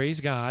you, praise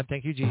God,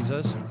 thank you,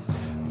 Jesus,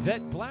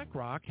 that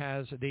BlackRock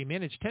they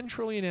manage $10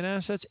 trillion in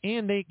assets,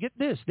 and they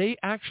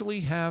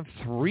actually have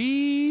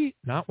 3,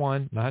 not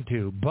 1, not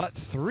 2, but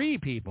 3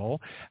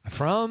 people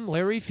from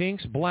Larry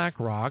Fink's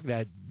BlackRock,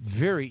 that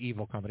very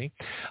evil company,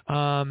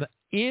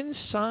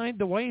 inside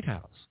the White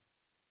House,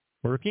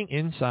 working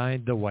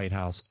inside the White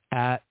House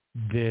at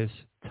this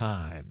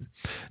time.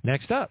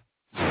 Next up.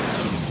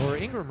 Laura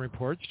Ingraham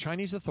reports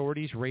Chinese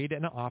authorities raid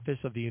an office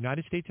of the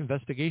United States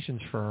investigations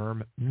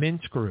firm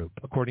Mintz Group,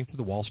 according to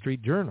the Wall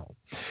Street Journal.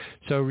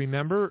 So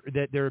remember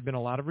that there have been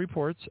a lot of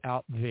reports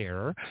out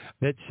there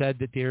that said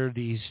that there are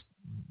these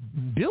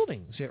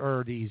buildings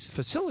or these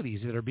facilities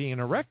that are being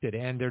erected,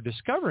 and they're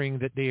discovering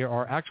that they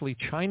are actually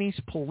Chinese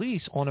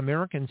police on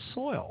American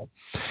soil.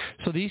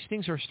 So these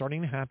things are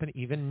starting to happen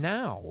even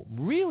now.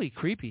 Really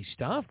creepy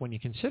stuff when you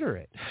consider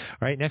it. All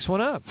right, next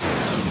one up.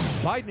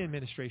 Biden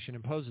administration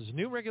imposes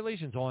new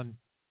regulations on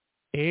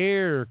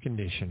air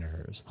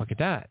conditioners. Look at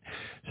that.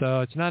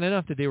 So it's not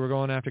enough that they were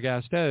going after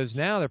gas stoves.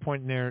 Now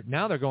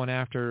they're going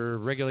after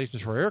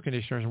regulations for air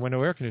conditioners and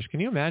window air conditioners. Can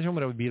you imagine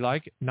what it would be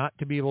like not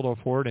to be able to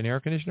afford an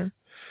air conditioner?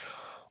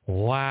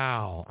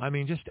 Wow. I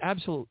mean, just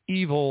absolute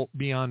evil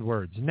beyond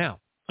words. Now,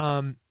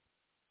 I'm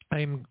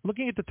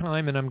looking at the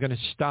time, and I'm going to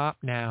stop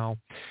now.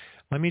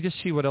 Let me just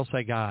see what else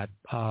I got.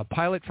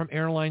 Pilot from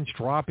airlines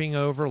dropping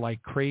over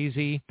like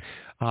crazy.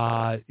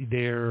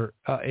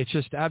 It's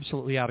just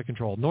absolutely out of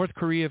control. North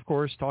Korea, of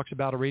course, talks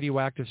about a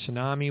radioactive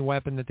tsunami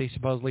weapon that they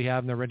supposedly have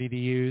and they're ready to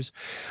use.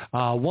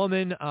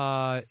 Woman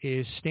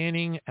is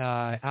standing,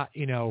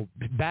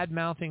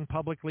 bad-mouthing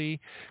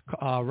publicly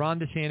Ron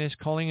DeSantis,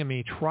 calling him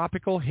a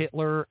tropical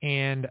Hitler,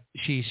 and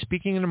she's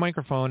speaking in a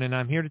microphone, and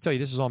I'm here to tell you,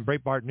 this is on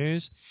Breitbart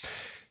News.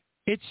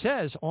 It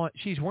says,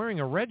 she's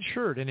wearing a red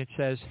shirt, and it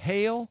says,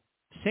 Hail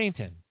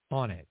Satan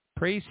on it.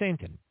 Praise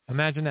Satan.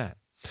 Imagine that.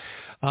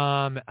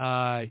 The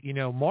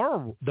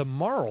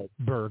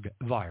Marburg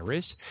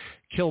virus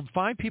killed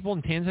 5 people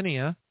in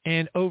Tanzania,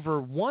 and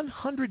over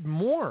 100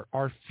 more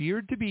are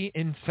feared to be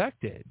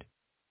infected.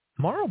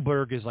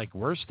 Marburg is like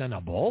worse than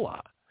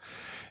Ebola.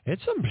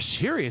 It's some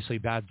seriously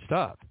bad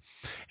stuff.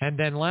 And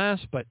then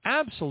last but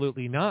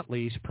absolutely not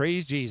least,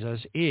 praise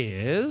Jesus,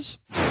 is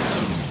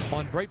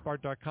on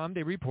Breitbart.com,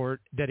 they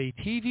report that a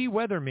TV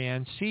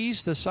weatherman sees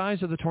the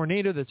size of the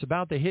tornado that's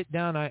about to hit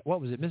down,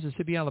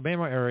 Mississippi,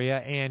 Alabama area,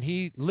 and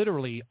he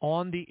literally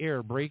on the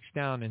air breaks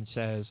down and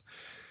says,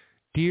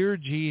 "Dear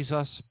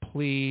Jesus,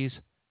 please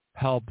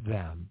help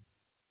them,"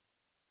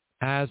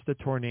 as the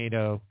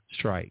tornado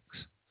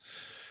strikes.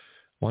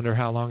 Wonder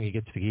how long he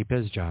gets to keep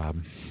his job.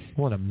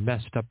 What a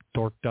messed up,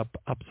 dorked up,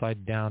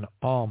 upside down,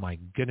 oh my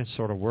goodness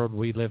sort of world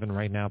we live in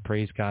right now.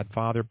 Praise God.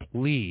 Father,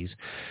 please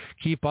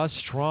keep us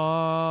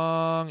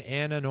strong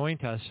and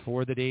anoint us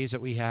for the days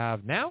that we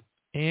have now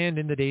and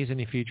in the days in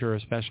the future,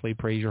 especially.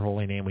 Praise your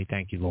holy name. We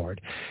thank you, Lord.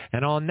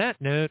 And on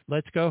that note,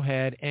 let's go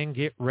ahead and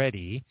get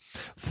ready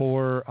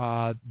for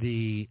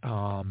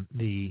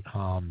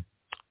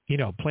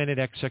Planet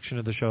X section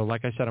of the show.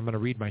 Like I said, I'm going to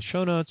read my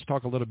show notes,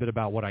 talk a little bit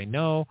about what I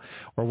know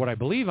or what I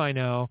believe I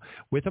know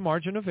with a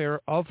margin of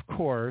error, of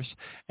course.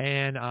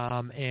 And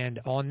on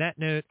that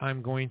note,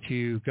 I'm going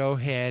to go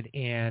ahead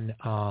and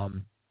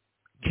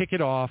kick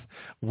it off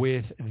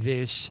with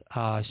this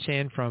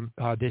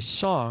this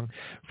song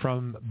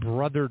from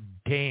Brother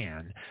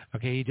Dan.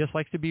 Okay, he just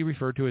likes to be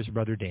referred to as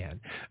Brother Dan.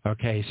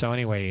 Okay, so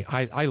anyway,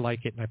 I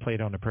like it, and I play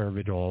it on the prayer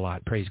vigil a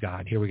lot. Praise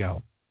God. Here we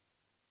go.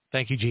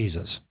 Thank you,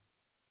 Jesus.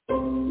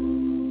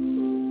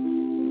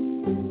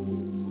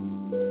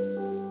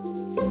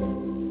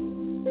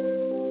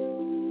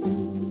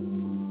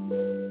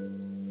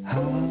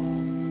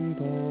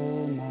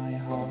 Humble my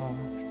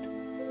heart,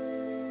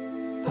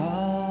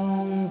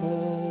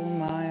 humble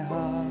my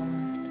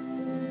heart,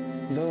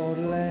 Lord,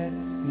 let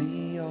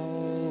me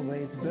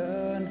always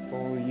burn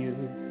for you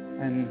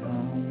and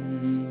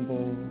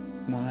humble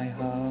my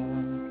heart.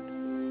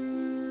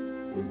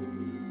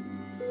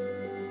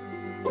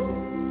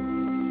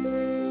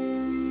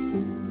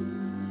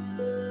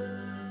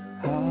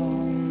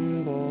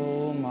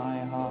 Humble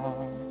my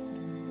heart,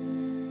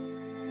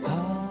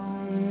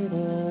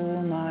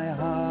 humble my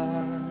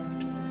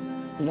heart,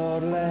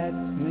 Lord, let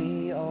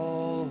me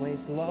always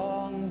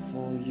long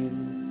for you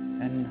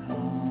and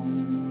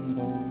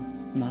humble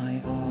my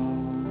heart.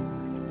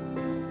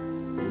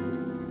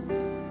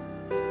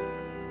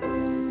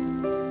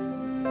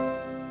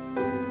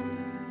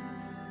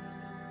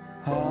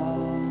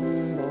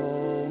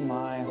 Humble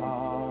my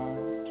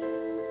heart,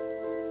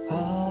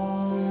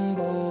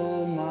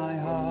 humble my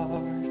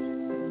heart,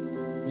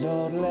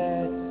 Lord,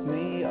 let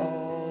me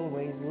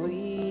always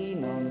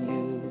lean on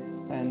you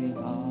and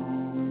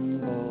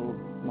humble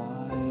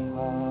my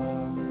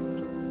heart.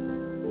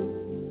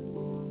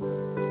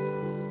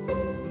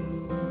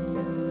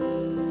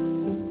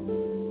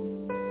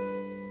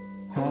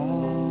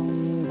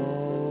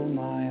 Humble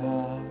my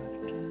heart,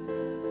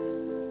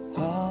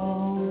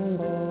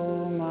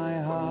 humble my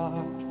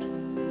heart,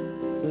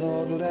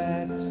 Lord,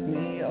 let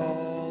me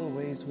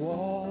always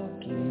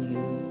walk in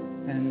you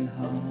and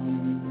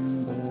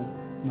humble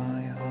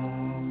my heart.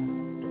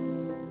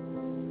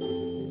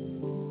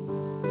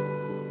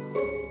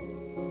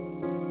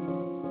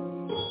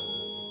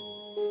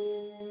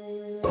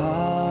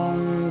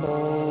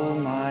 Humble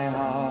my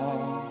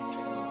heart,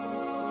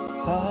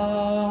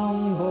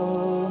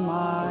 humble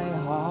my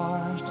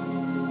heart,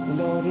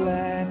 Lord,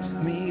 let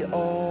me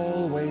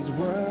always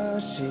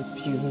worship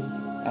you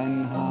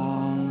and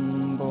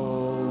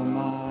humble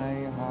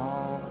my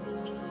heart.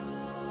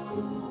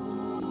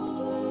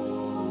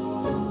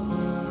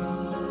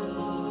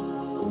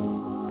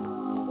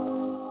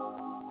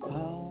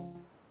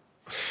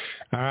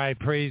 All right,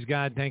 praise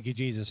God. Thank you,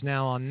 Jesus.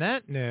 Now, on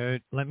that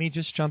note, let me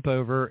just jump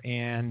over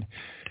and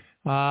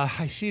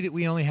I see that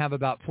we only have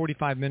about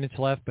 45 minutes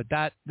left, but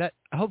that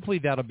hopefully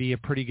that'll be a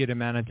pretty good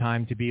amount of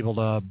time to be able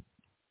to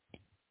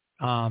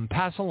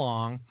pass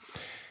along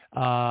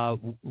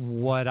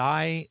what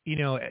I,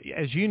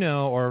 as you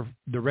know, or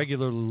the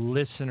regular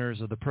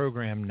listeners of the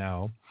program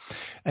know,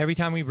 every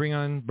time we bring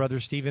on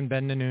Brother Stephen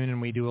Ben-Nanoon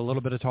and we do a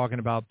little bit of talking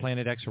about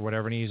Planet X or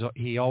whatever, and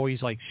he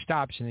always like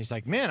stops and he's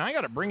like, man, I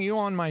got to bring you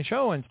on my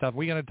show and stuff.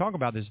 We got to talk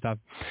about this stuff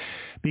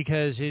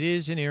because it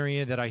is an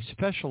area that I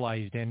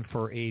specialized in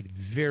for a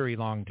very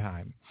long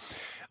time.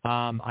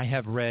 I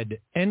have read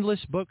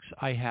endless books.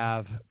 I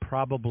have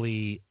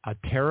probably a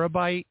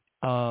terabyte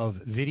of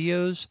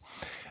videos.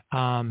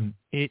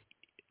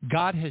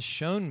 God has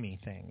shown me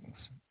things.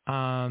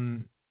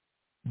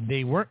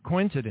 They weren't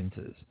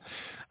coincidences.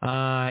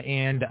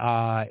 And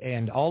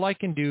all I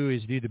can do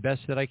is do the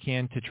best that I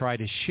can to try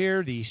to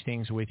share these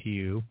things with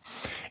you.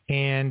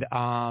 And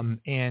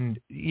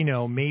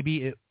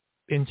maybe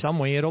in some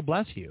way it'll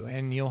bless you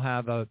and you'll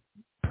have a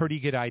pretty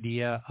good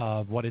idea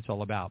of what it's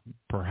all about,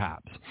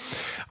 perhaps.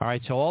 All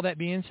right. So all that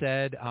being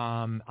said,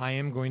 I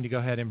am going to go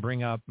ahead and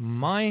bring up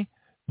my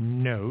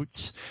notes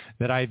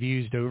that I've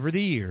used over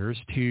the years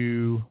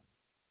to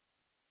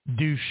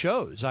do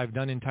shows. I've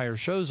done entire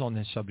shows on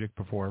this subject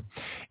before,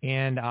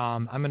 and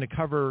I'm going to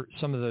cover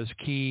some of those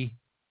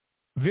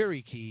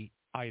very key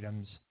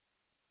items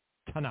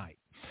tonight.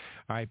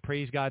 All right,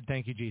 praise God.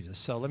 Thank you, Jesus.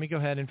 So let me go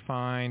ahead and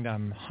find,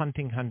 I'm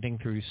hunting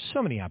through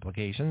so many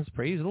applications.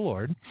 Praise the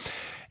Lord.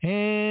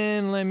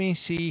 And let me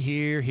see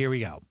here. Here we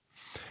go.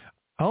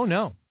 Oh,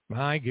 no,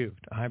 I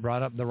goofed. I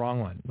brought up the wrong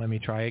one. Let me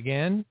try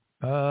again.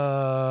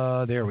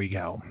 There we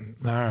go.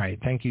 All right,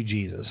 thank you,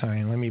 Jesus. All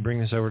right, let me bring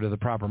this over to the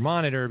proper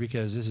monitor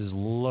because this is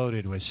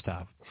loaded with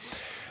stuff.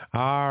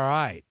 All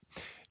right.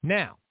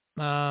 Now,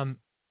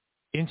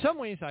 in some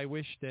ways, I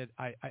wish that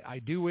I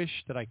do wish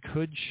that I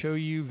could show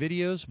you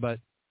videos, but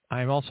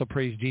I'm also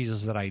praise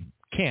Jesus that I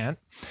can't.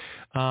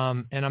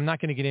 And I'm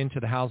not going to get into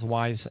the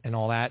housewives and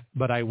all that,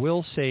 but I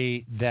will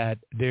say that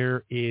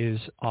there is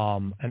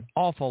an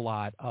awful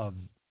lot of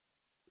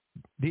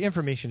the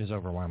information is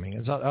overwhelming.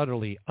 It's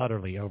utterly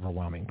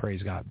overwhelming.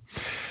 Praise God.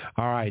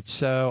 All right.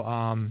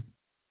 So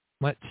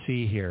let's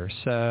see here.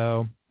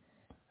 So,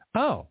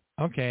 oh,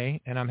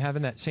 okay. And I'm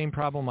having that same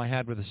problem I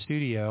had with the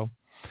studio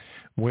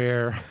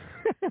where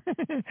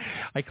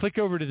I click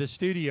over to the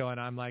studio and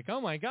I'm like,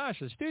 oh my gosh,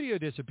 the studio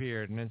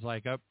disappeared. And it's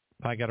like, oh,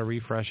 I got to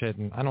refresh it.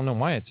 And I don't know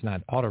why it's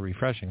not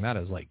auto-refreshing. That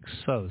is like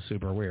so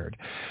super weird.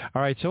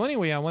 All right. So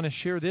anyway, I want to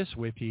share this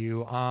with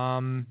you.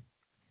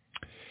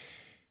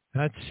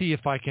 Let's see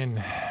if I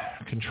can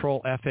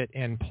Control F it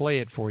and play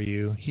it for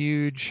you.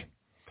 Huge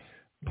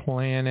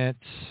planets.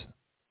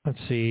 Let's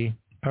see.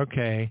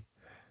 Okay.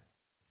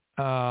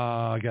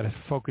 I got to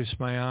focus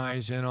my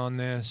eyes in on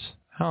this.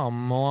 How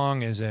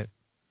long is it?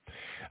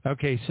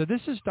 Okay, so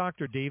this is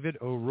Dr. David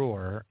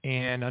O'Rourke,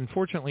 and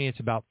unfortunately it's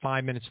about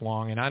 5 minutes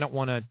long, and I don't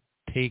want to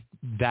take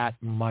that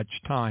much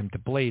time to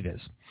play this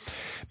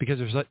because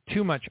there's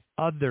too much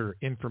other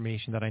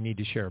information that I need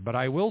to share. But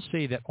I will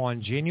say that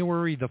on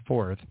January the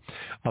 4th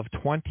of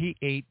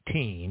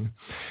 2018,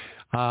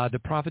 the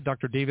prophet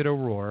Dr. David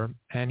O'Rourke,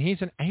 and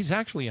he's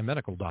actually a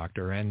medical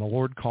doctor, and the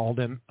Lord called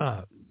him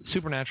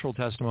supernatural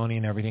testimony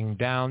and everything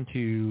down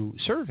to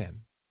serve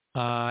him.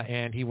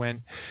 And he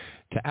went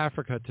to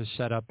Africa to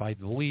set up, I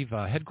believe,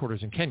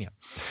 headquarters in Kenya.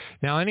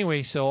 Now,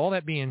 anyway, so all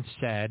that being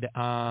said,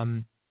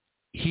 the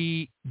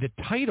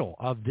title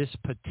of this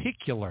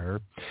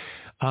particular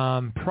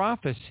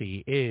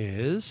prophecy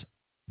is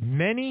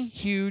 "Many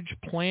Huge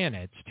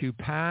Planets to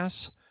Pass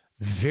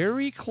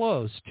Very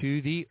Close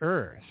to the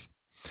Earth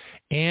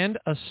and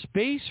a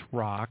Space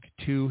Rock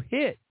to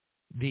Hit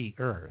the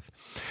Earth."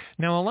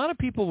 Now, a lot of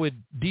people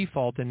would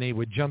default and they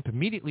would jump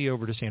immediately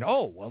over to saying,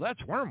 oh, well,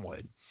 that's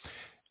wormwood.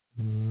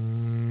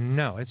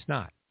 No, it's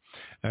not.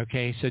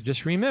 Okay, so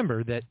just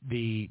remember that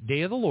the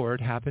day of the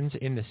Lord happens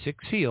in the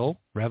sixth seal,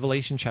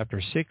 Revelation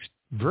chapter 6,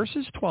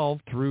 verses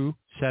 12 through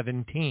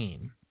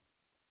 17.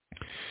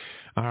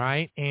 All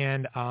right,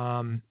 and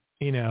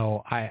you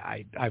know,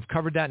 I've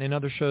covered that in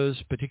other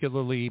shows,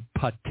 particularly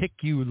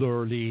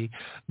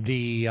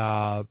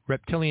the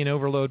reptilian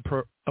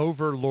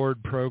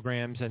overlord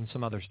programs and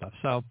some other stuff.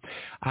 So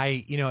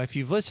if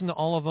you've listened to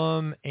all of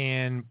them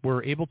and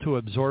were able to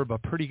absorb a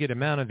pretty good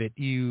amount of it,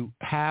 you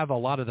have a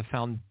lot of the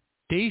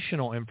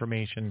foundational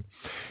information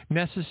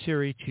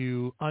necessary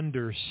to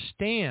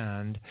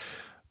understand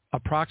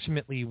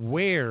approximately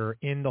where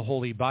in the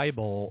Holy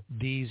Bible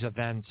these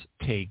events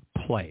take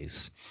place.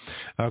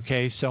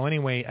 Okay, so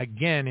anyway,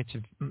 again, it's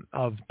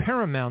of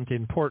paramount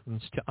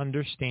importance to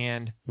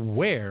understand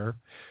where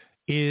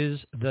is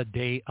the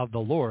day of the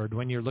Lord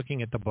when you're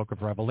looking at the book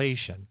of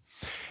Revelation.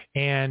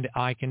 And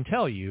I can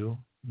tell you,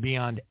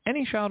 beyond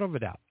any shadow of a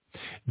doubt,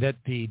 that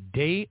the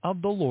day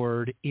of the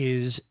Lord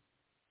is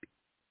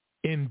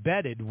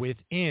embedded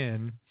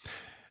within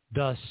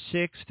the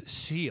sixth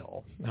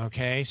seal.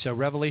 Okay, so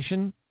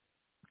Revelation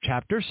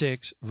chapter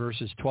 6,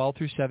 verses 12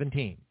 through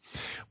 17.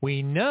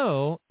 We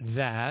know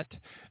that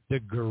the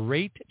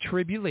Great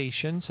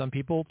Tribulation, some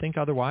people think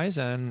otherwise,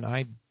 and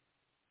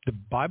the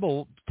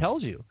Bible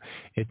tells you.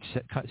 It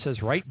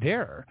says right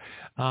there.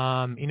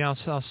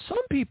 So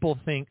some people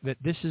think that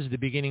this is the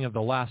beginning of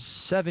the last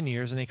 7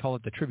 years, and they call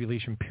it the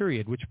tribulation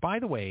period, which, by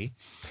the way,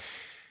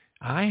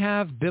 I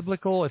have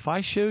biblical. If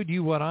I showed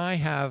you what I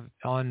have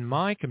on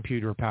my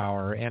computer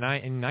power and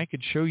I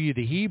could show you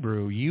the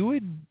Hebrew, you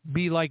would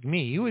be like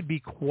me. You would be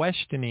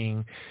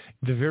questioning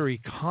the very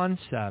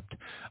concept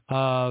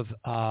of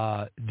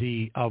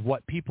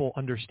what people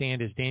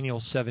understand as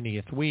Daniel's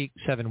 70th week,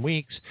 7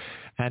 weeks,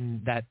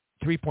 and that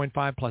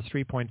 3.5 plus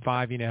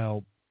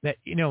 3.5. That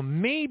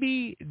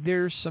maybe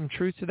there's some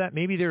truth to that.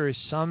 Maybe there is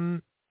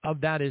some of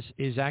that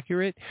is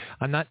accurate.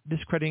 I'm not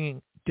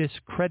discrediting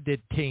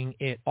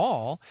it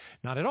all,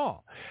 not at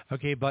all.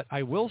 Okay, but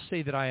I will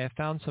say that I have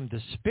found some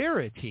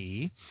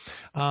disparity,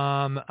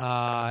 and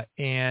I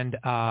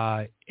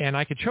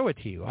could show it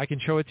to you. I can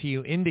show it to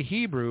you in the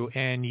Hebrew,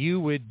 and you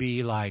would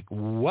be like,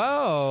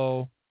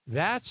 "Whoa,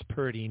 that's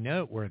pretty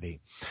noteworthy."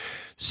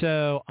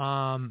 So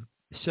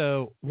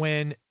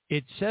when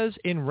it says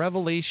in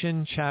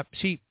Revelation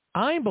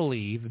I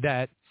believe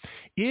that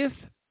if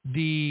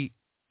the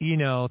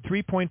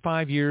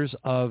 3.5 years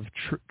of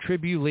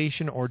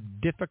tribulation or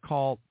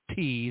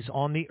difficulties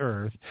on the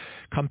earth,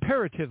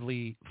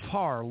 comparatively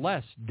far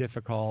less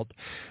difficult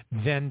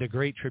than the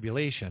Great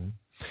Tribulation,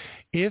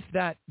 if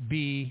that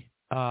be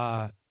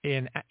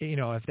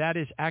if that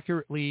is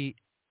accurately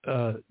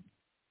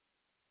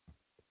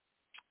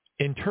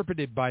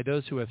interpreted by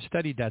those who have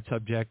studied that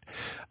subject,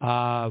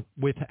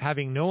 with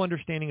having no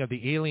understanding of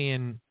the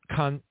alien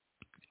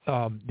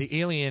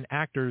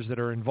actors that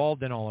are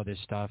involved in all of this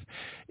stuff,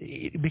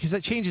 because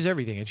that changes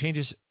everything. It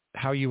changes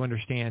how you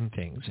understand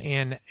things.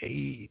 And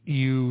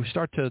you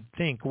start to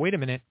think, wait a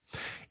minute,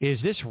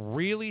 is this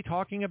really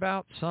talking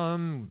about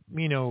some,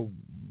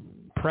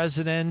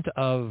 president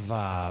of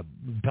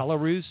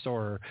Belarus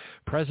or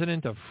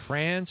president of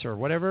France or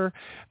whatever?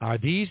 Are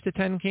these the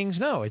 10 kings?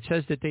 No, it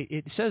says that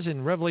it says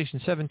in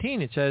Revelation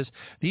 17, it says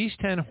these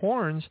 10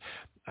 horns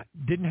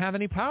didn't have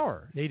any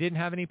power. They didn't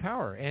have any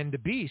power, and the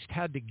beast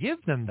had to give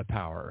them the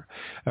power.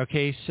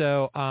 Okay,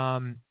 so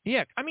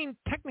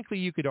technically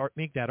you could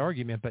make that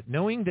argument, but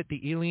knowing that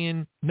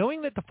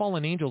the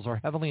fallen angels are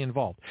heavily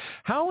involved,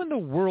 how in the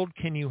world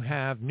can you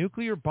have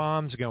nuclear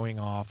bombs going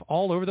off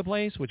all over the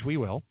place, which we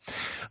will,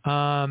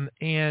 and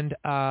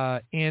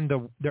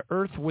the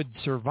Earth would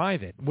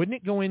survive it? Wouldn't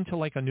it go into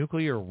like a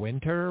nuclear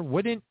winter?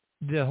 Wouldn't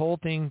the whole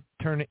thing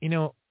turn?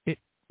 It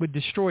would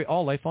destroy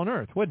all life on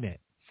Earth, wouldn't it?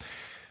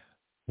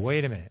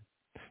 Wait a minute.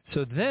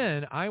 So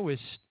then I was,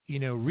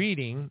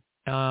 reading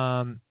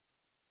and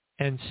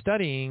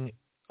studying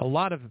a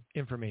lot of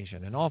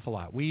information, an awful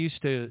lot. We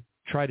used to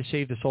try to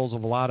save the souls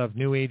of a lot of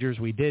New Agers.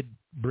 We did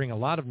bring a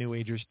lot of New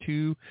Agers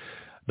to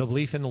the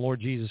belief in the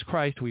Lord Jesus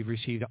Christ. We've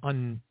received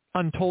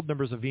untold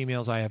numbers of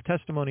emails. I have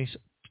testimonies,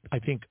 I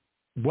think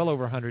well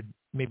over 100,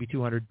 maybe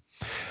 200,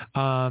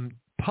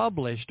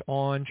 published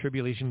on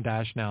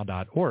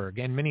tribulation-now.org,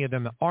 and many of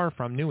them are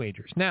from New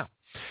Agers. Now,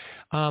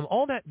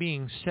 all that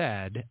being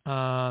said,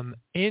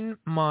 in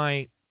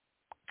my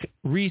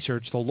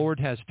research, the Lord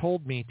has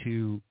told me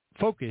to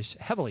focus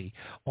heavily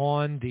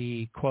on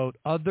the, quote,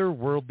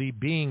 otherworldly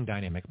being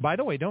dynamic. By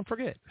the way, don't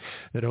forget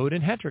that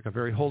Odin Hetrick, a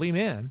very holy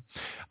man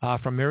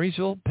from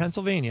Marysville,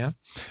 Pennsylvania,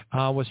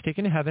 was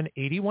taken to heaven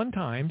 81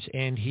 times,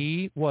 and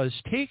he was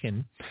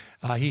taken,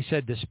 he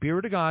said the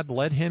Spirit of God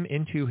led him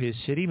into his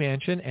city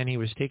mansion, and he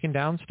was taken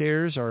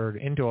downstairs or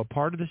into a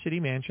part of the city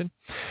mansion,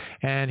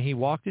 and he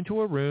walked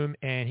into a room,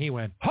 and he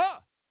went,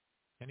 ha!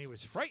 And he was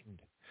frightened,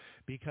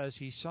 because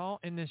he saw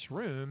in this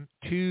room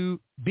two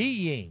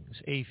beings,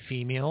 a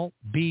female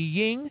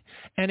being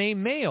and a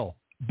male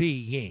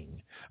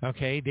being.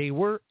 Okay, they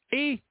were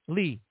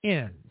aliens.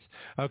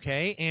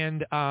 Okay,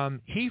 and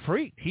he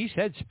freaked. He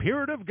said,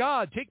 Spirit of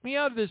God, take me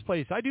out of this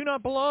place. I do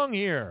not belong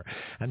here.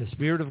 And the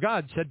Spirit of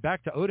God said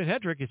back to Odin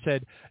Hetrick, it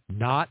said,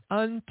 not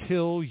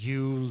until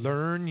you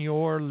learn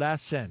your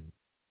lesson.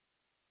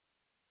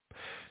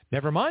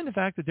 Never mind the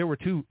fact that there were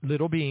two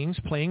little beings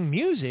playing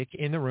music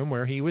in the room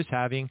where he was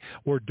having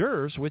hors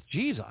d'oeuvres with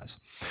Jesus.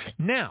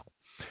 Now,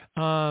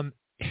 ruling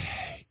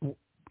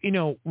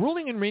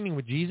and reigning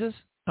with Jesus,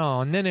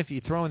 and then if you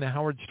throw in the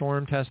Howard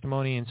Storm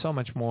testimony and so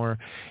much more,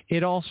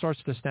 it all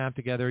starts to snap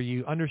together.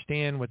 You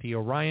understand what the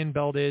Orion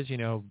belt is.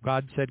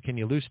 God said, can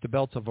you loose the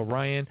belts of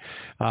Orion?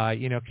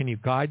 Can you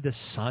guide the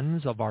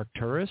sons of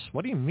Arcturus?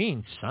 What do you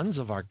mean, sons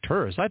of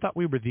Arcturus? I thought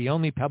we were the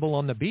only pebble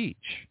on the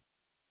beach.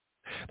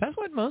 That's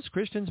what most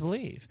Christians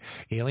believe.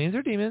 Aliens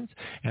are demons,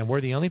 and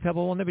we're the only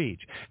pebble on the beach.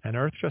 And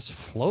Earth just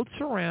floats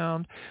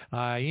around,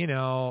 in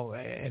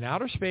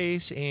outer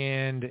space,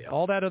 and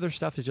all that other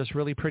stuff is just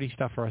really pretty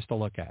stuff for us to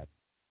look at.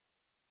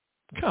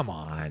 Come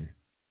on.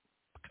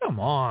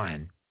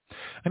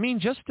 I mean,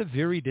 just the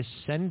very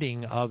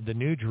descending of the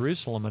New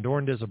Jerusalem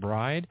adorned as a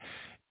bride,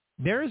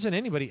 there isn't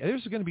anybody.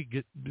 There's going to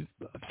be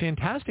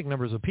fantastic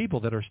numbers of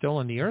people that are still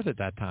on the earth at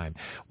that time.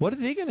 What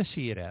are they going to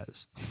see it as?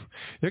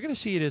 They're going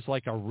to see it as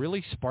like a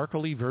really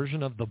sparkly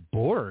version of the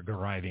Borg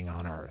arriving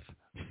on Earth.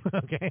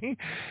 Okay?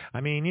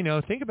 I mean,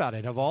 think about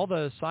it. Of all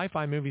the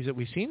sci-fi movies that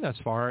we've seen thus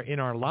far in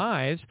our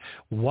lives,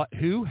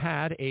 who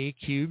had a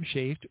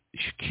cube-shaped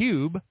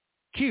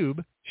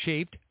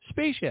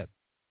spaceship?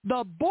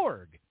 The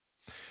Borg.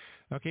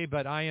 Okay,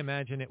 but I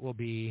imagine it will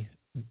be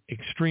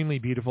extremely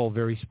beautiful,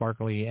 very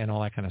sparkly, and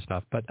all that kind of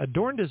stuff. But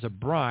adorned as a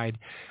bride,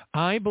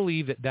 I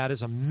believe that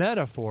is a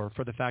metaphor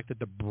for the fact that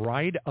the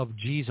bride of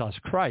Jesus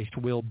Christ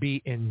will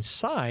be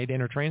inside in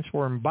her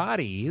transformed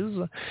bodies,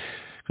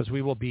 because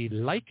we will be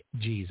like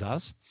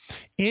Jesus,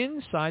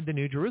 inside the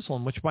New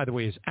Jerusalem, which, by the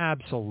way, is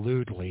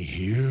absolutely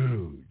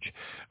huge.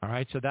 All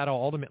right, so that'll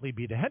ultimately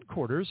be the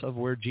headquarters of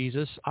where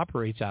Jesus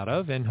operates out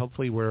of, and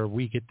hopefully where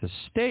we get to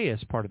stay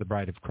as part of the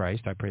bride of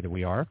Christ. I pray that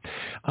we are,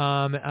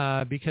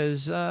 because,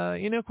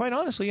 quite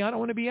honestly, I don't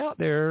want to be out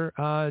there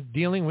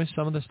dealing with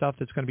some of the stuff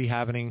that's going to be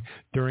happening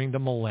during the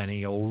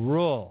millennial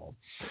rule.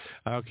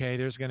 Okay,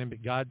 God's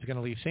going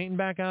to leave Satan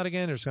back out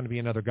again. There's going to be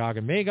another Gog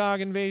and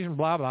Magog invasion,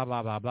 blah, blah,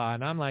 blah, blah, blah.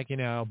 And I'm like,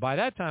 by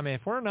that time,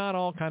 if we're not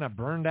all kind of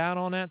burned out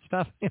on that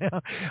stuff,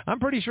 I'm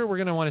pretty sure we're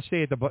going to want to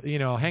stay at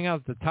the, hang out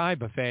at the Thai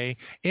buffet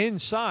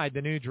inside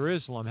the New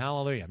Jerusalem.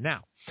 Hallelujah.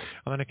 Now,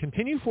 I'm going to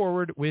continue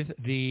forward with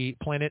the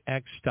Planet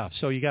X stuff.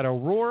 So you got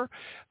Aurora,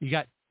 you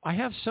got I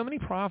have so many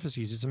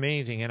prophecies. It's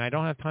amazing, and I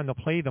don't have time to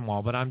play them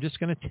all, but I'm just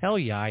going to tell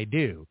you I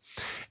do.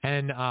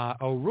 And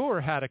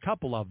O'Rourke had a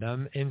couple of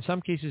them. In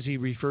some cases, he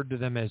referred to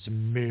them as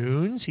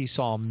moons. He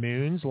saw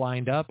moons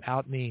lined up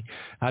out in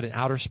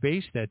outer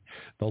space, that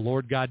the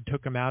Lord God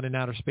took him out in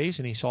outer space,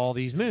 and he saw all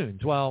these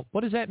moons. Well, what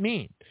does that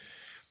mean?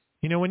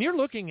 You know, when you're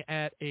looking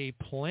at a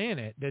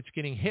planet that's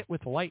getting hit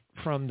with light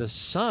from the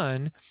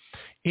sun,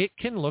 it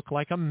can look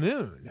like a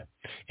moon.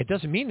 It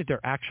doesn't mean that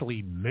they're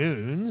actually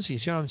moons. You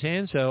see what I'm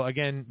saying? So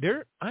again,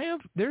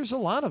 there's a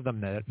lot of them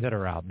that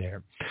are out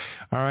there.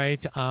 All right.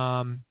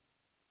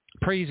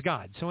 Praise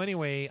God. So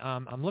anyway,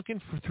 I'm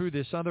looking through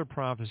this other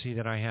prophecy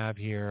that I have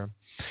here.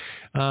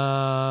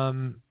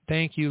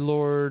 Thank you,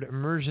 Lord.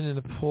 Immersion in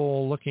the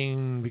pool,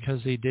 looking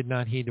because they did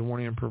not heed the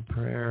warning and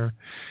prepare.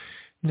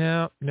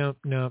 No.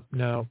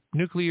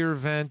 Nuclear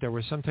event. There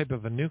was some type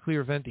of a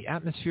nuclear event. The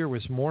atmosphere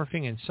was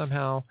morphing, and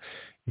somehow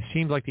it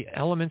seemed like the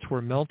elements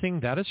were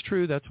melting. That is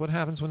true. That's what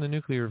happens when the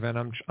nuclear event.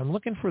 I'm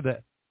looking for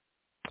the.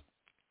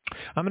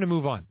 I'm going to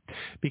move on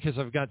because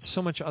I've got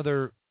so much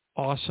other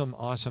awesome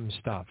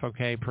stuff.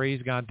 Okay,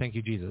 praise God. Thank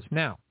you, Jesus.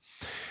 Now,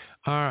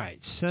 all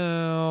right.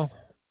 So,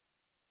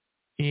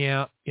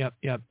 yeah.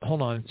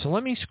 Hold on. So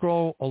let me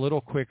scroll a little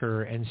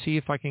quicker and see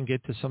if I can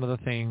get to some of the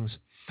things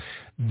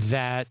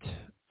that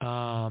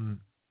I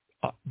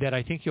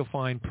think you'll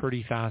find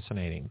pretty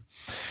fascinating.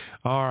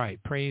 All right,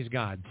 praise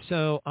God.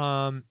 So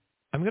I'm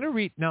going to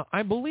read. Now,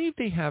 I believe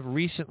they have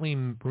recently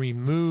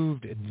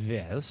removed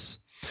this,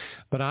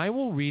 but I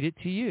will read it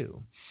to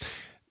you.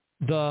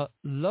 The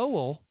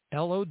Lowell,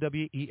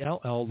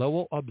 L-O-W-E-L-L,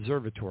 Lowell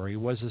Observatory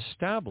was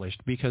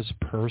established because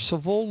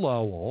Percival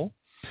Lowell,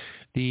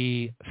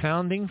 the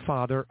founding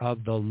father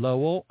of the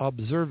Lowell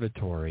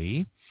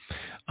Observatory,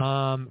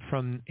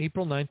 from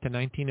April 9th to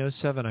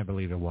 1907, I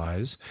believe it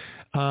was,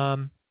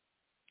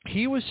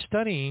 he was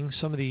studying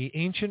some of the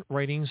ancient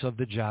writings of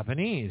the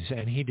Japanese,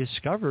 and he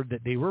discovered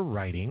that they were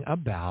writing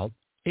about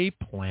a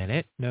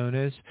planet known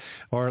as,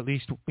 or at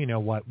least,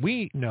 what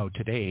we know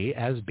today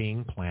as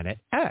being Planet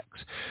X.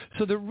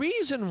 So the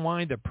reason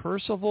why the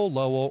Percival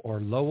Lowell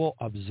or Lowell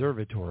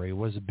Observatory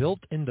was built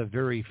in the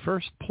very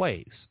first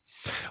place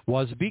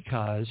was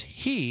because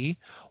he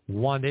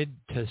wanted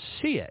to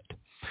see it.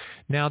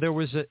 Now,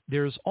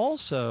 there's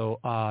also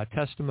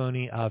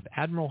testimony of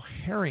Admiral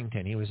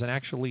Harrington. He was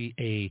actually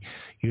a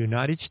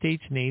United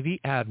States Navy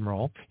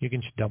admiral. You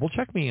can double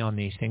check me on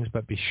these things,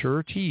 but be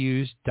sure to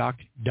use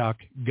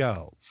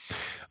DuckDuckGo,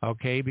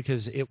 okay,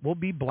 because it will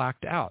be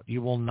blacked out.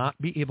 You will not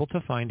be able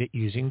to find it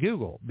using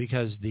Google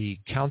because the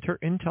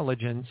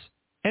counterintelligence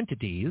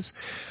entities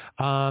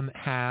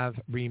have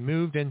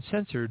removed and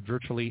censored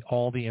virtually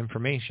all the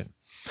information.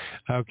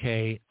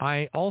 Okay,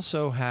 I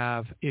also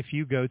have, if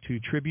you go to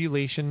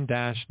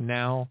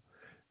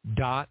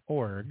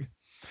tribulation-now.org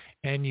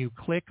and you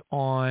click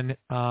on,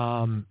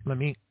 I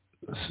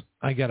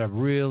got to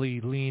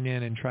really lean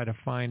in and try to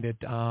find it.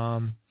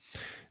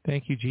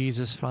 Thank you,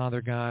 Jesus,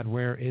 Father God.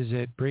 Where is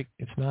it?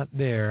 It's not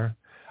there.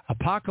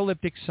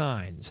 Apocalyptic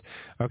signs.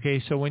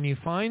 Okay, so when you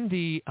find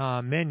the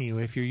menu,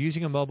 if you're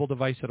using a mobile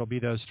device, it'll be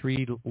those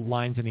three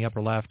lines in the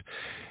upper left.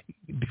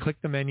 Click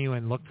the menu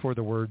and look for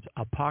the words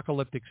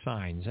apocalyptic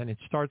signs. And it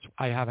starts,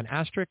 I have an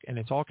asterisk, and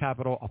it's all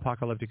capital,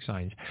 apocalyptic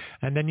signs.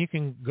 And then you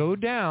can go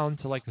down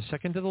to like the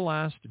second to the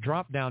last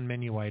drop-down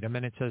menu item,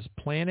 and it says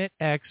Planet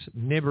X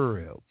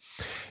Nibiru.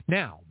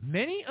 Now,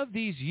 many of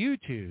these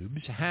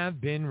YouTubes have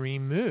been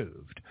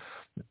removed.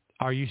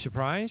 Are you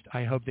surprised?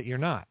 I hope that you're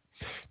not.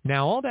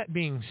 Now, all that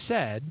being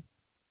said,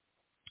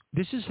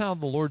 this is how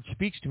the Lord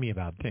speaks to me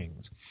about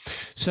things.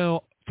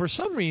 So for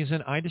some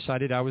reason, I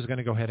decided I was going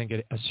to go ahead and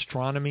get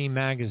Astronomy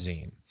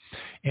Magazine.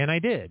 And I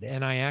did.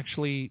 And I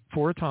actually,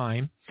 for a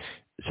time,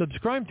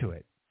 subscribed to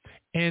it.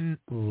 And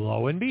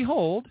lo and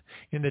behold,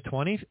 in the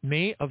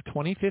May of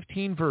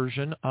 2015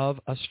 version of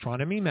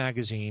Astronomy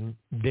Magazine,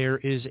 there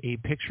is a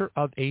picture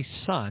of a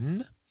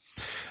sun.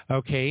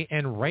 Okay,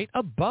 and right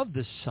above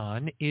the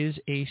sun is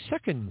a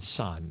second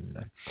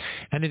sun.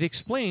 And it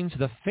explains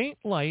the faint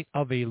light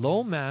of a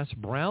low-mass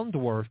brown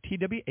dwarf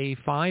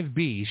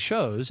TWA-5b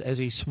shows as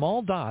a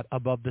small dot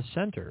above the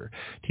center.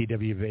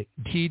 TWA-5a,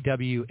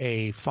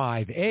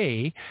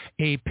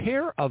 a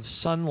pair of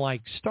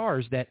sun-like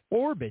stars that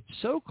orbit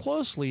so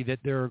closely that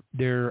their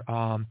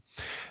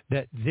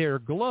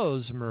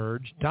glows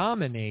merge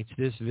dominates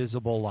this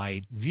visible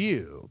light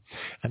view.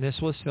 And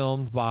this was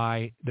filmed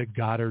by the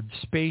Goddard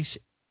Space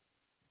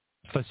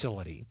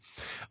Facility.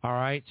 All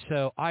right,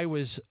 so I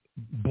was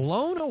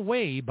blown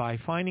away by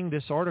finding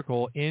this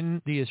article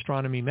in the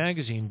Astronomy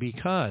Magazine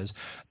because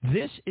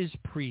this is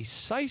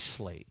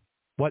precisely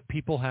what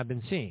people have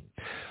been seeing.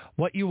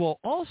 What you will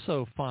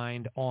also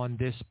find on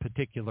this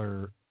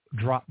particular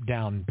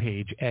drop-down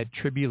page at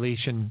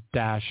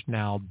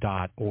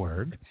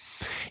tribulation-now.org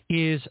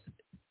is,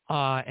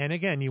 and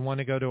again, you want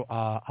to go to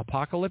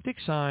Apocalyptic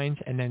Signs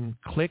and then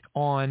click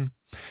on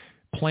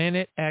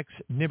Planet X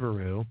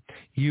Nibiru.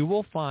 You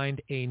will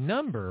find a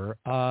number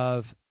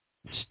of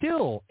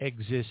still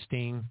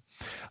existing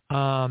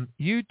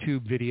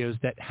YouTube videos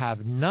that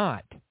have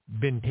not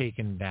been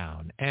taken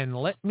down. And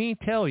let me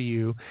tell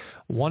you,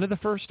 one of the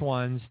first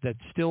ones that's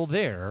still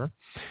there,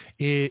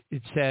 it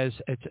says,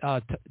 it's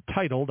I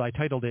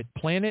titled it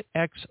Planet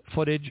X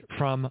Footage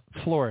from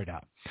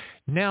Florida.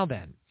 Now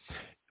then,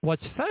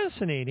 what's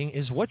fascinating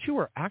is what you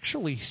are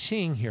actually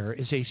seeing here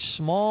is a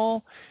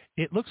small,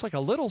 it looks like a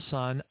little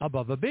sun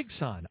above a big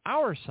sun,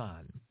 our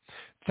sun.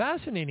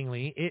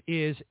 Fascinatingly, it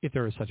is, if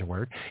there is such a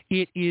word,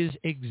 it is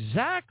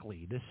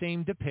exactly the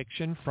same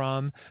depiction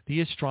from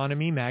the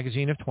Astronomy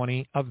magazine of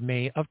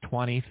May of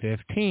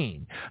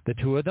 2015. The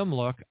two of them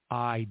look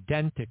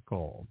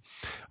identical.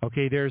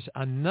 Okay, there's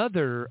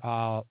another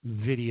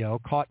video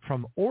caught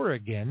from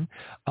Oregon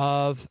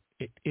of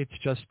it's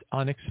just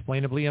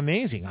unexplainably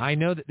amazing. I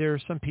know that there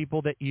are some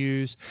people that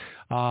use,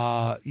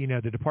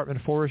 the Department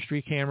of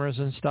Forestry cameras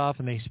and stuff,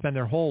 and they spend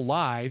their whole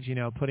lives,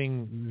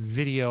 putting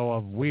video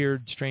of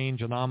weird,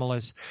 strange,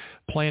 anomalous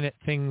planet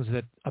things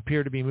that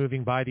appear to be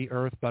moving by the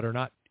Earth but are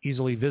not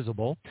easily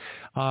visible.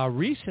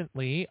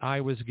 Recently,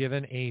 I was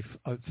given a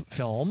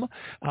film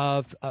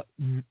of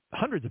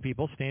hundreds of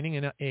people standing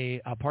in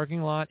a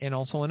parking lot and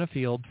also in a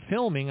field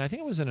filming, I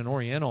think it was in an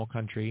Oriental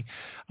country,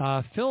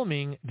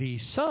 filming the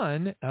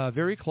sun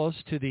very close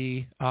to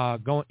the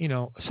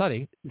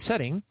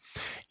setting,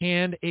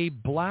 and a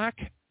black,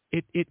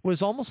 it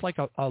was almost like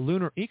a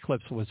lunar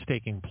eclipse was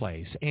taking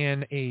place,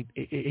 and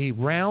a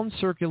round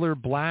circular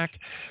black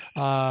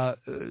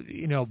blockage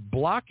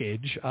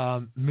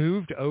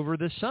moved over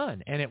the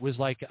sun, and it was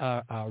like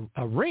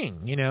a ring,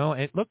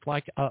 it looked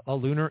like a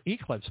lunar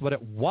eclipse, but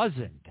it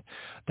wasn't.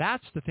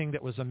 That's the thing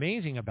that was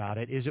amazing about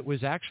it, is it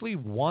was actually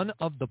one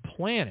of the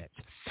planets.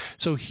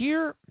 So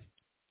here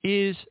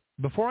is,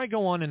 before I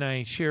go on and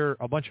I share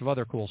a bunch of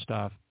other cool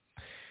stuff,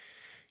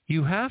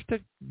 you have to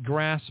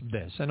grasp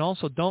this. And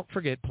also don't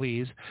forget,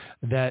 please,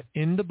 that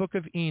in the book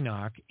of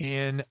Enoch,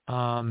 in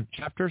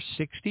chapter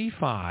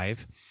 65,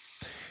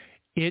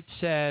 it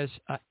says,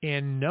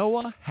 and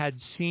Noah had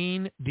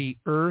seen the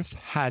earth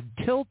had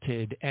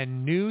tilted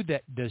and knew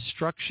that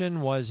destruction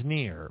was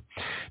near.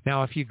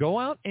 Now, if you go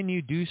out and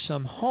you do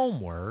some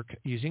homework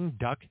using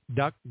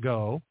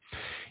DuckDuckGo,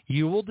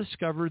 you will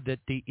discover that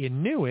the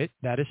Inuit,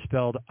 that is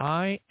spelled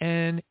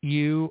I-N-U-I-T,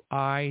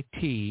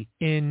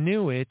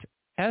 Inuit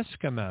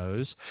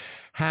Eskimos,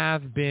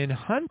 have been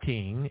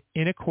hunting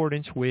in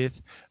accordance with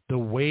the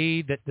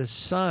way that the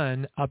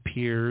sun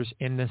appears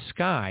in the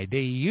sky.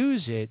 They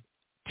use it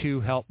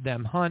to help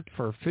them hunt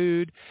for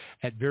food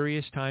at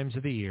various times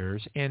of the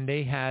years. And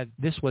they had,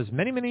 this was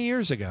many, many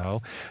years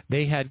ago,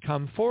 they had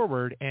come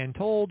forward and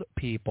told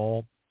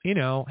people,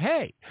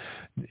 hey,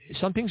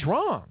 something's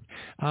wrong.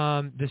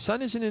 The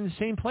sun isn't in the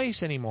same place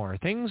anymore.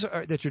 Things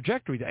are, the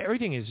trajectory,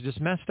 everything is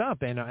just messed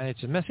up, and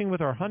it's messing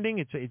with our hunting.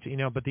 It's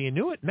but the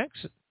Inuit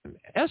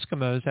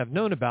Eskimos have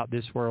known about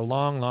this for a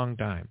long, long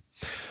time.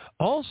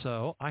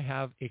 Also, I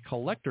have a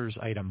collector's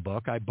item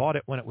book. I bought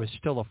it when it was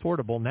still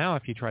affordable. Now,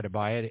 if you try to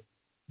buy it,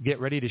 get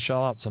ready to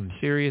shell out some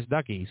serious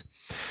duckies.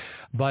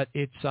 But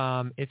it's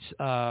now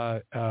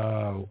I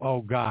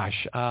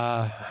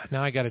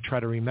got to try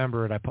to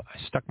remember it. I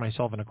stuck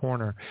myself in a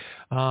corner.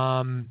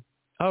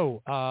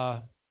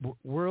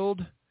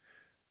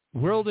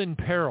 World in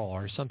Peril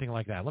or something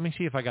like that. Let me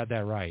see if I got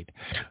that right.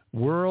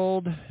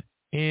 World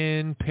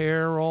in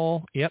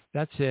Peril. Yep,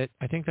 that's it.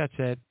 I think that's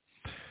it.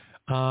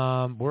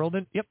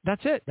 Yep,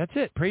 that's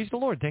it. Praise the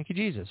Lord. Thank you,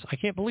 Jesus. I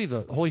can't believe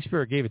the Holy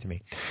Spirit gave it to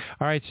me.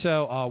 All right,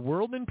 so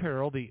World in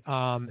Peril, the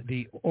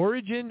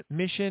origin,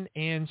 mission,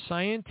 and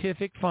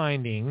scientific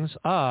findings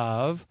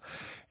of,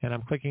 and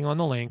I'm clicking on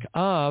the link,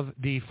 of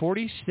the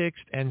 46th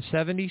and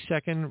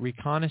 72nd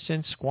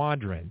Reconnaissance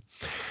Squadron.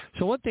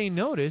 So what they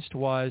noticed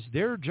was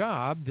their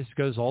job, this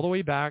goes all the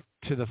way back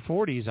to the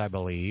 40s, I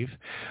believe.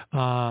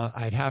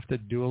 I'd have to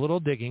do a little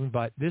digging,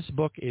 but this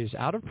book is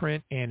out of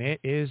print, and it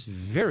is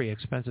very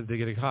expensive to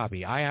get a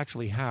copy. I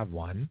actually have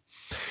one.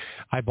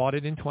 I bought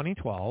it in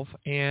 2012,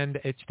 and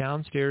it's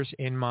downstairs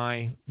in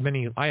I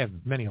have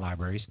many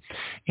libraries,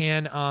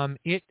 and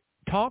it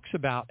talks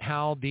about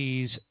how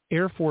these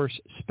Air Force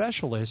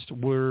specialists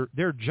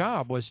their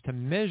job was to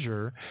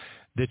measure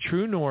the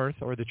true north,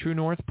 or the true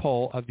north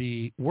pole of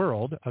the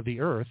world, of the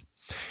Earth,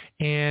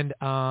 and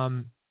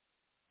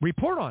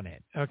report on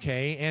it,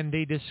 okay? And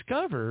they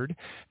discovered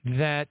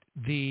that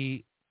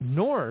the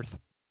north,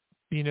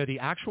 the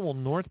actual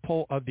north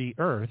pole of the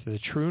Earth, the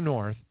true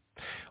north,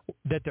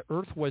 that the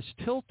Earth was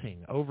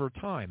tilting over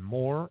time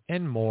more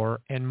and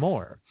more and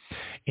more.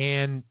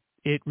 And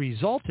it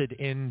resulted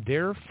in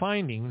their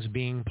findings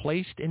being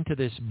placed into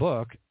this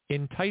book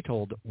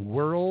entitled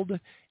World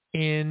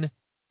in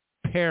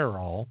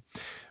Peril,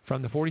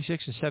 from the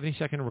 46th and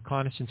 72nd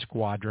Reconnaissance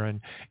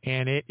Squadron,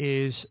 and it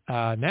is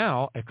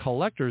now a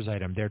collector's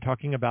item. They're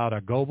talking about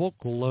a global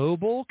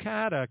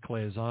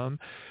cataclysm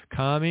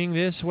coming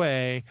this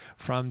way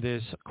from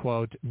this,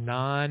 quote,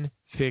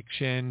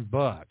 non-fiction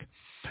book.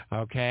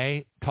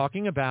 Okay,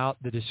 talking about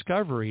the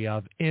discovery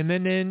of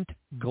imminent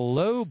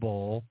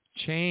global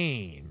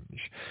change.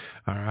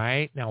 All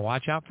right. Now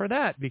watch out for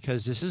that,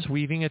 because this is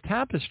weaving a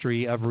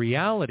tapestry of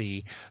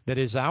reality that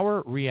is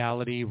our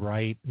reality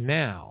right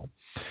now.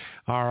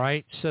 All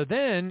right. So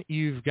then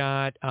you've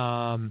got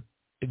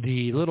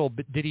the little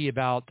ditty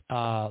about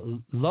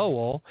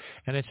Lowell,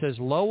 and it says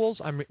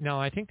Lowell's.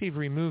 Now I think they've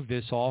removed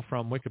this all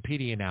from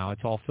Wikipedia now.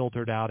 It's all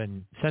filtered out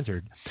and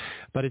censored,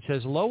 but it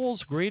says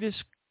Lowell's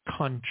greatest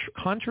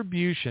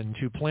contribution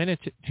to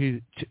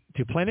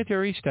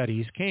planetary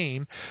studies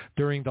came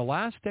during the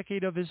last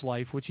decade of his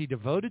life, which he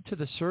devoted to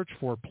the search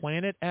for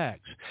Planet X,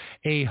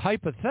 a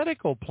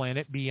hypothetical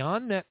planet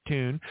beyond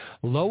Neptune.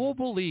 Lowell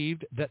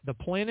believed that the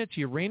planets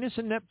Uranus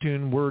and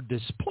Neptune were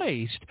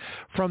displaced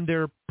from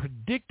their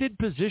predicted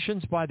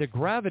positions by the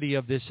gravity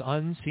of this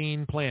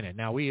unseen planet.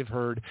 Now, we have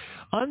heard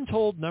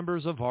untold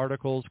numbers of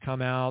articles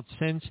come out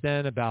since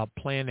then about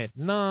Planet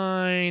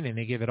 9, and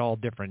they give it all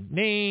different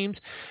names.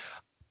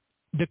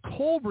 The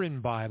Colburn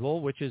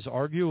Bible, which is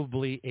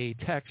arguably a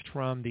text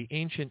from the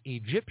ancient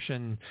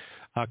Egyptian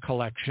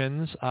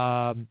collections,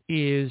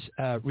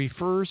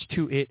 refers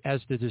to it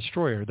as the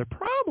destroyer. The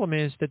problem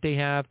is that they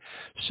have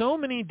so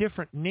many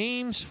different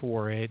names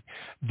for it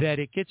that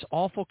it gets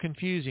awful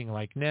confusing,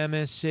 like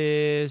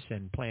Nemesis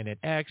and Planet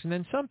X. And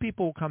then some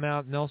people will come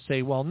out and they'll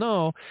say, well,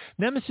 no,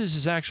 Nemesis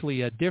is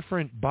actually a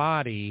different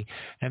body,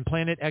 and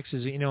Planet X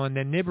is, and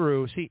then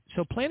Nibiru. See,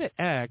 so Planet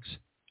X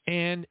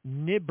and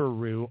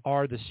Nibiru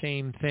are the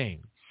same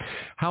thing.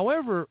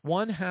 However,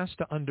 one has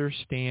to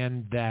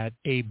understand that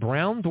a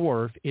brown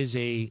dwarf is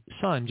a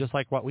sun, just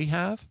like what we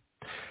have,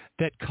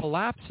 that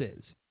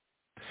collapses.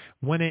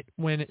 When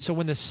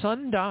the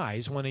sun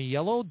dies, when a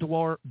yellow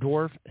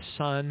dwarf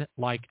sun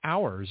like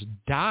ours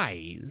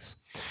dies,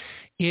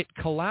 it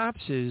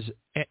collapses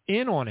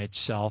in on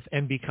itself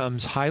and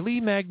becomes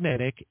highly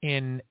magnetic,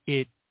 and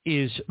it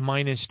is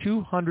minus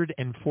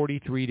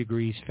 243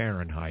 degrees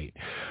Fahrenheit,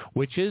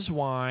 which is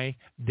why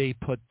they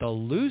put the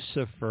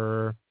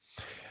Lucifer.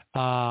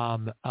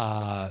 So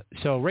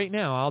right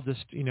now, I'll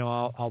just,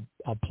 I'll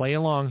play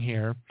along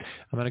here.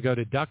 I'm going to go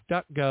to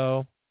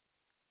DuckDuckGo,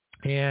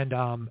 and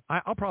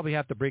I'll probably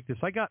have to break this.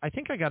 I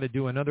think I got to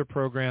do another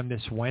program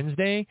this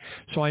Wednesday,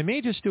 so I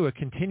may just do a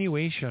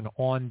continuation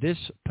on this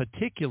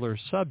particular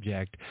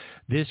subject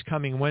this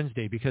coming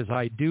Wednesday, because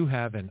I do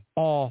have an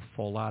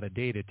awful lot of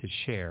data to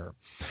share.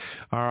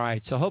 All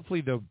right, so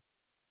hopefully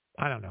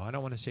I don't know. I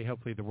don't want to say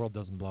hopefully the world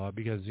doesn't blow up,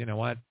 because you know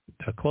what?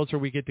 The closer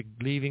we get to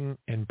leaving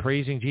and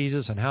praising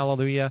Jesus and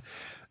hallelujah,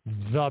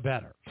 the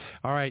better.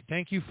 All right.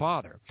 Thank you,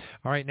 Father.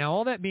 All right. Now,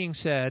 all that being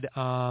said,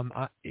 I'm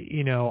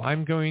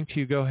going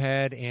to go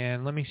ahead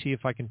and let me see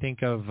if I can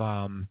think of,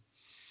 I'm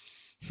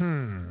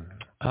going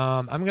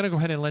to go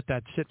ahead and let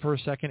that sit for a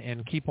second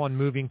and keep on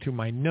moving through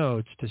my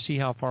notes to see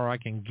how far I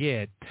can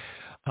get.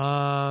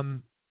 I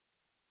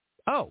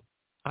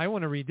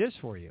want to read this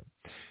for you.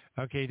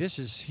 Okay. This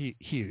is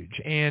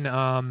huge. And,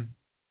 and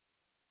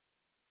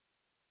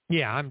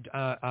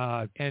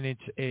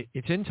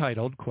it's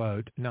entitled,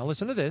 quote, now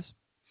listen to this.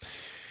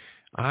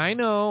 I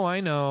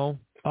know.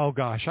 Oh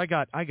gosh, I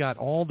got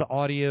all the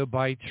audio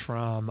bites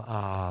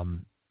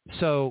from.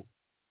 So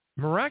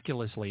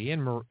miraculously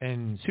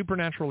and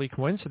supernaturally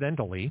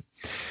coincidentally,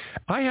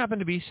 I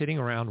happened to be sitting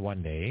around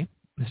one day.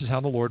 This is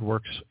how the Lord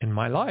works in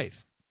my life,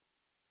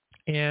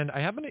 and I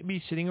happened to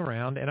be sitting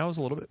around, and I was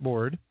a little bit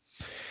bored,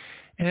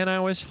 and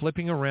I was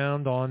flipping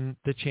around on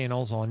the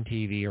channels on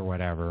TV or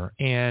whatever,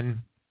 and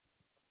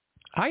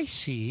I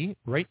see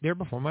right there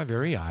before my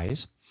very eyes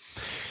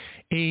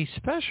a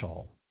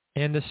special.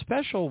 And the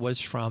special was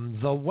from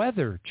the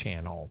Weather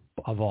Channel,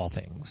 of all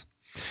things.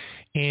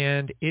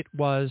 And it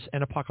was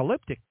an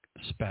apocalyptic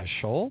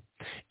special,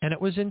 and it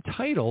was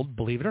entitled,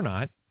 believe it or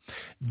not,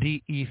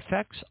 The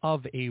Effects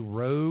of a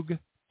Rogue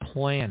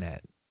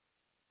Planet.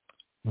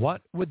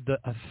 What would the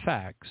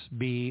effects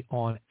be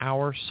on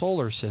our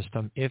solar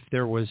system if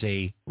there was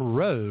a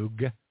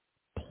rogue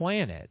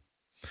planet?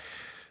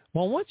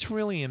 Well, what's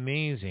really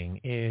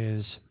amazing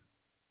is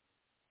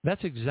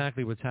that's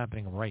exactly what's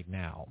happening right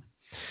now.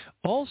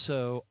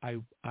 Also,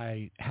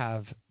 I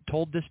have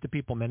told this to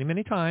people many,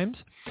 many times,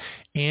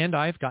 and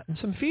I've gotten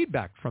some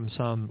feedback from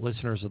some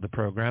listeners of the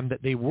program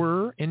that they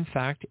were, in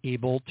fact,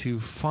 able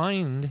to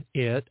find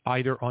it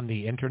either on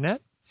the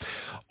Internet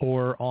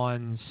or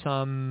on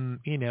some,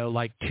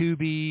 like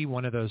Tubi,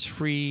 one of those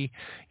free,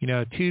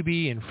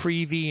 Tubi and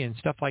Freevee and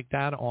stuff like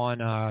that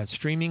on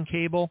streaming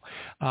cable.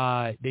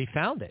 They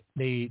found it.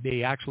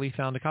 They actually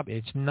found a copy.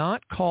 It's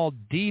not called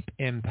Deep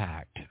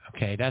Impact.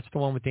 Okay, that's the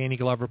one with Danny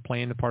Glover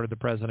playing the part of the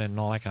president and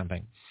all that kind of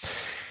thing.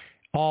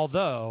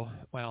 Although,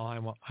 well,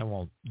 I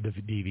won't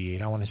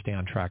deviate. I want to stay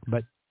on track.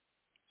 But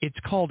it's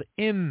called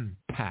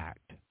Impact.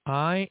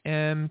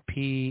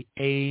 IMPACT,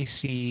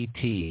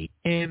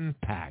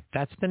 Impact.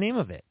 That's the name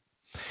of it.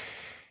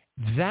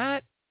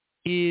 That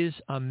is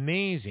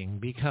amazing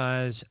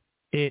because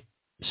it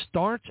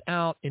starts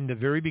out in the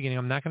very beginning.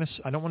 I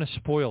don't want to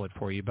spoil it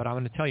for you, but I'm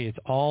going to tell you it's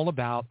all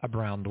about a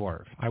brown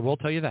dwarf. I will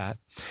tell you that.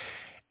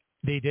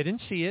 They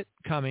didn't see it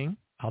coming.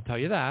 I'll tell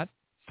you that.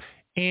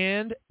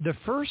 And the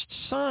first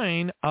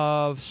sign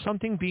of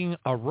something being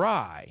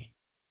awry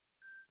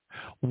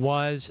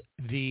was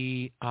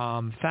the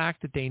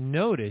fact that they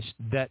noticed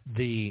that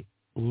the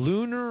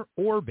lunar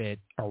orbit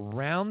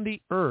around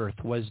the Earth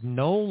was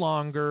no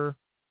longer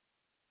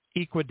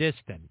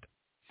equidistant.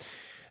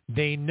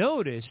 They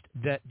noticed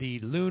that the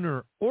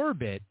lunar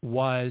orbit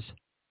was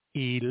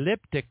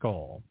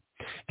elliptical.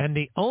 And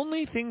the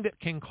only thing that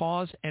can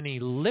cause an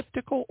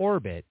elliptical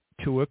orbit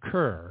to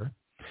occur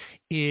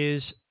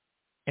is,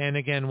 and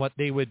again, what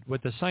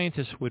the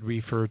scientists would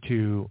refer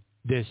to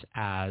this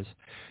as,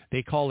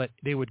 they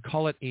would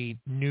call it a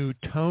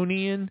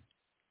Newtonian,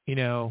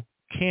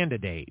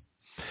 candidate.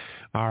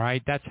 All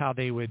right, that's how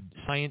they would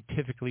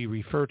scientifically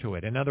refer to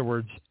it. In other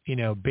words,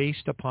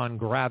 based upon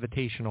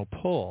gravitational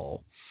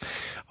pull.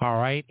 All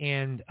right,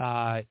 and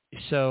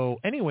so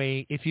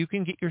anyway, if you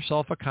can get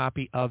yourself a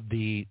copy of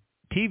the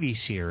TV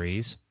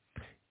series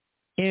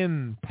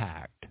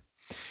Impact,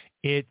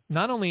 it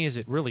not only is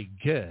it really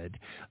good,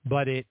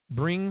 but it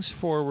brings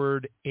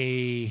forward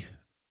a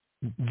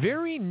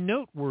very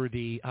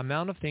noteworthy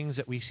amount of things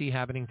that we see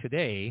happening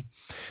today,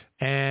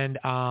 and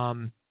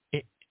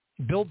it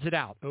builds it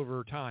out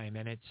over time,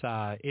 and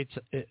it's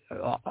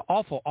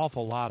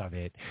awful lot of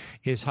it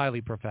is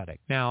highly prophetic.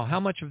 Now, how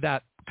much of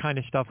that kind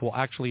of stuff will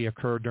actually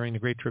occur during the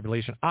Great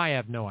Tribulation, I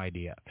have no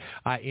idea.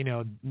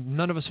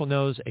 None of us will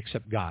know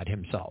except God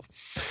himself.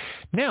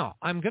 Now,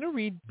 I'm going to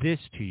read this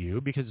to you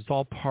because it's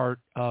all part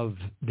of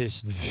this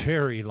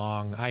very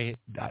long,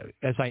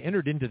 as I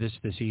entered into this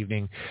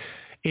evening,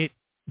 it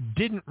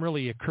didn't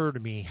really occur to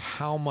me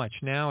how much.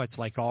 Now it's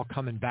like all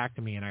coming back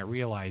to me, and I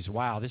realize,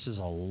 wow, this is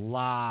a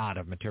lot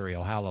of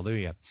material.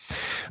 Hallelujah.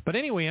 But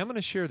anyway, I'm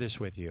going to share this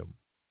with you.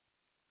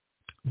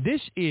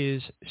 This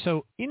is,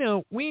 so,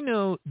 we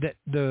know that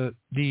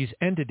these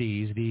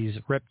entities, these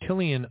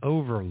reptilian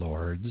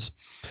overlords,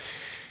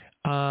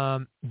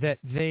 that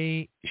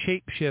they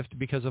shapeshift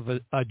because of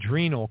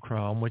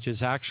adrenochrome, which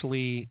is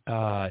actually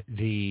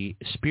the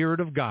spirit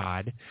of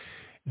God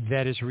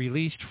that is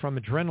released from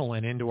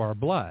adrenaline into our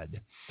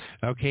blood.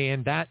 Okay,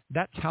 and that's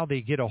how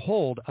they get a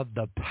hold of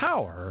the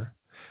power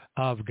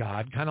of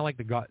God, kind of like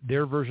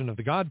their version of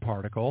the God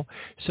particle,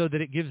 so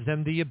that it gives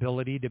them the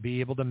ability to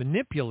be able to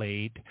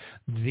manipulate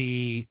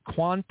the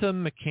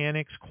quantum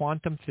mechanics,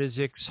 quantum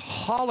physics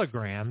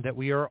hologram that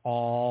we are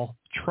all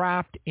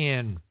trapped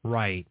in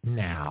right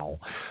now.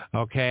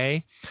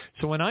 Okay?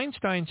 So when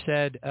Einstein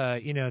said,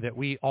 that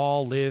we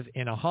all live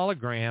in a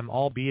hologram,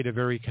 albeit a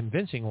very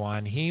convincing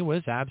one, he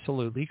was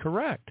absolutely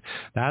correct.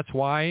 That's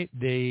why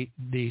the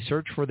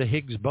search for the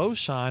Higgs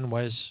boson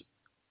was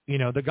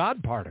the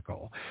God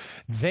particle.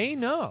 They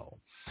know.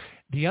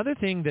 The other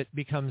thing that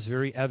becomes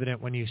very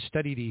evident when you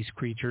study these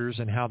creatures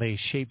and how they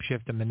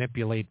shapeshift and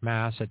manipulate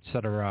mass, et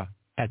cetera,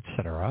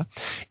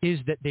 is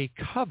that they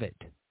covet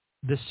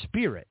the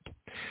spirit.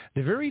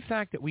 The very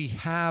fact that we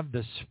have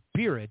the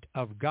Spirit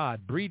of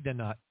God breathed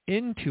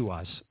into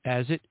us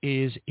as it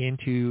is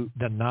into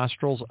the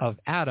nostrils of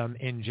Adam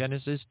in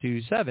Genesis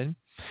 2:7,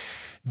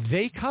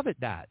 they covet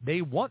that.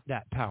 They want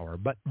that power.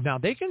 But now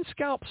they can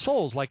scalp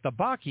souls like the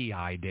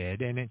Bacchae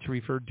did, and it's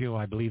referred to,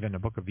 I believe, in the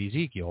book of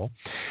Ezekiel.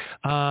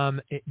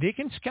 They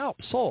can scalp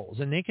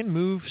souls, and they can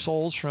move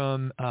souls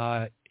from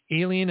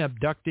alien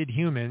abducted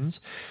humans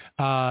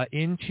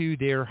into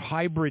their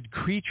hybrid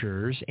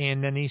creatures,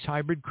 and then these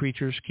hybrid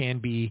creatures can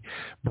be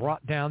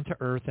brought down to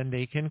earth, and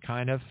they can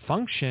kind of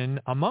function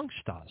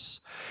amongst us,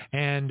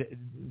 and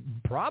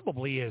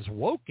probably as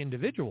woke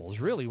individuals,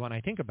 really, when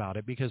I think about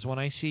it, because when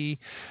I see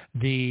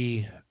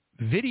the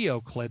video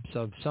clips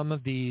of some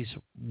of these,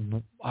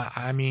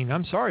 I mean,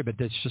 I'm sorry, but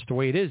that's just the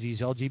way it is,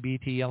 these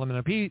LGBT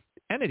LMNOP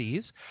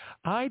entities,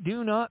 I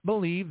do not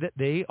believe that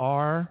they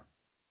are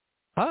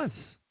us.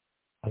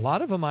 A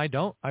lot of them I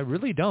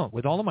really don't.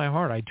 With all of my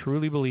heart, I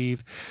truly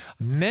believe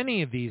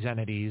many of these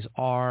entities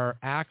are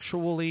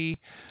actually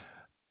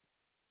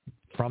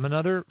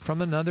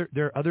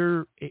they're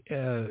other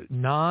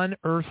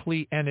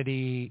non-earthly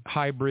entity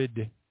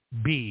hybrid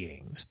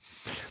beings.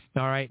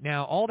 All right.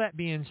 Now, all that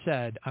being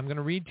said, I'm going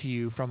to read to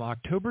you from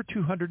October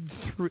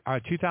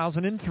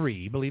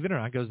 2003. Believe it or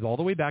not, it goes all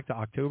the way back to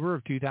October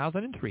of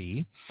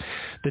 2003.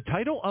 The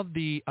title of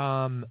the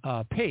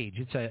page,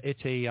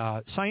 it's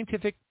a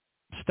scientific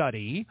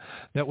study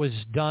that was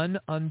done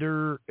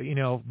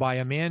by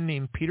a man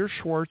named Peter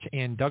Schwartz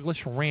and Doug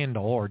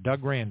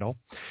Randall.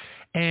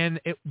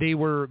 And they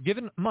were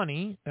given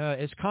money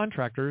as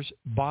contractors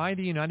by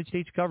the United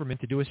States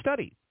government to do a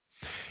study.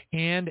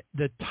 And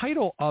the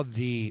title of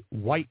the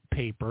white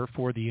paper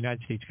for the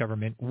United States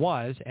government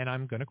was, and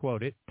I'm going to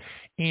quote it,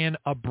 "An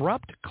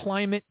Abrupt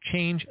Climate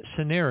Change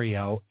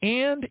Scenario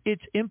and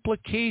Its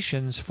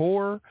Implications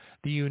for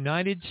the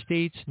United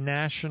States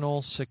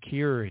National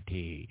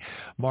Security,"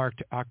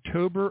 marked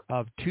October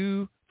of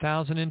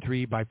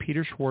 2003 by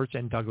Peter Schwartz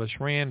and Douglas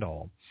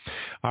Randall.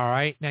 All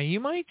right. Now, you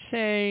might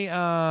say,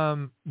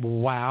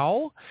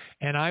 wow.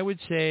 And I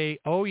would say,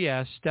 oh,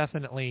 yes,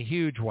 definitely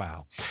huge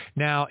wow.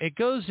 Now, it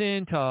goes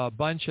into a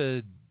bunch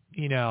of,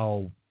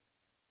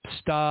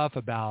 stuff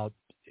about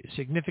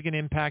significant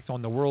impact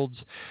on the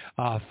world's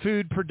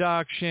food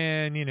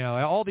production,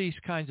 all these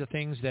kinds of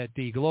things that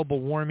the global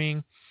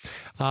warming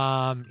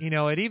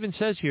It even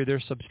says here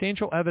there's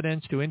substantial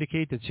evidence to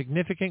indicate that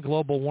significant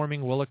global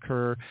warming will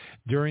occur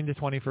during the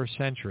 21st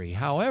century.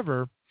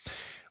 However,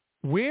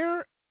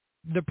 where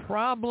the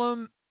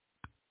problem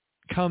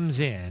comes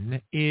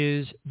in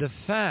is the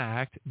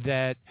fact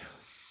that,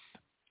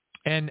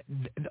 and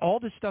all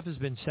this stuff has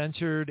been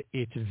censored.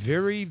 It's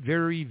very,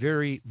 very,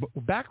 very...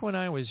 Back when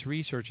I was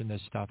researching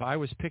this stuff, I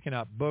was picking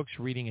up books,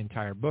 reading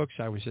entire books.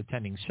 I was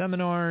attending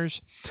seminars.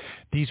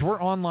 These were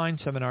online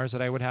seminars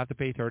that I would have to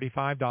pay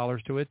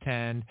 $35 to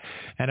attend,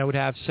 and I would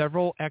have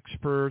several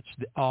experts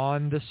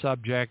on the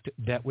subject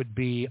that would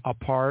be a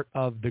part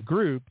of the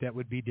group that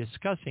would be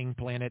discussing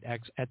Planet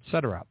X,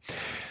 etc.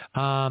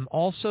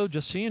 Also,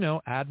 just so you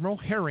know, Admiral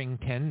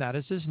Harrington, that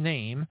is his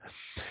name.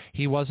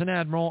 He was an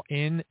admiral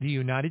in the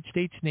United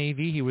States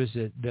Navy. He was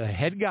the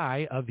head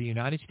guy of the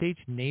United States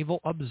Naval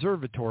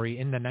Observatory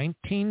in the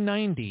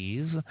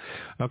 1990s.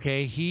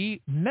 Okay,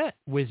 he met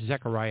with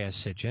Zecharia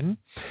Sitchin,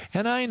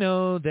 and I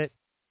know that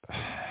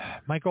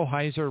Michael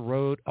Heiser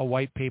wrote a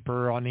white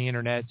paper on the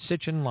internet,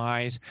 Sitchin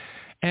Lies,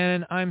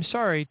 and I'm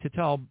sorry to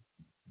tell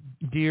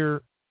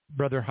dear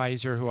Brother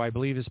Heiser, who I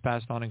believe has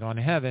passed on and gone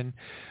to heaven,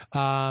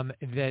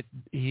 that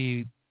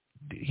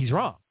he's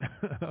wrong.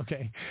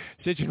 Okay,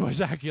 Sitchin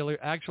was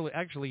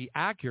actually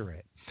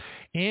accurate.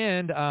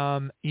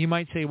 And you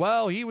might say,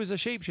 well, he was a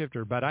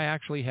shapeshifter, but I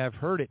actually have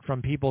heard it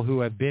from people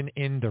who have been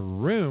in the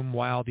room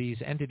while these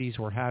entities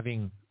were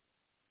having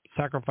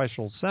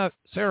sacrificial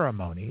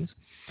ceremonies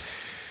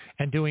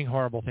and doing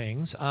horrible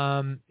things,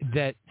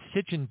 that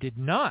Sitchin did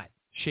not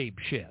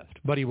shapeshift,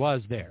 but he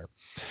was there.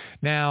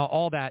 Now,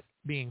 all that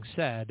being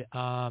said,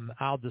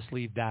 I'll just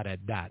leave that at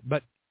that.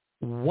 But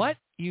what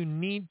you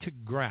need to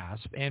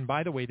grasp, and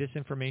by the way, this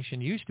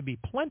information used to be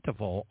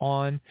plentiful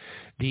on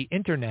the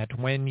internet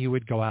when you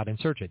would go out and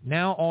search it.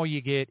 Now all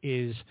you get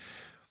is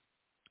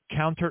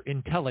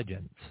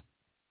counterintelligence,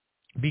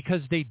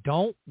 because they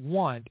don't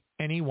want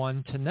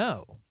anyone to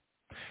know.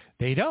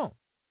 They don't.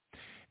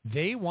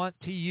 They want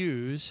to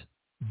use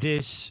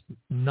this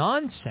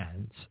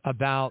nonsense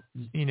about,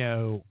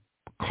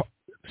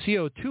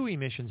 CO2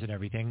 emissions and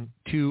everything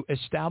to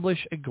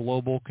establish a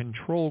global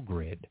control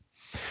grid.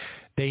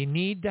 They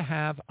need to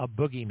have a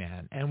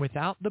boogeyman, and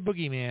without the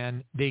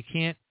boogeyman, they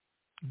can't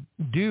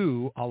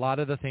do a lot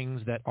of the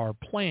things that are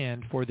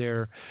planned for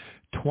their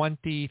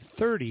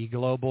 2030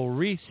 global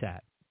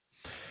reset.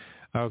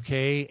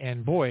 Okay,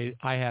 and boy,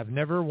 I have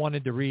never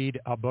wanted to read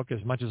a book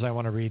as much as I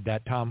want to read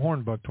that Tom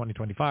Horn book,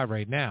 2025,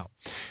 right now,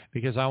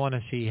 because I want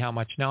to see how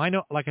much. Now, I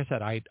know, like I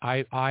said,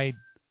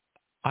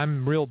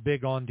 I'm real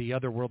big on the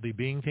otherworldly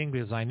being thing,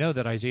 because I know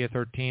that Isaiah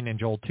 13 and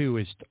Joel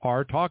 2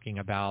 are talking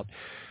about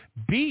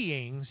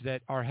beings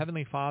that our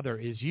Heavenly Father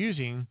is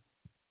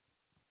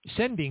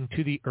sending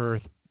to the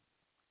earth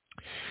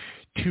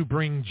to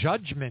bring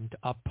judgment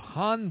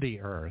upon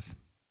the earth.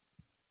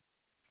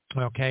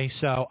 Okay,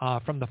 so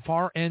from the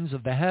far ends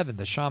of the heaven,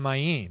 the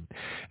Shamayim.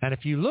 And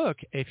if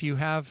you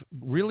have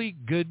really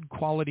good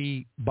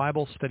quality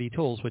Bible study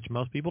tools, which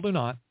most people do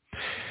not,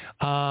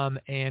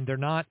 and they're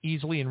not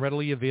easily and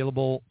readily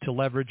available to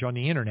leverage on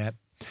the internet,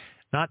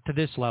 not to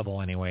this level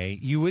anyway,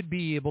 you would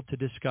be able to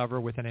discover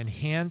with an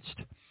enhanced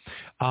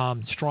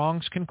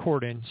Strong's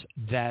Concordance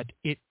that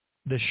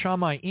the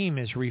Shamayim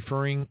is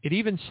referring, it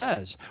even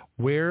says,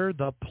 where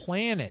the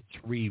planets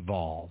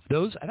revolve.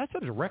 That's a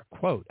direct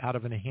quote out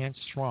of an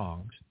enhanced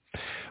Strong's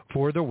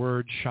for the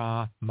word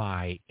Shamayim.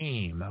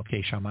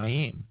 Okay,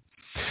 Shamayim.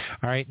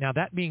 All right, now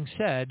that being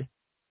said,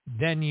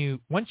 then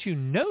once you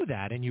know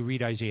that and you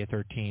read Isaiah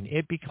 13,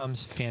 it becomes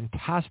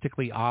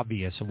fantastically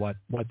obvious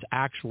what's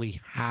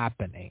actually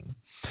happening.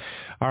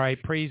 All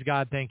right, praise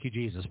God, thank you,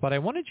 Jesus. But I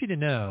wanted you to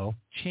know,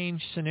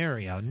 change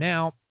scenario.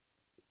 Now,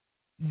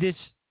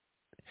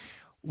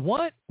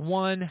 what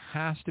one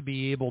has to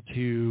be able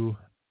to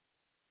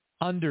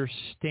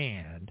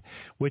understand,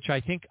 which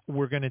I think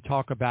we're going to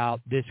talk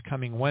about this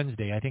coming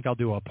Wednesday, I think I'll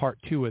do a part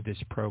 2 of this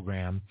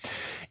program,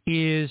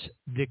 is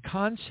the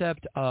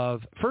concept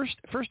of,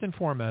 first and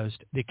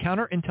foremost, the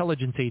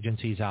counterintelligence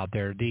agencies out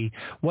there,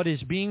 what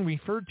is being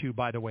referred to,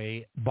 by the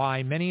way,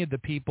 by many of the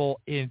people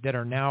that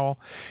are now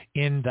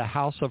in the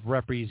House of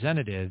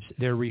Representatives.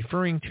 They're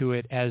referring to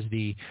it as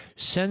the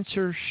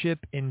censorship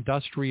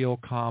industrial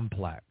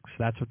complex.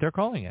 That's what they're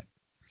calling it.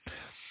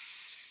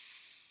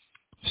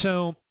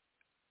 So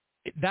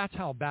that's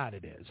how bad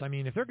it is. I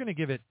mean, if they're going to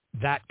give it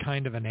that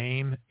kind of a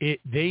name,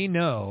 they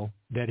know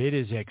that it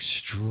is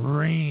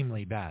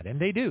extremely bad. And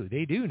they do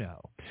know.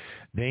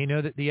 They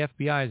know that the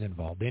FBI is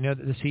involved. They know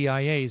that the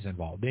CIA is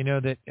involved. They know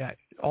that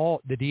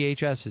all the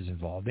DHS is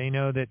involved. They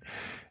know that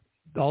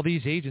all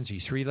these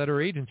agencies,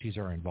 3-letter agencies,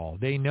 are involved.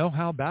 They know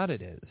how bad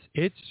it is.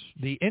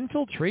 The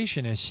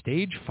infiltration is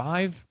stage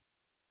 5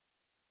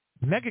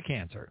 mega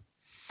cancer.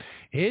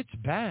 It's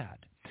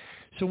bad.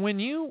 So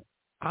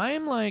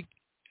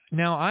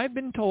now, I've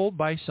been told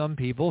by some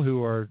people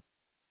who are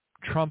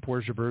Trump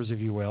worshipers, if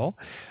you will,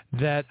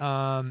 that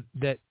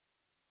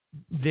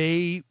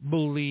they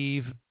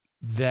believe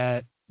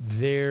that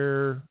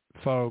their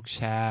folks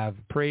have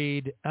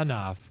prayed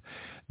enough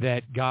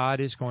that God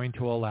is going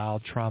to allow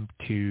Trump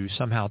to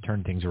somehow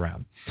turn things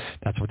around.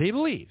 That's what they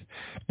believe.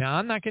 Now,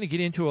 I'm not going to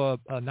get into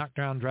a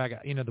knockdown drag.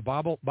 You know, the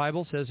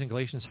Bible says in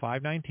Galatians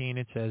 5:19,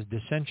 it says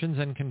dissensions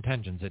and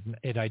contentions.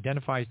 It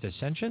identifies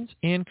dissensions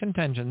and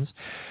contentions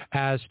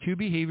as two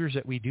behaviors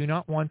that we do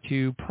not want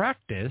to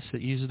practice.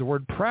 It uses the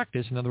word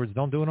practice. In other words,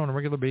 don't do it on a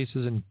regular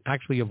basis and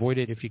actually avoid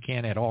it if you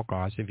can at all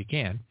costs, if you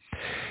can,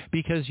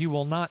 because you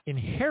will not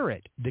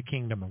inherit the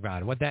kingdom of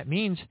God. What that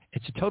means,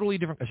 it's a totally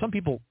different. Some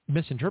people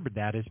misinterpret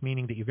that as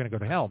meaning that you're going to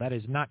go to hell. That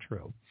is not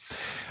true.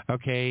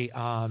 Okay,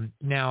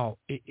 now,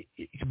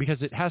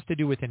 because it has to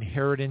do with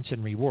inheritance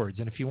and rewards.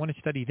 And if you want to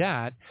study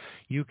that,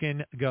 you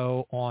can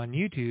go on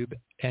YouTube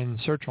and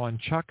search on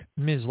Chuck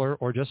Missler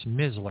or just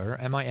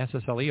Missler,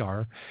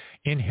 Missler,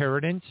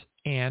 inheritance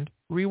and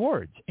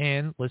rewards,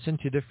 and listen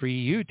to the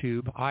free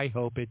YouTube. I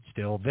hope it's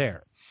still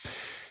there.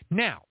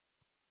 Now,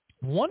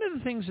 one of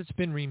the things that's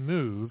been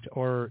removed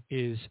or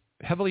is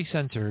heavily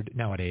censored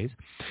nowadays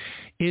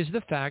is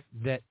the fact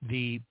that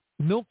the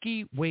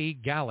Milky Way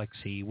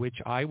galaxy,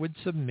 which I would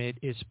submit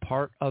is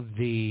part of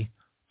the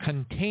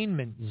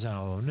containment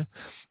zone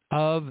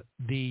of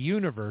the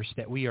universe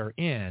that we are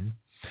in,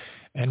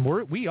 and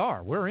we're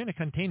in a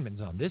containment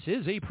zone. This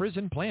is a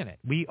prison planet.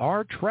 We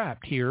are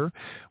trapped here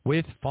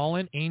with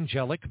fallen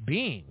angelic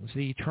beings.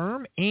 The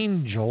term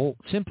angel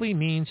simply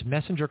means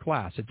messenger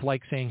class. It's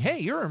like saying, hey,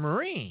 you're a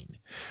Marine,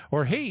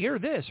 or hey, you're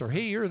this, or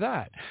hey, you're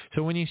that.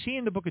 So when you see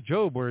in the book of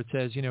Job where it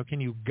says, you know, can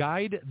you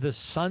guide the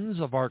sons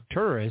of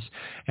Arcturus?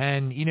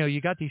 And, you know,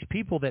 you got these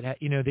people that,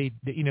 you know,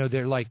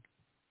 they're like,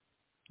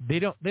 they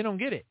don't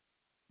get it.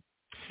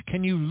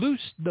 Can you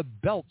loose the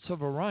belts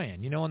of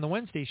Orion? You know, on the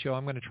Wednesday show,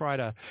 I'm going to try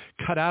to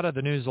cut out of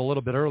the news a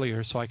little bit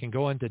earlier so I can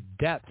go into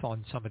depth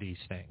on some of these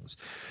things.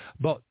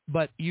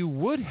 But you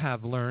would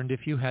have learned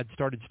if you had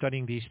started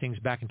studying these things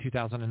back in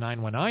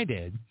 2009 when I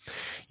did,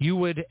 you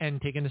would,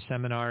 and taken the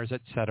seminars,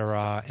 et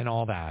cetera, and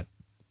all that.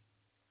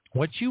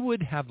 What you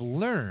would have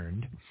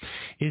learned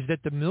is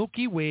that the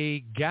Milky Way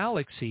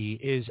galaxy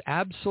is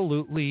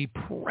absolutely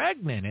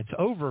pregnant. It's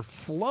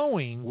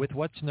overflowing with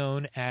what's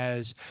known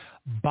as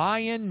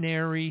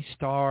binary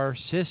star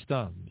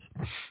systems.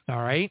 All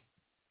right?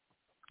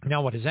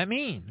 Now, what does that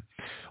mean?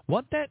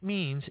 What that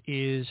means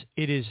is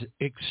it is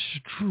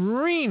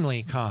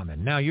extremely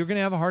common. Now, you're going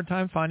to have a hard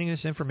time finding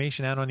this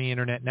information out on the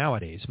internet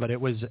nowadays, but it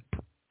was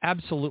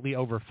absolutely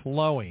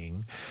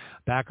overflowing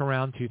back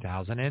around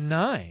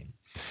 2009.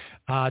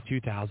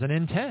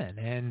 2010,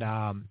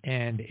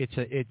 and it's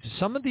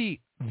some of the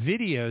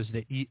videos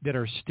that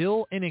are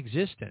still in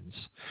existence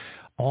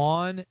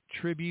on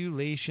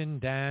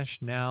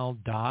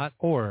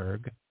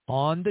tribulation-now.org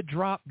on the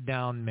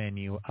drop-down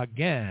menu,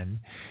 again,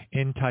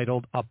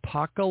 entitled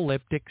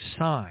Apocalyptic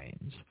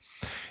Signs.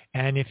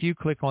 And if you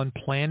click on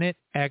Planet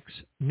X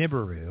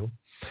Nibiru,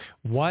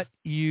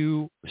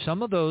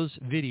 some of those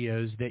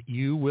videos that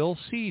you will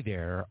see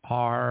there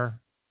are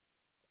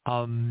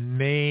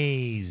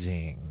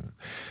amazing.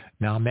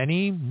 Now,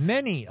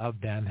 many of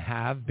them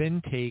have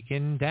been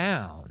taken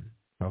down.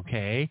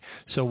 Okay,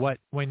 so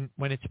when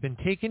it's been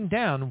taken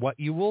down, what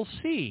you will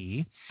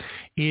see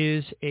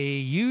is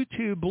a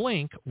YouTube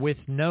link with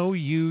no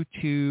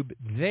YouTube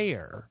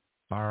there.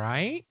 All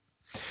right,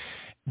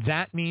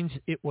 that means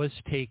it was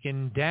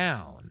taken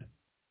down.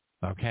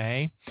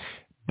 Okay.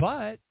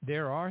 But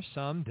there are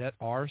some that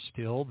are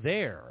still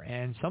there,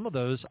 and some of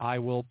those I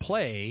will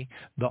play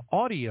the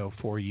audio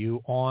for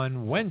you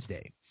on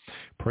Wednesday.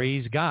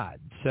 Praise God.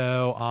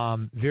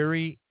 So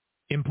very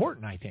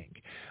important, I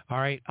think. All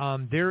right.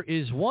 There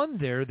is one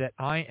there that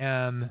I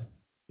am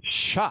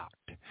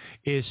shocked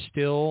is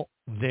still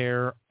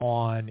there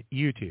on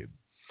YouTube.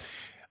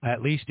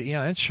 At least, you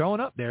know, it's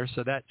showing up there,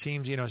 so that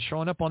seems, you know,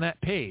 showing up on that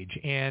page,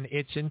 and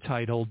it's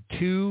entitled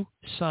Two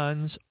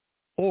Sons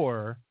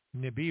or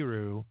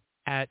Nibiru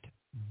at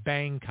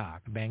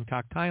Bangkok,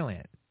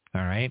 Thailand.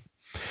 All right.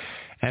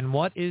 And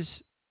what is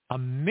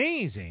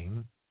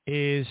amazing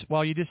is,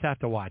 well, you just have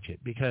to watch it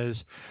because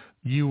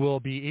you will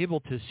be able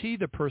to see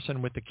the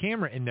person with the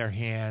camera in their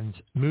hands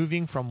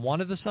moving from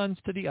one of the sons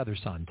to the other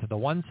son, to the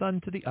one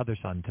son to the other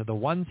son, to the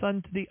one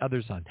son to the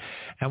other son.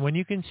 And when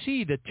you can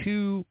see the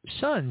two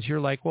sons, you're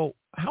like, well,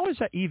 how is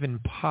that even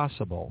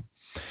possible?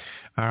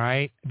 All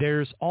right.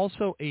 There's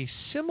also a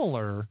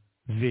similar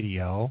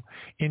video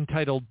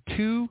entitled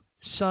Two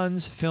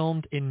Sons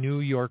filmed in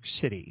New York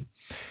City.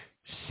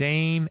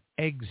 Same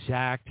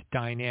exact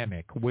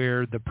dynamic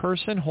where the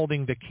person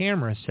holding the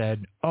camera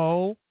said,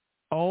 oh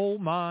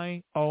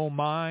my, oh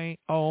my,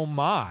 oh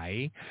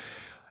my.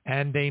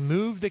 And they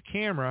move the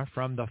camera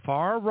from the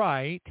far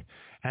right,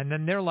 and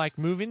then they're like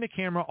moving the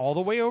camera all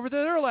the way over to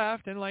their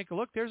left, and like,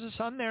 look, there's a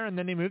sun there. And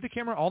then they move the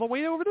camera all the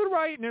way over to the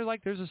right, and they're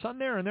like, there's a sun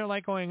there. And they're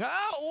like going,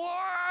 oh,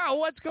 wow,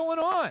 what's going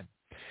on?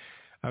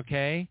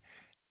 Okay.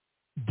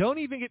 Don't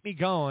even get me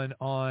going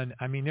on,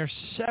 I mean, there's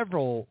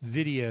several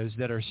videos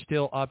that are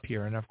still up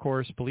here. And, of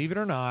course, believe it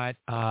or not,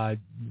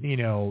 you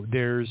know,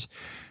 there's,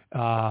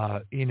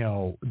 you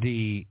know,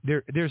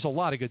 there's a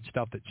lot of good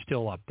stuff that's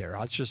still up there.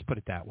 Let's just put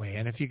it that way.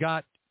 And if you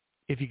got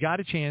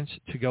a chance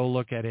to go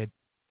look at it,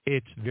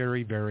 it's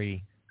very,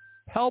 very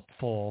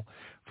helpful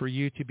for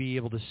you to be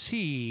able to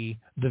see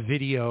the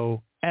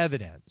video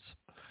evidence.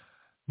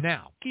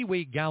 Now, Milky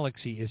Way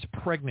galaxy is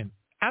pregnant,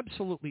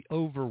 absolutely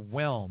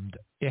overwhelmed.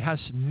 It has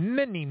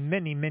many,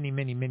 many, many,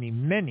 many, many,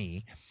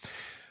 many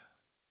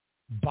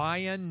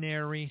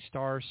binary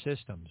star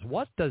systems.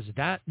 What does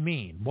that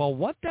mean? Well,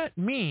 what that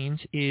means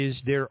is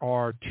there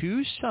are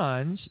two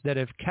suns that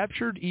have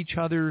captured each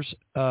other's.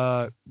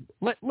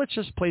 Let's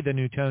just play the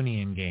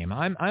Newtonian game.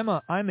 I'm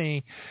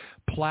a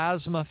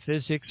plasma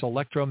physics,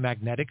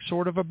 electromagnetic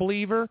sort of a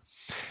believer,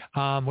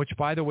 which,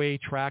 by the way,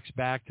 tracks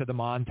back to the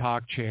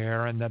Montauk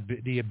chair and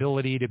the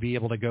ability to be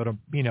able to go to,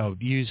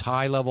 use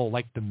high level,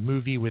 like the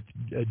movie with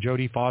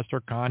Jodie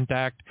Foster,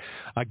 Contact.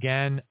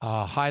 Again,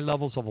 high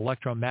levels of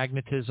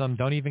electromagnetism.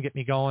 Don't even get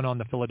me going on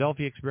the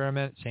Philadelphia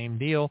experiment. Same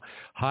deal.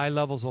 High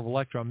levels of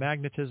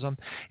electromagnetism.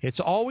 It's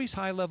always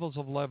high levels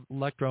of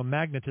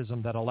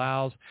electromagnetism that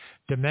allows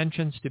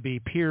dimensions to be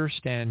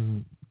pierced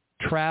and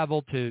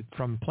travel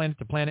from planet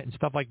to planet and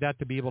stuff like that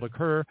to be able to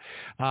occur.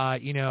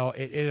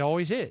 It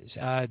always is.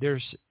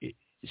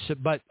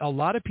 But a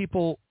lot of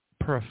people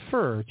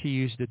prefer to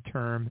use the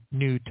term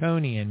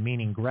Newtonian,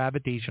 meaning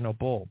gravitational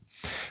pull.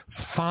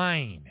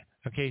 Fine.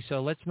 Okay,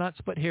 so let's not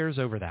split hairs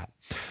over that.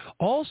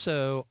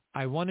 Also,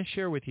 I want to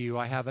share with you,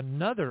 I have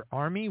another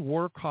Army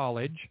War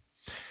College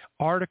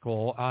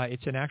article.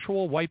 It's an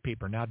actual white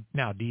paper.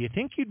 Now, do you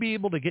think you'd be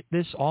able to get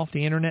this off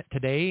the internet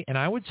today? And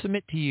I would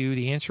submit to you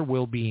the answer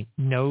will be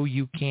no,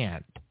 you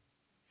can't.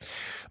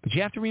 But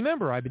you have to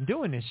remember, I've been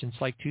doing this since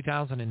like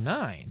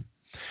 2009.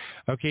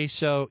 Okay,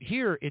 so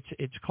here it's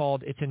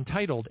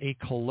entitled A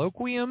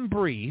Colloquium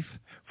Brief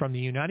from the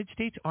United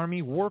States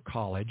Army War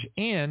College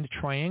and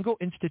Triangle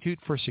Institute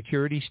for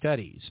Security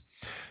Studies.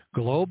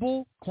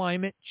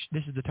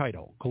 This is the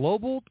title,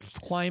 Global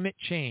Climate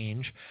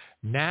Change,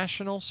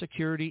 National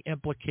Security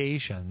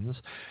Implications,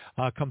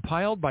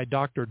 compiled by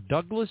Dr.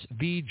 Douglas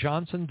V.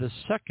 Johnson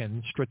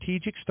II,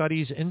 Strategic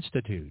Studies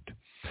Institute.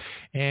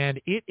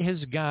 And it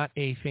has got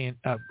a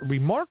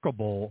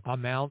remarkable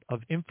amount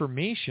of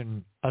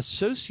information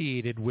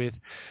associated with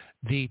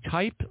the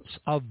types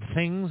of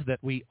things that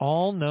we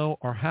all know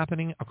are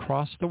happening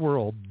across the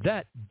world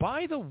that,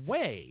 by the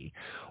way,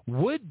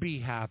 would be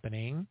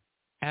happening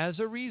as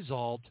a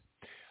result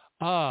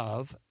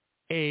of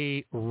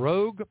a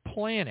rogue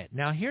planet.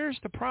 Now, here's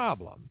the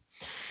problem.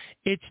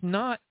 It's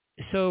not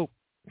so.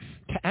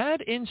 To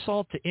add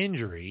insult to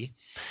injury,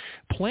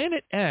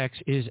 Planet X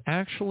is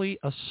actually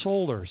a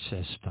solar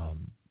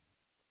system,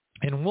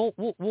 and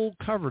we'll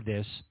cover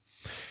this,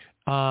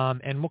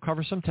 and we'll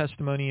cover some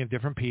testimony of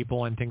different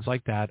people and things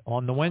like that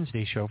on the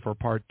Wednesday show for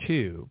part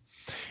 2.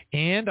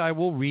 And I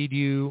will read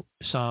you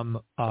some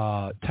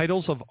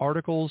titles of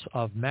articles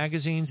of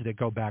magazines that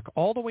go back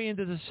all the way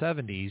into the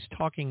 70s,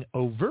 talking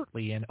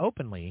overtly and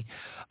openly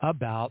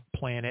about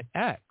Planet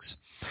X.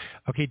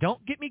 Okay,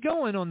 don't get me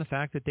going on the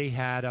fact that they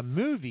had a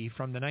movie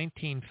from the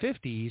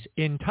 1950s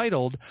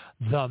entitled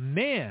The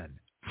Man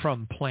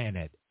from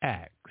Planet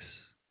X.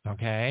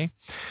 Okay,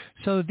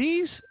 so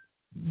this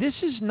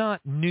is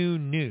not new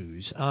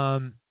news.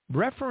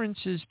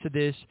 References to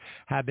this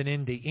have been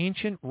in the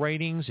ancient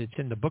writings. It's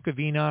in the Book of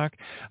Enoch.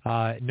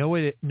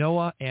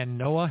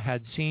 Noah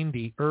had seen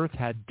the earth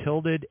had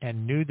tilted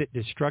and knew that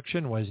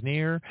destruction was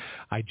near.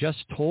 I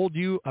just told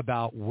you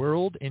about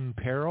World in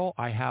Peril.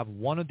 I have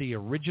one of the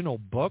original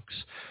books.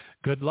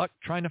 Good luck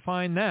trying to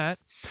find that.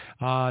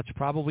 It's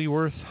probably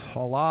worth a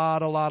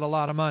lot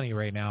of money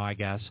right now, I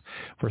guess,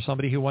 for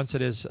somebody who wants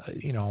it as,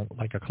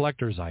 like a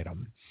collector's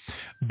item.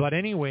 But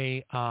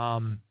anyway,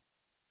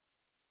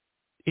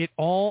 it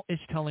all is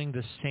telling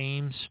the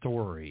same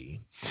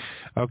story,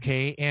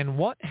 okay? And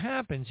what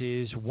happens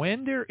is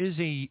when there is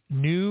a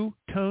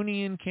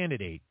Newtonian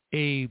candidate,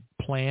 a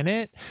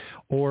planet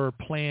or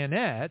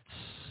planets,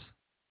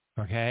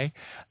 okay,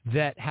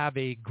 that have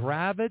a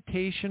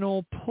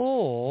gravitational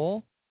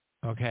pull,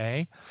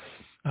 okay,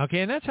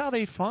 and that's how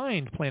they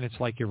find planets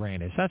like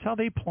Uranus. That's how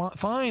they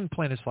find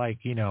planets like,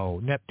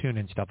 Neptune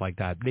and stuff like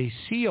that. They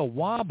see a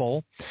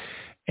wobble,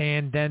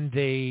 and then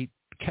they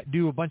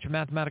do a bunch of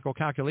mathematical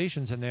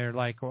calculations, and they're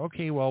like,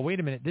 okay, well, wait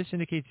a minute, this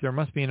indicates there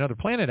must be another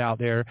planet out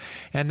there,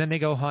 and then they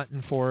go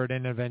hunting for it,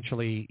 and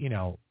eventually,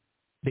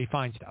 they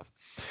find stuff.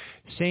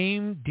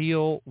 Same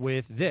deal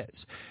with this.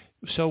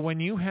 So when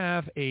you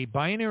have a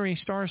binary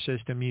star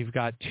system, you've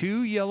got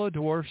two yellow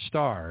dwarf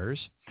stars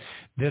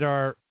that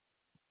are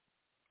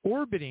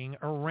orbiting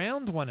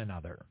around one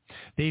another.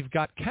 They've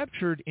got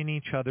captured in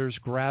each other's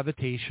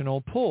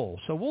gravitational pull.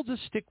 So we'll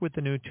just stick with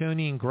the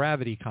Newtonian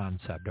gravity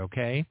concept,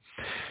 okay?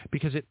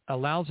 Because it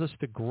allows us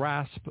to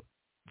grasp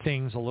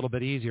things a little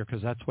bit easier,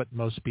 because that's what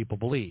most people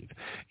believe,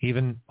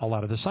 even a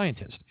lot of the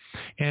scientists.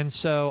 And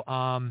so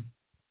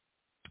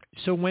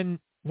so when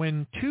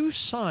two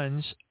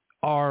suns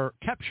are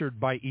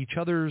captured by each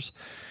other's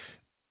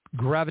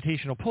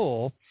gravitational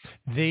pull,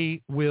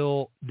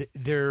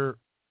 their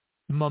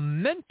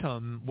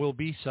momentum will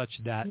be such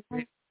that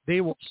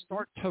they will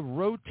start to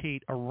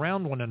rotate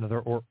around one another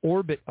or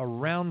orbit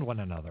around one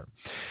another.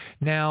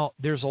 Now,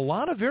 there's a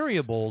lot of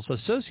variables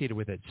associated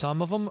with it.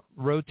 Some of them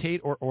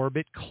rotate or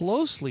orbit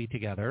closely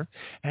together,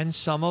 and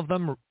some of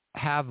them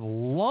have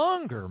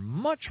longer,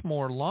 much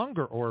more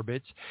longer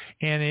orbits,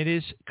 and it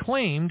is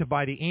claimed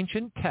by the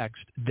ancient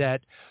text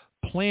that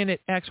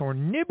Planet X, or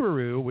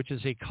Nibiru, which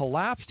is a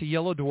collapsed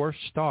yellow dwarf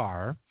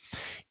star,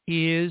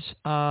 is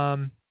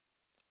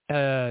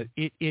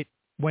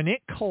when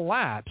it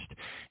collapsed,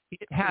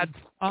 it had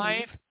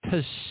 5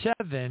 to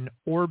 7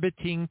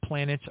 orbiting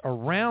planets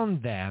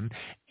around them,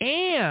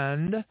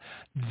 and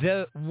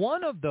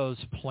one of those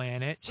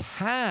planets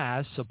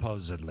has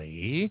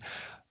supposedly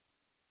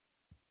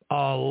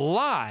a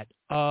lot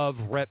of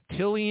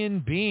reptilian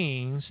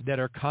beings that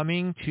are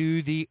coming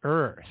to the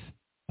Earth,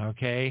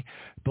 okay,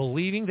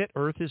 believing that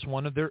Earth is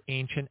one of their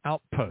ancient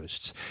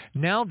outposts.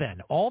 Now then,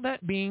 all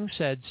that being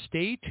said,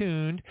 stay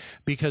tuned,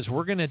 because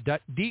we're going to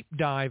deep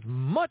dive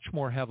much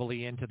more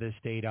heavily into this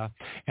data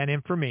and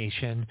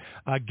information,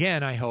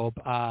 again, I hope,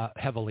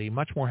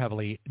 much more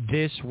heavily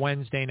this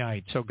Wednesday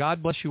night. So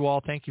God bless you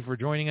all. Thank you for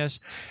joining us.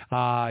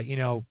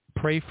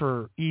 Pray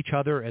for each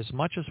other as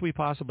much as we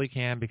possibly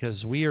can,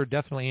 because we are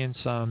definitely in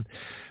some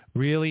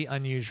really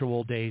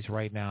unusual days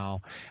right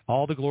now.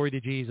 All the glory to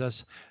Jesus.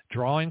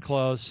 Drawing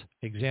close,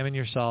 examine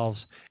yourselves,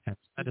 and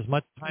spend as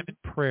much time in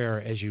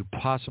prayer as you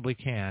possibly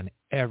can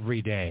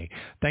every day.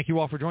 Thank you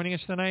all for joining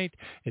us tonight.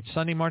 It's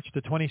Sunday, March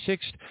the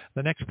 26th.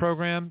 The next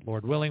program,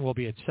 Lord willing, will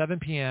be at 7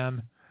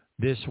 p.m.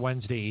 this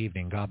Wednesday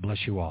evening. God bless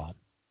you all.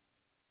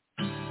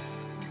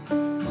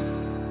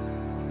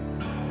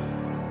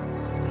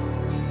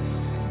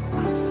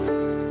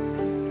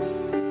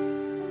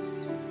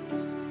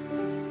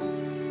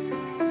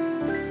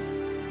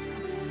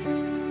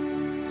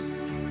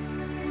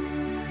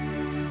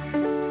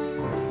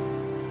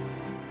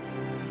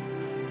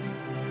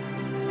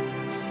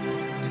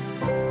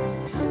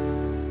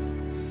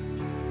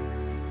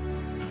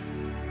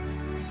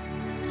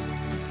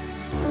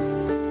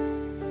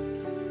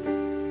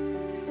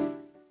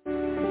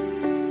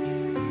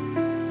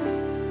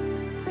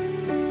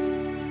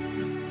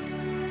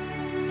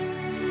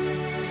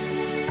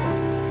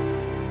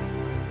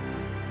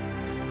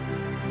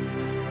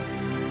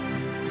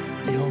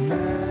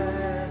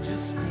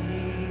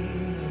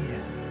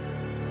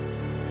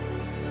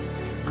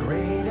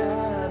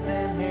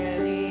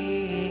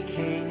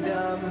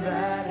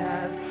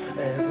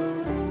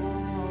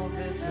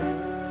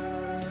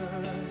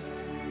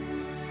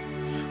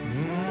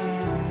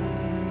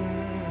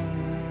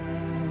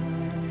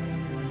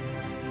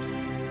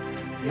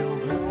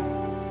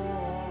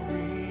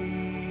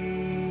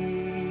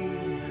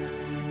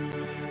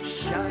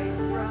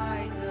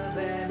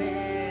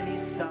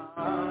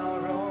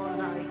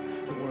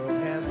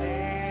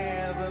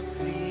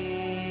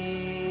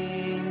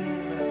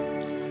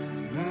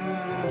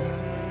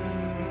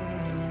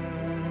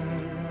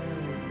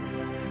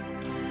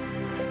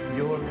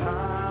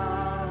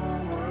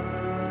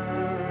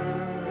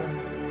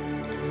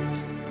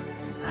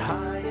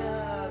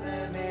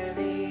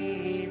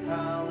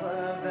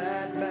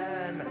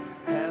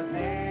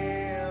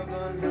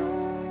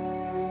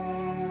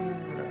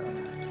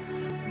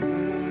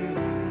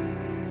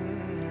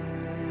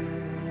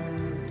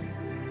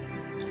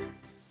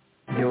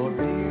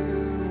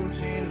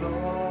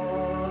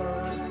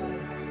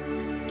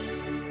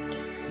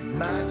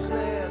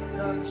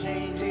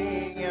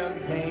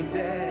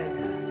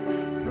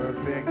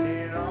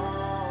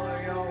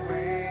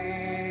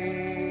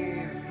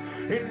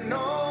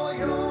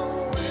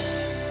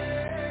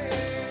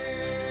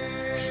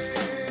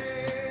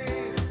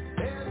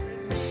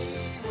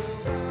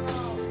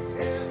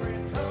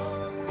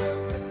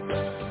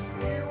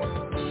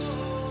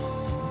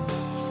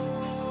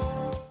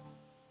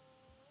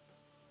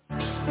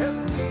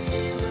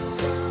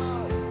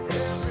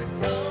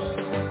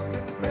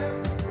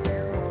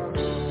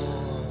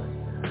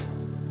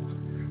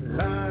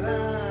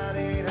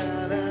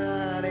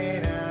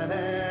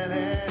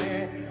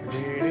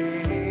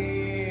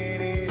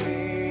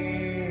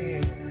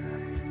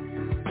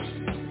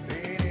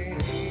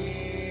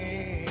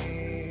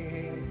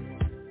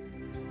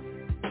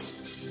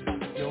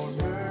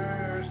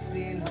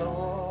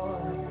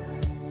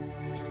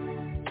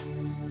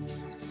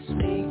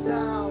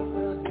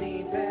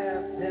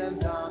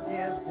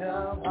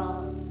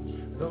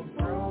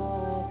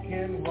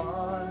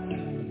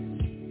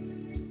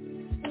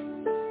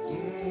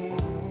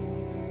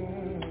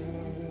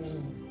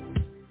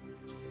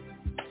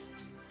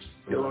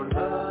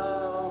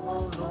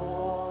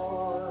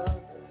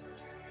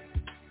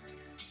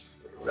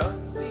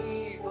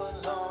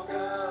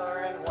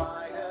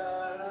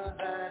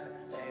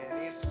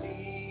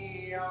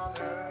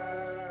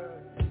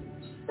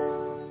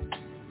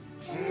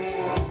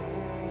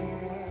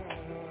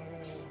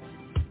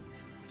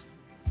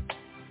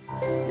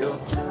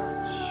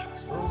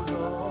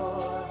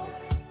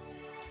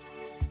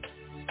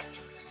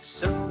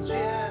 So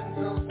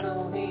gentle,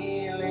 so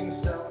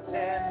healing, so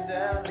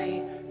tenderly,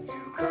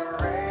 you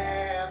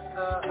caress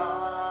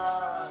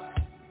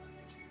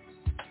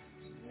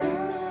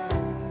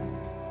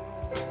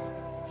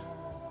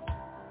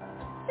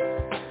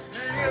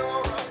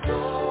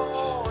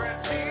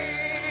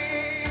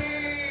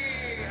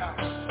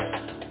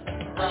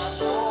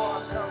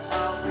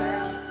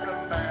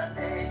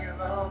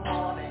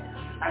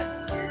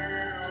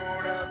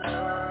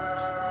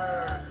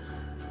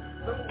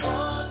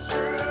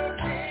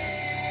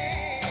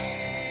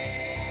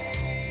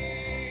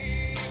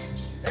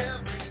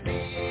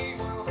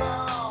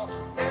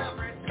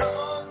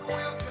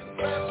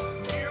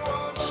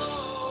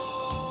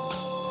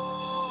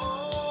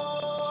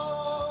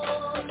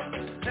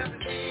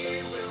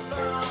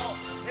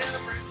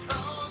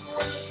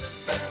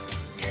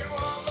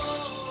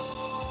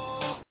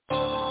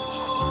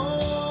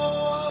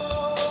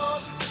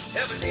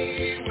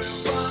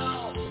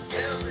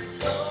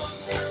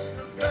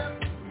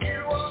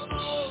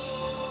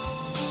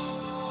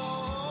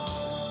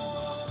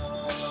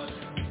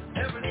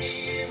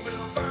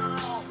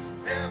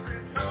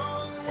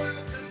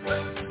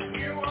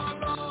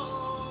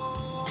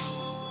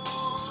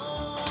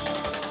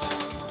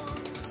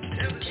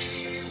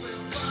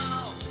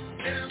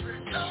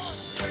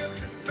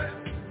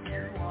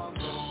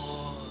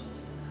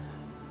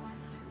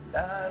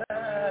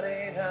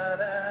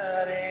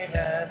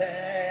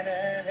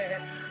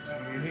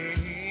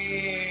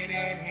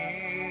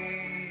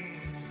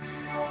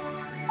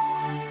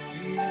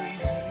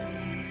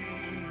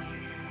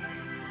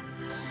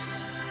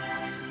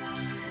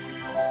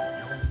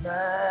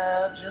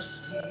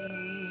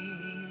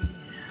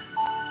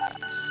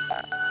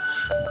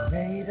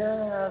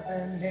Greater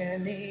than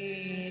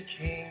any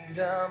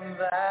kingdom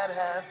that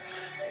has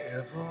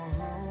ever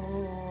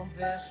ruled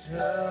this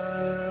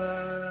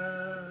earth.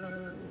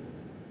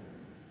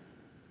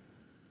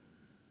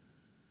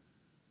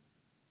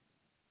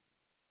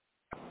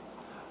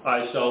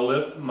 I shall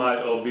lift my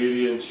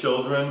obedient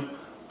children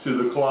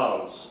to the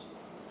clouds,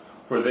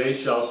 for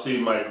they shall see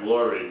my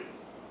glory.